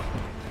oh,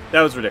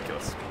 that was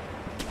ridiculous.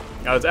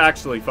 That was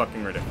actually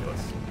fucking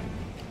ridiculous.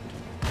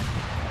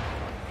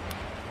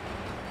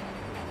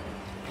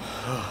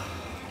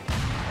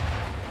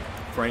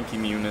 Frankie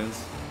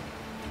Muniz.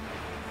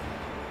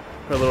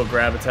 Her little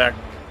grab attack,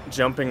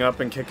 jumping up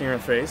and kicking her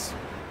face.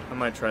 I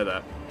might try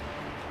that.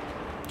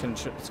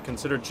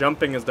 Consider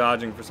jumping as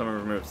dodging for some of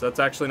her moves. That's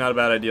actually not a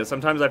bad idea.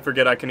 Sometimes I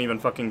forget I can even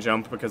fucking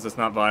jump because it's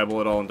not viable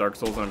at all in Dark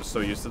Souls and I'm just so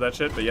used to that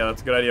shit. But yeah,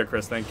 that's a good idea,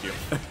 Chris. Thank you.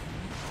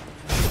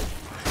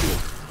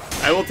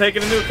 I will take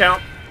it into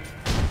account.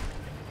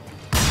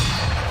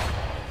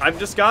 I've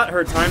just got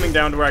her timing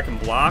down to where I can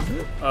block.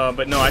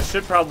 But no, I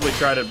should probably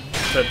try to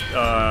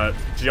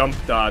jump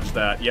dodge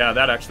that. Yeah,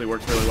 that actually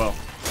works really well.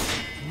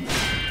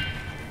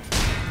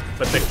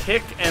 But the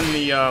kick and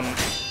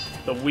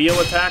the wheel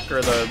attack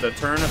or the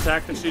turn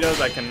attack that she does,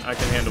 I can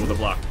handle with a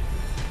block.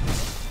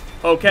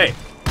 Okay,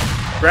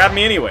 grab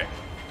me anyway.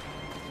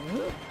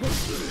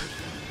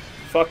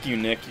 Fuck you,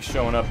 Nick. You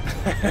showing up?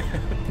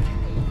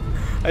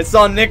 I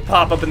saw Nick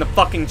pop up in the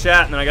fucking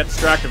chat and then I got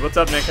distracted. What's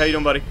up, Nick? How you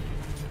doing, buddy?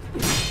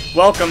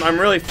 Welcome. I'm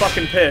really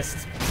fucking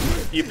pissed.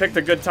 You picked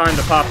a good time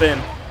to pop in.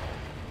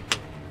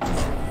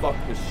 Fuck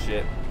this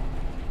shit.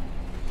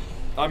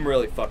 I'm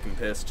really fucking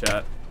pissed,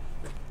 chat.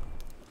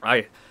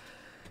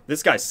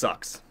 This guy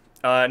sucks.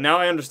 Now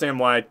I understand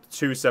why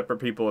 2 separate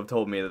people have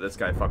told me that this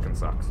guy fucking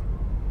sucks.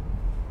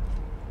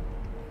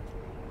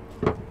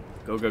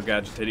 Go-Go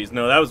Gadget Titties.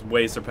 No, that was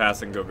way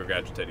surpassing Go-Go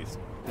Gadget Titties.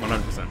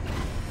 100%.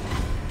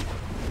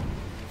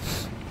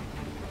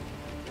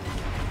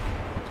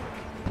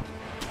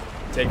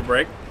 Take a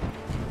break.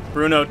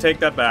 Bruno, take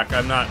that back.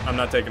 I'm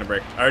not taking a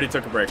break. I already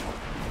took a break.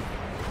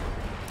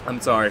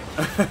 I'm sorry.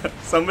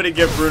 Somebody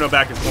give Bruno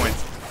back his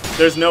points.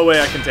 There's no way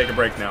I can take a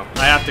break now.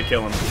 I have to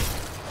kill him.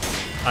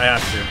 I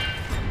have to.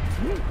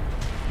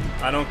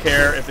 I don't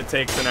care if it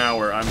takes an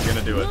hour. I'm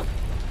gonna do it.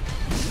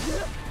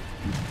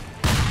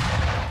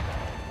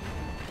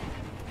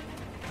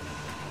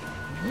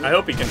 I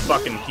hope he can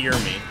fucking hear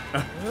me.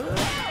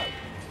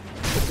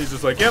 He's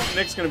just like, yep,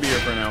 Nick's gonna be here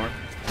for an hour.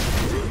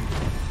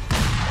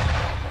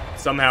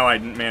 Somehow I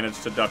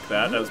managed to duck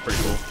that. That was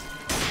pretty cool.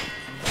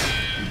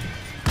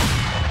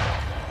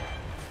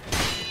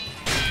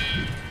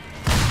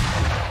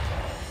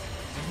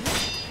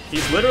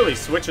 He's literally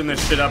switching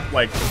this shit up,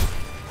 like,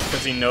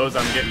 because he knows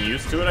I'm getting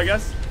used to it, I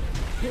guess.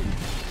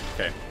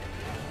 Okay.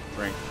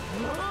 Ring.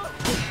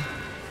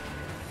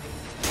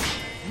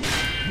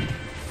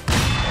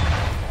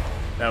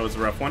 That was a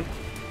rough one.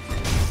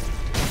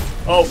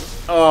 Oh!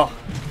 Oh!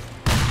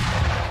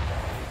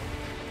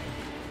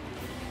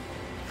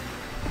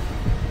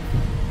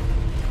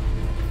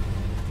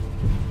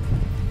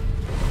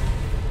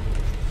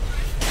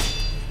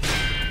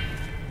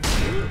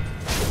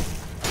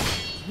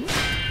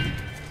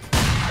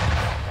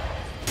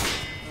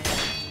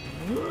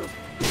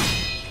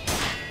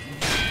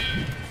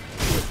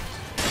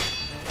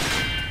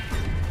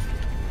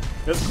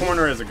 This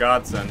corner is a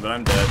godsend, but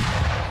I'm dead.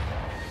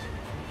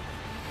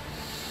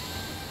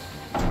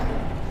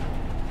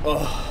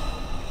 Oh.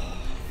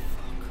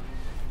 Fuck.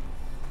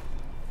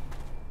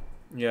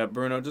 Yeah,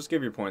 Bruno, just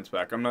give your points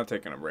back. I'm not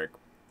taking a break.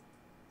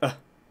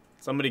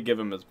 Somebody give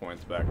him his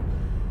points back.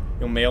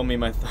 You'll mail me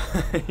my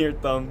your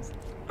thumbs.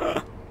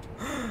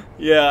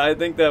 Yeah, I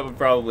think that would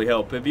probably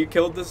help. Have you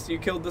killed this? You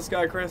killed this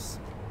guy, Chris?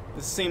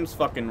 This seems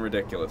fucking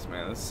ridiculous,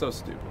 man. This is so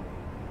stupid.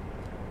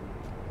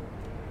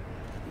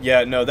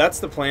 Yeah, no, that's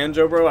the plan,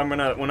 Joe Bro.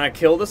 When I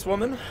kill this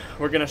woman,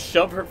 we're gonna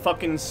shove her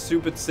fucking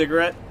stupid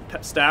cigarette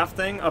staff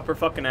thing up her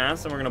fucking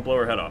ass, and we're gonna blow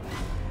her head off.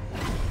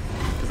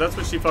 Because that's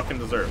what she fucking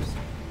deserves.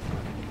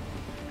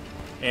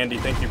 Andy,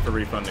 thank you for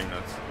refunding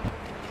this.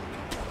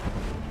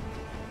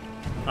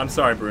 I'm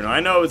sorry, Bruno. I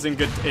know it was in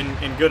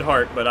good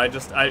heart, but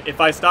if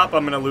I stop,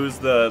 I'm gonna lose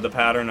the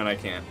pattern, and I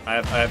can't. I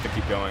have to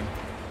keep going.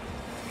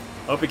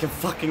 I hope he can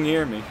fucking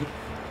hear me.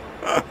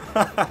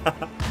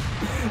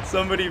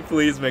 Somebody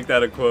please make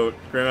that a quote.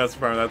 Grandmaster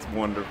Farmer, that's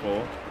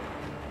wonderful.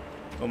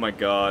 Oh my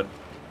god.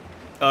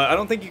 I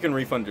don't think you can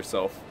refund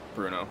yourself,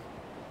 Bruno.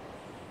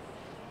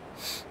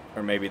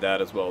 Or maybe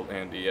that as well,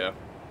 Andy, yeah.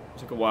 It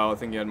took a while. I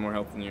think you had more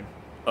health than you.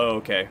 Oh,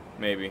 okay.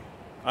 Maybe.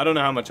 I don't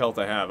know how much health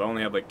I have. I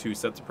only have like 2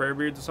 sets of prayer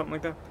beards or something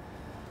like that.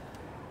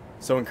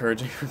 So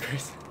encouraging for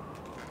Grace.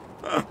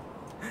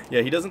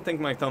 Yeah, he doesn't think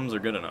my thumbs are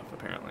good enough,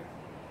 apparently.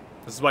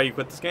 This is why you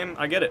quit this game?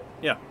 I get it.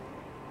 Yeah.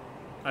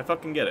 I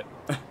fucking get it.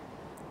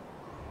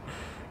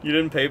 You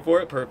didn't pay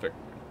for it? Perfect.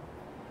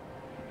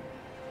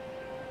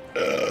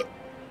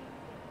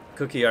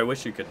 Cookie, I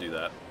wish you could do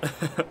that.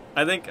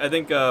 I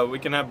think we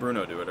can have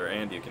Bruno do it, or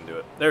Andy can do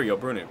it. There you go,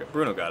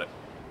 Bruno got it.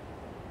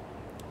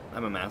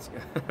 I'm a mask.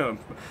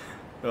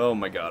 Oh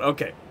my god.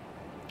 Okay.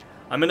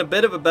 I'm in a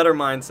bit of a better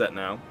mindset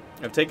now.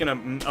 I've taken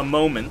a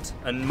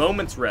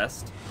moment's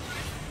rest.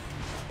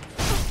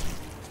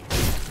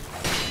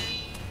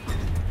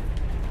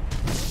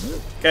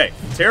 Okay,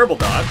 terrible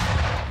dodge.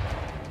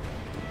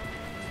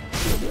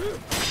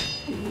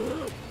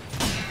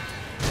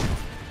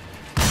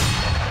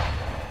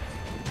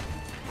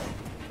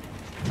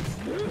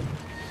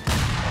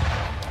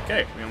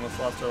 Okay, we almost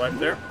lost our life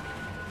there.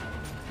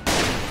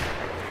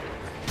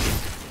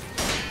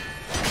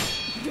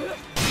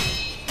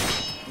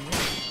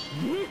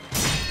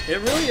 It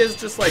really is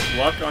just like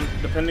luck on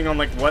depending on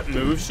like what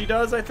move she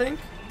does, I think.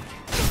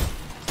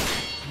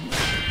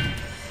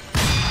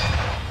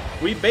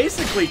 We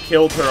basically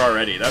killed her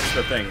already, that's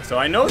the thing. So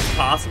I know it's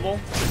possible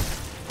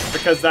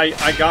because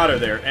I got her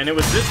there, and it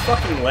was this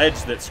fucking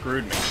ledge that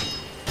screwed me.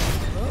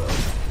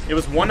 It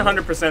was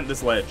 100%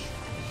 this ledge.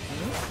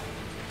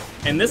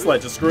 And this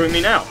ledge is screwing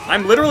me now.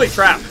 I'm literally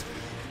trapped.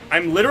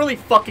 I'm literally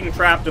fucking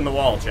trapped in the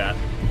wall, chat.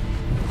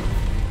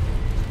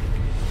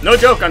 No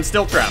joke, I'm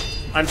still trapped.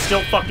 I'm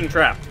still fucking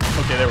trapped.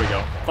 Okay, there we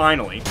go.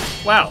 Finally.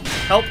 Wow,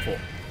 helpful.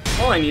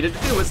 All I needed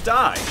to do was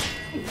die.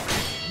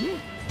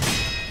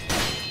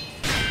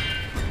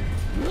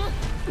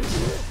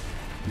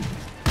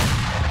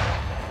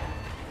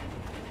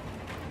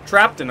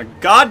 Trapped in a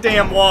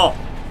goddamn wall.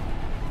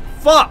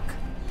 Fuck!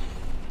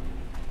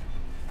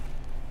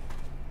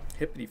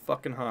 Hippity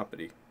fucking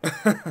hoppity.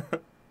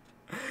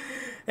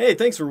 Hey,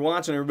 thanks for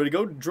watching, everybody.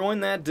 Go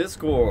join that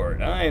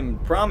Discord. I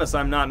promise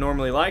I'm not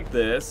normally like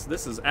this.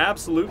 This is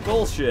absolute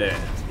bullshit.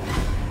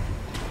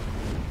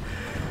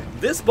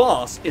 This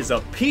boss is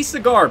a piece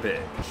of garbage,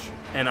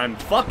 and I'm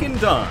fucking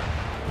done.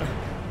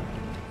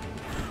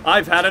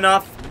 I've had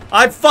enough.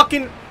 I've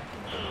fucking...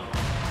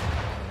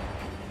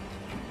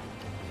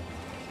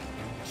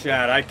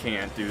 Chad, I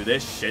can't do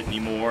this shit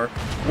anymore.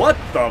 What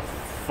the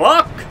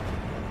fuck?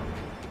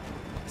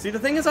 See, the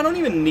thing is, I don't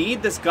even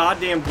need this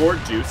goddamn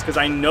gourd juice, because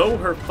I know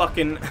her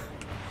fucking...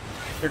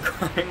 You're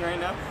crying right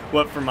now?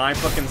 What, for my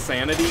fucking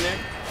sanity, Nick?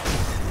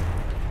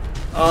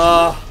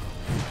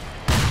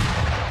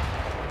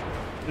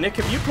 Nick,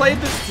 have you played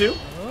this too?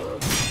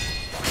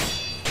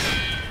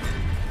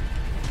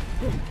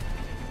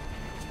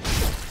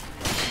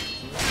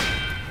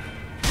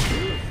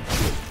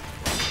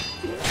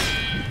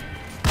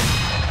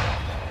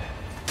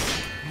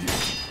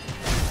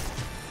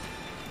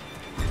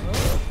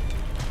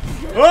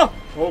 Oh!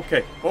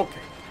 Okay, okay.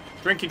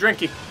 Drinky,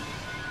 drinky.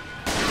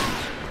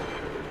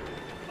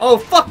 Oh,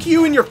 fuck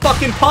you and your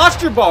fucking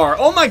posture bar!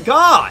 Oh my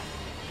god!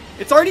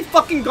 It's already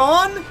fucking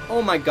gone?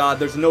 Oh my god,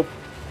 there's no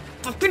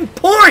fucking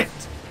point!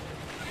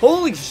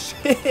 Holy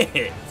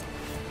shit!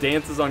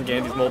 Dances on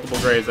Gandhi's multiple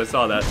graves, I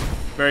saw that.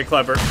 Very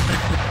clever.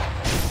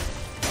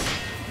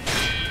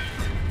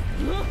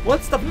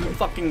 What's the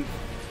fucking...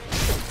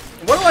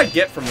 What do I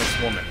get from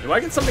this woman? Do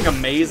I get something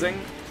amazing?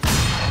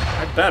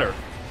 I better.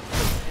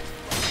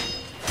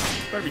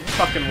 Better be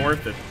fucking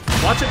worth it.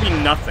 Watch it be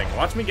nothing.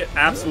 Watch me get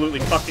absolutely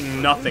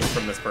fucking nothing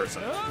from this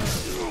person.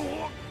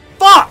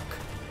 Fuck!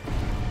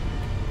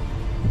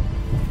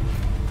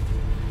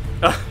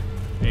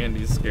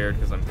 Andy's scared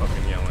because I'm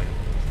fucking yelling.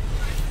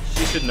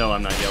 She should know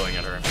I'm not yelling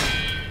at her.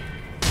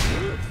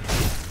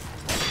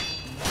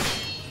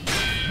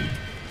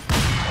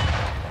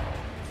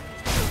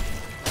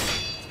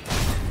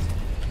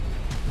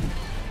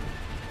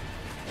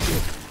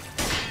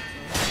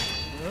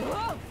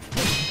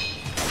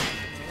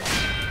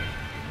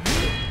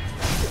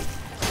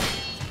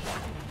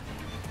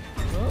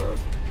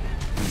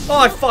 Oh,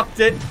 I fucked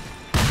it.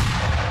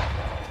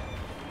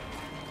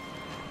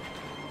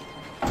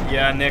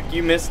 Yeah, Nick,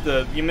 you missed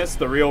the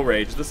real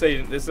rage. This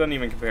doesn't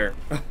even compare.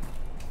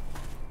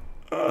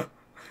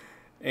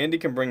 Andy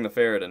can bring the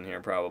ferret in here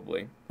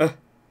probably. Do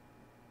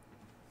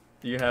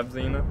you have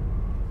Xena?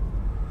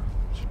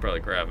 She's probably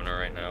grabbing her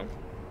right now.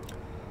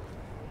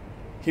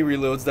 He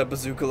reloads that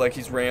bazooka like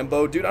he's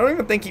Rambo. Dude, I don't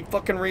even think he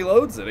fucking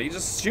reloads it. He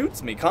just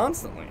shoots me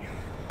constantly.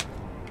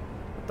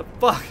 What the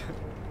fuck?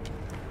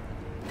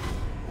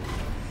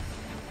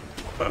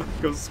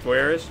 Go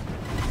squarish.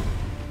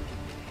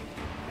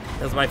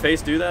 Does my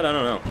face do that? I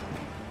don't know.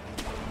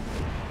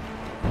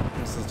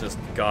 This is just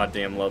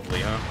goddamn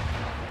lovely, huh?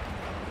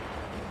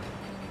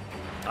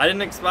 I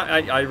didn't expect.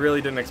 I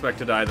really didn't expect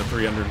to die the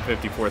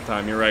 354th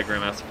time. You're right,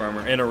 Grandmaster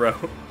Farmer. In a row.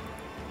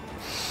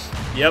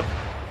 Yep.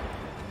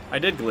 I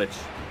did glitch.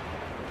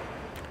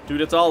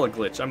 Dude, it's all a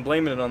glitch. I'm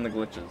blaming it on the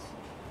glitches.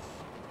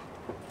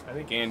 I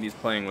think Andy's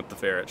playing with the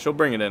ferret. She'll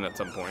bring it in at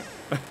some point.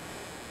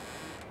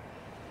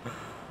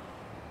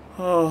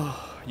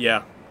 Oh,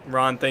 yeah.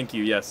 Ron, thank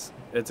you. Yes.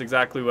 It's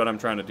exactly what I'm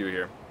trying to do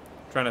here.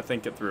 I'm trying to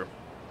think it through.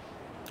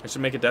 I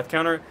should make a death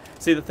counter.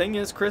 See, the thing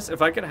is, Chris,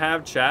 if I could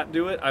have chat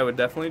do it, I would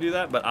definitely do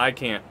that, but I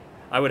can't.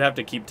 I would have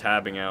to keep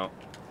tabbing out.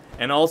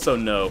 And also,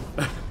 no.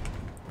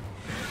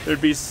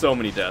 There'd be so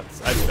many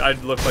deaths.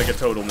 I'd look like a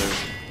total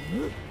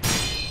noob.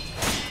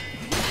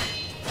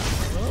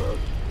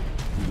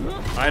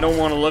 I don't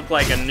want to look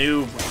like a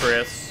noob,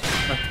 Chris.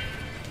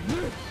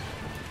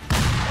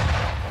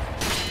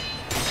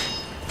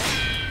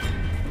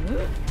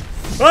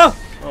 Ah!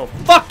 Oh,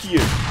 fuck you!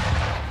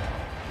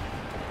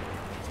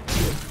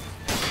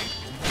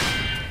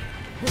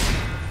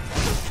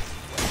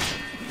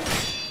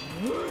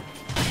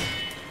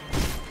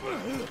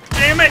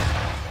 Damn it!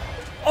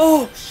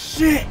 Oh,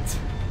 shit!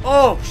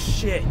 Oh,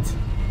 shit!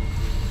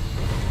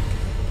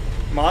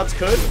 Mods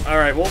could?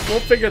 Alright, we'll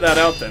figure that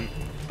out then.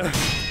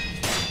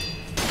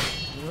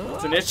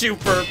 It's an issue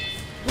for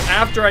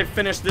after I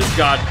finish this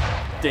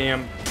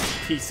goddamn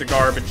piece of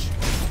garbage.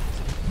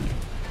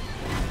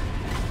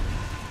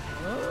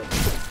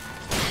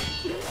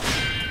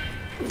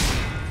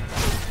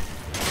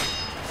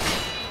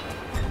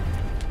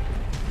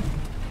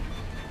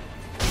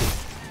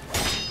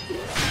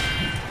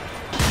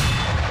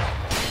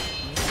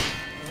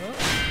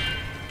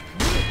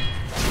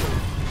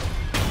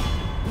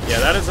 Yeah,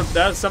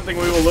 that is something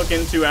we will look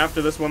into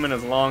after this woman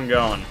is long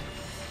gone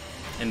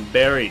and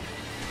buried.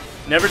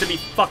 Never to be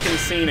fucking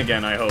seen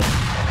again, I hope.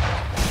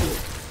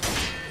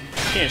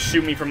 Can't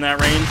shoot me from that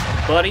range,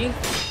 buddy.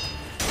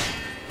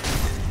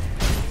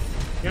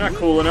 You're not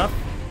cool enough.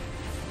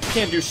 You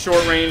can't do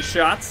short range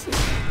shots.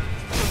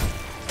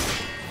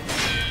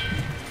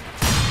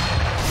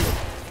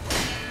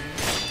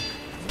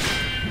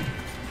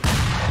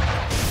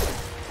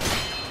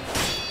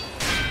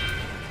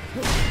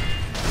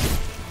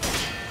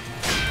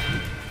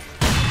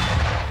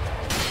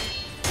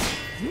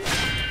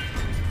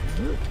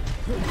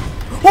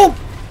 Oh!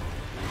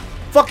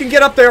 Fucking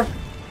get up there!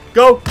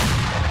 Go!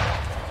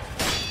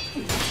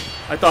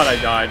 I thought I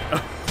died.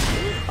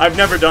 I've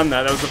never done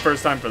that. That was the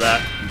first time for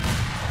that.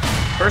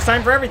 First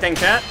time for everything,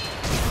 chat.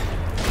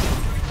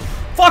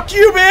 Fuck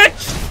you,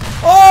 bitch!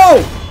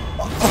 Oh!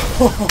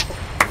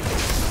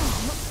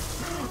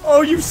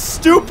 Oh, you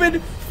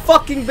stupid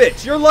fucking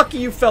bitch. You're lucky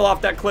you fell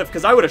off that cliff,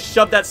 because I would have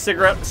shoved that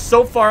cigarette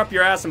so far up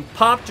your ass and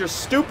popped your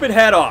stupid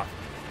head off.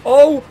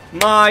 Oh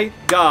my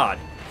god.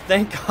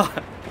 Thank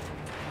God.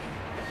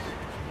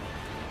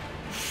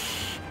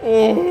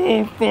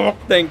 Oh, fuck.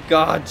 Thank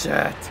God,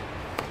 chat.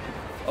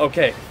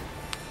 Okay.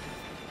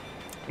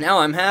 Now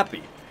I'm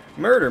happy.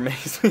 Murder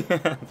makes me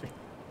happy.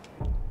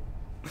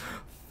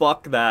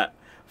 Fuck that.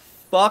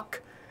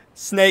 Fuck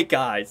Snake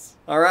Eyes.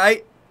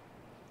 Alright?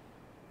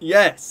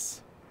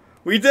 Yes.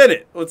 We did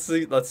it. Let's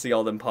see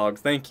all them pogs.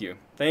 Thank you.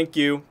 Thank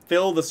you.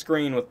 Fill the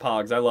screen with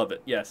pogs. I love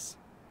it. Yes.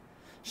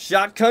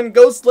 Shotgun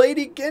Ghost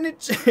Lady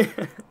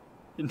Genichiro.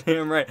 You're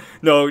damn right.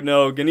 No,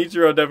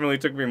 Genichiro definitely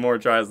took me more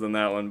tries than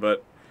that one,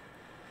 but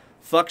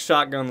fuck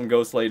Shotgun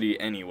Ghost Lady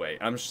anyway.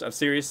 I'm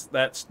serious.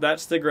 That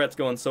cigarette's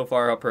going so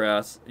far up her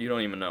ass, you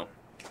don't even know.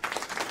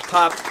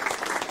 Pop.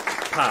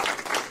 Pop.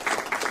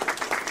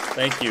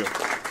 Thank you.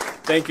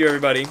 Thank you,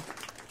 everybody.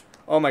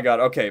 Oh my god,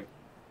 okay.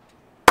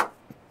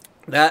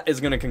 That is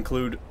going to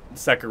conclude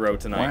Sekiro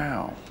tonight.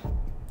 Wow.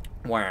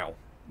 Wow.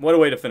 What a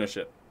way to finish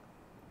it.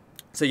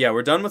 So yeah,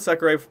 we're done with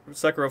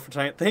Sekiro for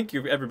tonight. Thank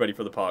you, everybody,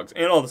 for the pogs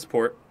and all the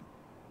support.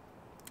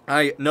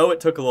 I know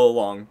it took a little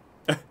long,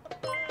 but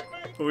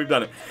we've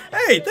done it.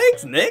 Hey,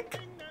 thanks, Nick.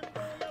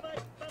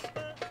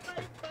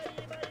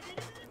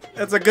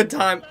 That's a good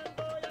time.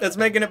 That's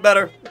making it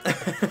better.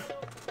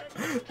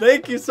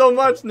 Thank you so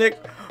much, Nick.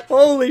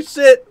 Holy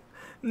shit.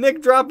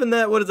 Nick dropping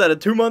that, what is that, a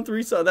 2-month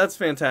resub? That's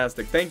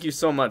fantastic. Thank you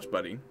so much,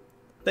 buddy.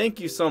 Thank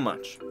you so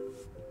much.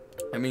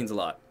 That means a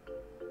lot.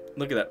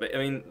 Look at that. I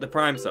mean, the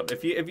Prime sub.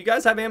 If you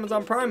guys have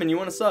Amazon Prime and you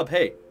want to sub,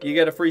 hey, you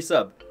get a free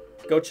sub.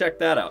 Go check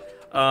that out.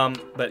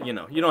 But, you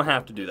know, you don't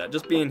have to do that.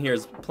 Just being here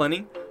is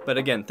plenty. But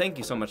again, thank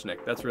you so much,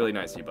 Nick. That's really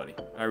nice of you, buddy.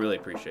 I really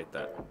appreciate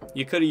that.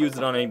 You could have used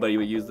it on anybody,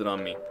 but used it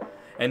on me.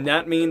 And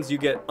that means you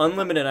get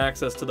unlimited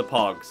access to the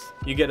pogs.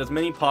 You get as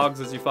many pogs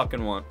as you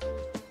fucking want.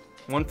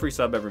 1 free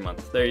sub every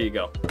month. There you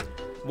go.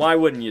 Why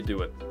wouldn't you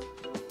do it?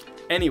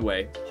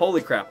 Anyway,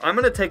 holy crap. I'm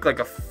going to take like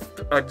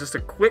just a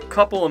quick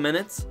couple of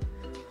minutes.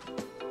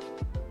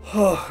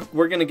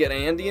 We're gonna get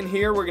Andy in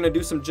here. We're gonna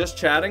do some just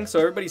chatting. So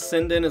everybody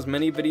send in as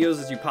many videos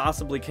as you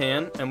possibly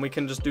can, and we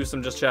can just do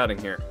some just chatting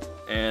here.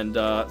 And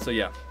so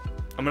yeah,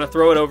 I'm gonna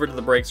throw it over to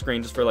the break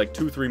screen just for like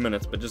 2-3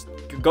 minutes, but just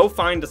go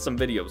find us some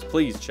videos,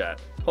 please, chat.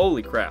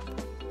 Holy crap.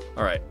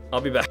 All right,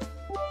 I'll be back.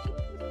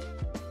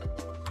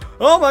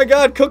 Oh my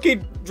God,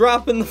 Cookie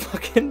dropping the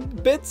fucking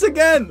bits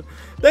again.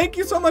 Thank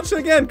you so much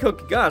again,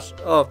 Cookie. Gosh,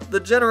 oh, the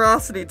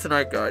generosity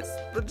tonight, guys.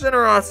 The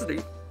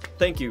generosity.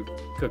 Thank you,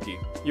 Cookie.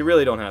 You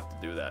really don't have to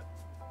do that.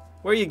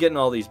 Where are you getting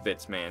all these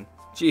bits, man?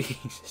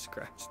 Jesus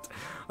Christ.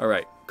 All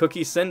right,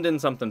 Cookie, send in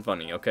something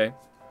funny, okay?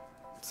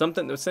 Send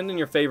in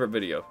your favorite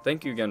video.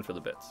 Thank you again for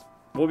the bits.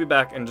 We'll be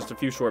back in just a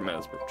few short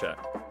minutes, chat.